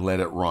and let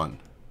it run.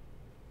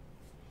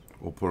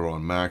 We'll put it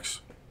on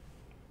max,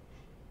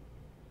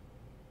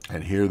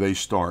 and here they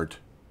start,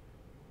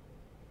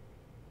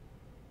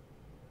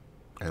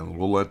 and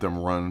we'll let them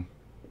run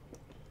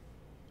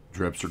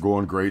Drips are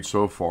going great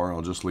so far.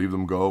 I'll just leave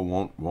them go.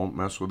 Won't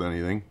mess with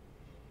anything.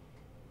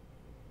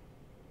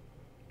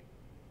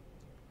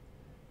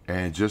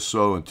 And just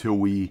so until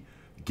we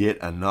get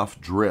enough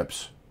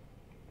drips,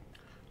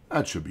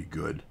 that should be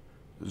good.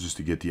 Just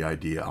to get the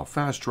idea. I'll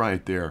fast dry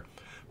it there.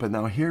 But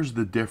now here's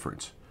the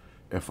difference.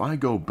 If I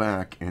go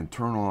back and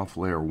turn off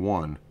layer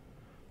 1,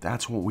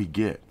 that's what we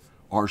get.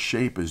 Our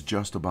shape is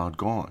just about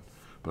gone.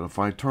 But if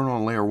I turn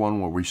on layer 1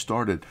 where we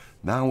started,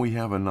 now we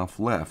have enough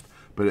left.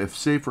 But if,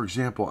 say, for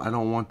example, I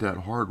don't want that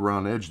hard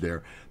round edge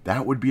there,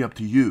 that would be up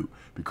to you,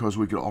 because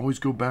we could always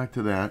go back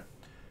to that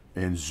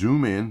and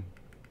zoom in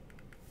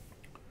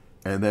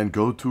and then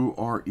go to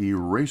our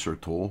eraser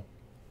tool.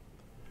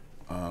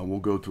 We'll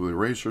go to the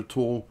eraser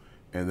tool,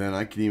 and then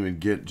I can even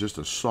get just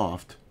a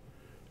soft,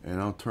 and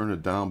I'll turn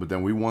it down, but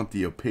then we want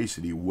the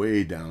opacity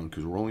way down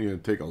because we're only going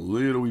to take a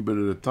little wee bit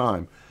at a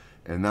time.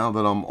 And now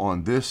that I'm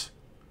on this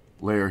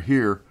layer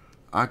here,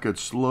 I could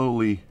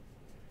slowly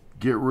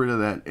get rid of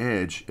that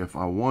edge if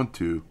I want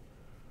to,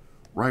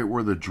 right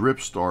where the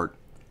drips start,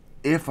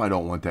 if I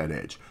don't want that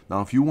edge.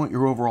 Now, if you want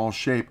your overall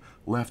shape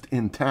left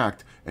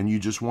intact and you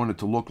just want it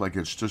to look like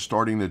it's just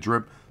starting to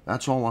drip,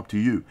 that's all up to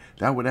you.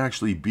 That would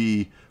actually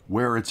be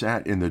where it's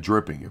at in the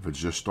dripping, if it's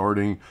just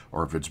starting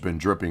or if it's been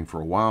dripping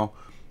for a while.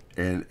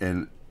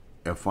 And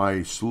if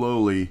I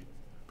slowly,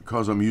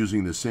 because I'm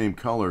using the same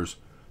colors,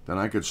 then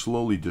I could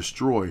slowly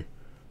destroy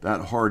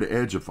that hard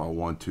edge if I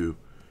want to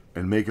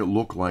and make it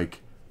look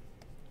like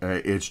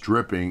it's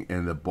dripping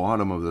and the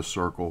bottom of the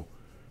circle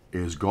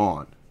is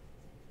gone.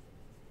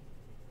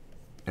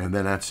 And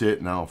then that's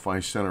it. Now if I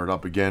center it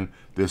up again,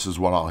 this is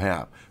what I'll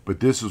have. But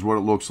this is what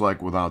it looks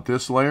like without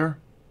this layer.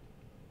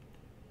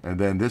 And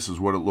then this is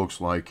what it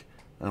looks like.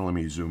 And let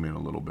me zoom in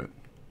a little bit.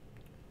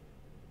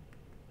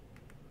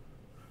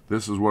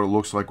 This is what it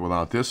looks like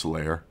without this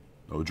layer.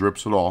 No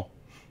drips at all.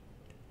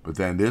 But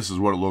then this is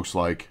what it looks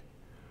like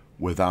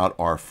without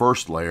our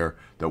first layer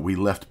that we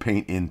left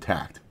paint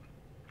intact.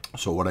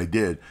 So what I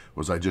did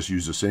was I just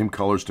used the same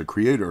colors to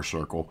create our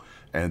circle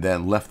and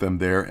then left them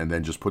there, and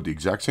then just put the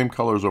exact same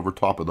colors over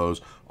top of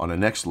those on the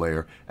next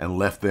layer and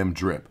left them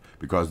drip,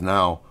 because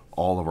now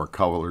all of our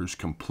colors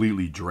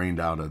completely drained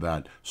out of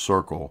that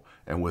circle.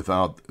 And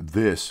without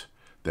this,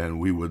 then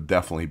we would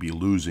definitely be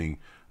losing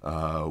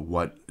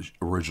what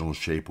original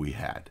shape we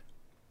had.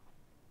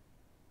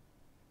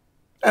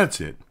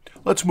 That's it.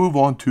 Let's move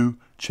on to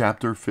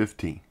chapter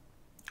 15.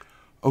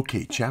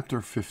 Okay,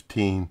 chapter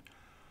 15.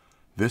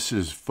 This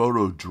is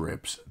photo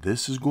drips.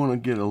 This is going to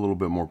get a little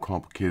bit more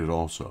complicated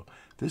also.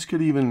 This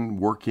could even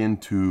work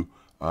into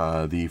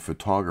the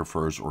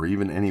photographers or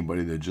even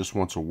anybody that just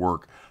wants to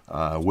work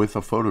with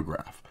a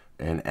photograph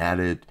and add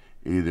it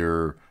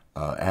either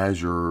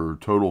as your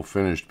total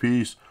finished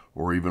piece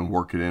or even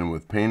work it in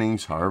with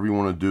paintings, however you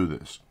want to do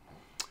this.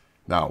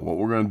 Now, what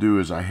we're going to do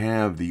is I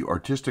have the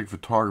artistic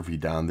photography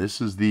down. This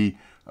is the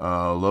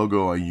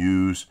logo I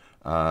use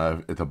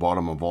at the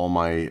bottom of all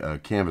my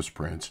canvas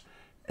prints.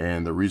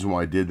 And the reason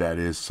why I did that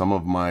is some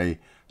of my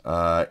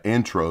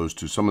intros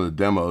to some of the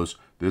demos,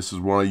 this is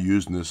what I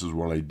used and this is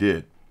what I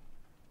did.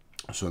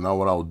 So now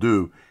what I'll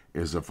do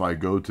is if I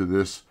go to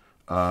this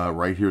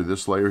right here,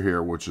 this layer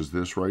here, which is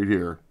this right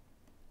here,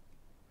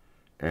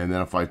 and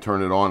then if I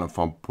turn it on, if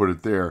I put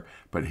it there,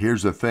 but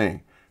here's the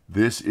thing,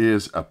 this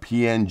is a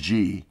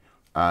PNG,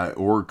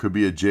 or it could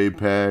be a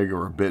JPEG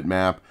or a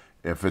bitmap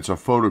if it's a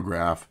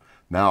photograph.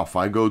 Now if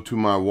I go to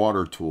my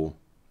water tool,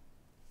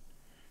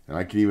 and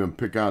I can even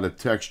pick out a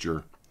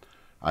texture.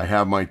 I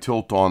have my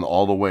tilt on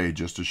all the way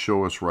just to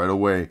show us right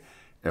away.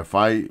 If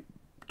I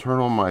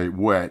turn on my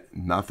wet,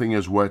 nothing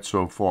is wet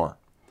so far.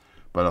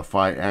 But if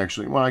I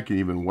actually, well, I can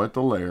even wet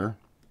the layer.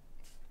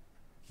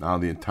 Now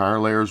the entire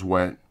layer is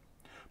wet.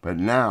 But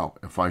now,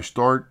 if I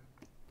start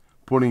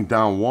putting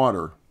down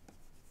water,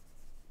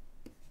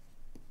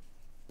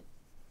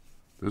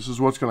 this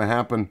is what's going to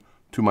happen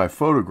to my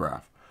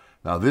photograph.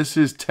 Now this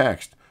is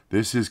text.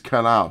 This is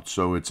cut out,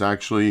 so it's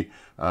actually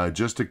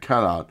just a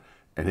cutout,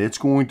 and it's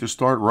going to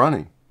start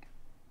running.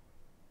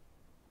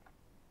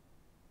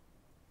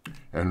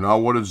 And now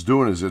what it's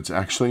doing is it's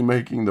actually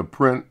making the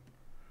print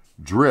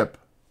drip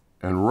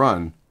and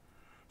run.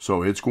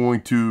 So it's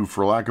going to,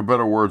 for lack of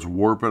better words,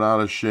 warp it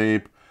out of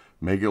shape,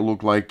 make it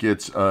look like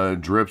it's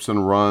drips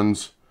and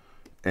runs,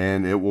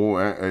 and it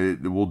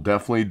will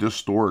definitely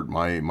distort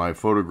my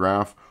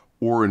photograph,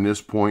 or in this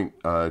point,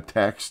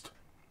 text.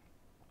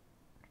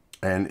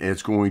 And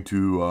it's going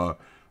to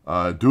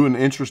do an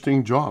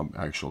interesting job,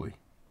 actually.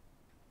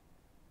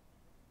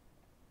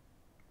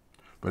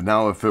 But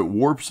now if it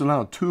warps it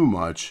out too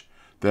much,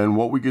 then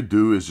what we could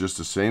do is just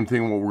the same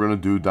thing what we're going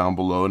to do down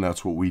below, and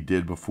that's what we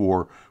did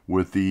before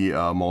with the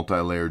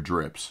multi-layer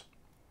drips.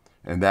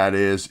 And that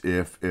is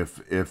if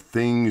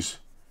things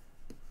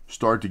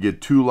start to get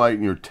too light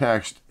in your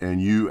text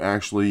and you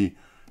actually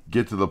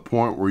get to the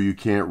point where you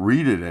can't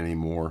read it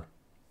anymore,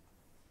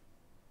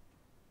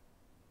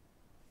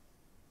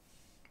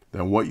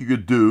 then what you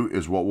could do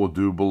is what we'll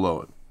do below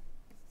it.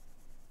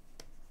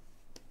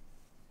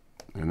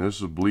 And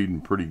this is bleeding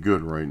pretty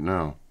good right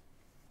now.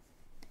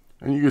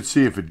 And you can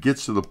see if it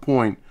gets to the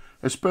point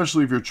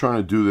especially if you're trying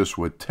to do this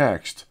with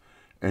text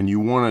and you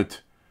want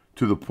it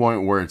to the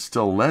point where it's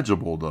still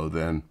legible though,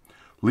 then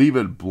leave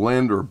it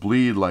blend or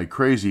bleed like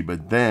crazy.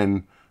 But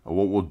then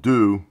what we'll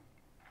do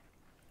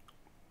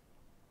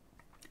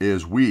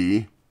is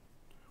we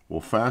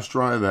will fast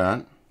dry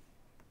that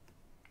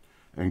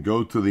and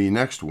go to the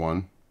next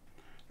one,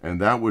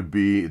 and that would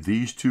be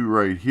these two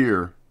right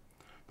here.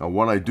 Now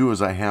what I do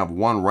is I have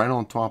one right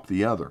on top of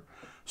the other,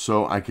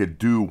 so I could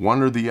do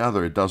one or the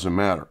other, it doesn't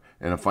matter.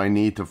 And if I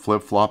need to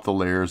flip-flop the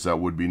layers, that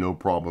would be no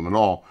problem at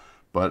all.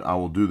 But I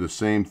will do the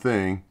same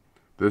thing.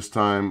 This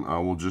time I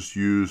will just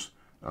use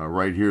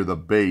right here the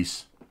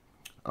base,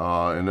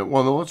 and then,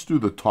 well, let's do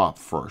the top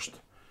first.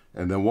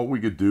 And then what we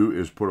could do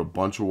is put a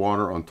bunch of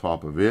water on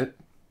top of it.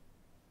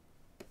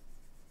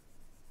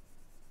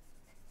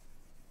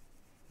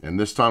 And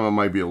this time it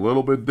might be a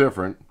little bit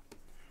different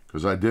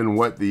because I didn't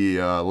wet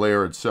the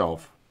layer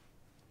itself.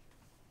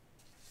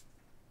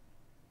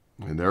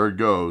 And there it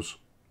goes.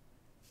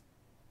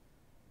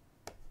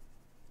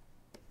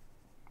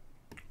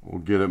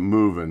 We'll get it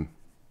moving.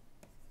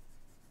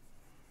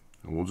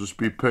 And we'll just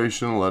be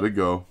patient and let it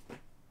go.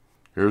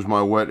 Here's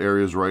my wet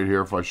areas right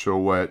here. If I show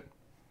wet,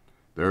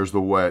 there's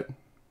the wet.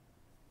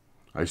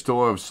 I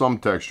still have some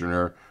texture in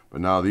there,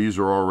 but now these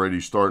are already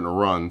starting to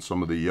run.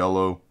 Some of the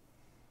yellow.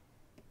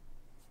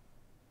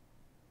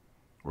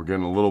 We're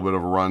getting a little bit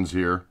of runs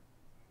here.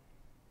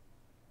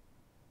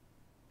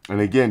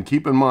 And again,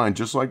 keep in mind,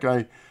 just like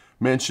I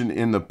mentioned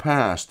in the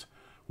past,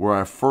 where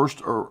I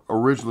first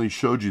originally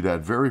showed you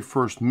that very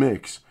first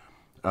mix,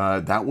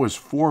 that was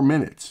 4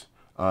 minutes.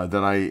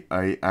 That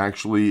I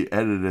actually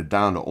edited it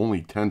down to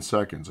only 10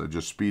 seconds. I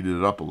just speeded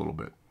it up a little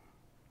bit.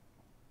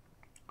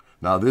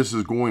 Now this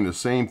is going the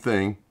same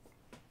thing,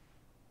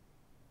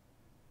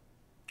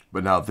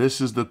 but now this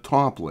is the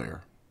top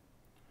layer.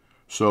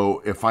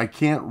 So if I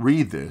can't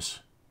read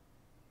this,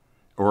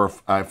 or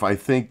if I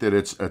think that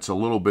it's a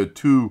little bit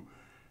too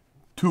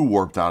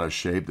warped out of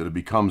shape, that it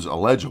becomes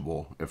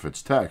illegible if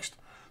it's text,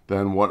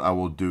 then what I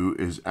will do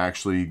is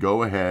actually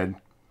go ahead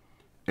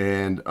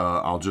and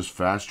I'll just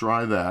fast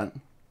dry that.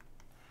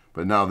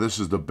 But now this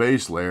is the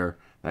base layer.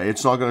 Now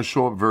it's not going to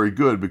show up very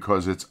good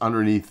because it's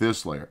underneath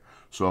this layer.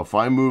 So if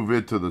I move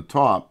it to the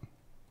top,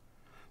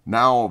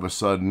 now all of a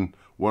sudden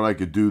what I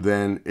could do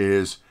then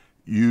is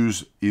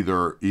use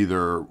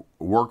either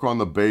work on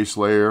the base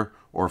layer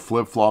or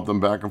flip-flop them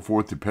back and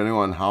forth depending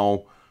on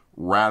how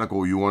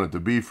radical you want it to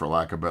be, for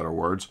lack of better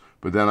words.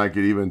 But then I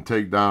could even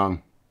take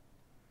down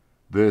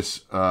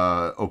this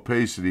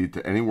opacity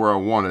to anywhere I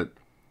want it,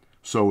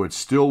 so it's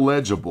still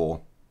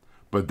legible,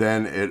 but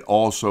then it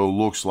also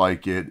looks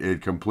like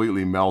it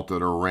completely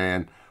melted or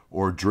ran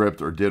or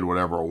dripped or did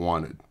whatever it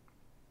wanted.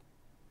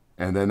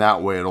 And then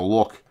that way it'll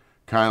look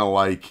kind of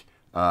like,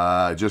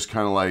 just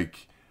kind of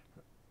like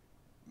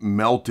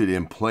melted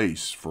in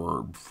place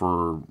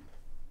for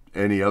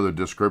any other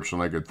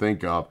description I could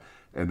think of.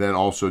 And then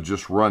also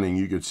just running,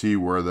 you could see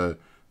where the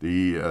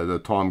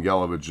Tom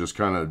Gallovich just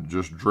kind of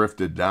just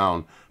drifted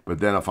down. But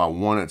then if I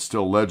want it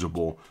still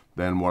legible,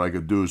 then what I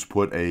could do is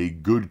put a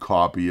good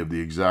copy of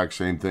the exact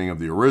same thing of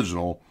the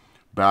original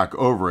back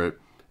over it.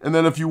 And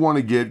then if you want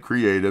to get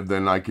creative,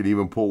 then I could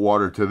even put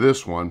water to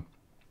this one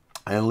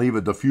and leave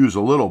it diffuse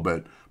a little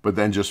bit, but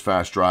then just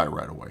fast dry it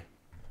right away.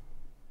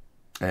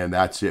 And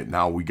that's it.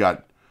 Now we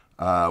got,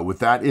 with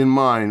that in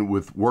mind,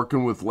 with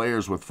working with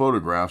layers with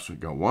photographs, we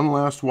got one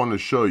last one to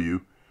show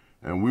you,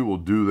 and we will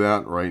do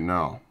that right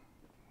now.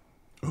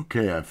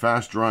 Okay, I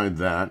fast dried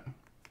that,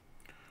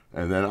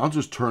 and then I'll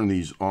just turn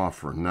these off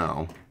for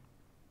now.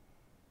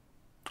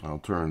 I'll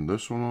turn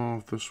this one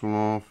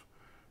off,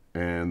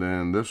 and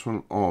then this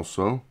one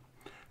also,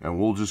 and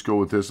we'll just go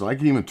with this. And I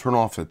can even turn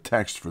off the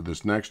text for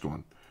this next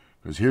one,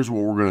 because here's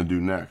what we're going to do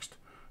next.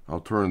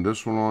 I'll turn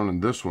this one on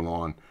and this one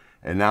on,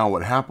 and now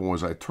what happened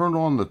was I turned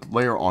on the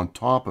layer on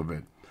top of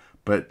it,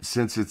 but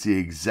since it's the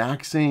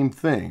exact same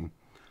thing,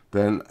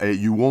 then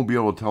you won't be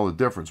able to tell the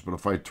difference. But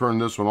if I turn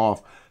this one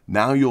off,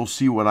 now you'll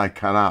see what I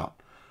cut out.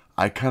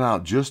 I cut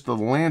out just the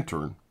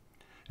lantern,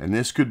 and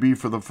this could be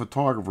for the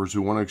photographers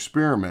who want to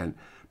experiment.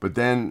 But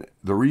then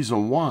the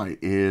reason why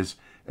is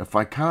if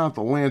I cut out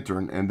the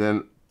lantern and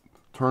then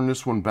turn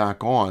this one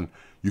back on,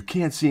 you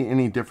can't see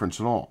any difference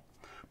at all.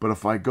 But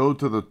if I go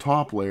to the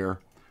top layer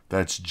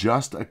that's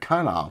just a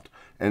cutout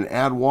and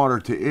add water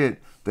to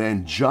it,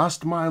 then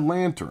just my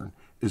lantern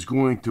is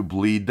going to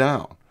bleed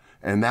down.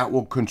 And that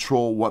will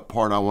control what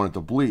part I want it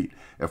to bleed.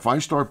 If I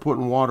start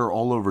putting water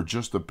all over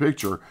just the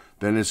picture,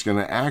 then it's going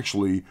to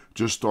actually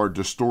just start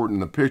distorting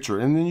the picture.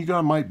 And then you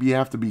might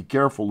have to be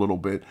careful a little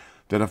bit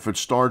that if it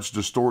starts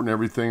distorting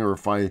everything, or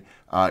if I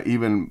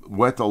even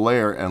wet the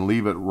layer and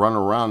leave it run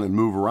around and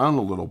move around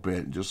a little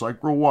bit, just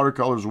like real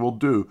watercolors will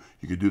do,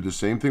 you could do the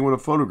same thing with a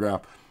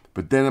photograph,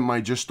 but then it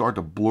might just start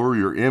to blur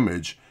your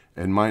image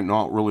and might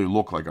not really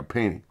look like a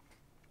painting.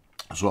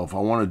 So if I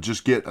want to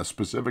just get a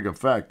specific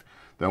effect,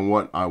 then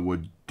what I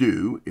would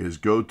do is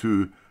go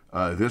to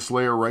this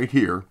layer right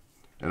here,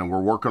 and we're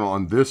working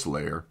on this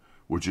layer,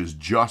 which is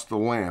just the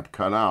lamp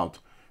cut out.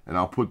 and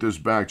I'll put this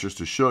back just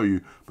to show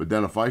you. But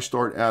then if I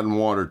start adding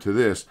water to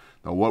this,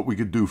 now what we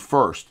could do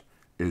first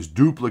is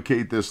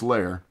duplicate this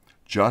layer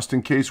just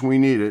in case we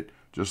need it,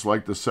 just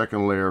like the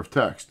second layer of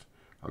text.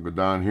 I'll go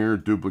down here,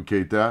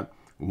 duplicate that.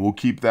 We'll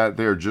keep that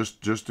there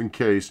just in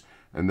case,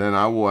 and then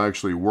I will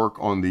actually work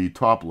on the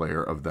top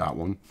layer of that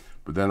one.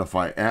 But then if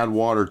I add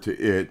water to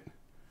it,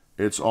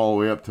 it's all the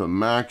way up to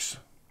max.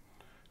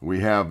 We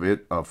have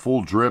it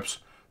full drips.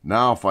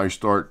 Now if I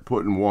start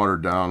putting water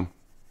down,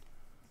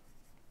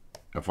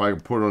 if I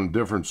put it on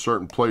different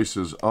certain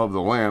places of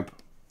the lamp,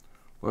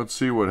 let's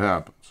see what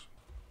happens.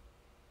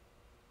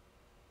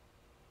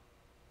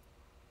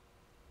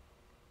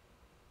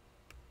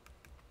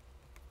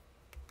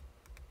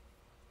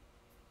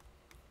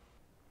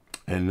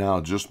 And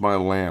now just my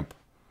lamp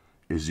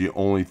is the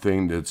only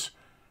thing that's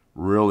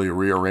really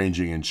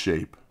rearranging in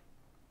shape.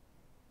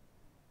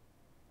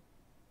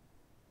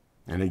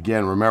 And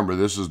again, remember,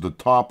 this is the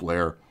top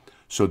layer.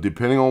 So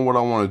depending on what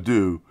I want to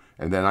do,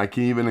 and then I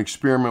can even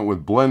experiment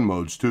with blend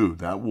modes too.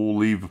 That will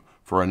leave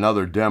for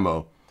another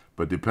demo.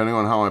 But depending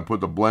on how I put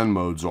the blend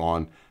modes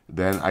on,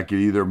 then I could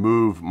either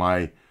move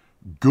my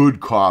good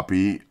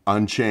copy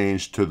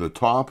unchanged to the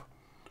top,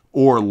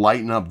 or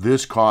lighten up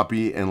this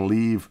copy and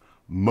leave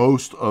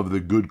most of the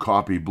good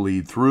copy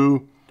bleed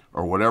through,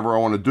 or whatever I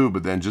want to do.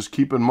 But then just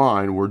keep in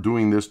mind, we're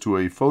doing this to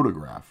a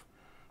photograph.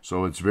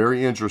 So it's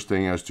very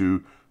interesting as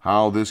to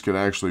how this can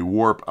actually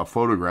warp a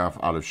photograph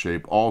out of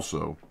shape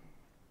also.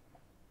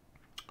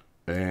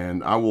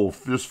 And I will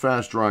just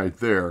fast dry it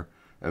there.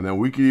 And then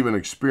we can even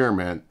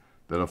experiment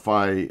that if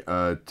I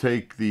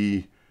take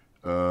the,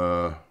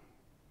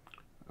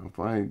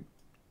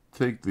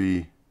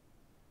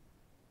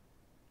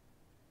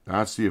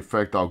 that's the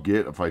effect I'll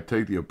get if I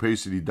take the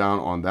opacity down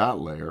on that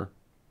layer.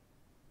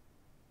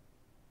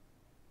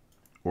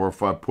 Or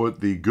if I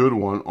put the good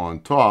one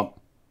on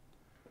top,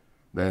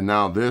 then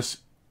now this,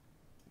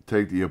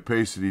 take the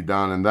opacity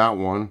down in that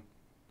one,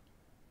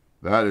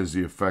 that is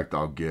the effect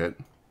I'll get.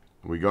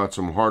 We got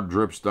some hard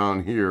drips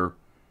down here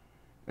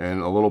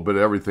and a little bit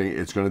of everything.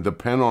 It's going to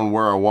depend on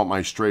where I want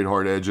my straight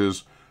hard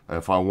edges.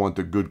 If I want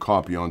the good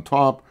copy on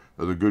top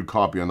or the good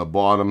copy on the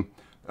bottom.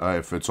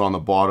 If it's on the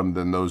bottom,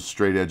 then those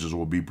straight edges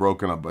will be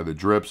broken up by the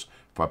drips.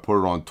 If I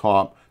put it on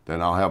top,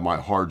 then I'll have my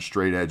hard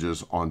straight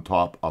edges on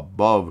top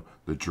above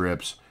the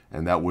drips,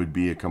 and that would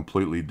be a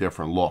completely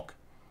different look.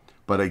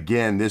 But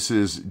again, this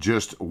is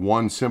just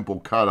one simple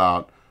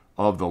cutout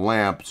of the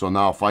lamp. So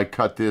now if I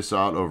cut this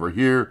out over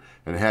here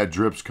and had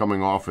drips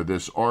coming off of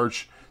this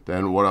arch,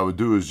 then what I would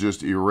do is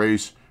just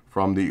erase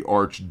from the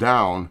arch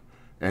down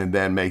and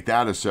then make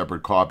that a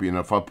separate copy. And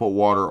if I put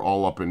water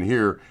all up in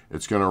here,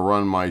 it's going to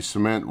run my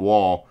cement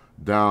wall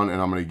down,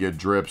 and I'm going to get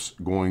drips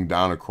going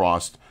down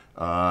across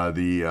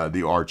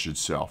the arch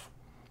itself.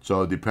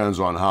 So it depends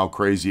on how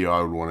crazy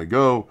I would want to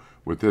go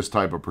with this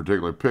type of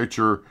particular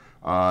picture.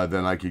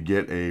 Then I could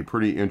get a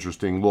pretty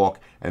interesting look.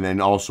 And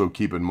then also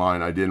keep in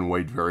mind, I didn't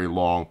wait very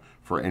long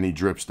for any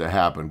drips to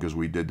happen because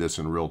we did this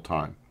in real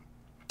time.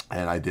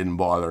 And I didn't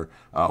bother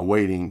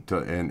waiting to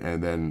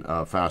and then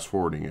fast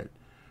forwarding it.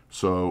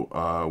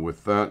 So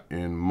with that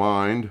in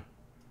mind,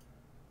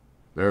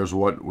 there's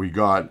what we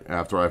got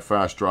after I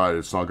fast dried.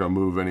 It's not going to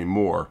move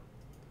anymore.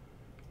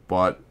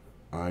 But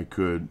I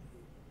could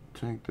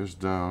take this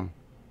down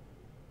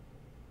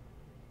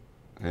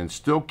and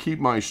still keep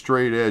my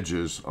straight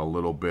edges a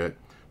little bit.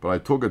 But I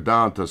took it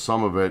down to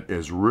some of it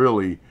is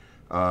really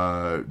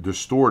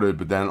distorted.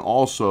 But then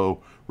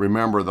also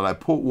remember that I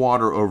put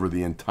water over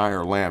the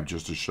entire lamp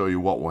just to show you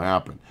what will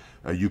happen.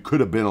 You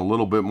could have been a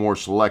little bit more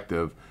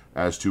selective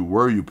as to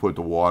where you put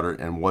the water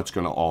and what's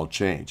going to all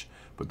change.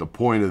 But the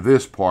point of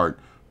this part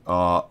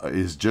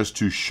is just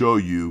to show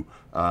you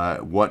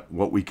what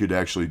we could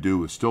actually do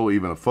with still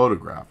even a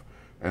photograph.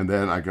 And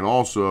then I can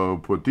also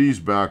put these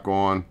back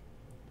on.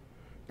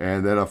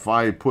 And then if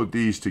I put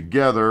these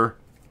together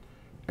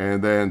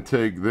and then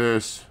take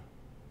this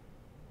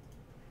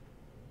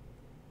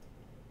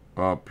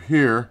up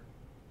here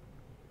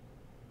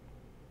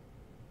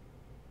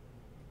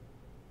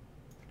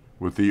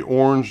with the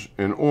orange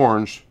and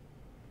orange,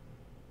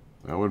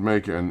 that would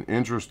make an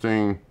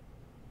interesting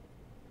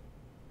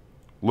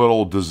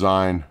little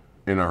design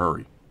in a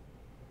hurry.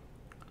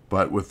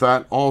 But with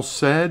that all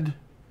said,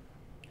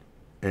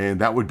 and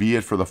that would be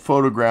it for the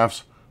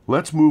photographs,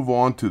 let's move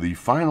on to the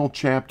final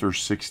chapter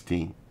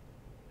 16.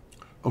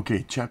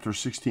 Okay, chapter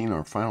 16,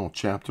 our final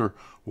chapter.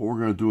 What we're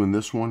going to do in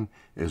this one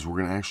is we're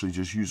going to actually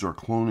just use our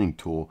cloning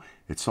tool.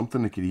 It's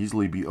something that could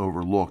easily be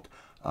overlooked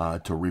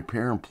to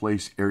repair and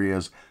place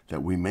areas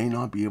that we may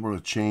not be able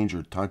to change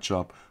or touch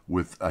up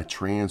with a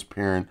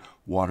transparent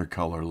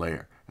watercolor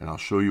layer. And I'll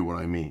show you what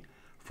I mean.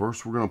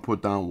 First, we're going to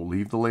put down, we'll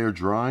leave the layer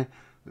dry.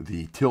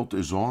 The tilt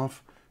is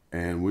off,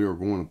 and we are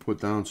going to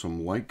put down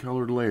some light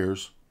colored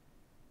layers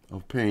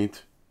of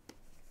paint.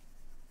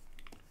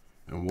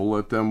 And we'll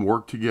let them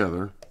work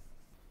together.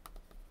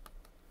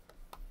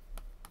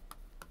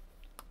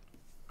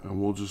 And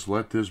we'll just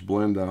let this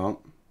blend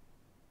out.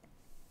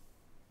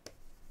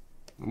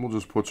 And we'll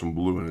just put some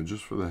blue in it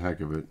just for the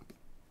heck of it.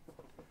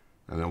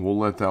 And then we'll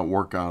let that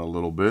work out a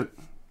little bit.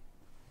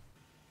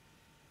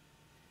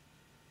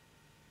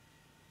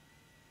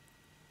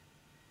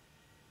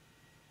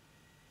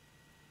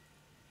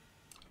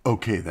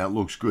 Okay, that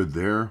looks good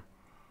there.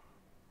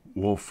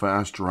 We'll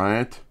fast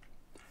dry it.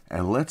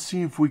 And let's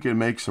see if we can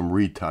make some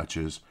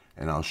retouches,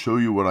 and I'll show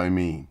you what I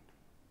mean.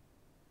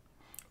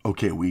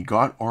 Okay, we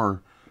got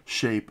our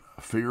shape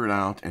figured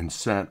out and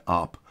set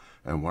up.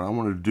 And what I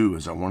wanted to do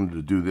is I wanted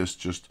to do this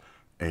just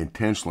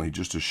intentionally,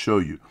 just to show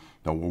you.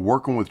 Now, we're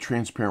working with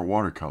transparent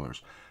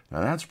watercolors.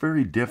 Now, that's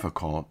very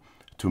difficult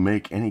to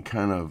make any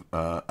kind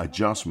of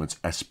adjustments,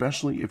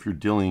 especially if you're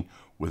dealing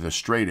with a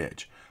straight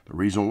edge. The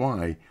reason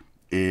why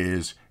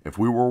is if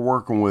we were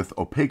working with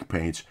opaque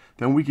paints,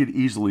 then we could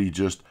easily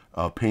just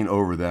paint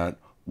over that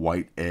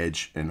white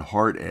edge and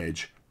hard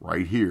edge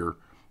right here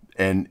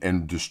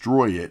and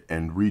destroy it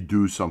and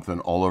redo something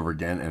all over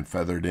again and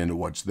feather it into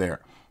what's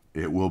there.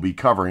 It will be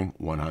covering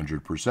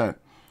 100%.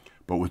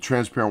 But with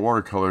transparent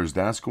watercolors,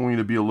 that's going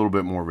to be a little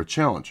bit more of a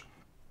challenge.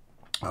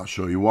 I'll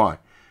show you why.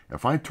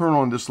 If I turn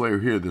on this layer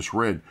here, this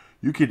red,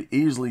 you could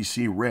easily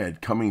see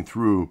red coming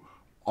through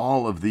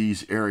all of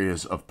these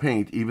areas of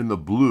paint, even the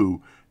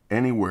blue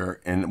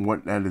anywhere, and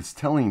what that is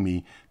telling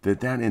me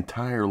that that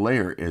entire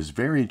layer is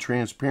very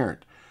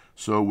transparent.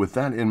 So with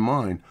that in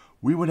mind,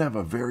 we would have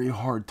a very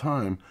hard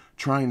time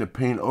trying to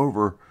paint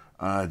over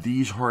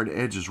these hard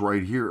edges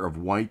right here of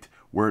white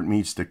where it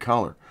meets the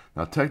color.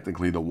 Now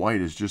technically the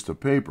white is just a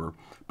paper,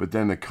 but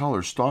then the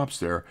color stops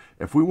there.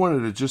 If we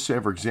wanted to just say,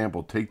 for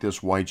example, take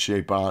this white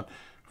shape out,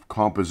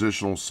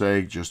 compositional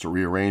sake, just to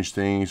rearrange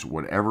things,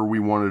 whatever we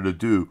wanted to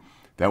do,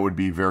 that would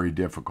be very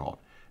difficult.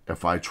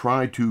 If I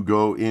try to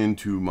go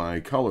into my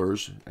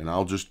colors, and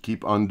I'll just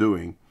keep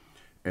undoing,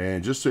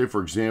 and just say,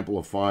 for example,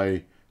 if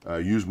I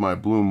use my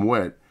bloom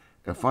wet,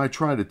 if I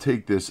try to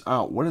take this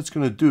out, what it's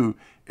going to do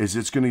is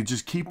it's going to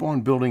just keep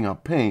on building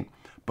up paint,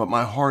 but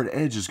my hard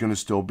edge is going to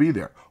still be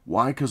there.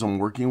 Why? Because I'm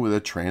working with a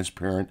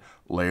transparent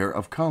layer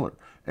of color.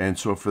 And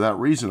so for that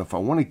reason, if I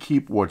want to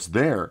keep what's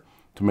there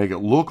to make it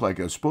look like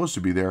it's supposed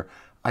to be there,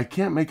 I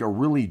can't make a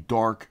really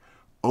dark,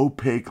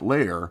 opaque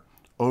layer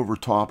over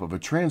top of a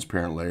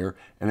transparent layer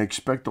and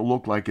expect to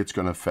look like it's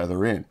going to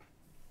feather in.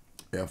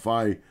 If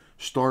I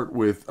start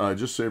with,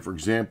 just say for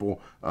example,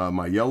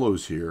 my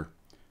yellows here,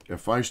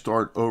 if I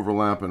start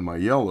overlapping my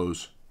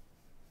yellows,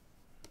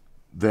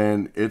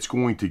 then it's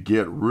going to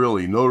get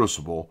really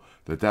noticeable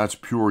that that's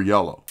pure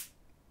yellow.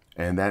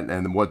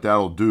 And what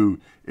that'll do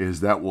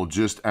is that will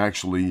just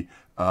actually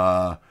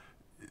cover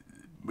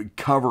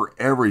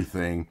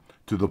everything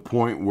to the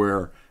point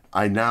where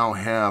I now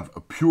have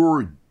a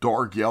pure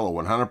dark yellow,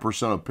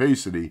 100%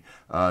 opacity,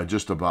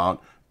 just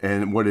about.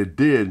 And what it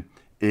did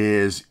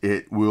is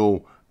it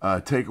will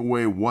take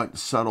away what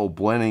subtle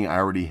blending I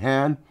already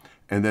had.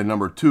 And then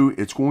number two,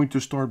 it's going to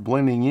start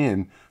blending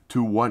in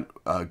to what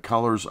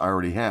colors I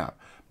already have.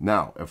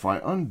 Now, if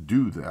I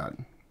undo that,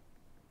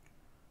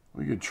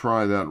 we could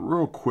try that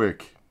real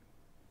quick.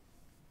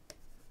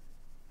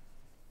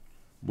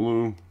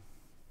 Blue.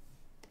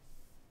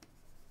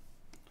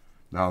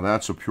 Now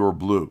that's a pure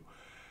blue.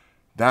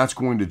 That's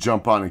going to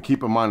jump out, and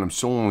keep in mind I'm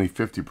still only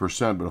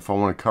 50%, but if I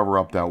want to cover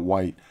up that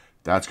white,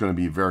 that's going to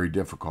be very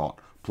difficult.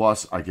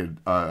 Plus, I could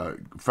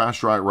fast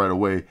dry it right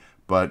away,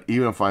 but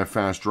even if I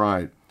fast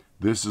dry it,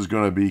 this is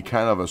going to be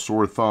kind of a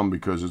sore thumb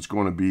because it's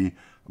going to be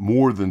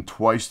more than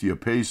twice the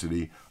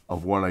opacity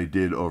of what I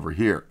did over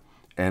here.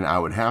 And I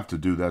would have to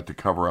do that to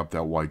cover up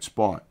that white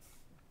spot.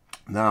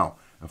 Now,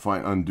 if I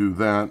undo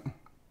that,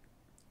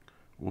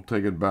 we'll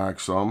take it back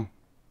some.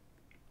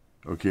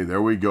 Okay,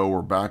 there we go.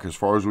 We're back as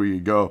far as we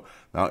could go.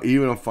 Now,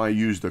 even if I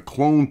use the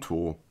clone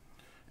tool,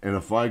 and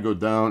if I go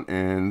down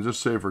and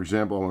just say, for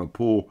example, I want to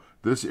pull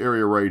this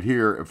area right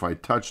here, if I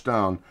touch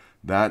down,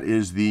 that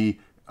is the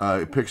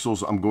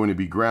pixels I'm going to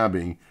be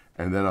grabbing.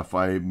 And then if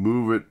I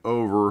move it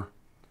over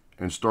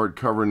and start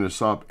covering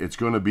this up, it's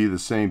going to be the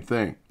same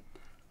thing.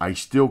 I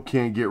still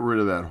can't get rid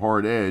of that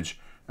hard edge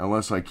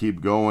unless I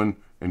keep going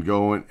and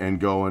going and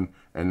going.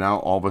 And now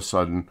all of a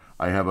sudden,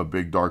 I have a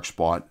big dark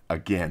spot.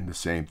 Again, the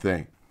same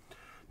thing.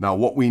 Now,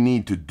 what we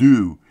need to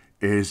do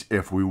is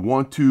if we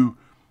want to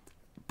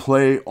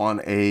play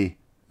on a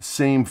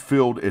same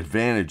field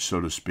advantage,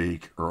 so to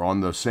speak, or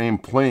on the same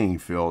playing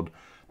field,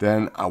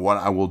 then what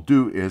I will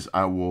do is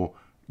I will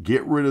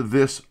get rid of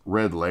this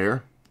red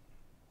layer.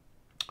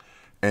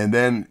 And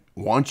then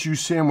once you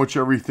sandwich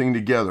everything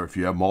together, if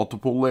you have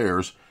multiple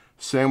layers,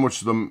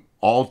 sandwich them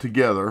all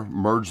together,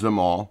 merge them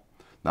all.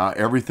 Now,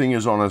 everything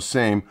is on the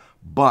same,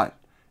 but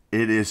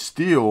it is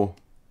still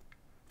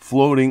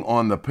floating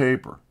on the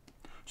paper.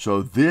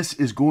 So this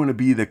is going to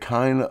be the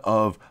kind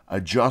of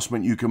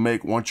adjustment you can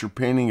make once your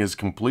painting is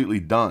completely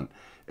done.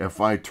 If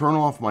I turn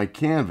off my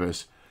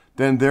canvas,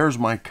 then there's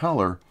my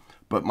color,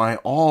 but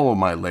all of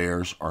my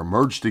layers are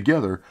merged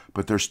together,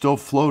 but they're still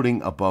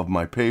floating above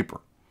my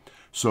paper.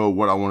 So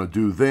what I want to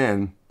do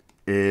then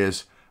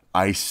is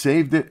I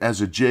saved it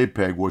as a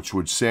JPEG, which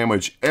would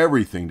sandwich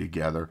everything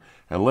together.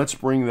 And let's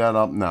bring that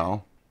up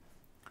now.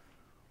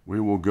 We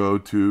will go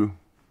to,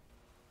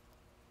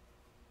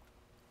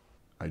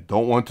 I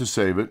don't want to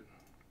save it.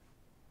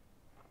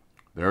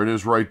 There it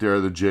is right there,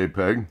 the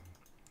JPEG.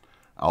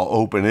 I'll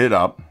open it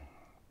up.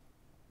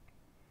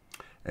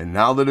 And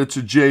now that it's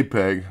a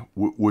JPEG,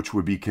 which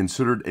would be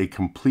considered a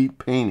complete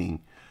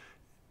painting,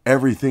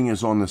 everything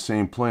is on the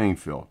same playing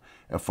field.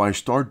 If I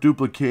start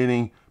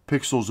duplicating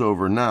pixels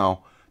over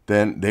now,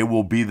 then they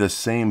will be the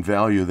same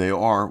value they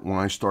are when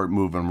I start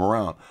moving them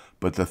around.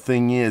 But the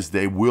thing is,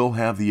 they will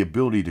have the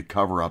ability to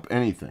cover up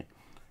anything.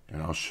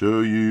 And I'll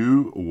show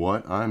you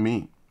what I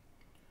mean.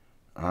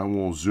 I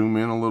will zoom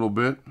in a little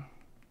bit.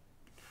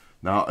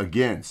 Now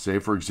again, say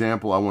for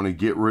example, I want to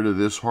get rid of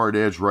this hard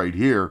edge right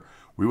here.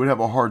 We would have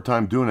a hard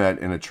time doing that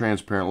in a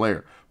transparent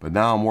layer. But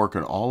now I'm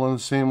working all on the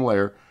same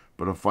layer.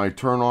 But if I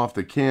turn off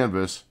the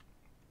canvas,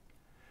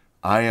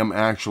 I am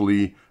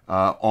actually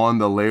on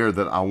the layer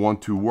that I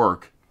want to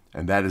work.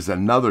 And that is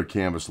another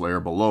canvas layer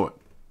below it.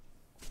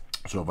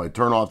 So if I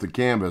turn off the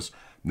canvas,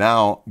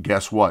 now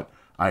guess what?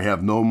 I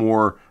have no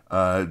more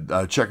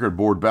checkered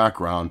board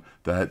background,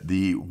 that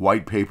the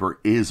white paper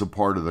is a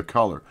part of the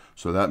color.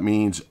 So that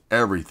means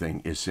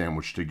everything is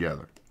sandwiched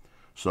together.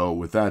 So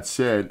with that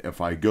said,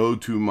 if I go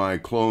to my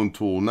clone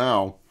tool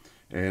now,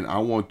 and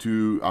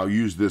I'll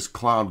use this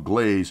cloud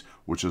glaze,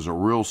 which is a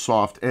real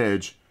soft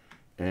edge.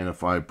 And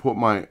if I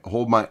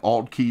hold my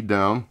Alt key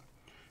down,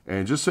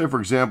 and just say for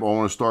example, I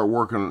want to start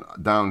working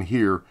down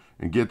here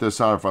and get this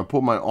out. If I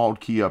put my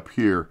Alt key up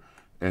here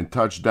and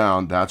touch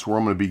down, that's where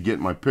I'm going to be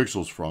getting my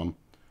pixels from.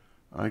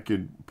 I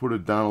could put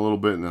it down a little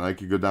bit and then I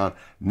could go down.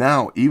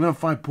 Now, even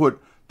if I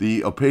put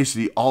the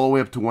opacity all the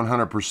way up to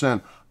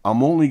 100%,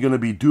 I'm only going to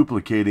be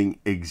duplicating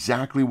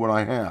exactly what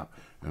I have.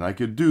 And I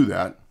could do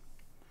that.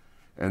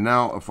 And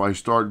now if I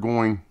start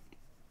going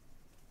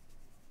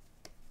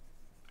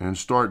and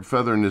start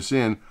feathering this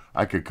in,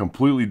 I could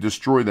completely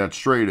destroy that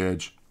straight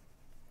edge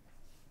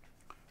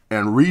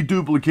and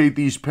reduplicate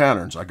these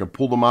patterns. I could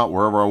pull them out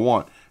wherever I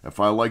want. If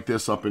I like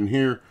this up in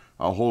here,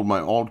 I'll hold my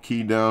Alt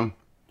key down,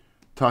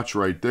 touch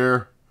right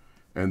there,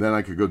 and then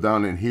I could go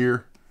down in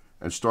here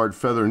and start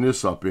feathering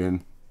this up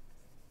in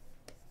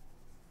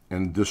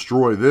and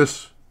destroy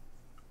this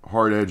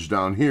hard edge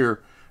down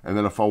here. And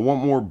then if I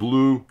want more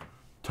blue,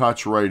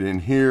 touch right in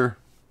here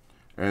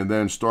and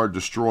then start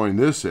destroying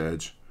this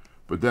edge.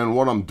 But then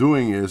what I'm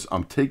doing is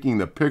I'm taking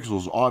the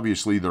pixels,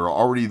 obviously they're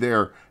already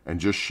there, and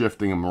just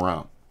shifting them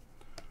around.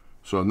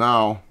 So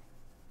now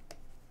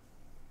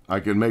I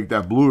can make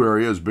that blue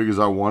area as big as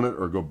I want it,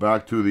 or go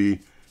back to the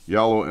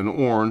yellow and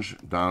orange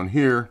down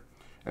here.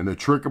 And the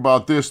trick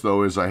about this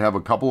though is I have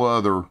a couple of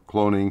other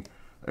cloning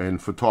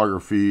and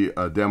photography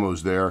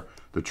demos there.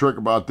 The trick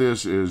about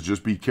this is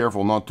just be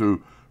careful not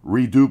to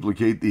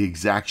reduplicate the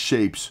exact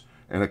shapes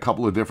in a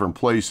couple of different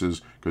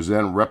places, because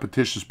then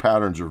repetitious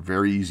patterns are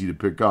very easy to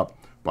pick up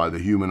by the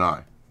human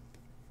eye.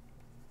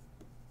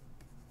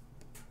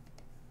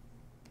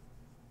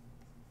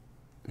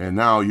 And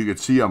now you can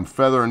see I'm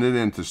feathering it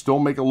in to still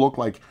make it look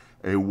like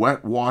a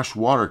wet wash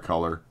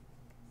watercolor,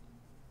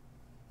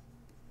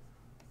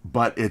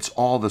 but it's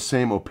all the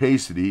same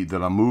opacity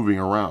that I'm moving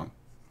around.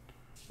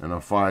 And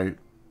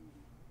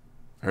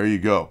there you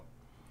go.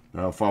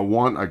 Now if I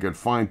want, I could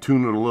fine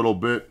tune it a little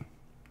bit,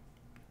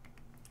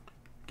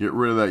 get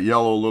rid of that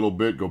yellow a little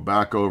bit, go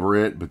back over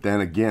it. But then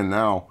again,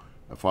 now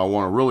if I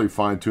want to really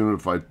fine tune it,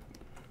 if I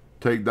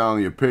take down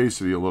the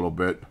opacity a little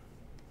bit,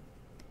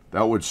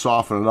 that would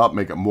soften it up,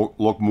 make it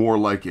look more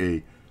like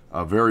a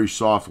very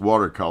soft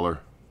watercolor.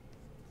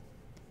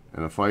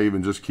 And if I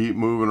even just keep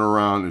moving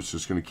around, it's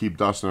just going to keep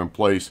dusting in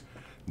place.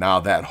 Now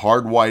that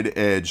hard white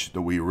edge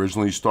that we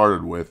originally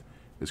started with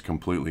is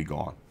completely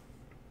gone.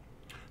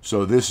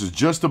 So this is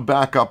just a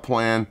backup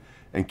plan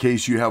in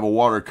case you have a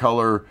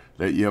watercolor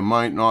that you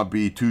might not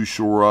be too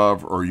sure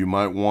of, or you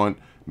might want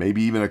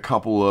maybe even a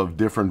couple of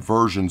different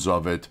versions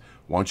of it.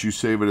 Once you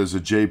save it as a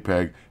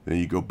JPEG, then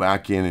you go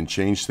back in and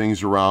change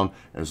things around.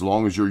 As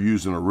long as you're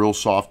using a real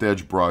soft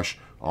edge brush,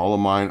 all of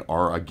mine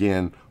are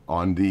again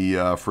on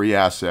the free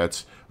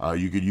assets.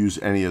 You could use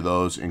any of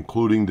those,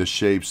 including the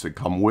shapes that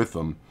come with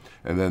them.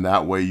 And then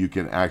that way you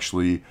can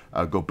actually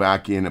go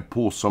back in and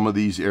pull some of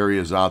these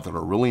areas out that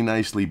are really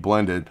nicely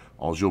blended.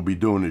 All you'll be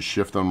doing is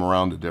shift them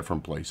around to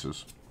different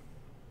places.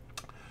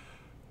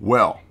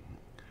 Well,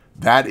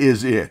 that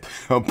is it.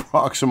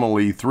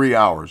 Approximately 3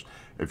 hours.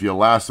 If you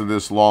lasted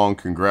this long,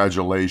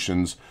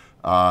 congratulations.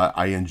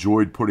 I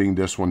enjoyed putting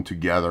this one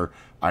together.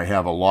 I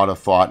have a lot of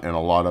thought and a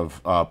lot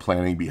of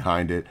planning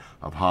behind it,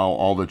 of how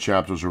all the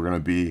chapters are going to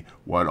be,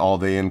 what all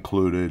they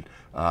included.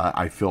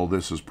 I feel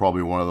this is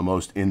probably one of the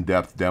most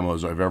in-depth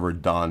demos I've ever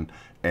done.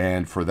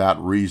 And for that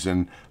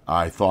reason,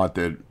 I thought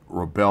that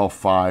Rebelle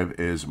 5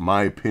 is,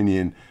 my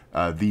opinion,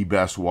 the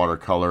best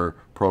watercolor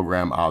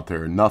program out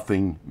there.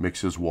 Nothing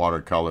mixes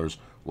watercolors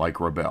like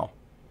Rebelle.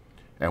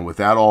 And with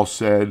that all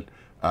said,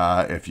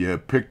 if you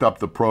picked up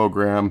the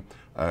program,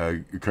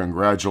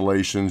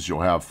 congratulations.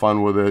 You'll have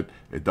fun with it.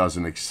 It does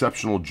an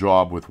exceptional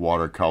job with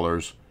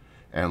watercolors.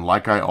 And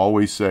like I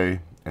always say,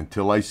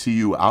 until I see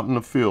you out in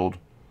the field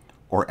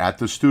or at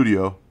the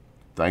studio,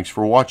 thanks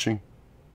for watching.